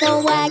take the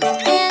wax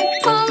and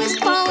polish,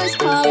 polish,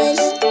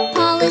 polish.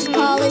 Polish,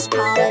 polish,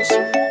 polish.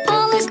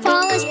 Polish,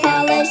 polish,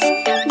 polish.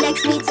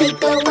 Next we take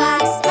the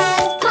wax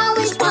and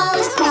polish,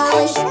 polish,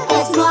 polish.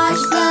 Let's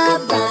wash the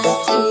bus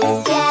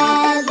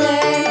together.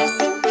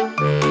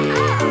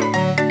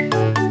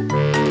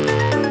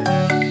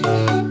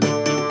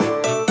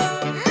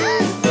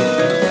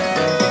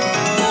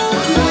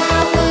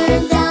 Now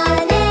we're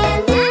done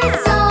and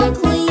it's all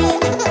clean.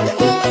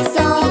 It's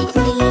all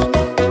clean.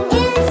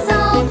 It's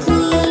all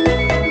clean.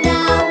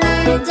 Now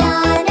we're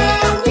done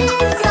and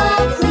it's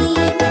all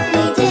clean.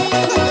 We did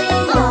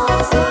it all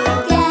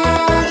together.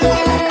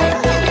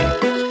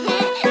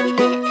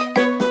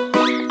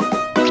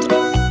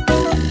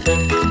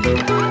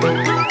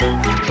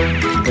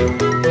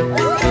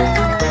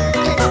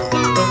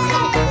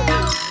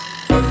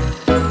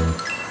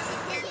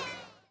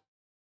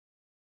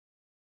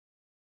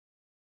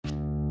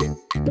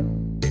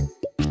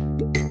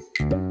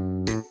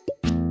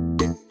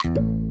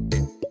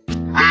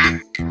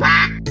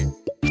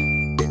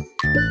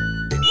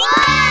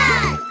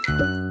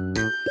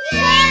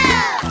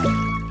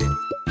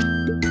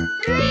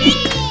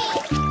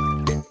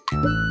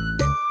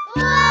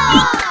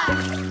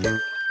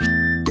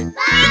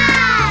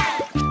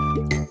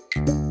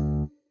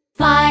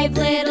 Five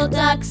little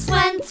ducks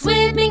went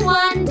swimming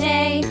one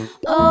day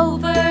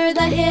over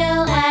the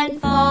hill and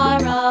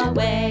far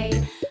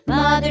away.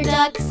 Mother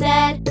duck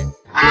said,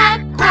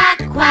 quack, quack,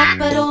 quack,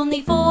 but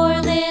only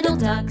four little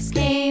ducks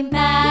came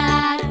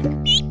back.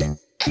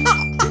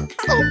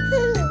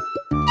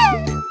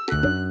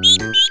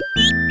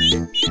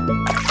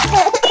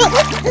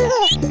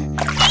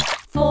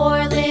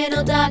 Four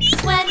little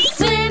ducks went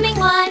swimming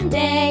one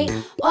day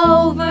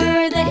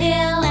over the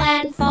hill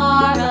and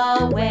far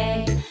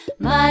away.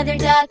 Mother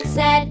duck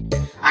said,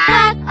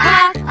 quack,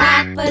 quack,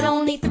 quack, but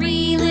only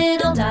three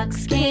little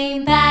ducks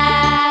came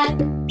back.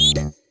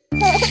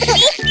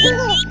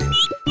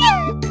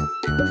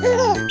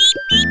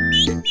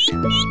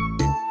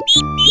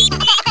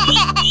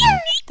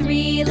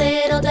 Three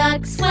little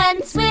ducks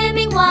went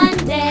swimming one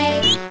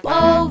day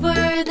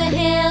over the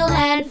hill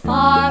and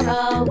far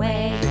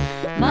away.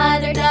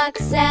 Mother duck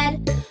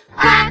said,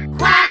 quack,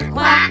 quack,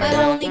 quack, but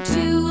only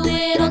two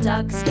little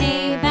ducks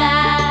came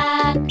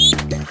back.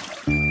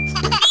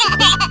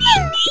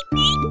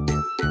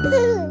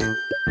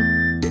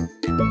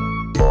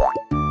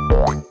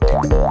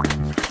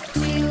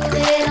 Two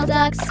little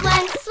ducks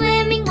went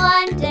swimming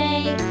one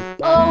day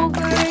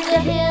over the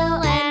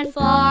hill and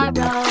far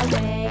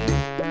away.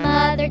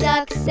 Mother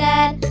duck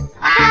said,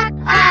 quack,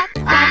 quack,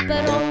 quack,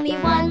 but only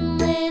one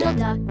little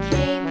duck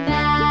came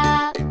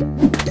back.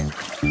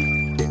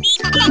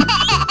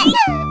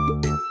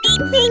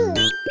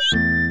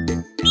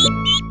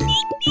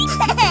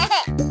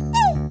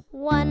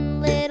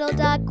 One little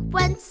duck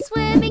went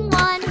swimming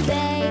one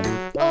day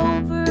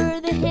over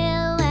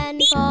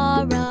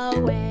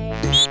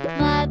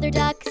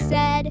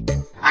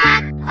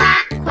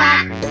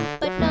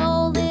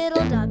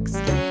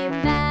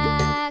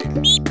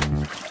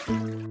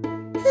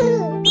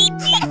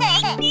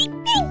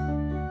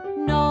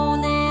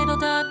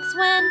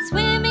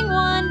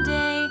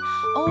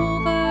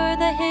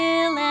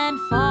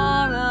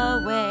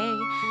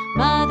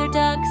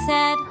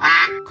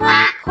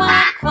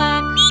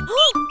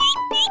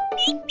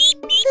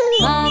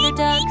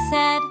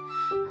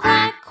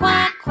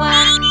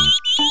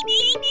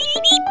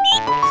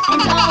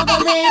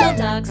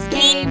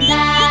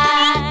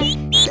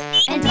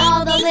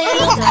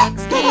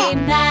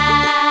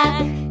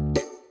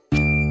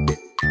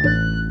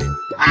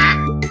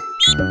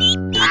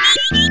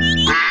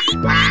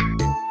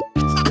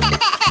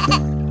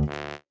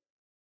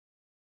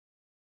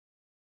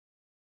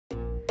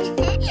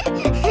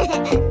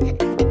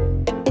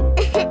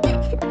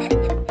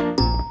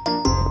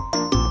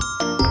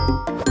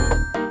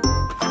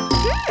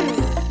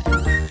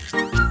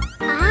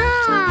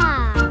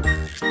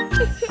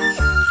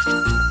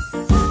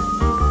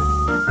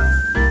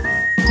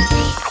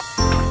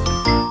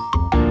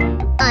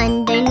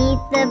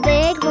the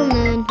big full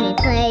moon, we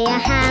play a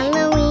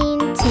Halloween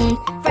tune.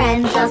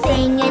 Friends all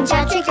sing and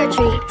shout trick or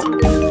treat. Boo!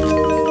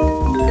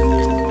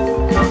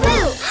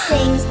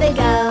 Sings the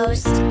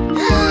ghost.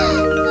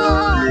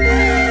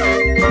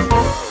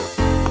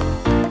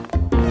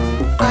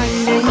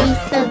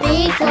 Underneath the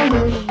big full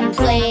moon, we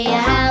play a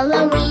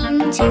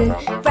Halloween tune.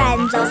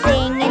 Friends all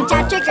sing and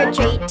shout trick or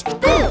treat.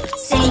 Boo!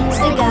 Sings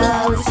the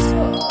ghost.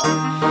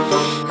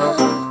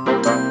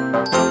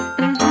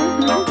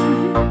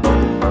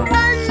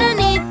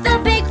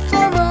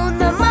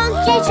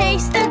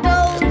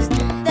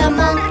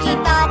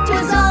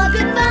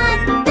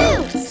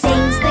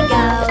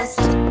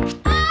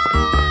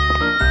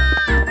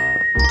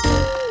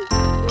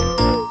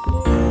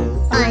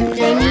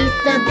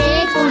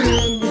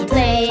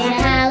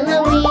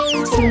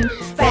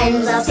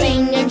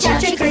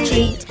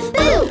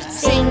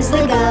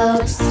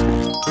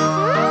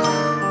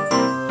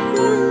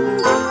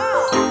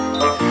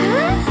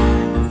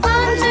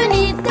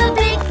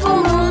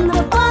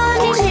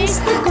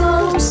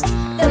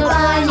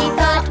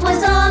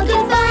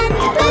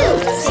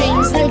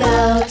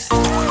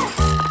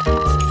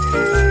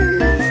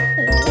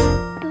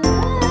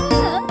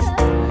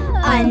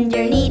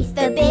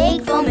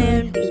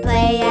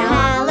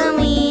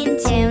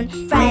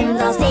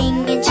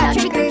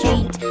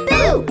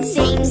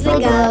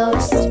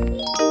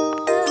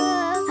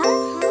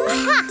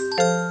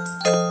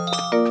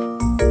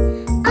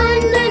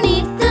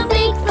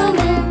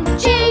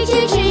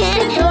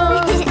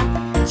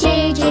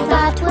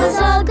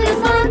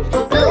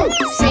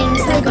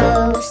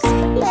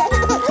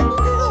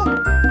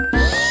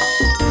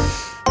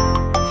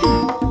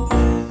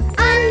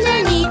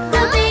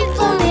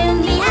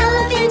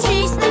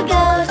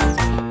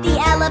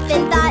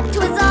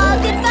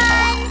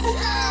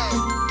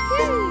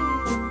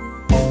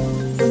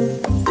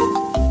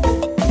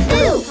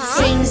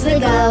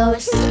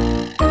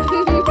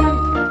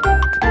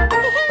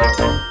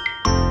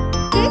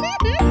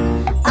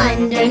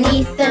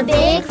 Underneath the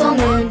big full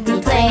moon,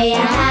 we play a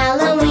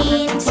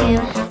Halloween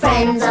tune.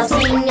 Friends all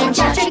sing and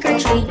shout trick or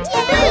treat. Boo!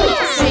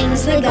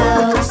 Sings the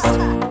ghost.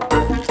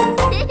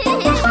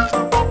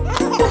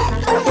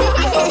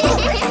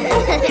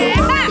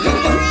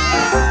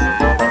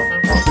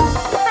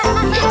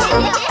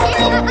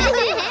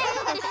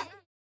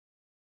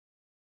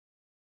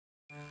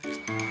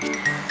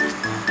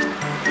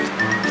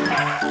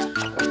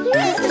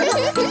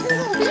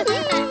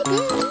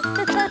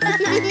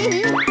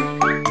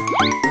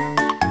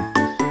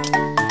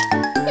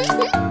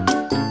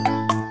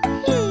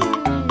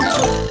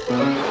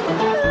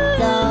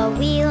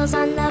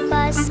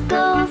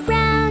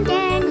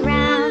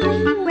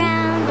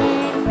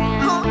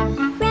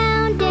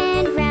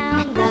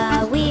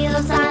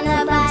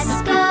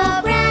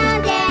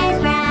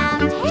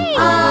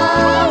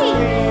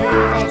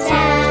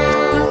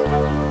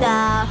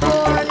 The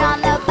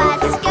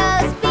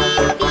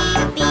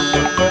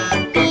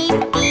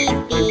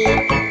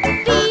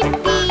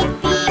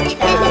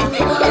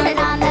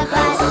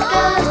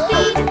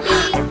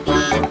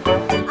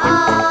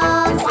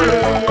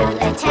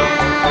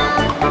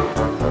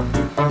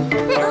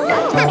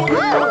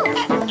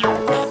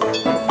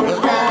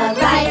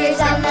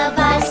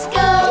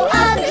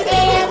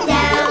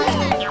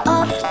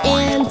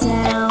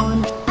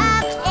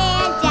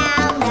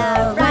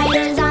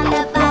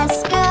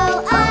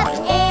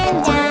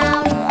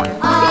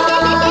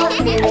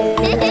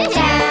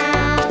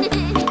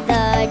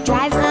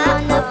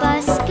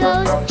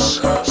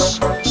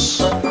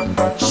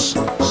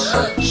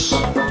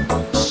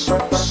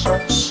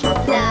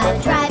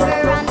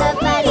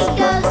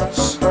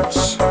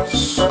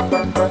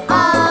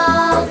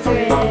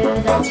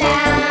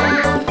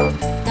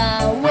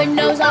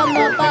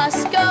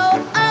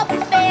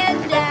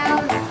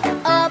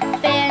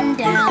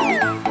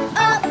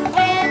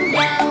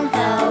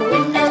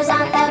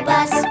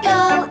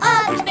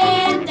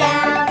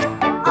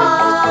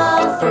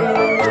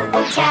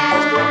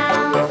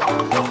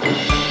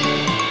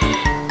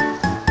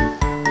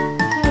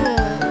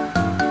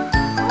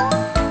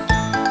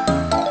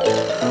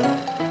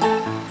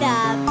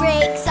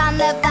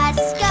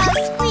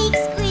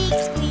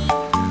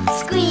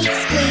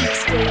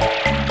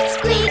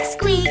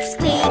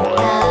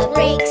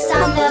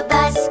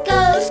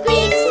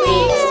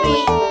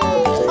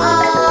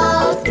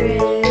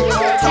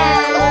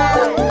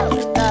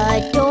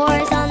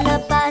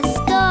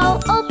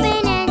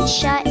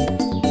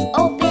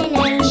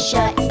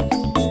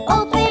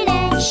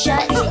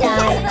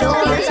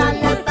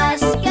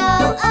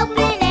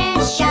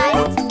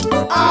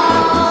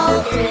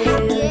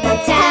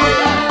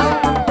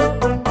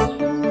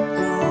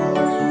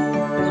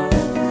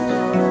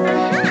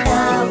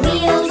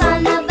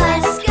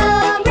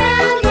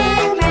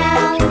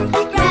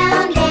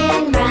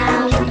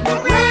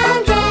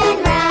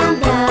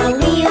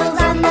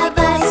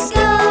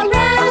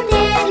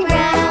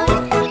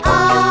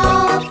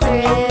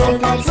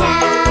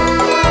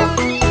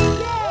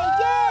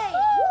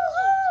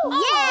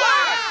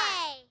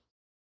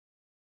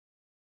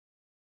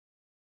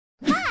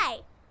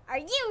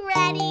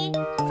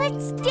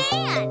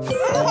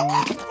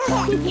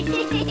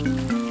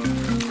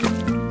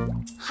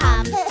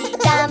Humpty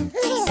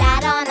Dumpty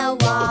sat on a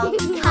wall.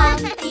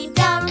 Humpty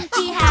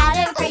Dumpty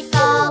had a great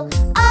fall.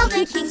 All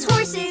the king's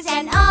horses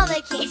and all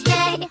the king's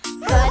men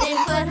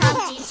couldn't put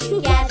Humpty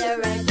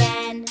together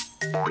again.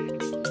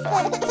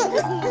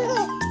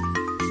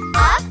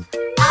 Up,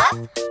 up,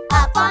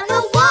 up on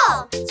the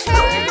wall.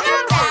 Turn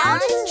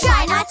around,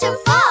 try not to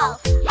fall.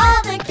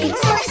 All the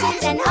king's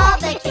horses and all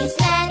the king's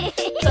men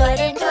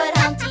couldn't put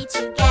Humpty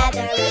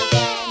together again.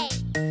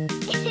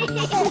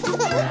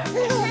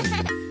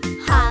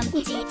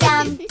 Humpty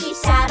Dumpty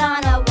sat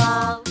on a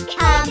wall.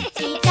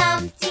 Humpty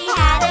Dumpty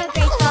had a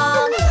great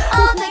fall.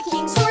 All the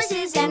king's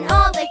horses and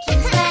all the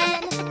king's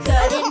men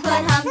couldn't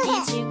put Humpty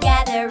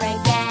together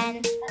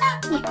again.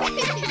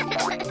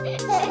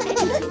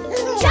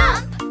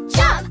 Jump,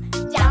 jump,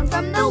 down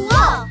from the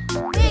wall.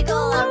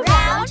 Wiggle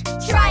around,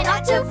 try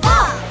not to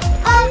fall.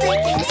 All the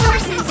king's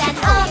horses and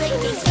all the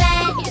king's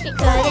men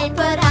couldn't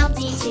put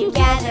Humpty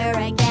together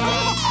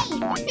again.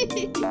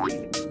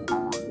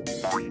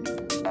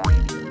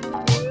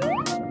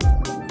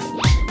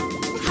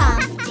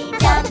 Humpty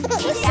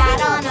Dumpty sat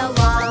on a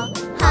wall.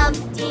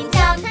 Humpty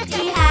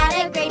Dumpty had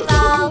a great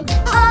fall.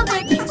 All the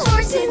king's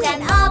horses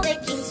and all the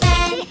king's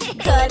men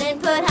couldn't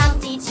put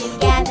Humpty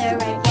together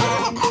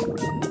again.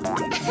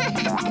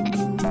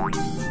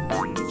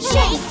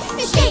 Shake,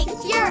 shake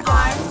your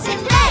arms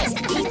and legs.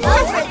 Leap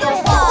over the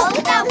wall,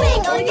 now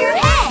wiggle your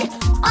head.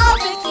 All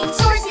the king's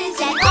horses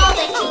and all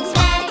the king's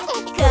men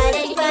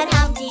couldn't put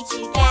Humpty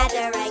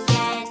together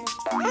again.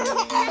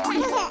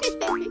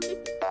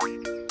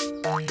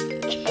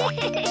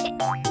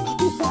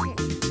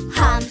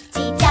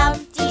 Humpty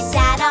Dumpty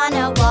sat on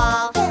a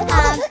wall.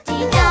 Humpty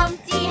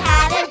Dumpty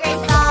had a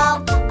great fall.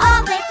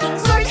 All the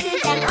king's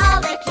horses and all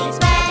the king's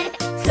men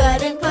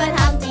couldn't put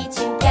Humpty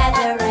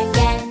together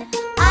again.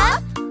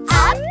 Up,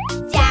 up,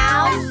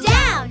 down,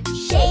 down.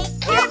 Shake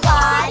your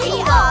body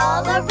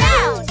all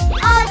around.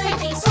 All the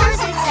king's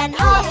horses and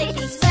all the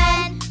king's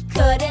men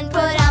couldn't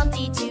put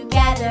Humpty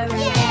together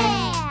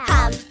again.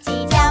 Humpty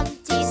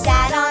Dumpty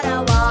sat on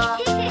a wall.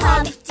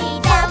 Humpty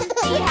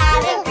Dumpty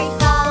had a great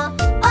fall.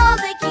 All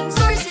the king's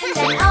horses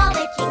and all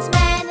the king's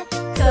men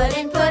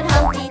couldn't put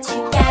Humpty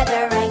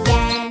together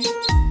again.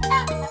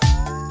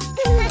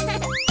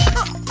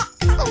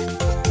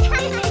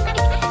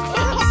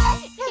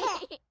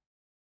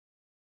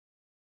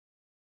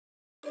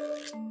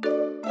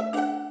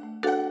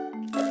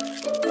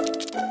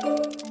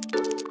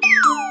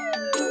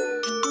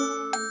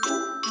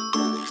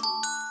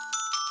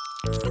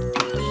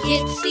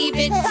 Itsy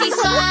bitsy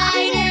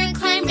spider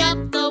climbed up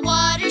the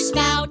water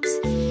spout.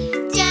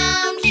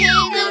 Down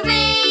came the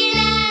rain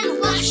and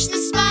washed the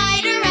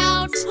spider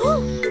out.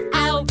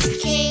 Out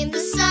came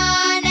the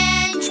sun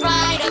and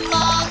dried up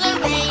all the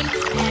rain.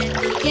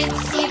 And the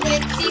itsy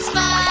bitsy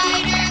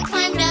spider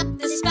climbed up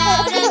the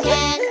spout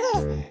again.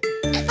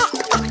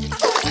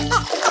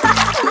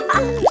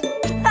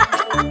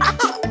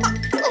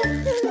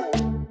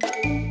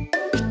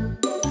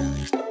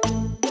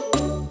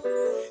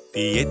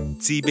 The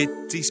itsy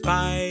bitsy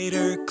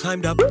spider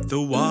climbed up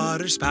the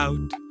water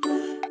spout.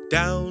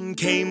 Down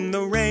came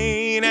the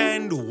rain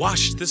and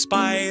washed the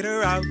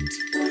spider out.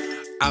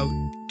 Out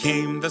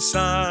came the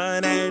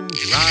sun and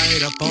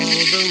dried up all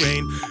the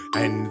rain.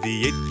 And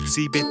the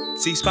itsy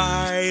bitsy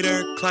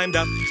spider climbed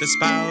up the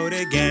spout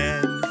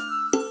again.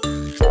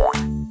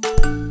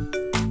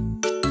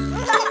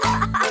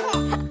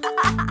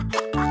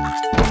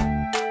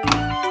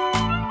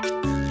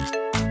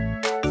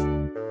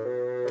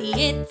 The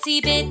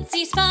itsy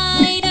bitsy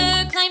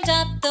spider climbed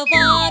up the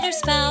water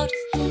spout.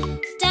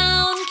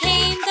 Down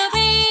came the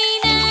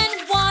rain and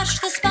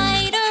washed the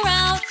spider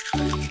out.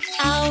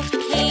 Out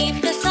came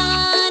the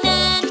sun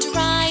and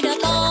dried up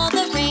all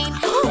the rain.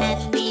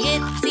 And the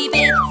itsy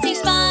bitsy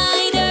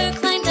spider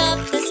climbed up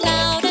the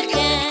spout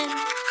again.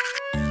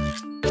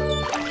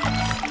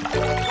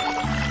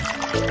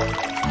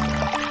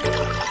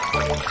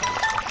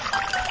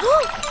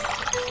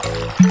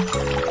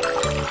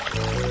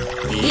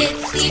 The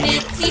itsy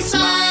bitsy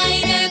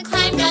spider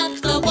climbed up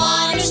the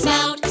water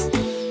spout.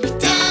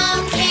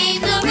 Down came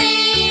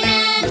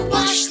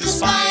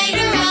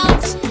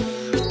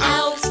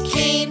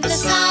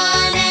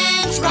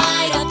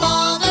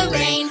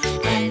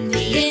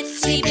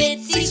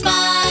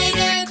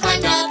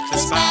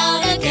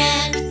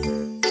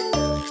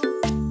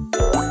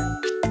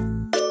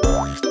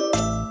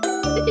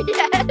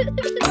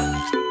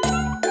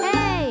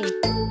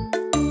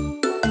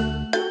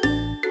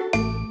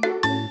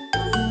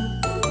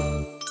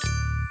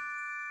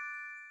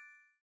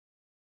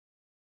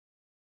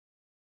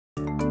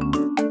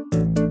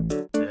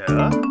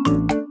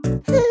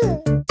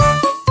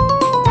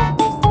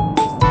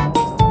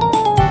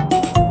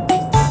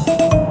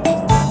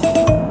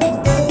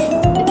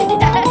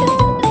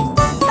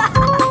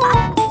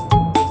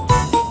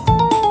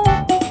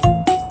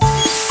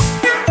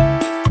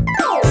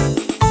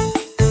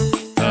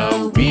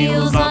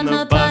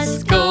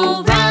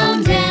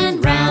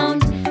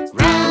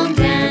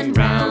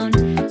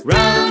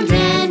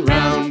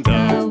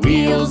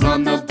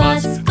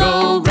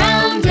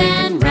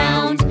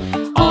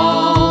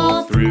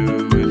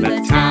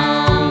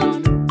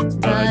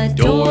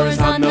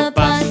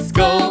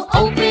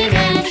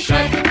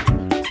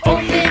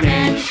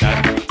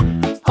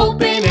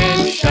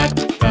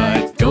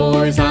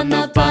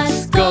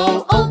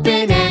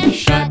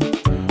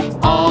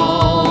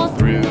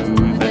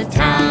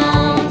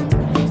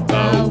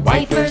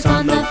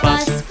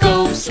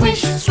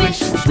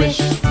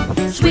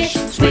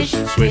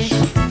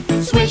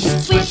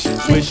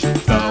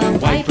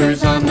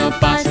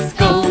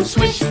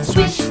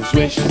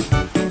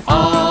fish.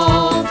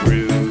 All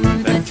through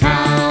the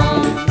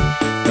town.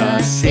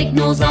 The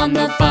signals on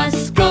the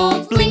bus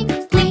go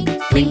blink, blink,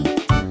 blink.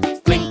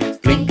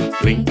 Blink, blink,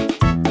 blink.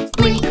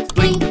 Blink,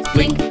 blink,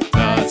 blink.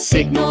 The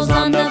signals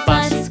on the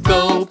bus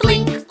go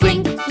blink,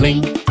 blink,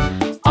 blink.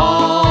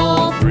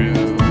 All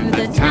through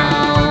the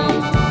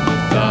town.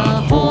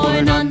 The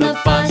horn on the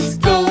bus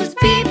goes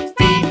beep,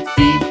 beep,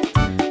 beep.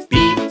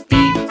 Beep,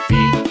 beep,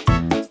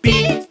 beep.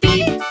 Beep,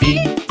 beep,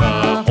 beep.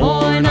 The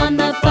horn on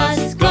the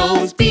bus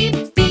goes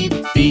beep, beep,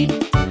 beep.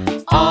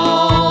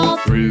 All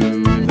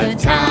through the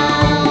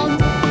town.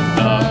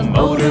 The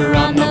motor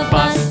on the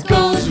bus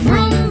goes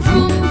vroom,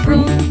 vroom,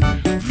 vroom.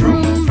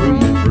 Vroom,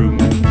 vroom, vroom.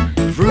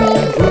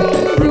 Vroom,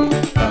 vroom, vroom.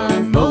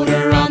 The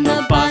motor on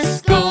the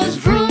bus goes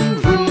vroom,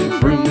 vroom,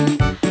 vroom.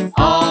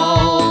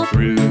 All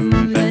through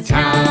the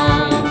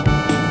town.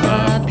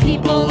 The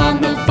people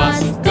on the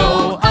bus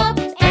go up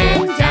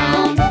and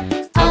down.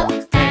 Up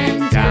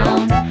and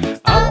down.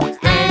 Up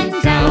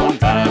and down.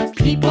 The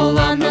people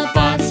on the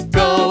bus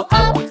go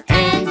up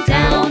and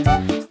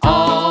down.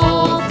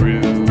 All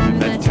through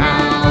the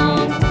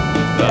town.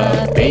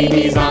 The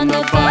babies on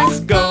the bus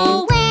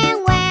go Wah,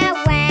 wah,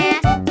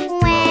 wah.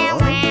 Wah,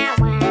 wah,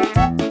 wah.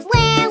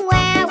 Wah,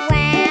 wah,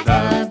 wah.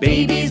 The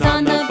babies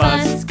on the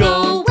bus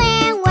go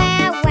Wah,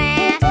 wah,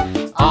 wah.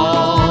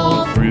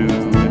 all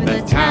through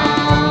the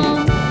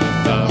town.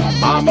 The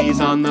mommies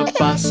on the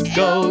bus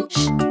go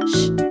shh,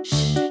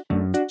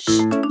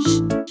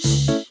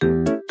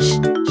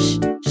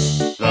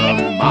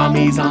 the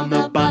mommies on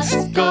the bus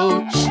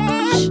go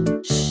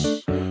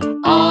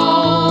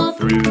all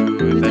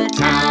through the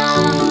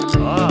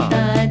town.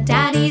 The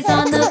daddies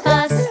on the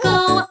bus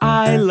go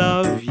I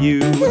love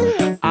you,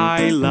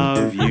 I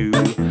love you,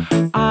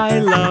 I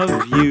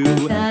love you,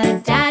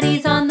 The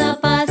daddies on the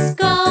bus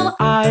go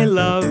I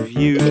love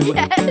you,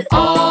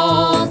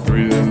 all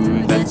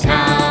through the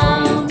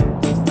town.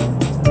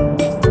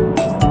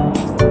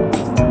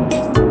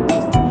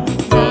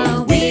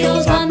 The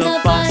wheels on the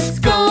bus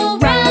go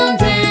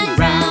round and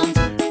round,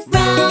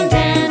 round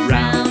and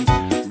round,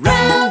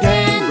 round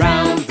and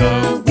round.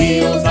 The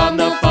wheels on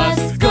the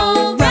bus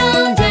go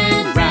round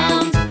and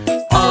round,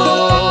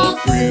 all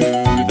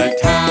through the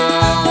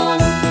town.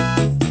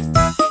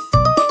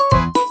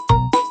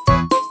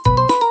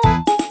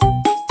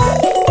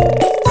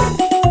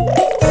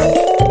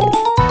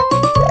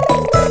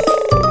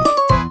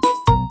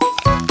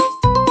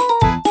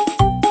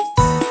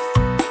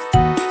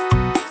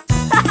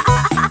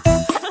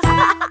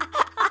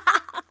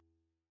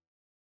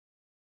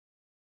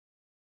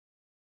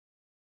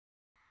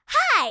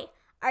 Hi,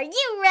 are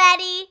you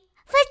ready?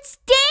 Let's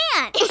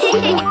dance!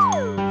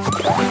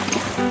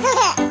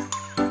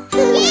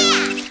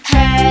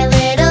 Her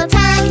little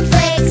tongue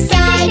flicks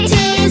side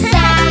to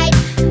side.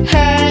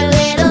 Her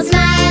little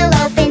smile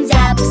opens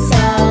up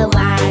so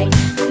wide.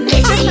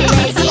 Missy,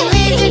 Lizzy,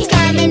 lizards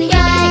come and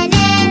run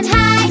and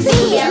hide.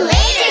 See you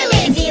later,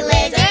 Lizzy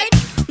Lizard.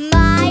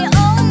 My,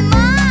 oh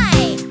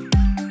my!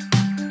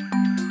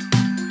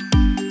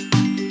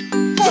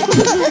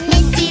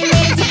 Missy,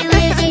 Lizzy,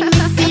 lizard,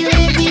 Missy,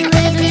 Lizzy,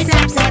 lizard,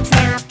 snap, snap,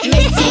 snap.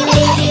 Missy,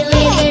 Lizzy,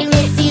 lizard,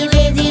 Missy,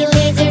 Lizzy,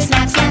 lizard,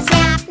 snap, snap,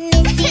 snap.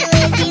 Missy,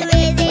 Lizzy,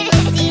 lizard,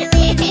 Missy,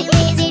 Lizzy,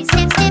 lizard,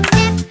 snap, snap,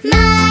 snap.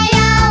 My,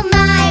 oh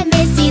my,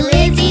 Missy,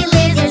 Lizzy,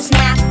 lizard,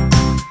 snap.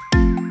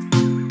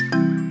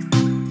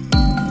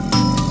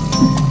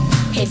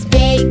 His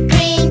big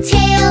green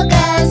tail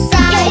goes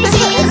side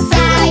to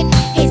side.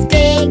 His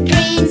big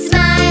green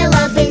smile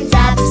opens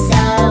up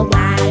so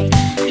wide.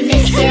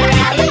 Mr.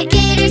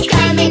 Alligator's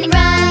come and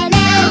run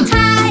and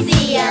hide.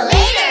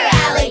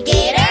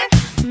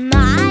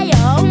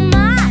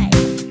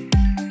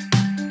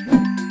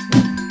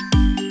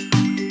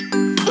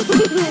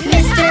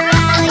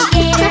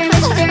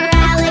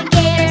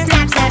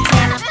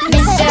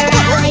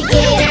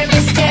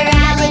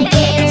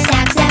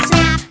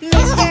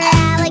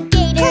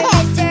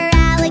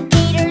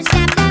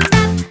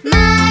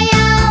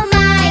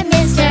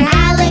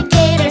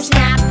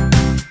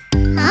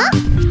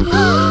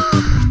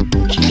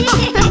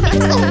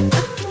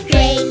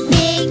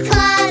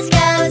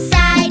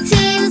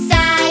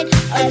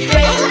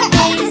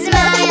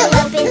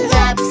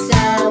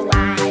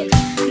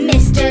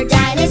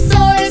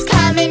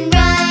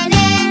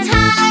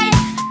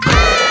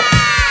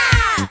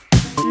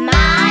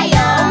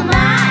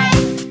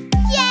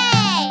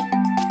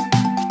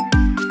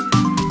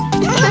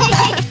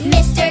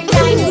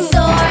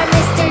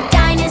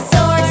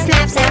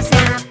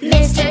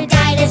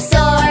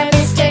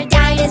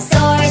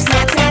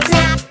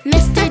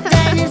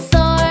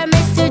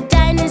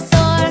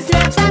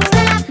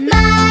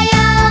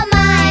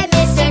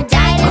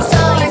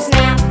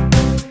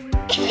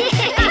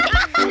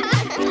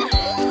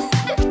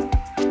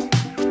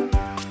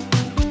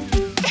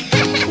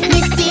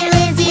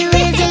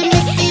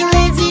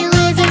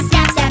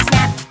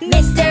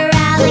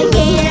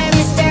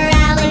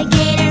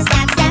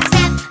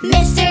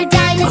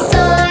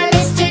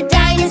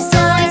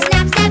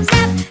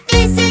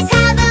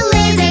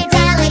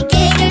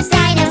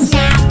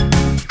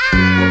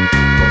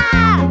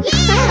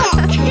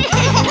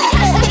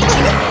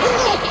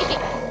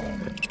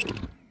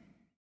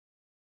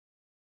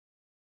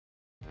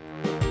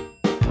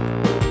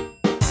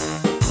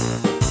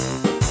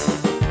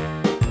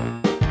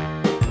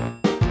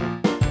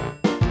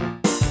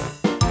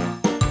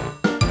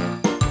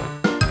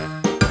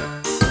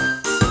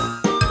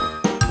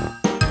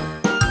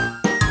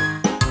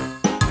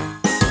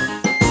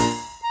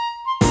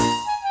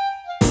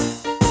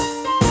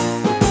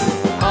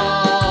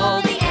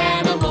 All the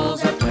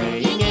animals are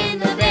playing in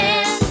the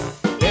band.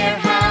 They're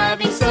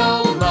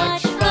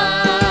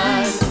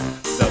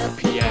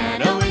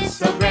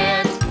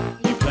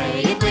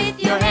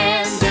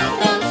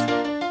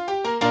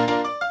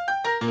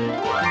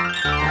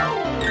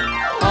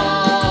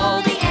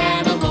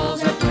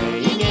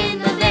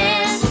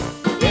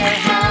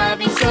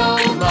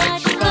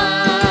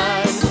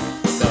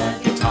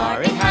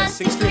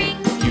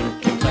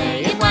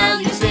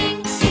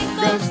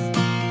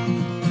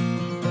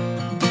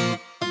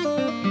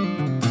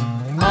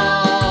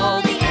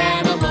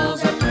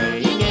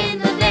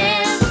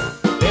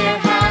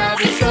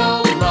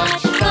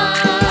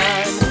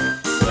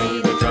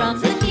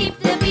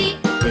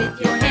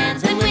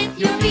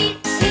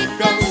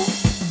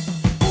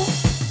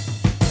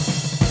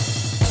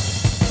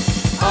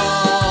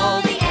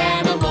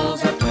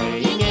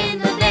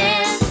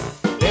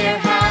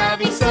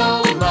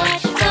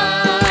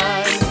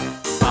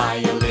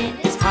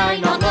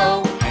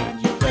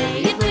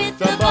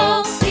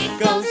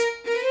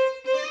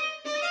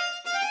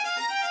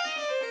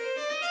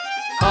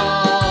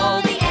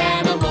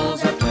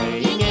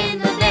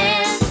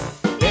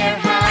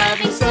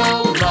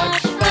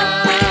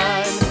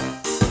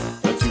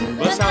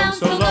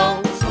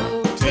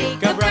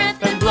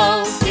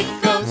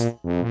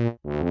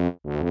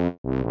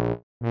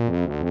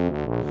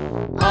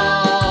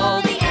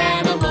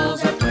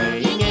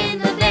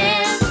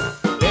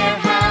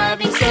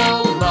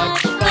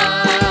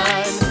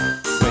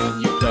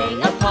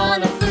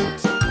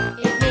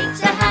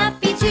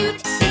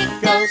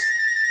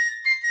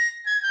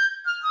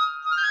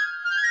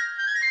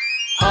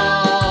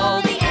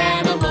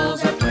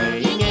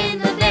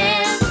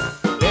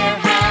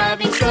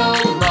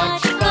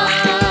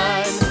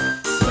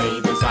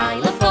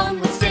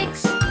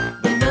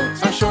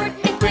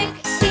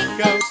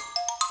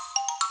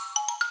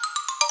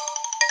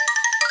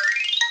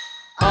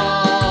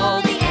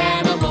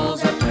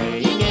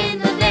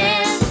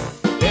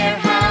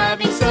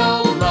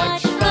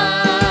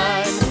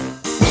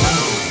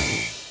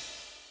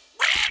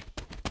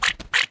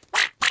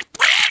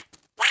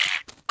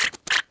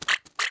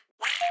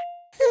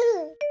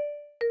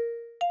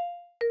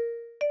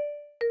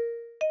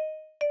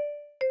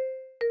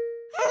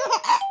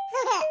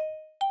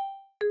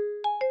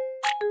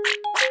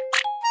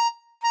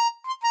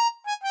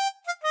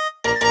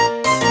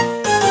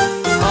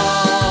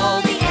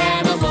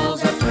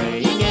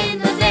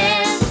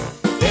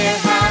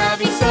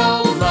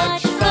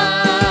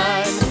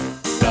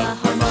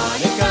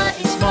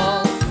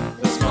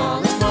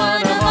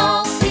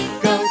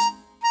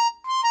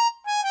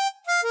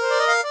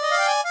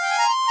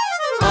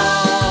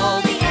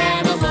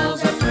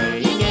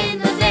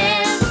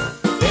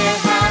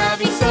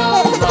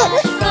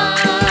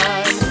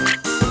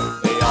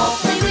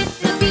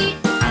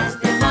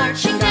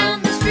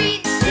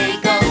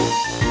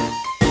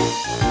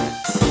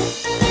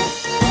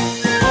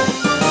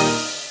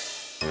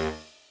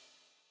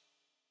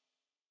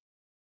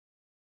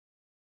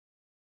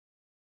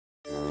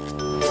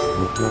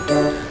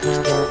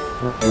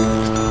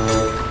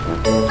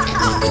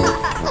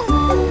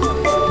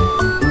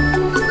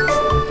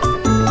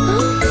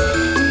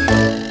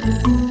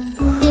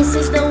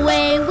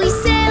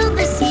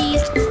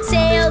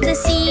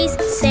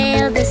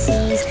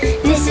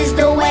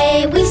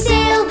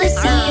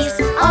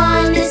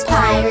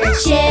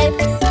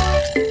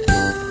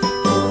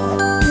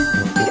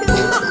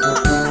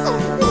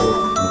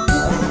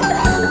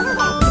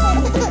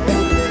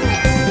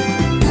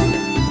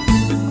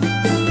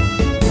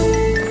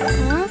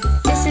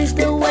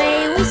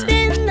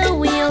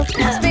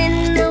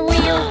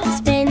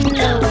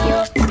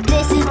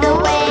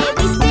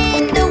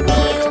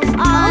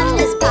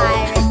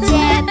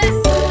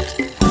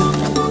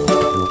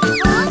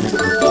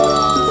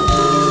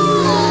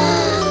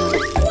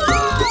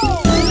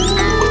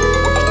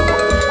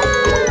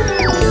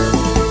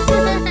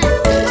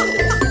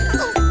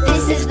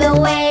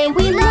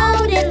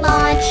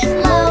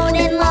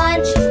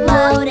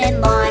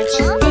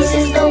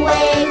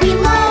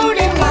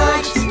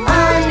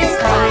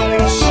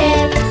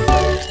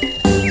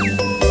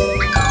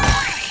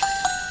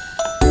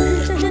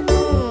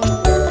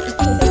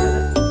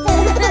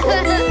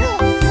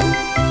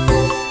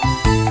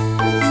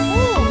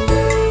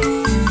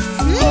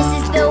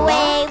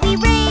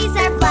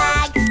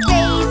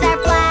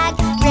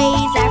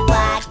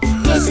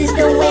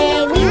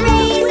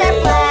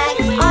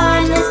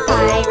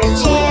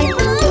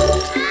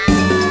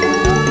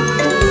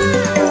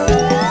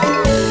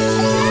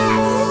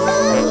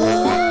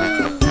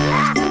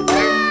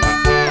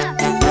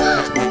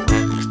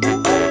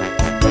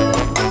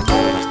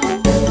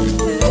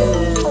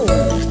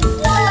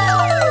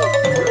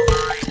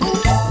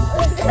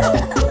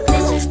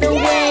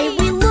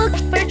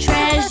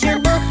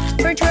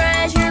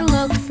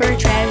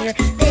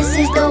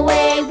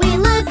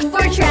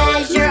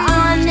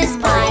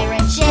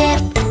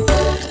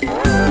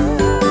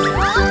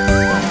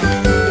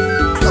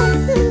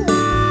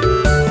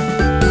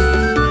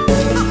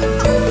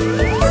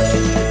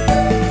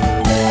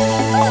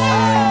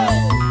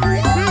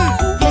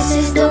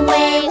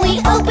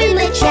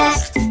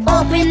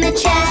open the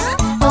chest,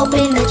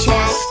 open the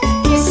chest.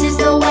 This is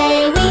the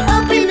way we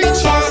open the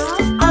chest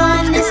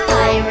on this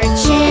pirate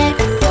ship.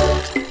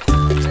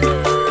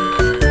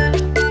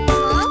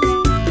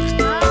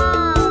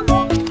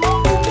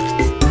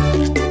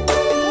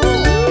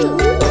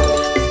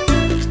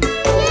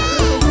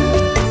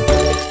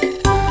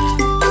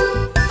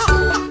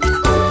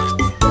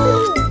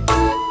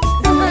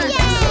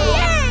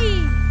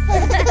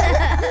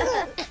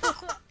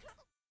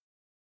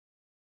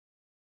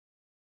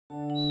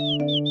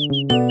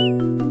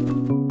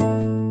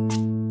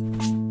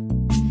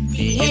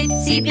 The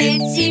itsy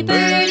bitsy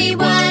birdie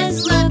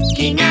was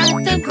looking at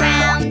the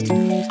ground.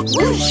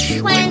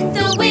 Whoosh went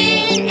the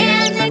wind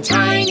and the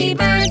tiny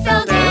bird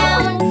fell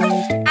down.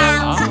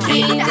 Out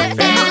came the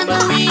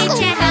family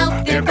to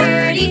help their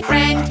birdie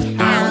friend.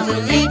 How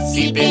will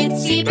itsy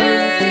bitsy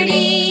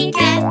birdie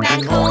get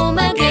back home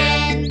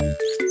again?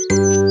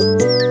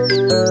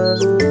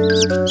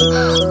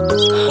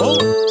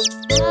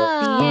 The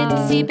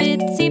itsy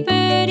bitsy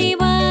birdie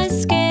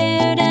was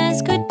scared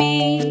as could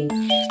be.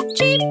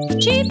 Cheep,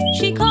 cheep,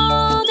 she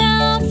called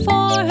out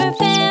for her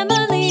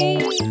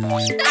family.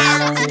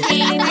 Out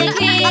came the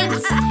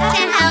kids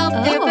to help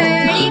their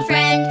birdie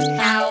friend.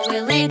 How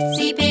will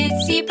itsy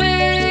bitsy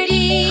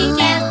birdie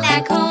get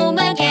back home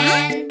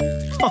again?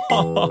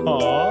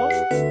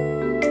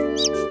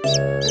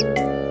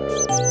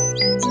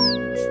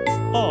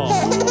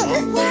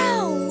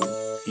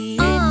 The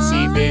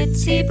itsy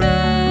bitsy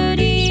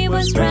birdie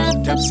was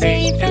wrapped up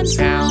safe and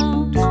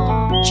sound.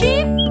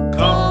 Cheep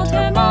called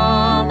her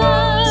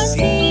mama,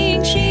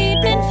 seeing she'd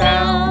been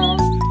found.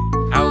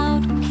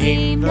 Out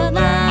came the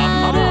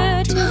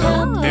ladder to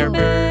help their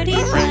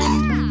birdie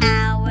friend.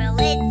 How will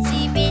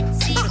itsy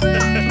bitsy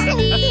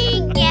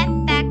birdie get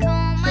back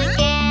home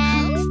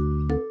again?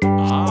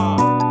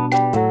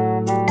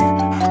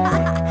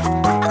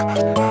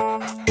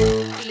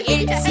 The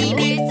itsy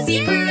bitsy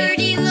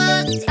birdie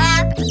looked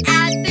up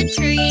at the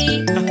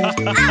tree.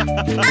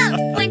 Up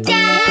went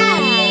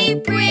Daddy,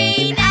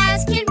 brave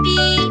as can be.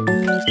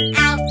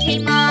 Out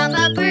came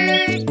Mama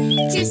Bird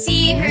to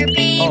see her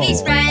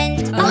baby's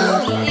friend.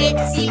 Oh, the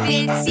itsy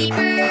bitsy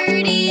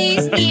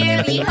birdie's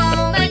nearly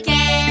home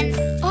again.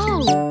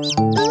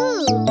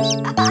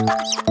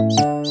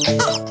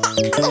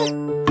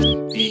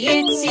 The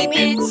itsy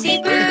bitsy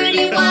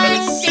birdie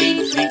was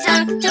safely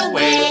tucked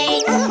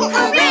away.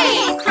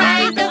 Hooray!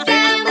 Cried the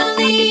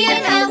family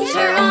and helped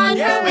her on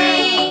her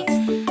way.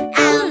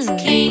 Out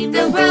came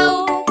the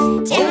row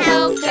to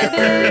help their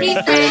birdie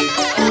friend.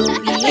 Oh,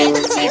 the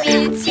itsy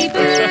bitsy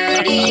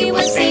birdie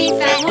was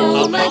safe at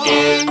home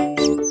again.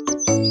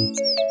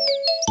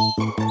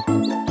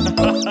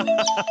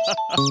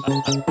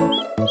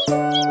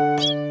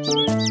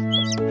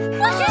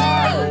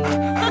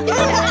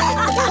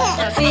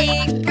 The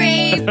big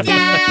brave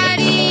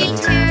Daddy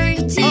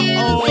turned to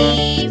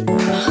leave.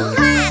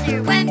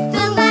 Ladder went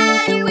the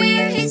ladder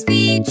where his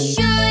feet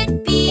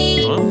should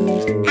be.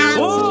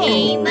 Out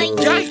came a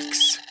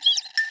Yikes!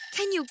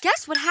 Can you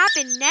guess what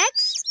happened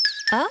next?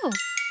 Oh,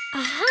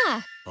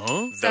 aha!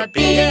 The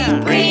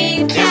big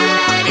brave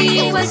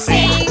Daddy was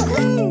safe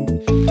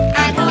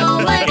at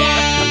home again.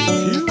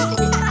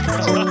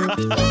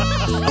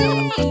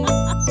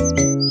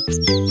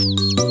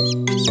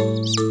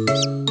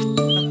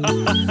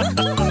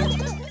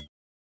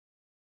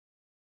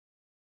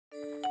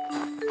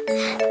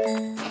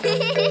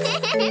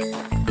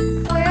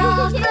 We're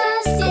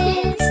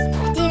opposites,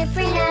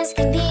 different as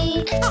can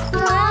be.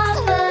 We're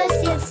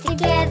opposites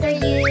together,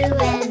 you and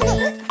me.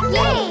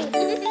 Yay!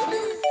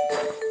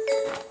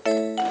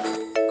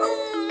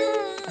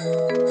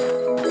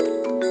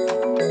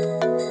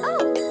 Oh.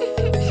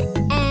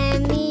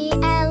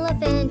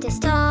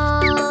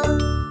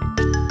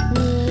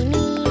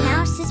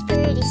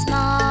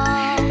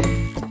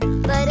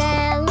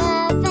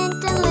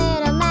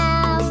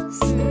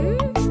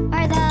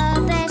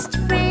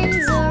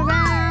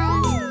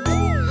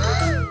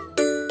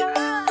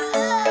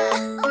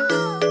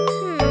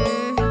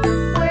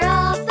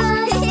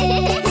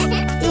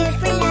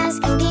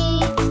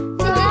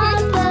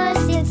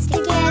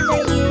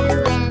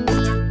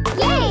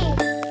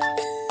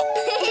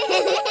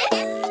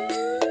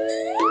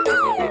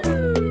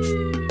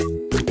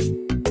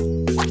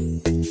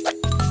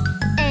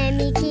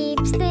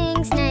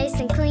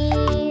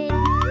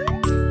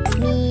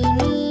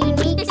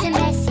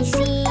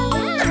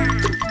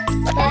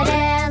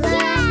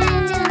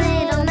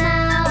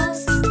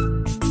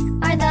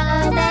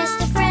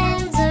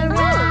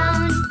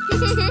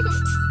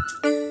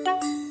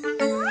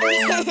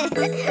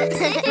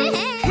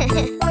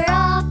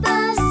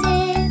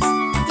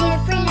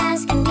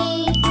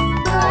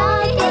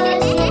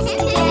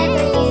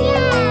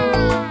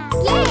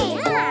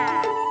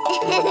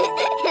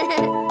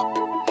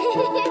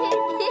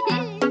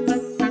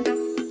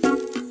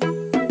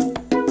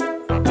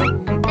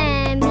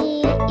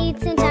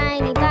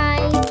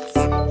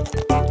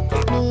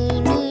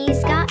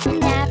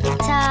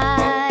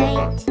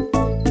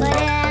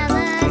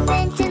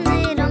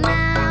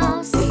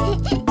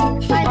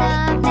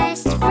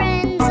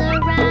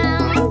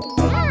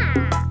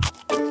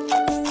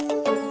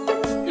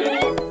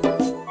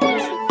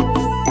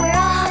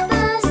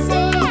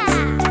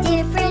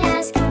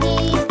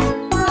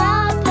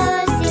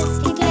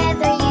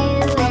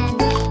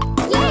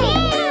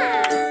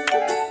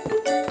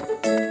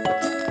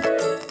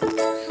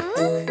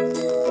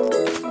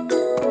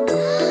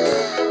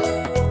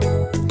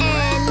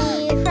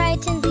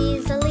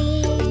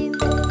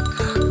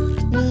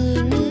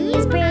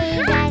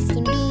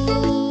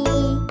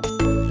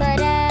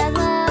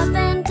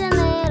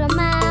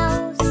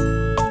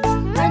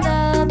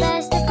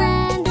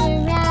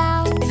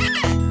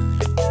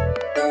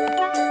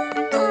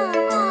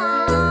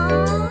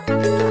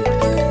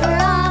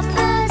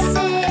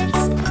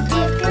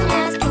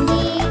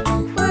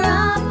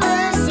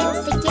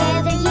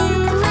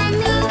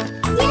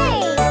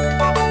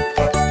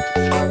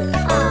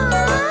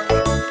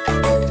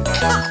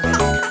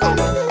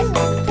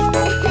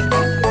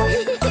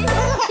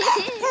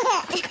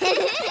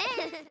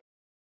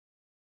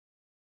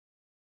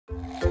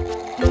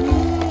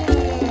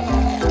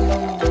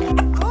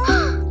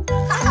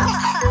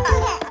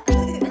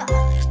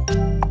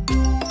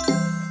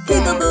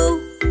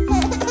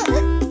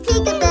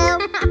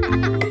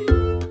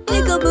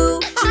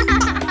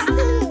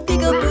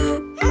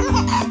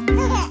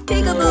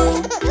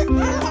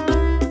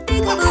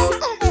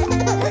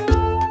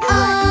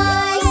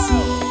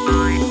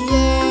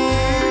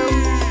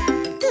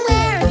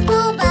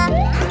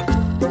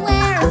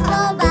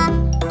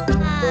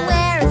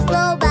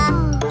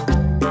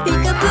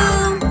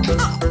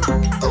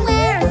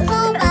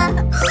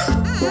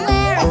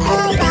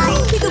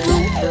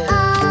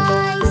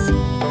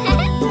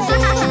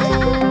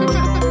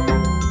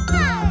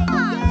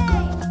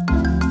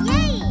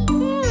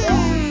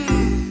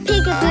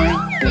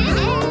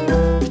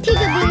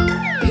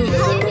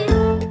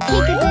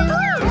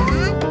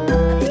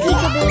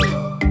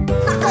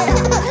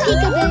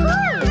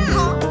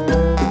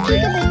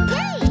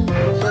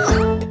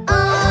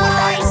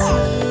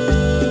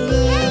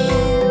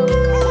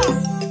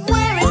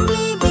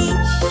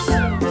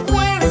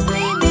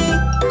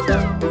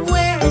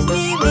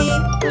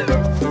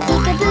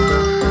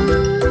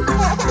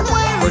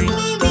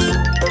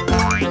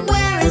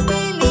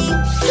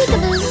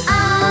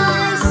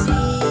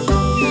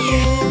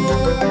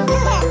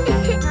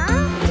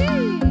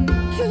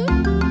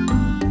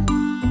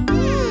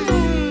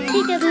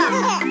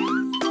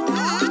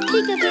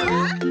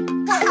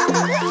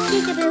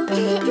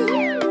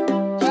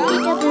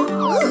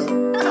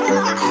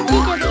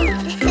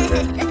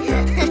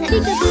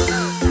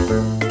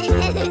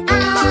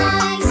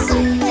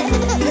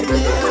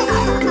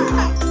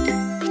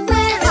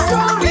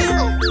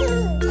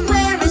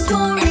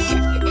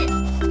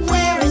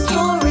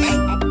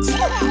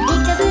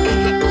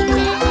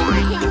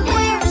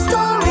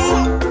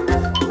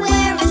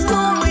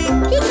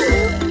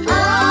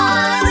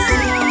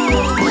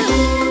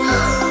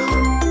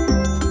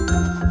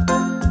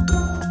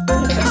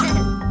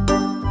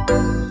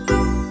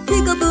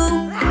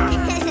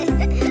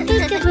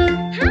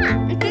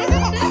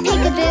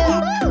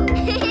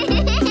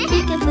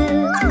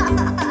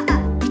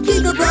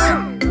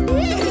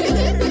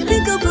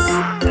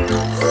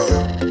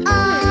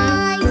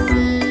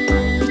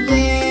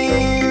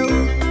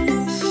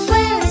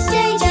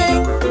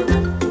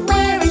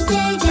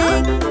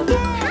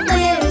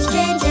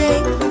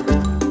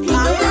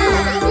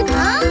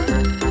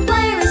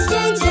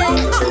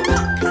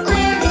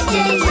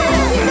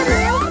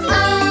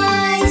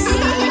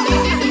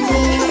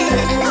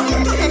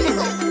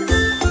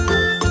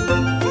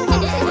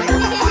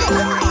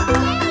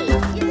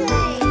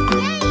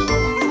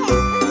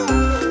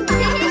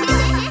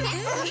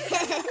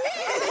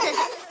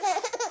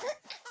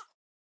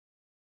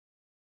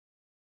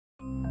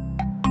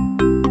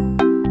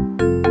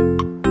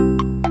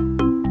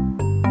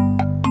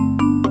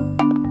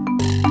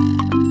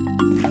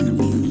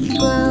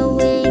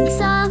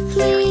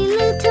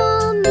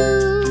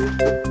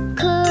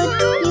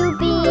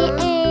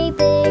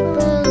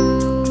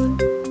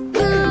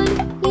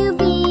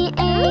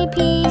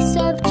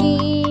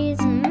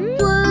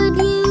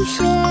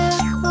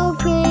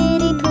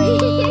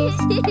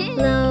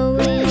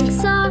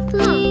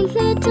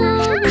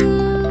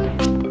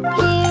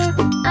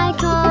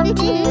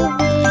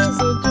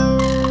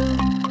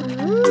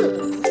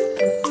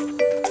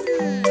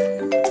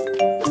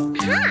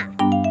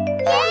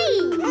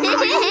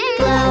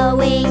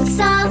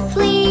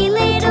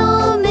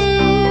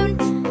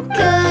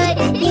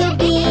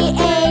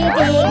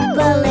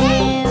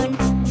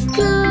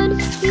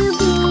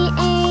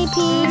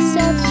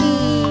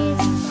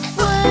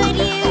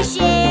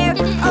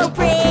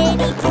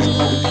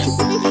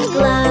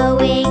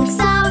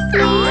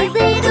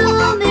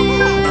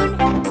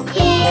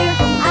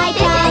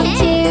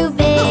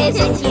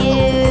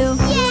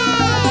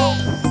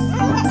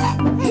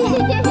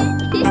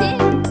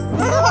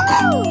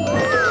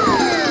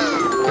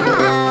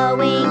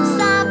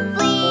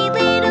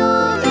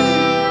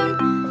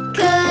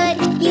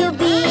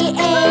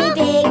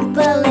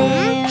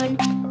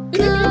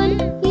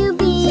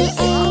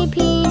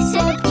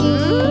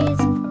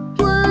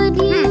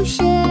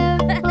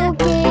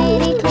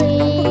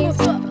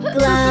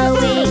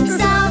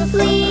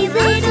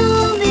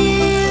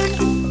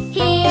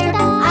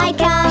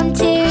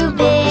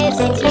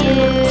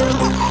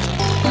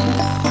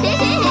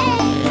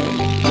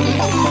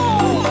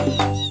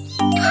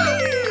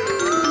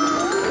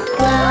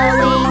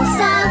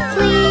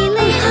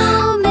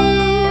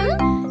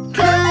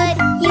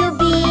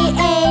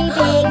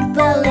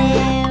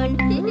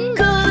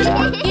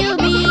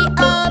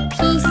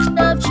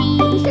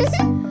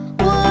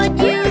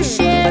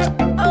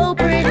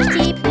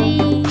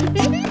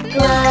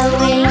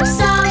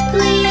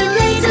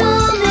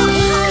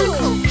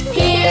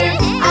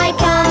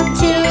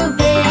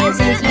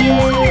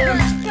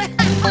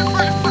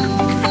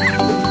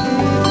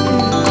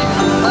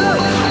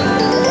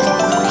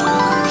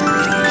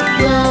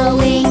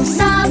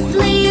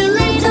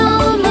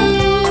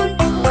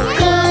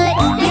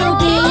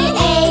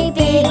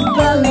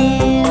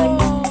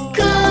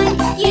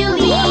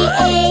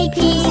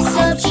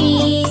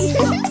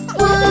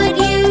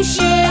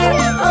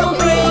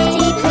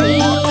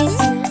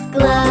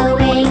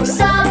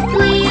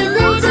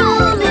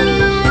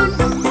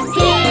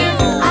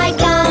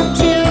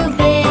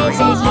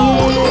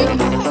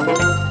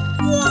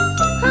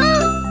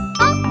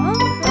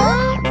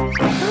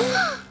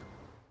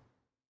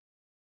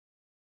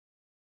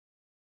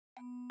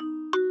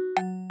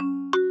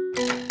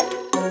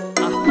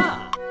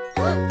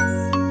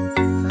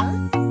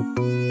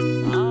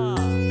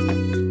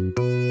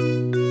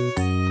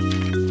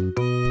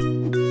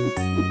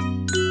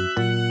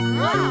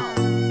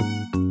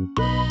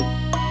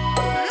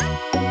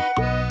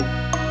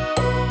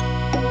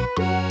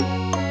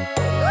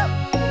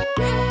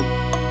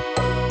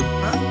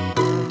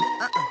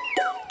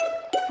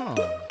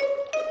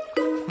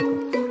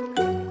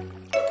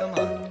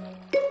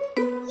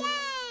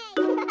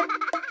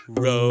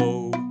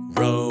 Row,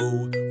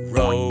 row,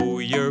 row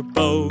your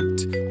boat,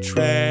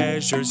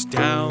 treasures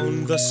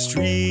down the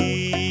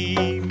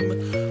stream.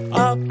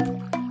 Up,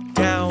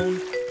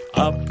 down,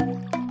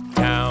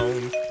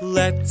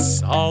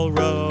 let's all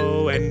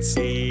row and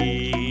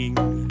sing.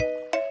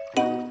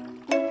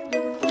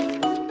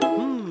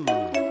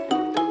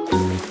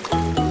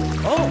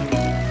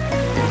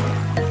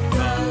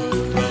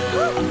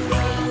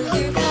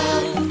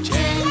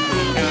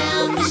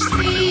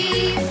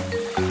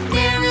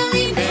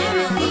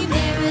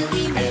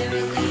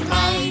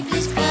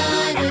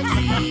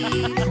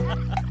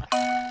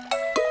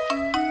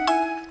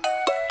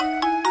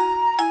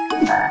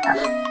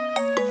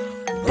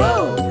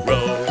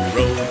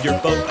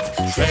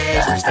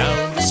 Treasures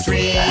down the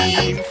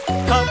stream.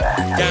 Up,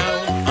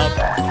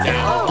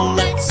 down,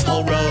 let's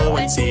all row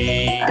and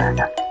sing.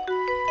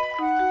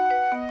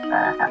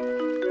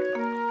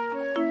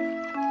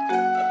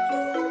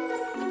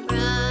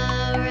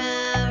 Row,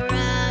 row,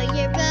 row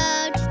your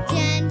boat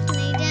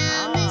gently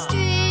down the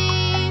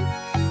stream.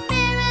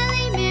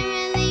 Merrily,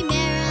 merrily,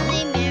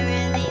 merrily,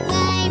 merrily,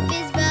 life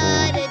is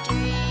but a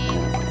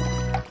dream.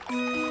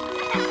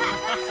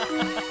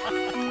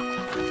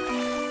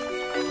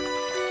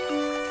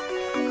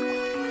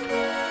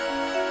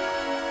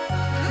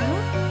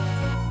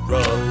 Row,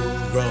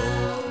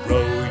 row,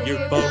 row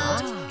your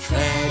boat,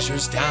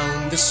 treasures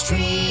down the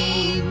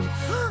stream.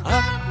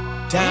 Up,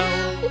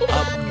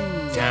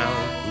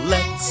 down,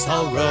 let's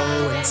all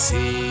row and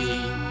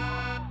sing.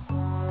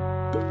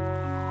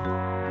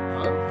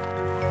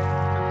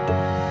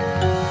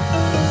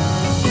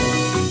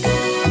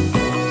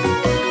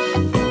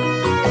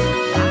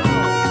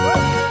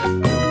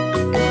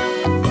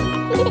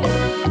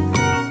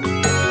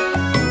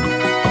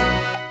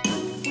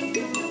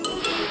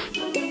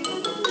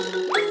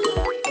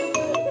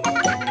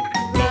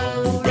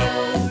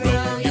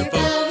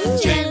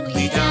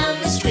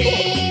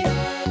 Yay!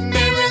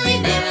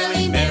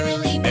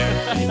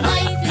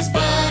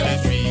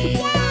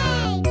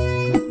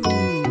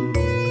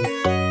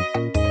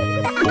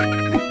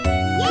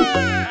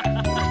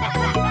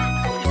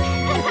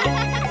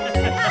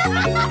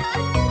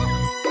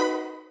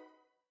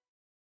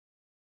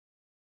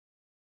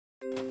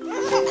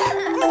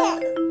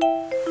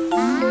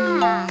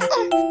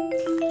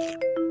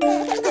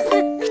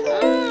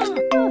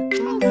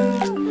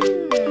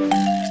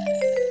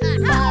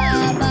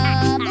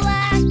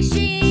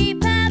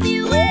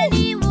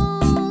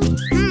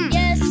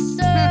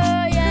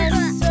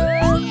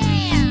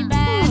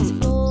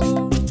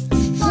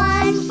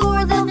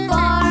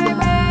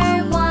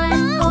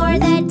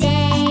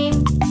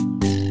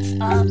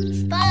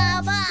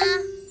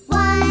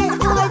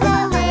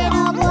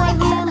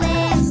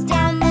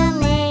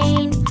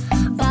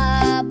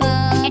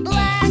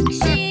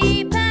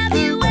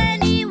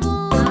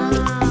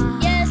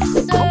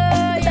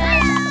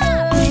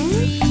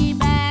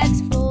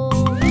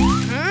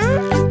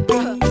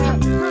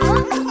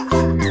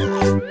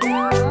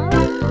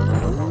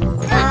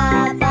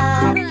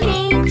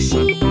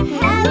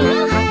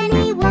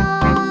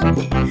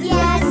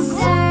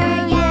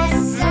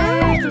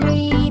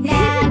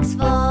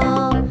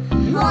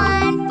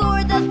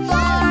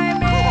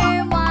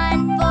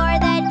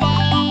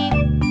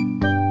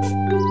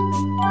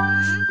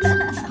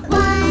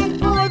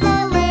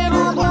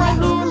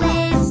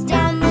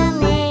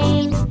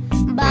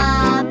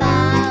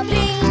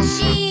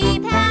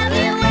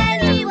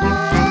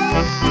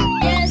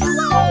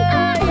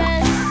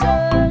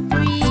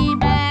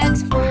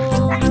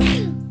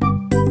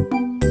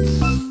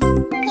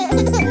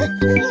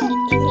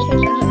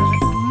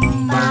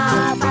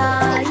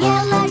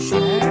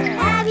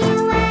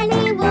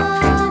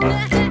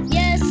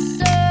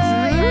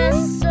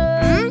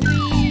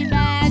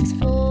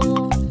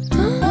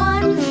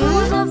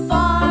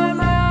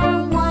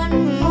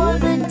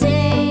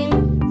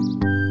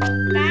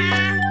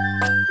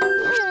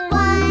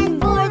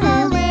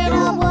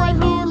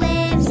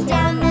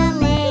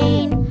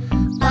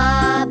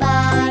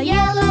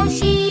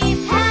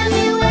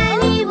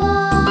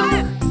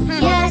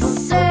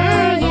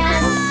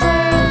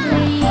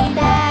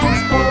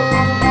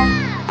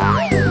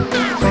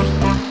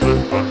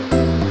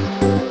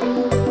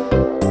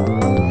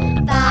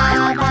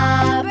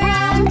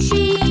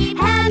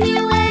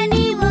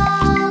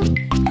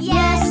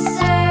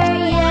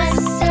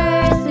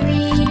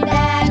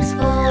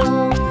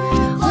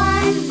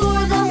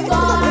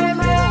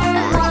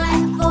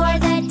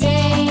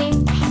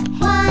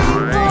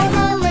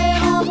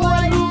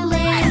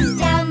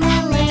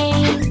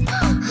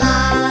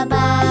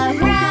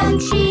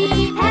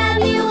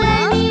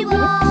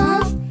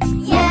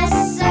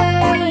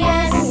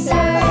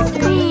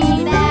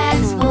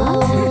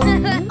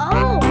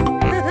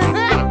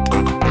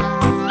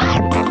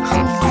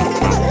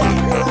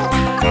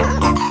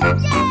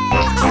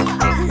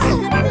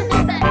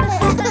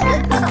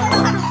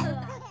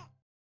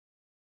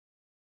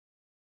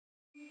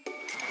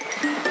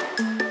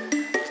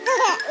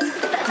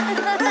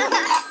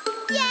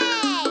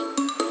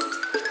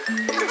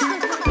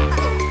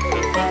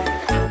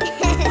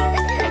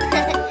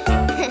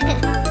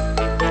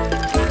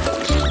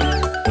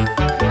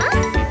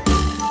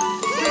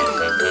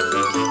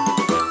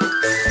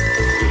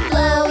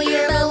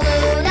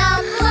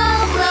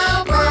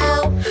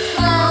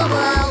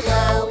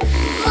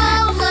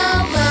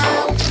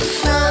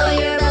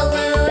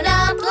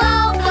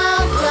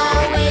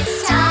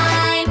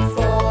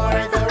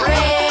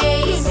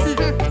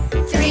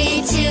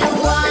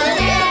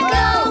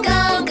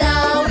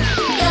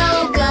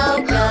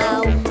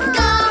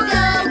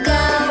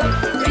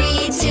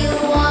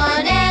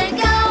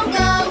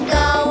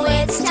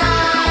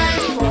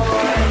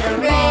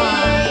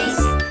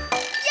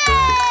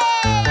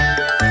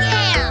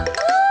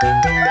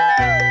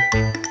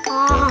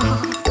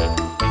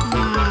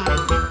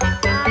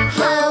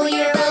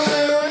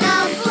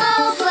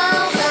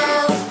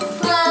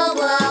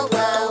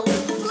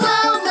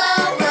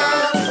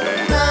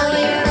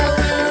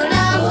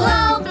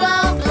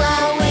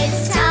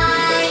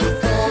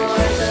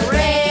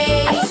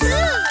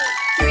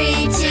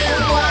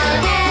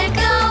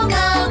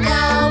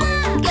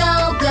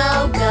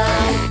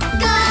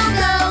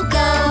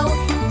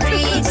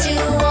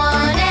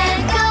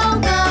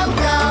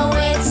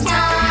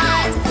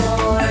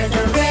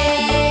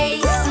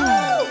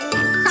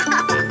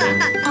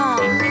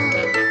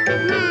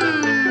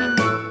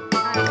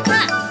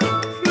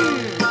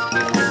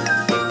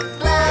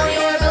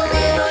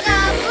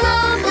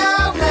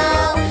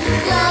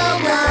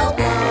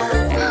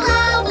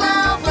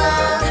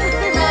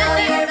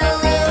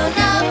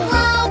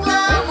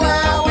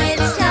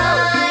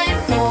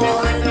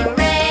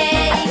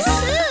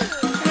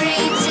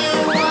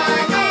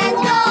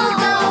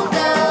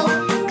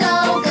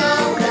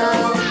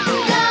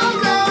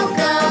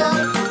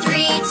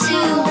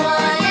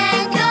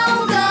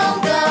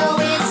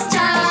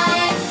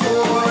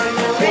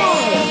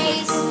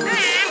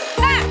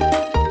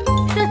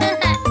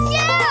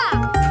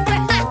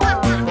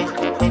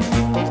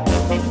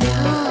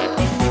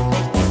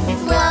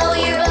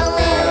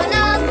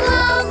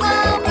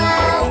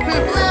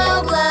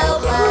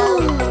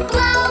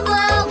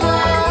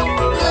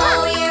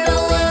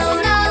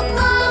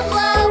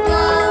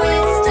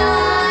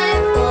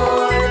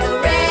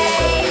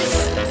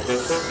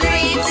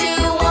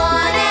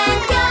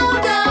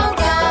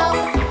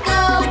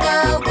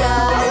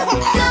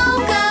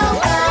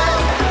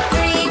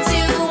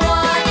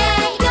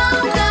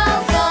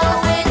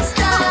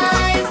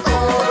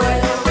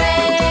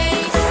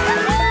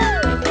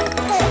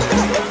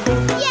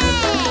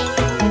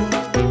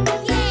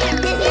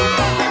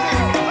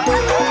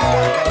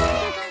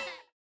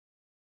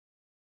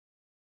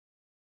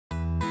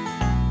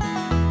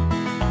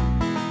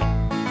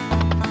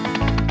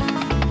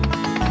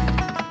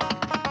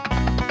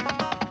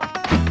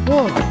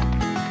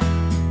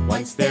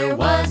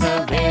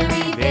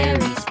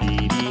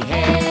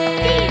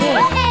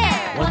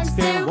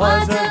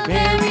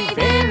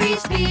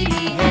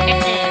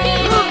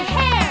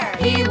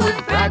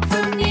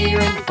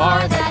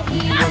 far that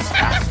he was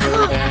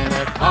faster than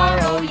a car.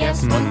 Oh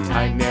yes, one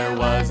time there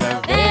was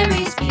a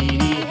very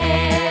speedy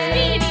hare.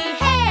 Speedy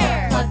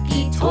hare.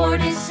 Plucky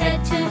tortoise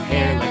said to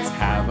hare, let's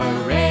have a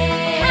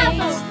race. Have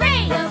a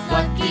race. The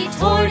plucky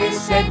tortoise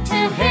said to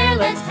hare,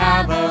 let's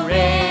have a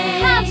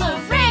race. Have a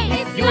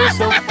race. If you're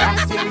so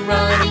fast in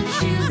running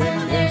shoes, then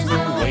there's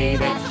no way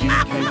that you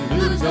can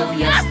lose. Oh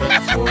yes, the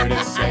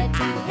tortoise said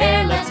to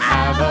hare, let's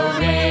have a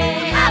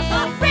race. Have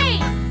a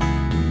race.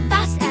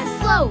 Fast and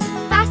slow,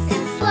 fast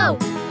and slow.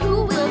 Who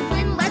will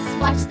win? Let's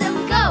watch them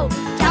go.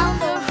 Down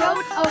the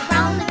road,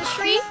 around the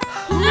tree.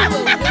 Who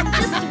will win?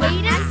 Just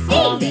wait and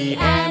All see. the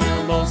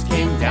animals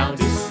came down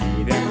to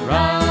see them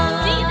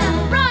run. See them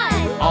run.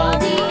 All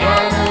the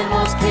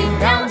animals came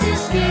down to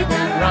see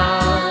them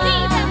run.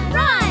 See them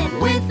run.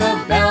 With a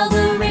bell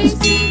the race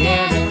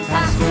began and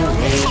fast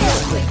away the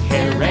quick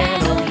hare ran.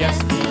 Oh yes,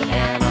 the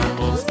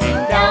animals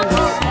came down to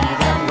see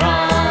them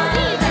run.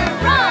 See them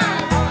run.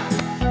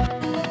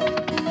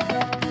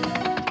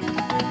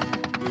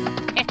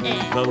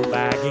 The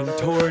lagging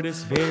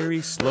tortoise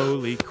very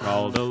slowly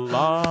crawled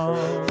along.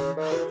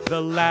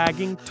 The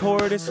lagging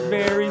tortoise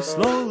very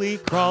slowly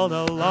crawled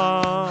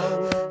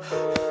along.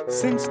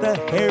 Since the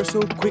hare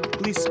so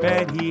quickly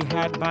sped, he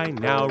had by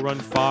now run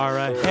far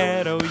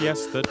ahead. Oh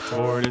yes, the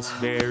tortoise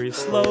very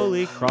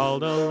slowly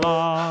crawled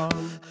along.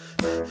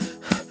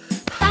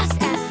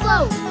 Fast and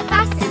slow,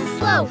 fast and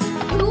slow.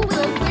 Who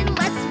will win?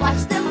 Let's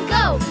watch them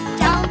go.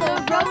 Down the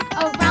road,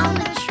 around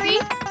the tree.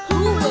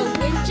 Who will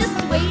win? Just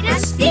wait The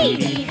and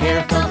speedy see.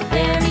 hare felt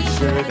very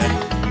sure that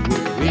he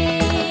would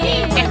win. He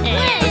would The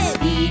win.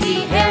 speedy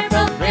hare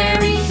felt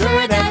very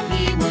sure that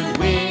he would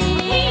win.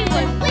 He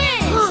would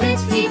win.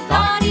 Since he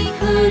thought he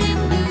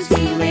couldn't lose,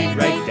 he laid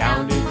right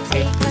down to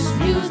take the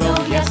snooze.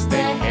 Oh yes, the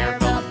hare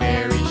felt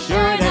very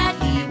sure that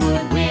he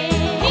would win.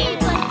 He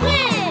would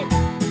win.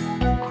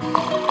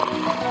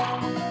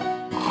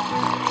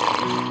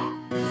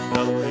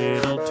 The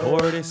little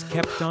tortoise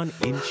kept on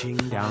inching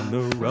down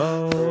the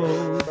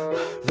road.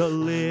 The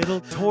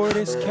little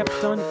tortoise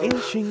kept on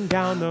inching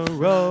down the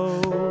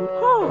road.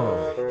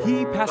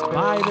 He passed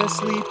by the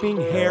sleeping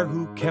hare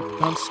who kept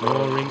on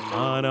snoring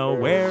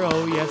unaware.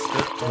 Oh yes,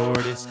 the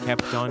tortoise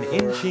kept on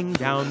inching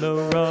down the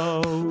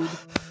road.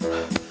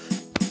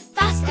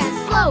 Fast and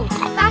slow,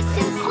 fast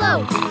and slow.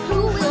 Who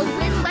will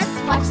win? Let's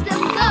watch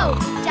them go.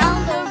 Down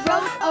the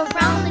road,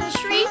 around the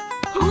tree.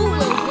 Who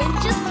will win?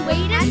 Just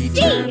wait and The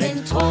see. turning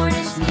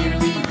tortoise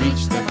nearly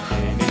reached the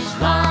finish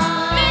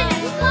line.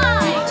 Finish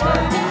line. The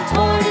turning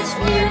tortoise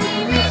nearly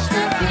reached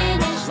the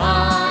finish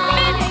line.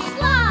 Finish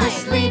The line.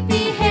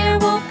 sleepy hare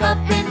woke up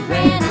and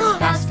ran as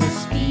fast as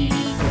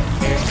speedy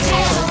hare's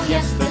tail. Oh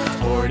yes, the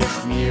tortoise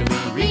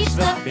nearly reached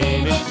the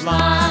finish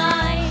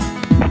line.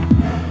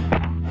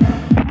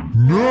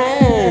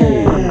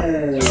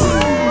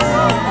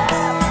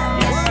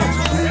 Yes, it's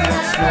true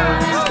that slow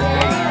and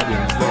steady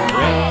wins the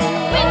race.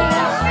 Wins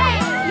the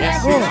race. Yes,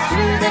 it's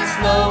true that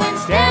slow and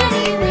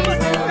steady wins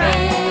the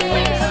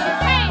race.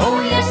 Oh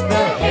yes,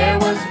 the hare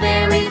was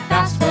very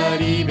fast,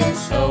 but even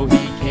so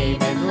he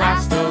came in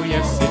last. Oh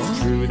yes, it's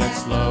true that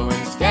slow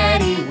and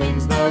steady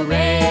wins the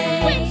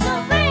race. Wins the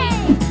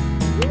race.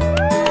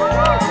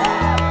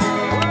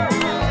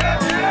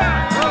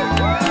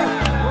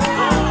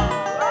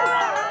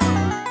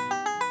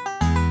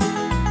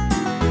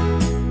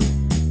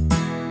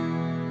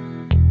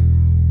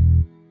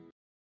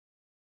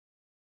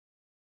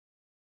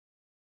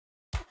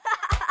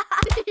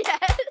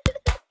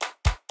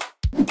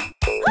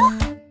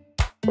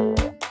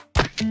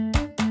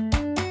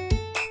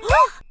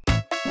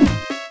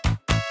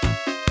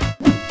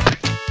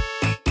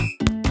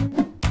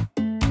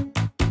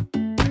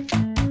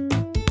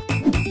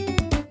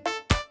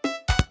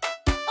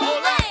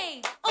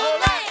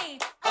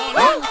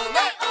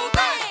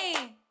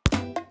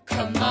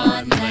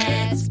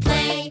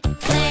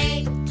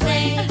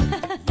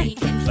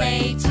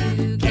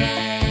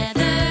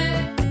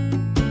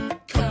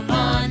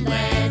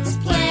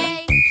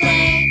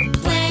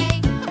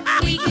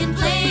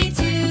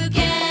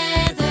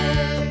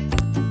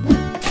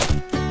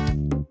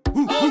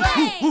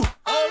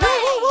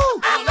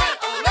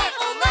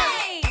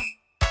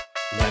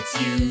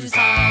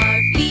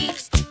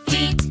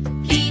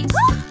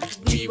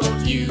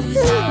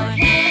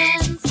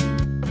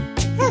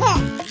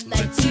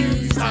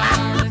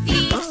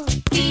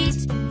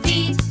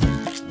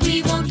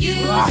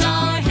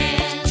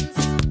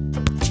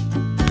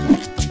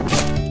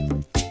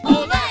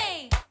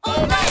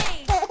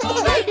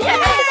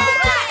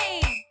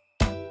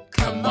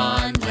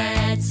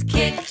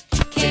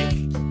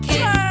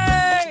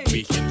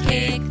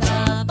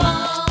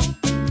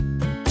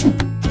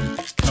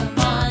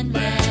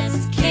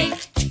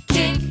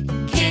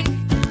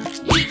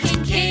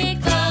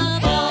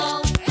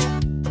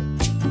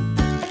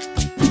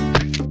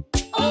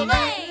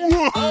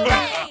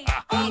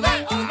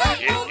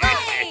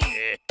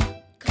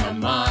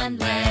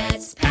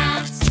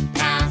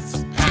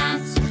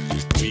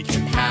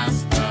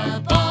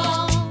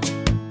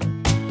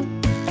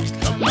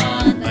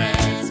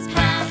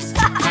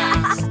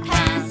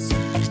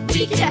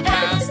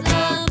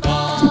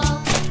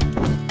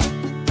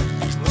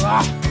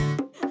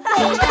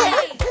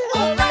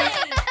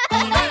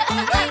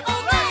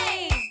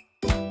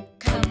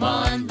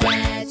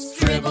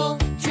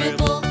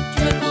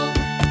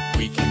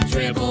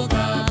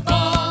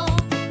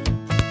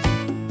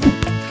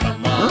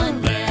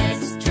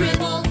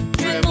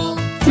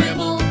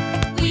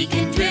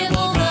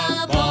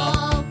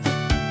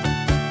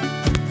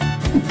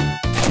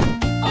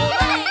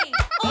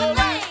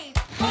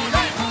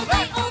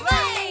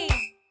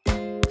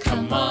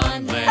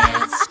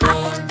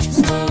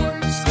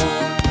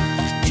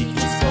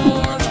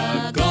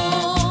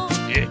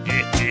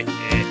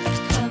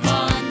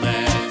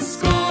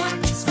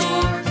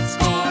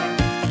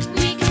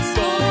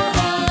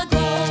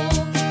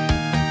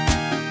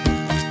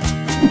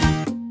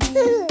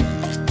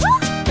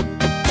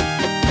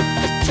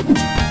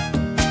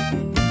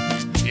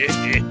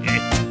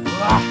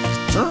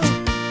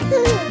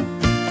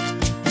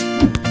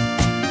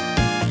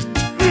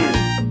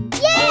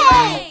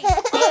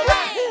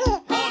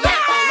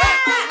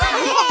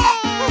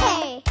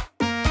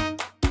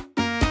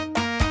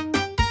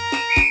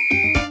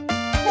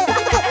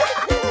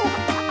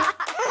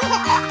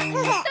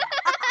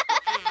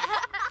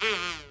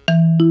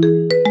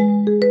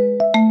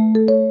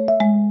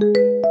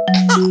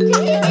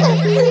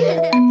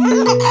 Yay!